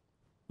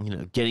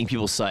getting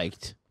people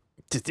psyched.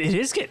 It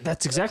is.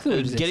 That's exactly what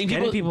it is. Getting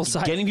people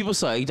psyched. Getting people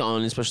psyched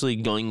on, especially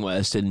going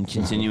west and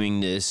continuing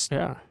this.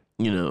 Yeah.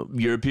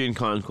 European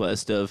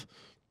conquest of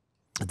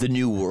the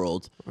new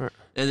world. Right.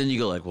 And then you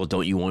go well,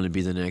 don't you want to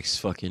be the next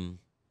fucking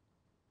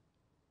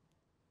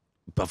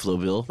Buffalo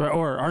Bill?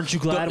 Or aren't you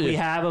glad we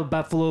have a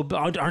Buffalo Bill?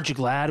 Aren't you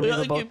glad we have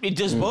a Buffalo Bill? It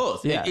does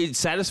both. Yeah. It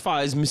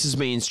satisfies Mrs.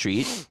 Main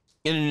Street,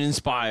 and it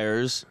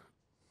inspires,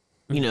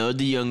 the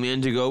young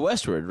man to go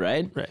westward,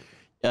 right?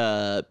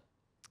 Right.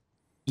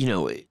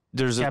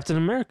 There's Captain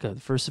America,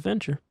 the first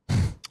Avenger.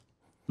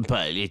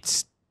 But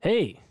it's...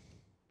 Hey,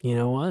 you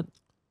know what?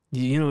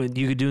 You know what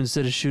you could do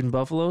instead of shooting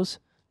buffaloes?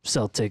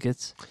 Sell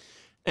tickets.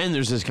 And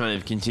there's this kind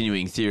of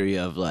continuing theory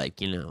of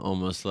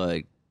almost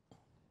like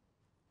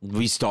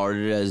we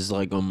started as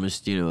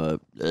almost a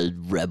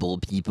rebel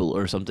people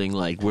or something,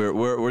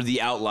 we're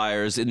the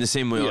outliers in the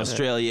same way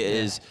Australia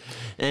is,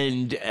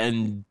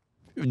 and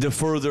the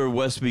further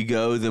west we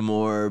go, the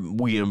more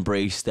we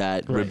embrace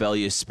that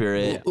rebellious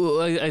spirit.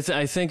 Well,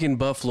 I think in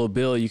Buffalo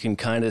Bill you can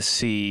kind of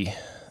see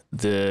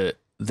the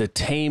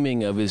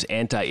taming of his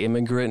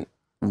anti-immigrant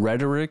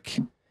rhetoric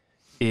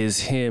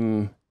is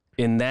him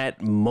in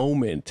that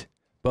moment.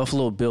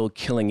 Buffalo Bill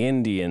killing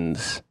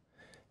Indians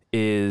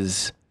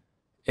is,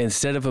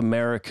 instead of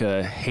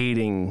America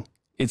hating,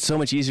 it's so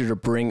much easier to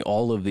bring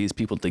all of these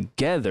people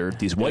together,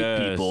 these white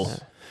people,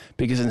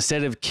 because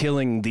instead of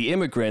killing the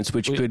immigrants,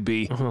 which could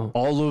be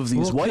all of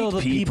these white kill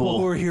the people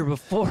who were here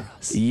before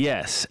us.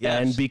 Yes.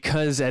 And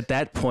because at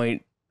that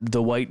point,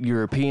 the white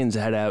Europeans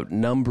had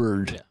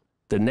outnumbered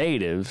the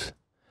natives.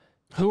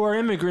 Who are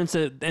immigrants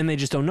and they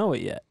just don't know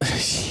it yet.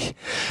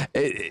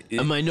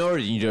 A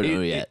minority you don't know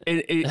yet.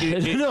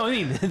 No, I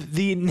mean,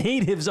 the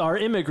natives are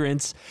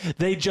immigrants.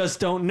 They just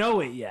don't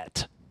know it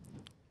yet.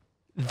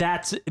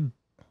 That's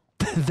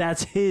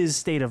his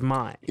state of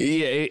mind.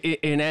 Yeah,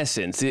 in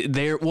essence,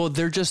 they're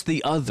just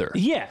the other.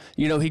 Yeah,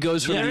 he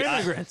goes from they're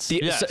immigrants.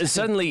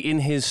 Suddenly, in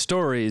his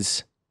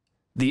stories,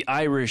 the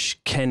Irish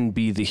can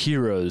be the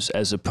heroes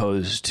as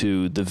opposed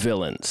to the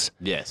villains.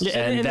 Yes,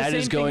 and that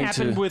is going to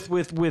happen with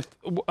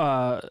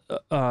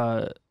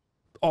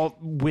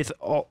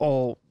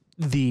all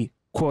the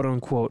quote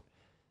unquote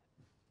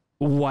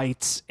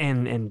whites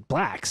and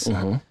blacks.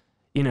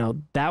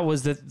 That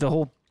was the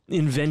whole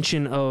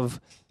invention of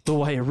the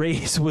white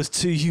race, was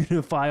to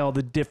unify all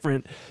the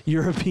different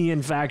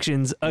European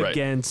factions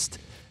against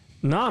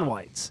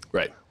non-whites.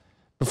 Right.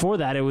 Before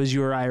that, it was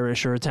you were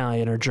Irish or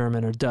Italian or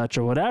German or Dutch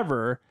or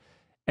whatever.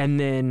 And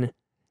then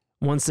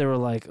once they were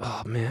like,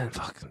 oh man,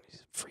 fuck,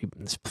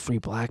 free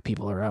black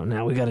people are out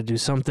now. We got to do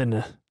something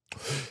to...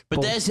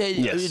 But that's it.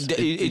 Yes.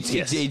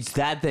 It's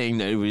that thing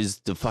that was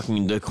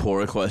the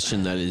core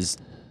question that is...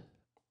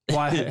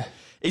 Why?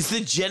 It's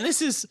the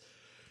genesis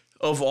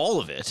of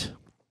all of it.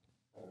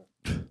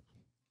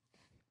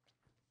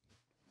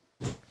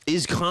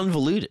 Is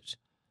convoluted.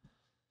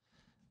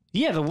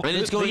 Yeah,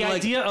 the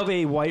idea of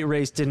a white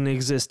race didn't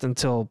exist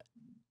until...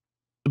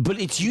 But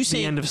it's you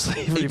saying... the end of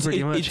slavery,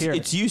 pretty much here.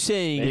 It's you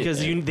saying... Because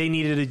they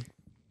needed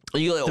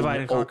to divide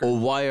and conquer.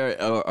 Why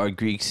are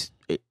Greeks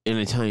and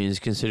Italians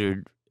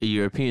considered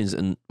Europeans?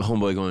 And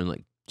homeboy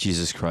going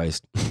Jesus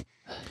Christ.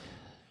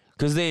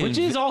 Which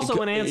is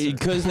also an answer.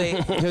 Because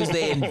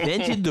they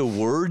invented the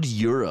word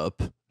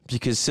Europe,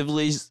 because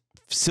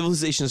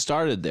civilization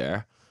started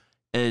there,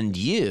 and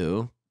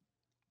you,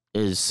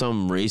 as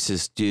some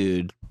racist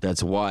dude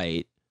that's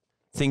white,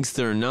 thinks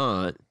they're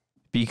not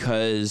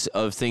because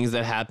of things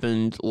that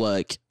happened,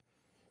 with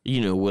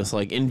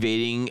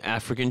invading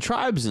African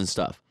tribes and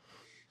stuff.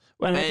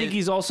 And I think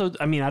he's also,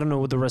 I don't know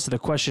what the rest of the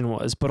question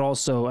was, but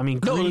also,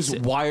 Greece...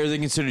 why are they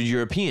considered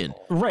European?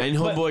 Right. And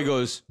homeboy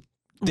goes,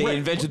 they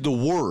invented the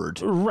word.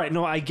 Right,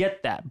 no, I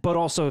get that. But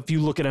also, if you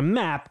look at a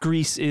map,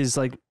 Greece is,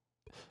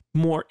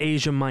 more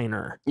Asia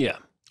Minor. Yeah.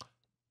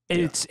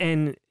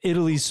 And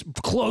Italy's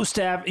close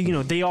to,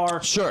 they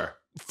are... Sure.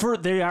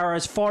 They are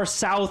as far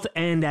south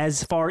and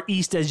as far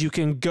east as you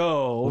can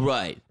go.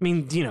 Right.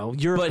 Europe...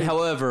 But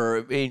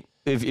however,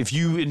 if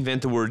you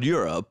invent the word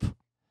Europe...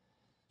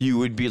 You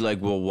would be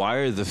why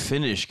are the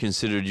Finnish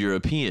considered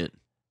European?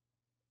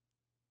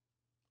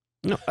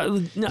 No,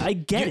 I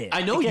get it.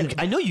 I know get it.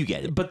 I know you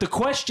get it. But the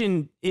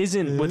question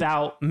isn't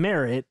without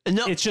merit.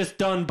 No. It's just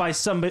done by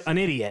an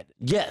idiot,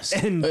 Yes.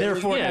 and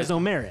therefore it has no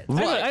merit.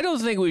 Right. I don't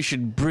think we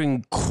should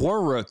bring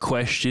Quora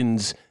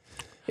questions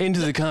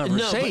into the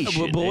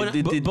conversation.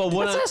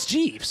 Let's ask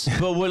Jeeves.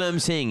 But what I'm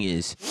saying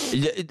is,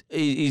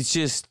 it's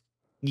just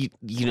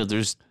you know,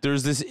 there's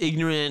this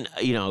ignorant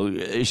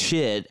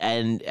shit,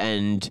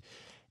 and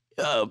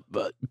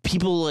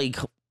people like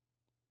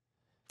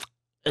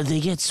they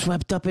get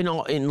swept up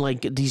in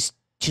like these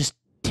just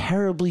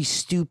terribly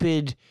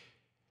stupid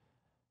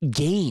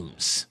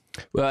games.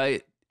 Well,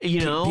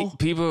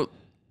 people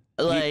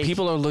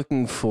are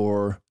looking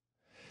for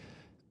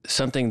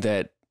something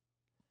that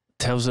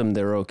tells them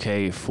they're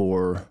okay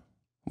for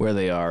where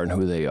they are and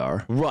who they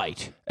are.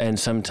 Right. And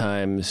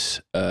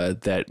sometimes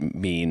that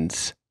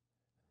means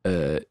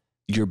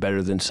you're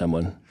better than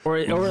someone. Or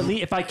at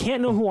least, if I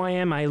can't know who I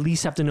am, I at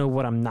least have to know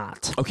what I'm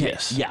not. Okay.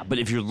 Yes. Yeah, but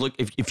if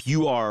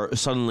you are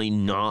suddenly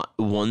not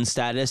one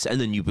status and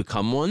then you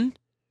become one,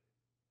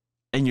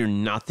 and you're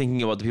not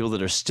thinking about the people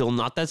that are still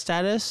not that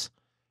status,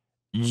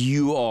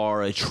 you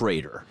are a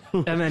traitor.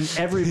 And then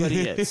everybody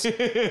is.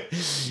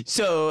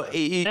 So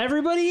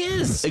Everybody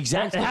is.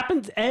 Exactly. It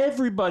happens.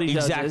 Everybody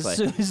does. Exactly. As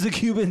soon as the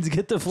Cubans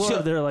get the floor,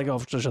 So- they're like, "Oh,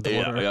 shut the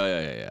water."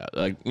 yeah.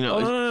 Like Oh,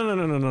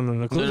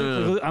 no. Close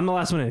it. I'm the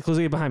last one in. Close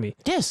the gate behind me.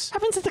 yes.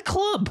 Happens at the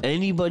club.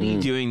 Anybody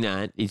doing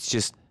that, it's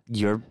just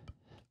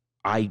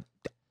I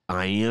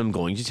am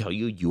going to tell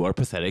you, you are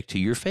pathetic to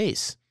your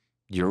face.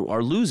 You are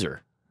a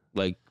loser.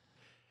 Like,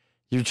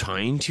 you're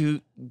trying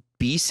to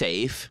be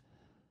safe,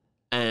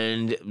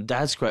 and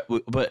that's great.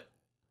 But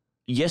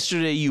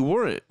yesterday you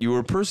weren't. You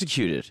were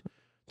persecuted.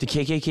 The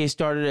KKK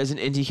started as an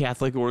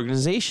anti-Catholic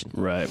organization.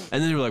 Right.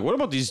 And then they were like, what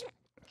about these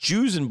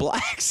Jews and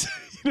blacks?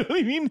 You know what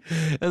I mean?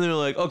 And they're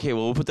like, okay,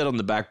 well, we'll put that on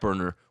the back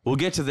burner. We'll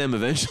get to them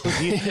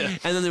eventually.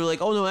 And then they were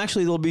like, oh, no,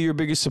 actually, they'll be your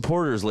biggest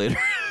supporters later.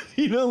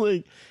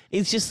 Like,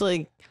 it's just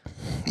like,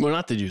 Well,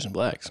 not the Jews and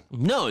blacks.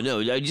 no,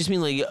 I just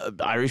mean like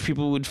Irish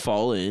people would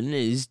fall in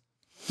as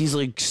these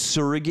like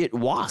surrogate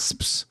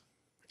wasps.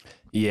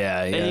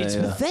 Yeah, And it's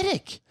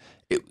pathetic.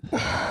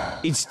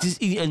 It's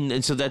just,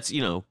 and so that's,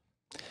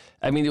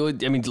 I mean,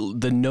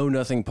 the Know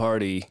Nothing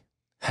Party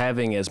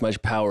having as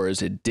much power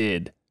as it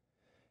did,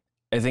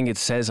 I think it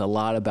says a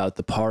lot about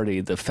the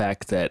party, the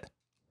fact that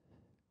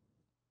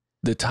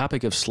the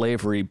topic of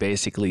slavery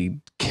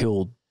basically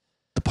killed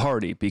the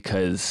party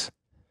because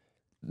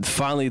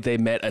finally they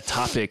met a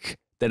topic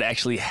that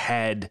actually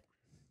had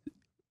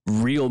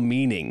real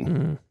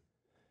meaning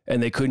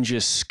and they couldn't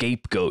just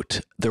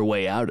scapegoat their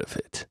way out of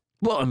it.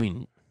 well, I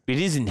mean, it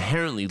is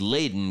inherently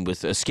laden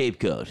with a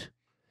scapegoat.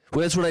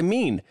 Well, that's what I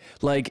mean.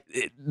 Like,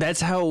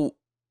 that's how...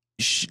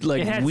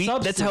 It had weak.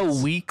 That's how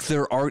substance. weak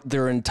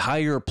their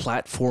entire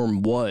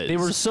platform was. They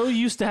were so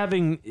used to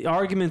having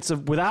arguments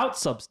without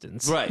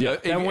substance. Right. Yeah.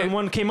 And when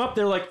one came up,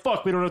 they're like,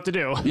 "Fuck, we don't know what to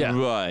do." Yeah.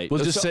 Right.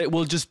 We'll just say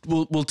we'll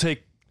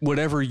take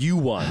whatever you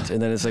want,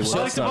 and then it's like, well,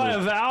 I like that's to buy a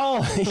not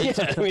vowel.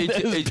 yeah, I mean,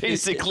 It- that's it-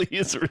 basically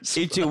his response.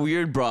 It's a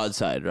weird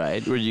broadside,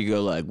 right? Where you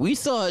go like, we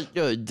thought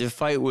the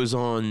fight was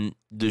on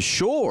the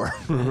shore.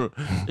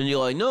 And you're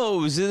like, no,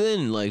 it was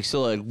in. Like,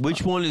 so like,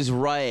 which one is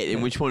right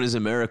and which one is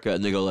America?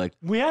 And they go like,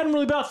 We hadn't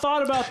really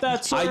thought about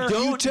that, sir. I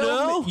don't You tell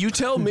know. me. You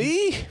tell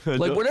me.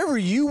 Like whatever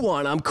you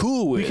want, I'm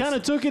cool with. We kind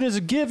of took it as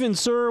a given,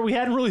 sir. We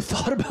hadn't really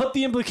thought about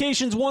the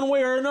implications one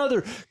way or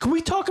another. Can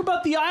we talk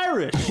about the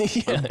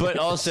Irish? But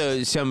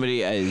also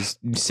somebody as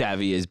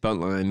savvy as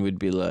Buntline would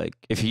be like,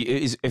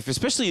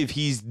 especially if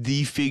he's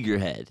the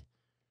figurehead,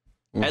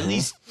 at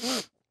least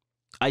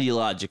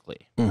ideologically,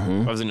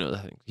 of the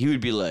North thing, he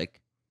would be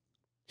like,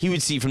 he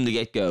would see from the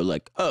get go,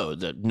 like, oh,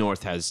 the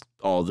North has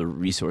all the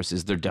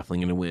resources. They're definitely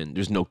going to win.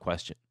 There's no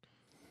question.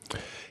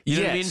 You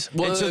know Yes. what I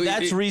mean? Well, And so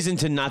that's reason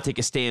to not take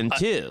a stand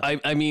too.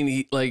 I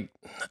mean,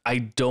 I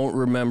don't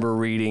remember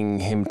reading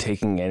him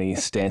taking any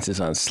stances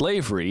on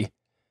slavery,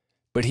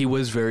 but he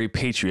was very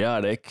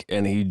patriotic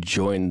and he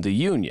joined the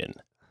Union.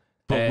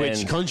 but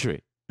which and-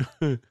 country?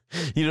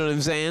 You know what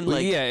I'm saying?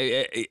 Like,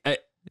 yeah,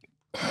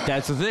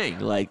 that's the thing.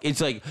 Like,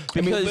 it's like,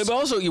 I mean, because but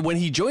also when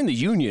he joined the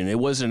Union, it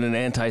wasn't an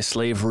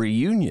anti-slavery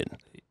union.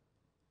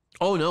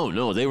 oh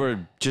no, they were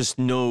just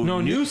no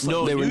new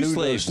slaves. They were new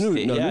slaves. No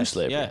new Yes,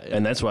 slavery, yeah.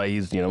 and that's why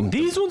he's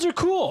These ones are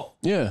cool.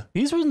 yeah.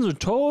 These ones are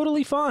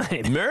totally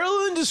fine.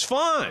 Maryland is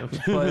fine.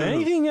 But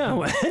anything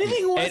else,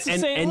 anything less than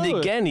St. And Louis.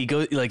 again,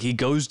 he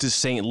goes to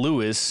St.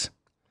 Louis,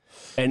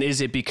 and is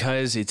it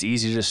because it's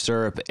easy to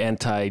stir up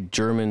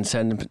anti-German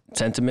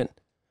sentiment?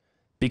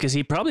 Because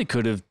he probably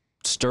could have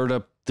stirred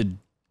up the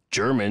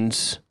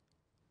Germans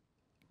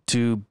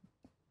to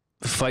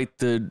fight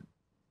the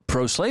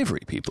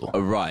pro-slavery people.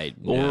 Right.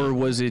 Or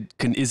was it?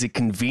 Is it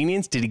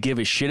convenience? Did he give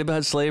a shit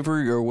about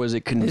slavery, or was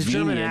it convenience? His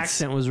German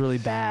accent was really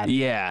bad.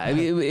 Yeah, I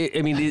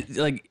mean,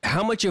 like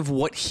how much of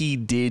what he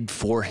did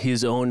for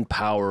his own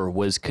power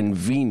was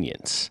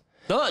convenience,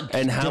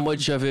 and how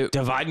much of it?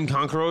 divide and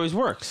conquer always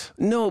works.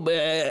 No, but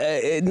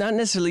not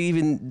necessarily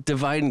even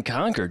divide and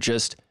conquer.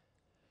 Just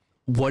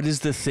what is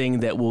the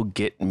thing that will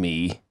get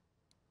me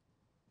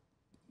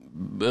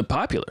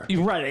popular.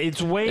 You're right.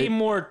 It's way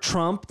more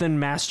Trump than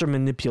master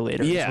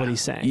manipulator. Is what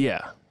he's saying.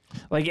 Yeah.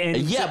 Like, and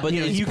but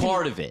you know, it's you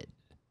part of it.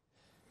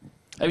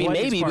 I mean, What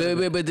is maybe, part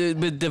of it?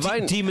 but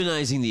divine.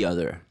 Demonizing the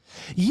other.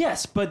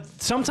 Yes, but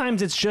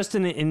sometimes it's just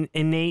an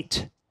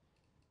innate.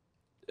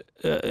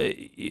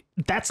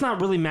 That's not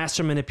really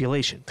master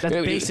manipulation. That's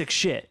basic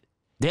shit.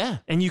 Yeah.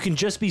 And you can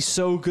just be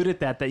so good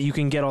at that you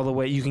can get all the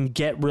way. You can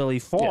get really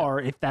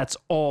far if that's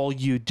all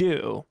you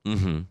do.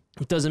 Mm-hmm.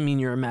 It doesn't mean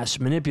you're a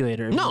master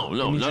manipulator. No, It means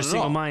not you're at all.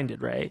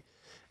 single-minded, right?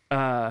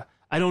 I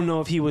don't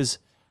know if he was.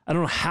 I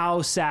don't know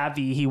how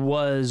savvy he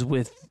was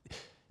with.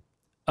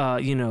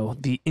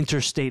 The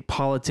interstate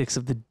politics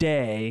of the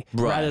day,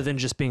 rather than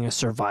just being a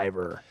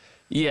survivor.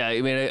 Yeah,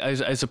 I mean,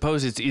 I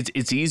suppose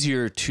it's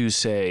easier to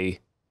say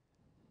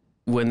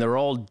when they're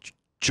all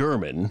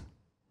German,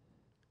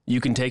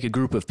 you can take a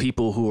group of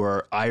people who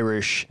are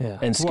Irish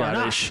and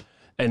Scottish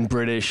and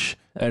British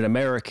and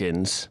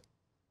Americans,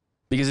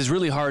 because it's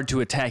really hard to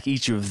attack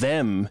each of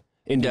them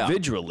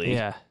individually.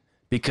 Yeah.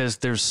 Because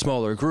there's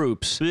smaller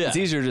groups. Yeah. It's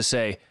easier to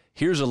say,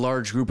 here's a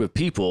large group of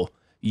people,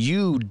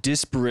 you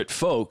disparate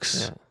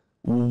folks. Yeah.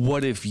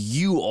 What if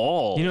you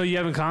all... You know what you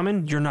have in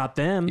common? You're not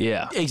them.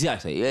 Yeah.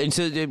 Exactly. And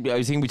so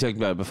I think we talked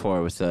about it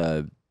before with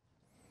the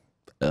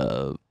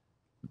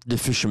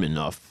fishermen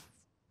off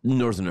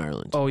Northern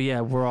Ireland. Oh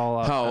yeah, we're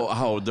all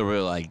How there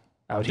were like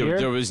out here.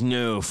 there was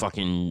no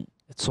fucking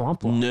It's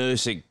swampland. no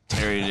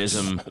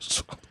sectarianism.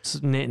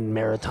 It's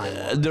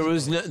maritime. there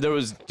was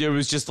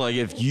just like,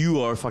 if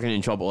you are fucking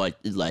in trouble, like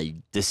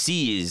the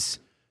sea is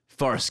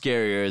far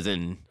scarier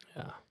than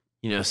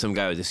some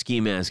guy with a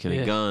ski mask and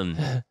a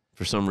gun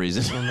for some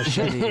reason.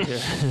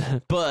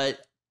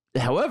 But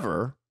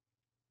however,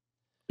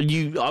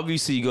 you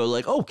go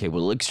like, okay,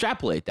 well,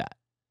 extrapolate that,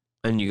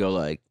 and you go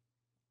like,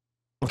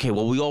 okay,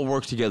 well, we all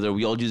work together,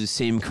 we all do the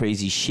same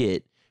crazy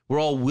shit, we're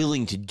all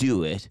willing to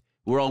do it,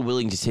 we're all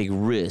willing to take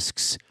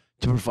risks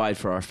to provide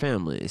for our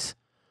families.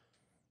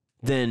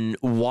 Then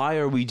why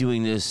are we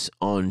doing this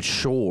on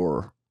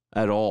shore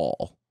at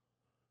all?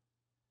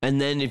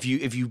 And then if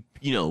you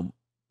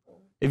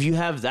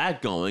have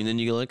that going, then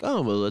you go like,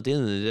 oh, well, at the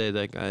end of the day,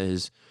 that guy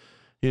is,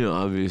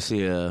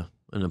 obviously an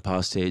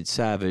apostate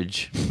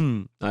savage,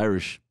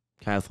 Irish,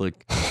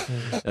 Catholic,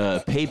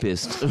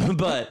 papist.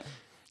 But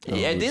at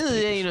the end of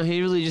the day,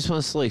 he really just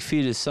wants to like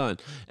feed his son.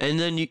 And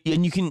then you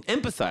can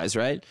empathize,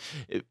 right?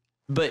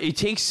 But it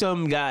takes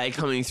some guy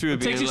coming through.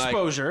 It takes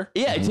exposure.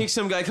 It takes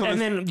some guy coming.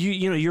 And then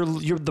you're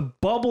the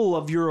bubble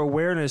of your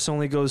awareness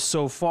only goes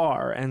so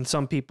far, and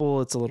some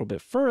people it's a little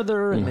bit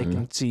further, and they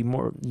can see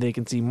more. They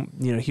can see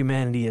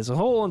humanity as a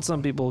whole, and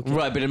some people can.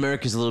 Right, but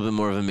America's a little bit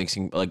more of a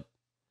mixing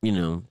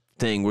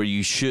thing where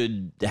you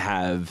should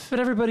have. But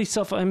everybody's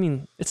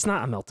it's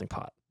not a melting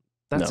pot.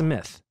 That's a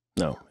myth.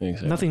 No,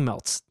 exactly. Nothing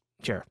melts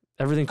here.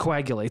 Everything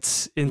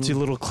coagulates into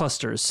little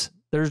clusters.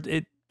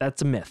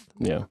 That's a myth.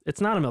 Yeah,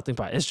 it's not a melting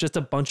pot. It's just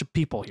a bunch of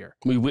people here.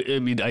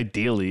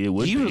 Ideally it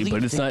would Do you be, really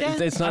but it's think not.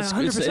 that? It's not.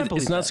 I 100% It's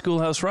believe not that.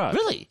 Schoolhouse Rock.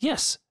 Really?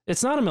 Yes,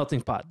 it's not a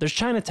melting pot. There's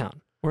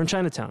Chinatown. We're in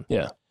Chinatown.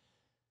 Yeah.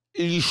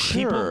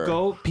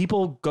 Sure.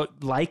 People go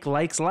like.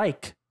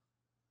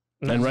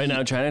 And right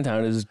now,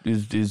 Chinatown is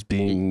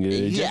being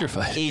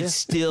gentrified. It's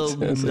still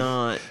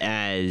not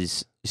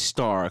as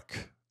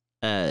stark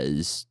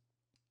as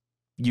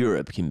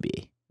Europe can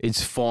be.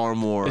 It's far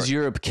more. As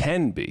Europe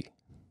can be.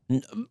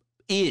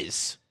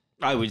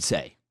 I would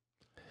say.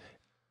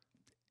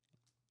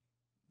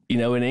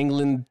 In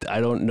England, I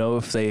don't know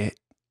if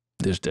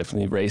there's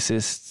definitely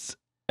racists,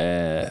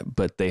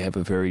 but they have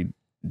a very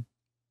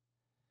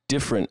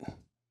different.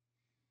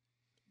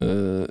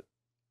 In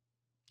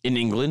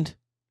England?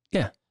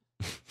 Yeah.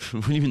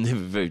 What do you mean they have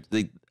a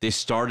very? They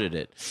started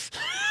it.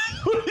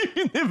 What do you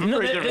mean they have a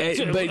very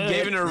different? But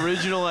gave an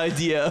original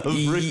idea of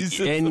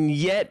racism. And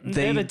yet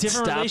They have a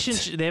different stopped.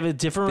 relationship. They have a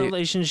different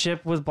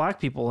relationship with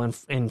black people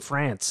in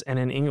France and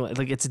in England.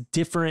 Like it's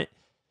different.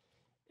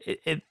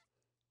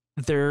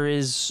 There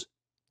is.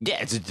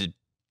 Yeah,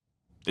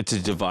 it's a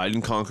divide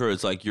and conquer.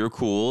 It's like you're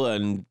cool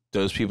and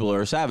those people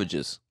are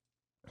savages.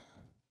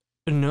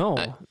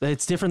 No,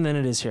 it's different than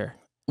it is here.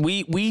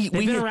 They've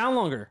been around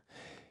longer.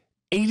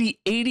 80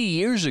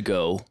 years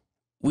ago,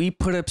 we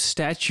put up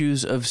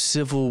statues of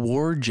Civil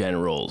War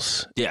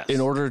generals. Yes.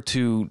 In order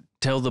to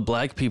tell the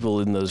black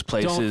people in those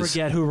places. Don't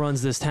forget who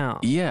runs this town.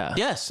 Yeah.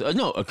 Yes.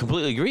 No, I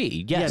completely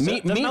agree. Yes. Yeah,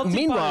 the melting pot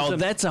Meanwhile, is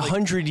that's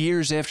 100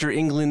 years after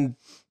England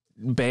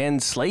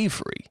banned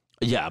slavery.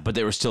 Yeah, but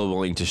they were still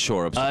willing to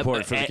shore up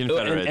support for the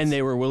Confederates. And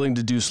they were willing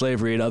to do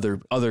slavery in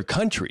other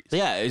countries.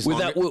 Yeah.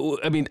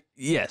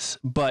 Yes,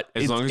 but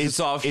as long as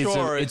it's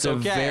offshore, it's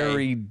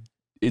okay.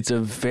 It's a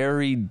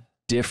very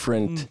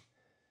different.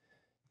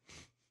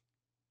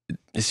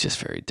 It's just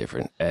very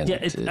different. And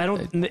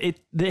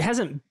it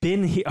hasn't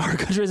been here. Our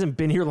country hasn't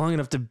been here long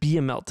enough to be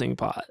a melting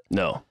pot.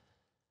 No.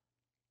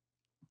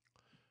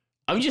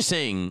 I'm just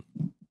saying,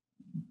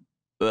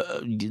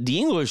 the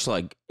English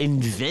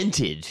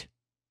invented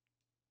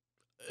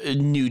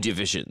new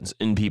divisions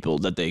in people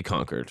that they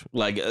conquered.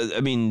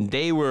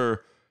 They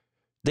were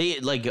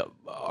They like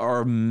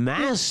are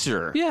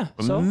master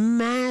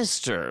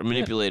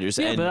manipulators.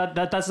 Yeah, and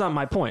but that's not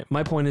my point.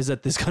 My point is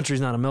that this country's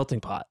not a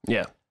melting pot.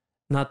 Yeah.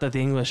 Not that the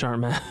English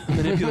aren't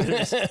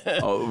manipulators.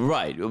 oh,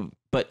 right.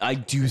 But I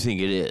do think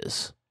it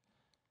is.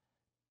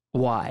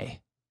 Why?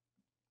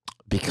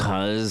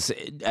 Because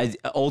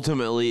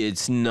ultimately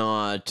it's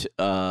not,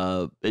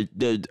 the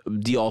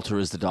altar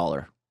is the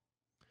dollar.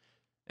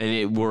 And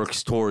it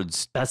works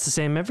towards... That's the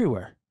same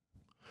everywhere.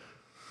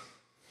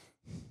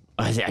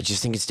 I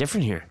just think it's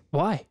different here.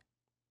 Why?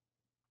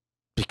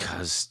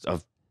 Because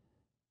of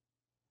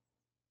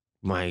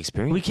my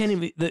experience. We can't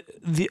even...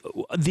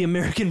 The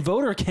American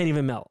voter can't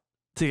even melt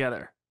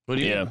together. What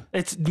do you mean?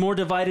 It's more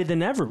divided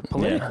than ever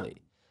politically.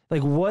 Yeah.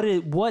 Like,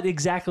 what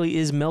exactly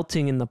is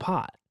melting in the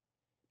pot?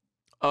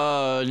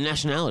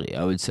 Nationality,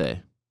 I would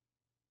say.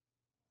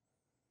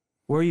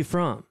 Where are you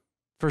from?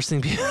 First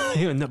thing people...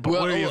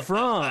 where are you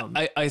from?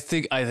 I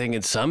think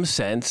in some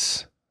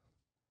sense,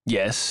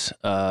 yes.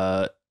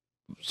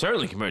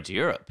 Certainly compared to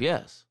Europe,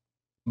 yes.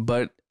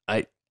 But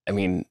I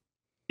mean,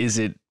 has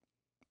it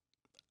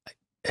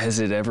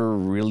ever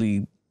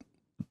really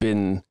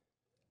been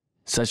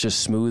such a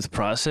smooth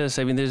process?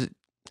 I mean, there's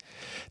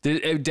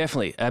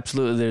definitely,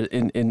 absolutely.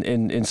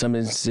 In some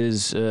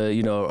instances,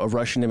 a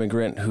Russian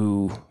immigrant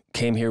who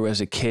came here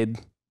as a kid,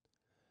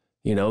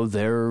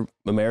 they're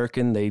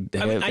American. They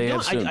have no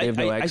accent.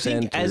 I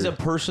think as a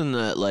person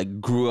that like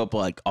grew up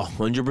like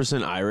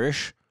 100%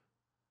 Irish,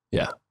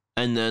 yeah,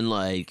 and then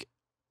like,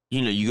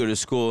 you go to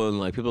school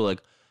and like people are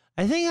like,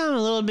 I think I'm a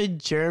little bit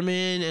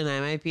German and I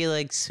might be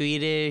like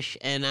Swedish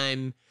and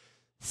I'm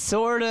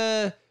sort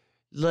of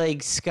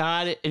like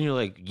Scottish, and you're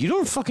like, you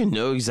don't fucking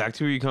know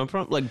exactly where you come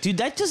from. Like, dude,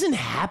 that doesn't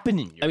happen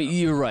in Europe. I mean,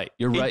 you're right.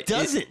 It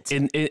doesn't.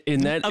 In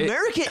that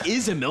America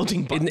is a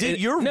melting pot. Dude,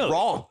 you're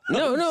wrong.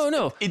 No.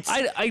 We'll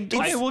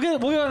get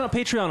on a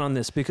Patreon on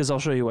this because I'll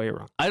show you why you're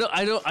wrong.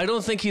 I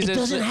don't think he's. It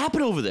doesn't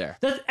happen over there.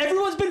 They're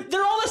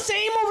all the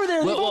same over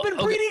there. They've all been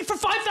breeding for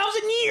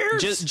 5,000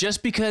 years.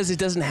 Just because it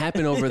doesn't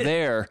happen over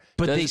there,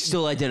 but they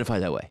still identify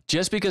that way.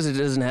 Just because it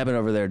doesn't happen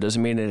over there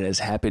doesn't mean it has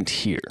happened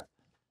here.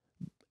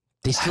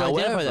 They still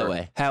identify that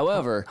way.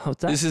 However,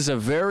 this is a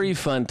very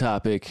fun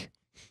topic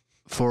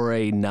for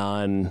a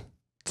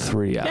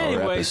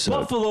non-3-hour episode.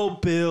 Buffalo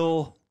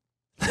Bill.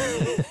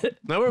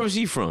 Now, where was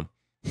he from?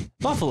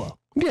 Buffalo.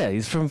 Yeah,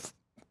 he's from...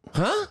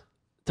 Huh?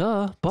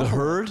 Duh. The Buffalo.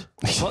 herd?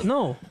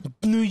 No.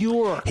 New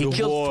York. He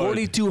killed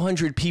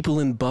 4,200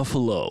 people in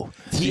Buffalo.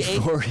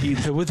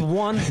 With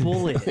one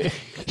bullet.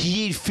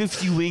 He ate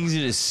 50 wings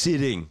in a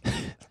sitting.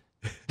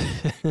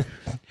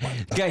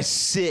 Guy's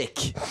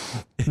sick.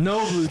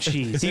 No blue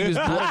cheese. He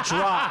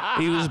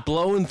was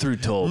blowing through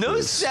toll No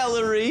booths.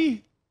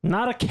 celery.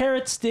 Not a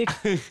carrot stick.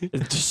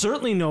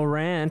 Certainly no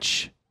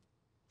ranch.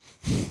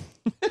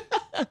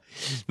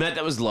 Matt,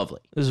 that was lovely.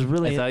 It was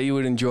really... I thought you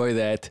would enjoy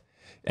that,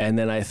 and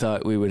then I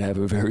thought we would have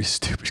a very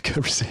stupid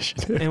conversation.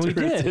 And we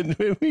did.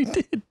 We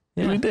did.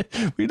 Yeah.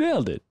 We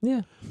nailed it.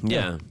 Yeah.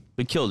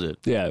 We killed it.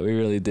 Yeah, we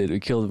really did. We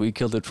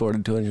killed it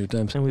 4,200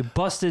 times. And we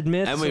busted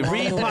myths. And we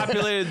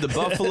repopulated the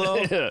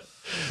buffalo.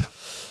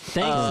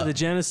 Thanks to the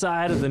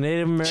genocide of the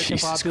Native American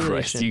Jesus population.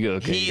 Christ, you go.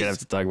 Okay, you're going to have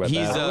to talk about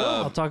that.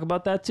 I'll talk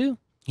about that too.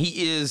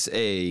 He is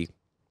a...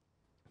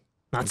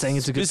 Not saying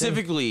it's a good thing.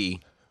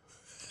 Specifically...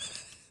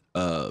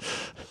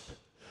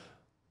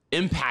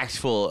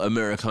 impactful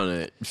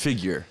Americana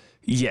figure.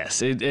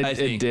 Yes, it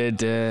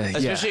did.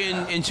 Especially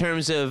in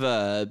terms of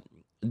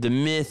the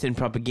myth and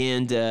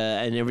propaganda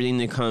and everything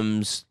that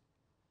comes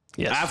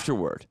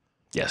afterward.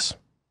 Yes.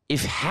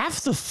 If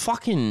half the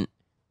fucking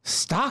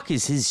stock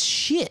is his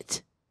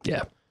shit.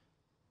 Yeah.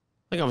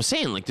 Like I was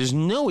saying, like there's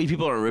no way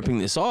people aren't ripping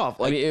this off.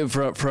 Like, I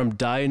mean, from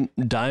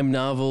dime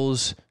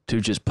novels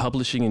to just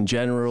publishing in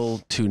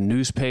general to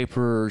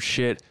newspaper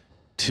shit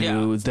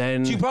to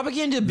then... To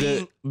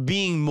propaganda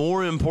being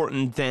more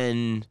important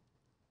than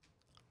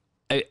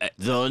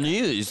the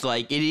news.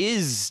 Like it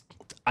is...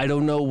 I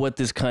don't know what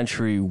this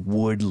country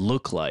would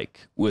look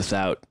like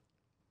without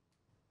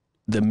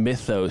the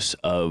mythos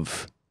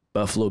of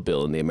Buffalo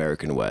Bill in the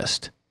American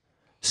West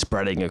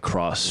spreading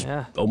across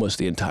almost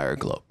the entire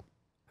globe.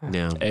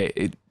 Yeah.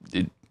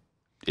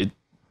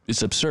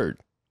 It's absurd.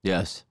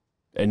 Yes.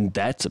 And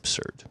that's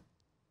absurd.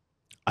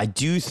 I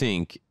do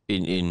think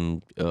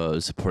in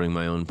supporting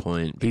my own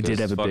point. He did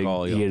have a big,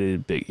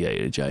 he had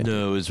a giant.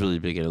 No, it was really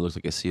big and it looked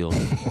like a seal.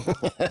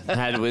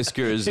 Had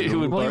whiskers. He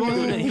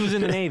was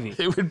in the Navy.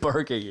 He would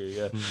bark at you,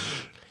 yeah.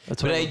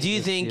 But I do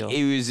think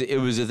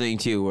it was a thing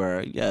too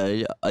where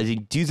I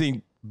do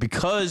think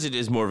because it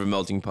is more of a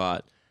melting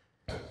pot,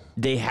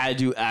 they had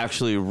to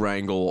actually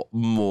wrangle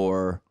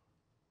more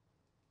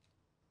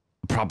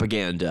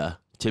propaganda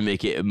to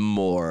make it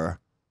more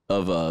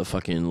of a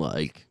fucking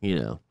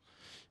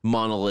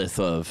monolith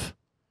of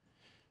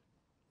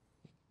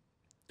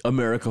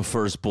America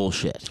first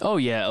bullshit. Oh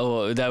yeah.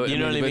 Oh, that you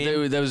know what I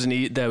mean?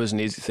 That was an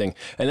easy thing,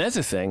 and that's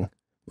a thing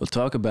we'll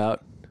talk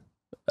about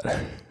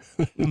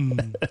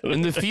in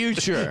the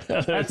future.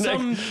 At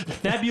some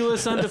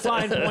nebulous,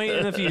 undefined point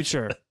in the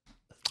future.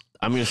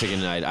 I'm gonna say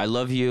goodnight. I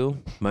love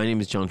you. My name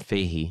is John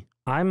Fahey.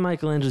 I'm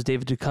Michelangelo's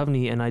David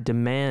Duchovny, and I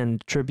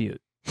demand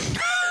tribute.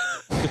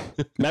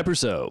 Matt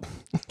Brousseau.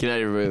 Good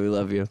night, everybody. We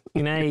love you.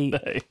 Good night.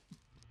 Hey.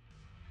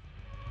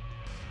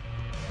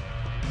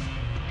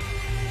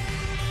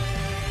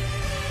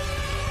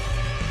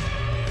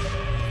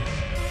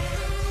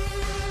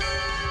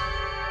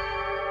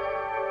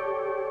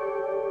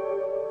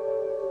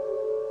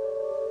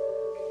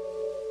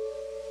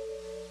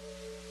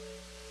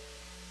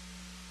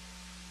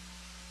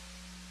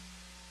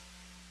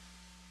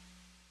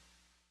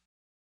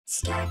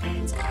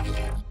 Scarpins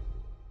Avenue.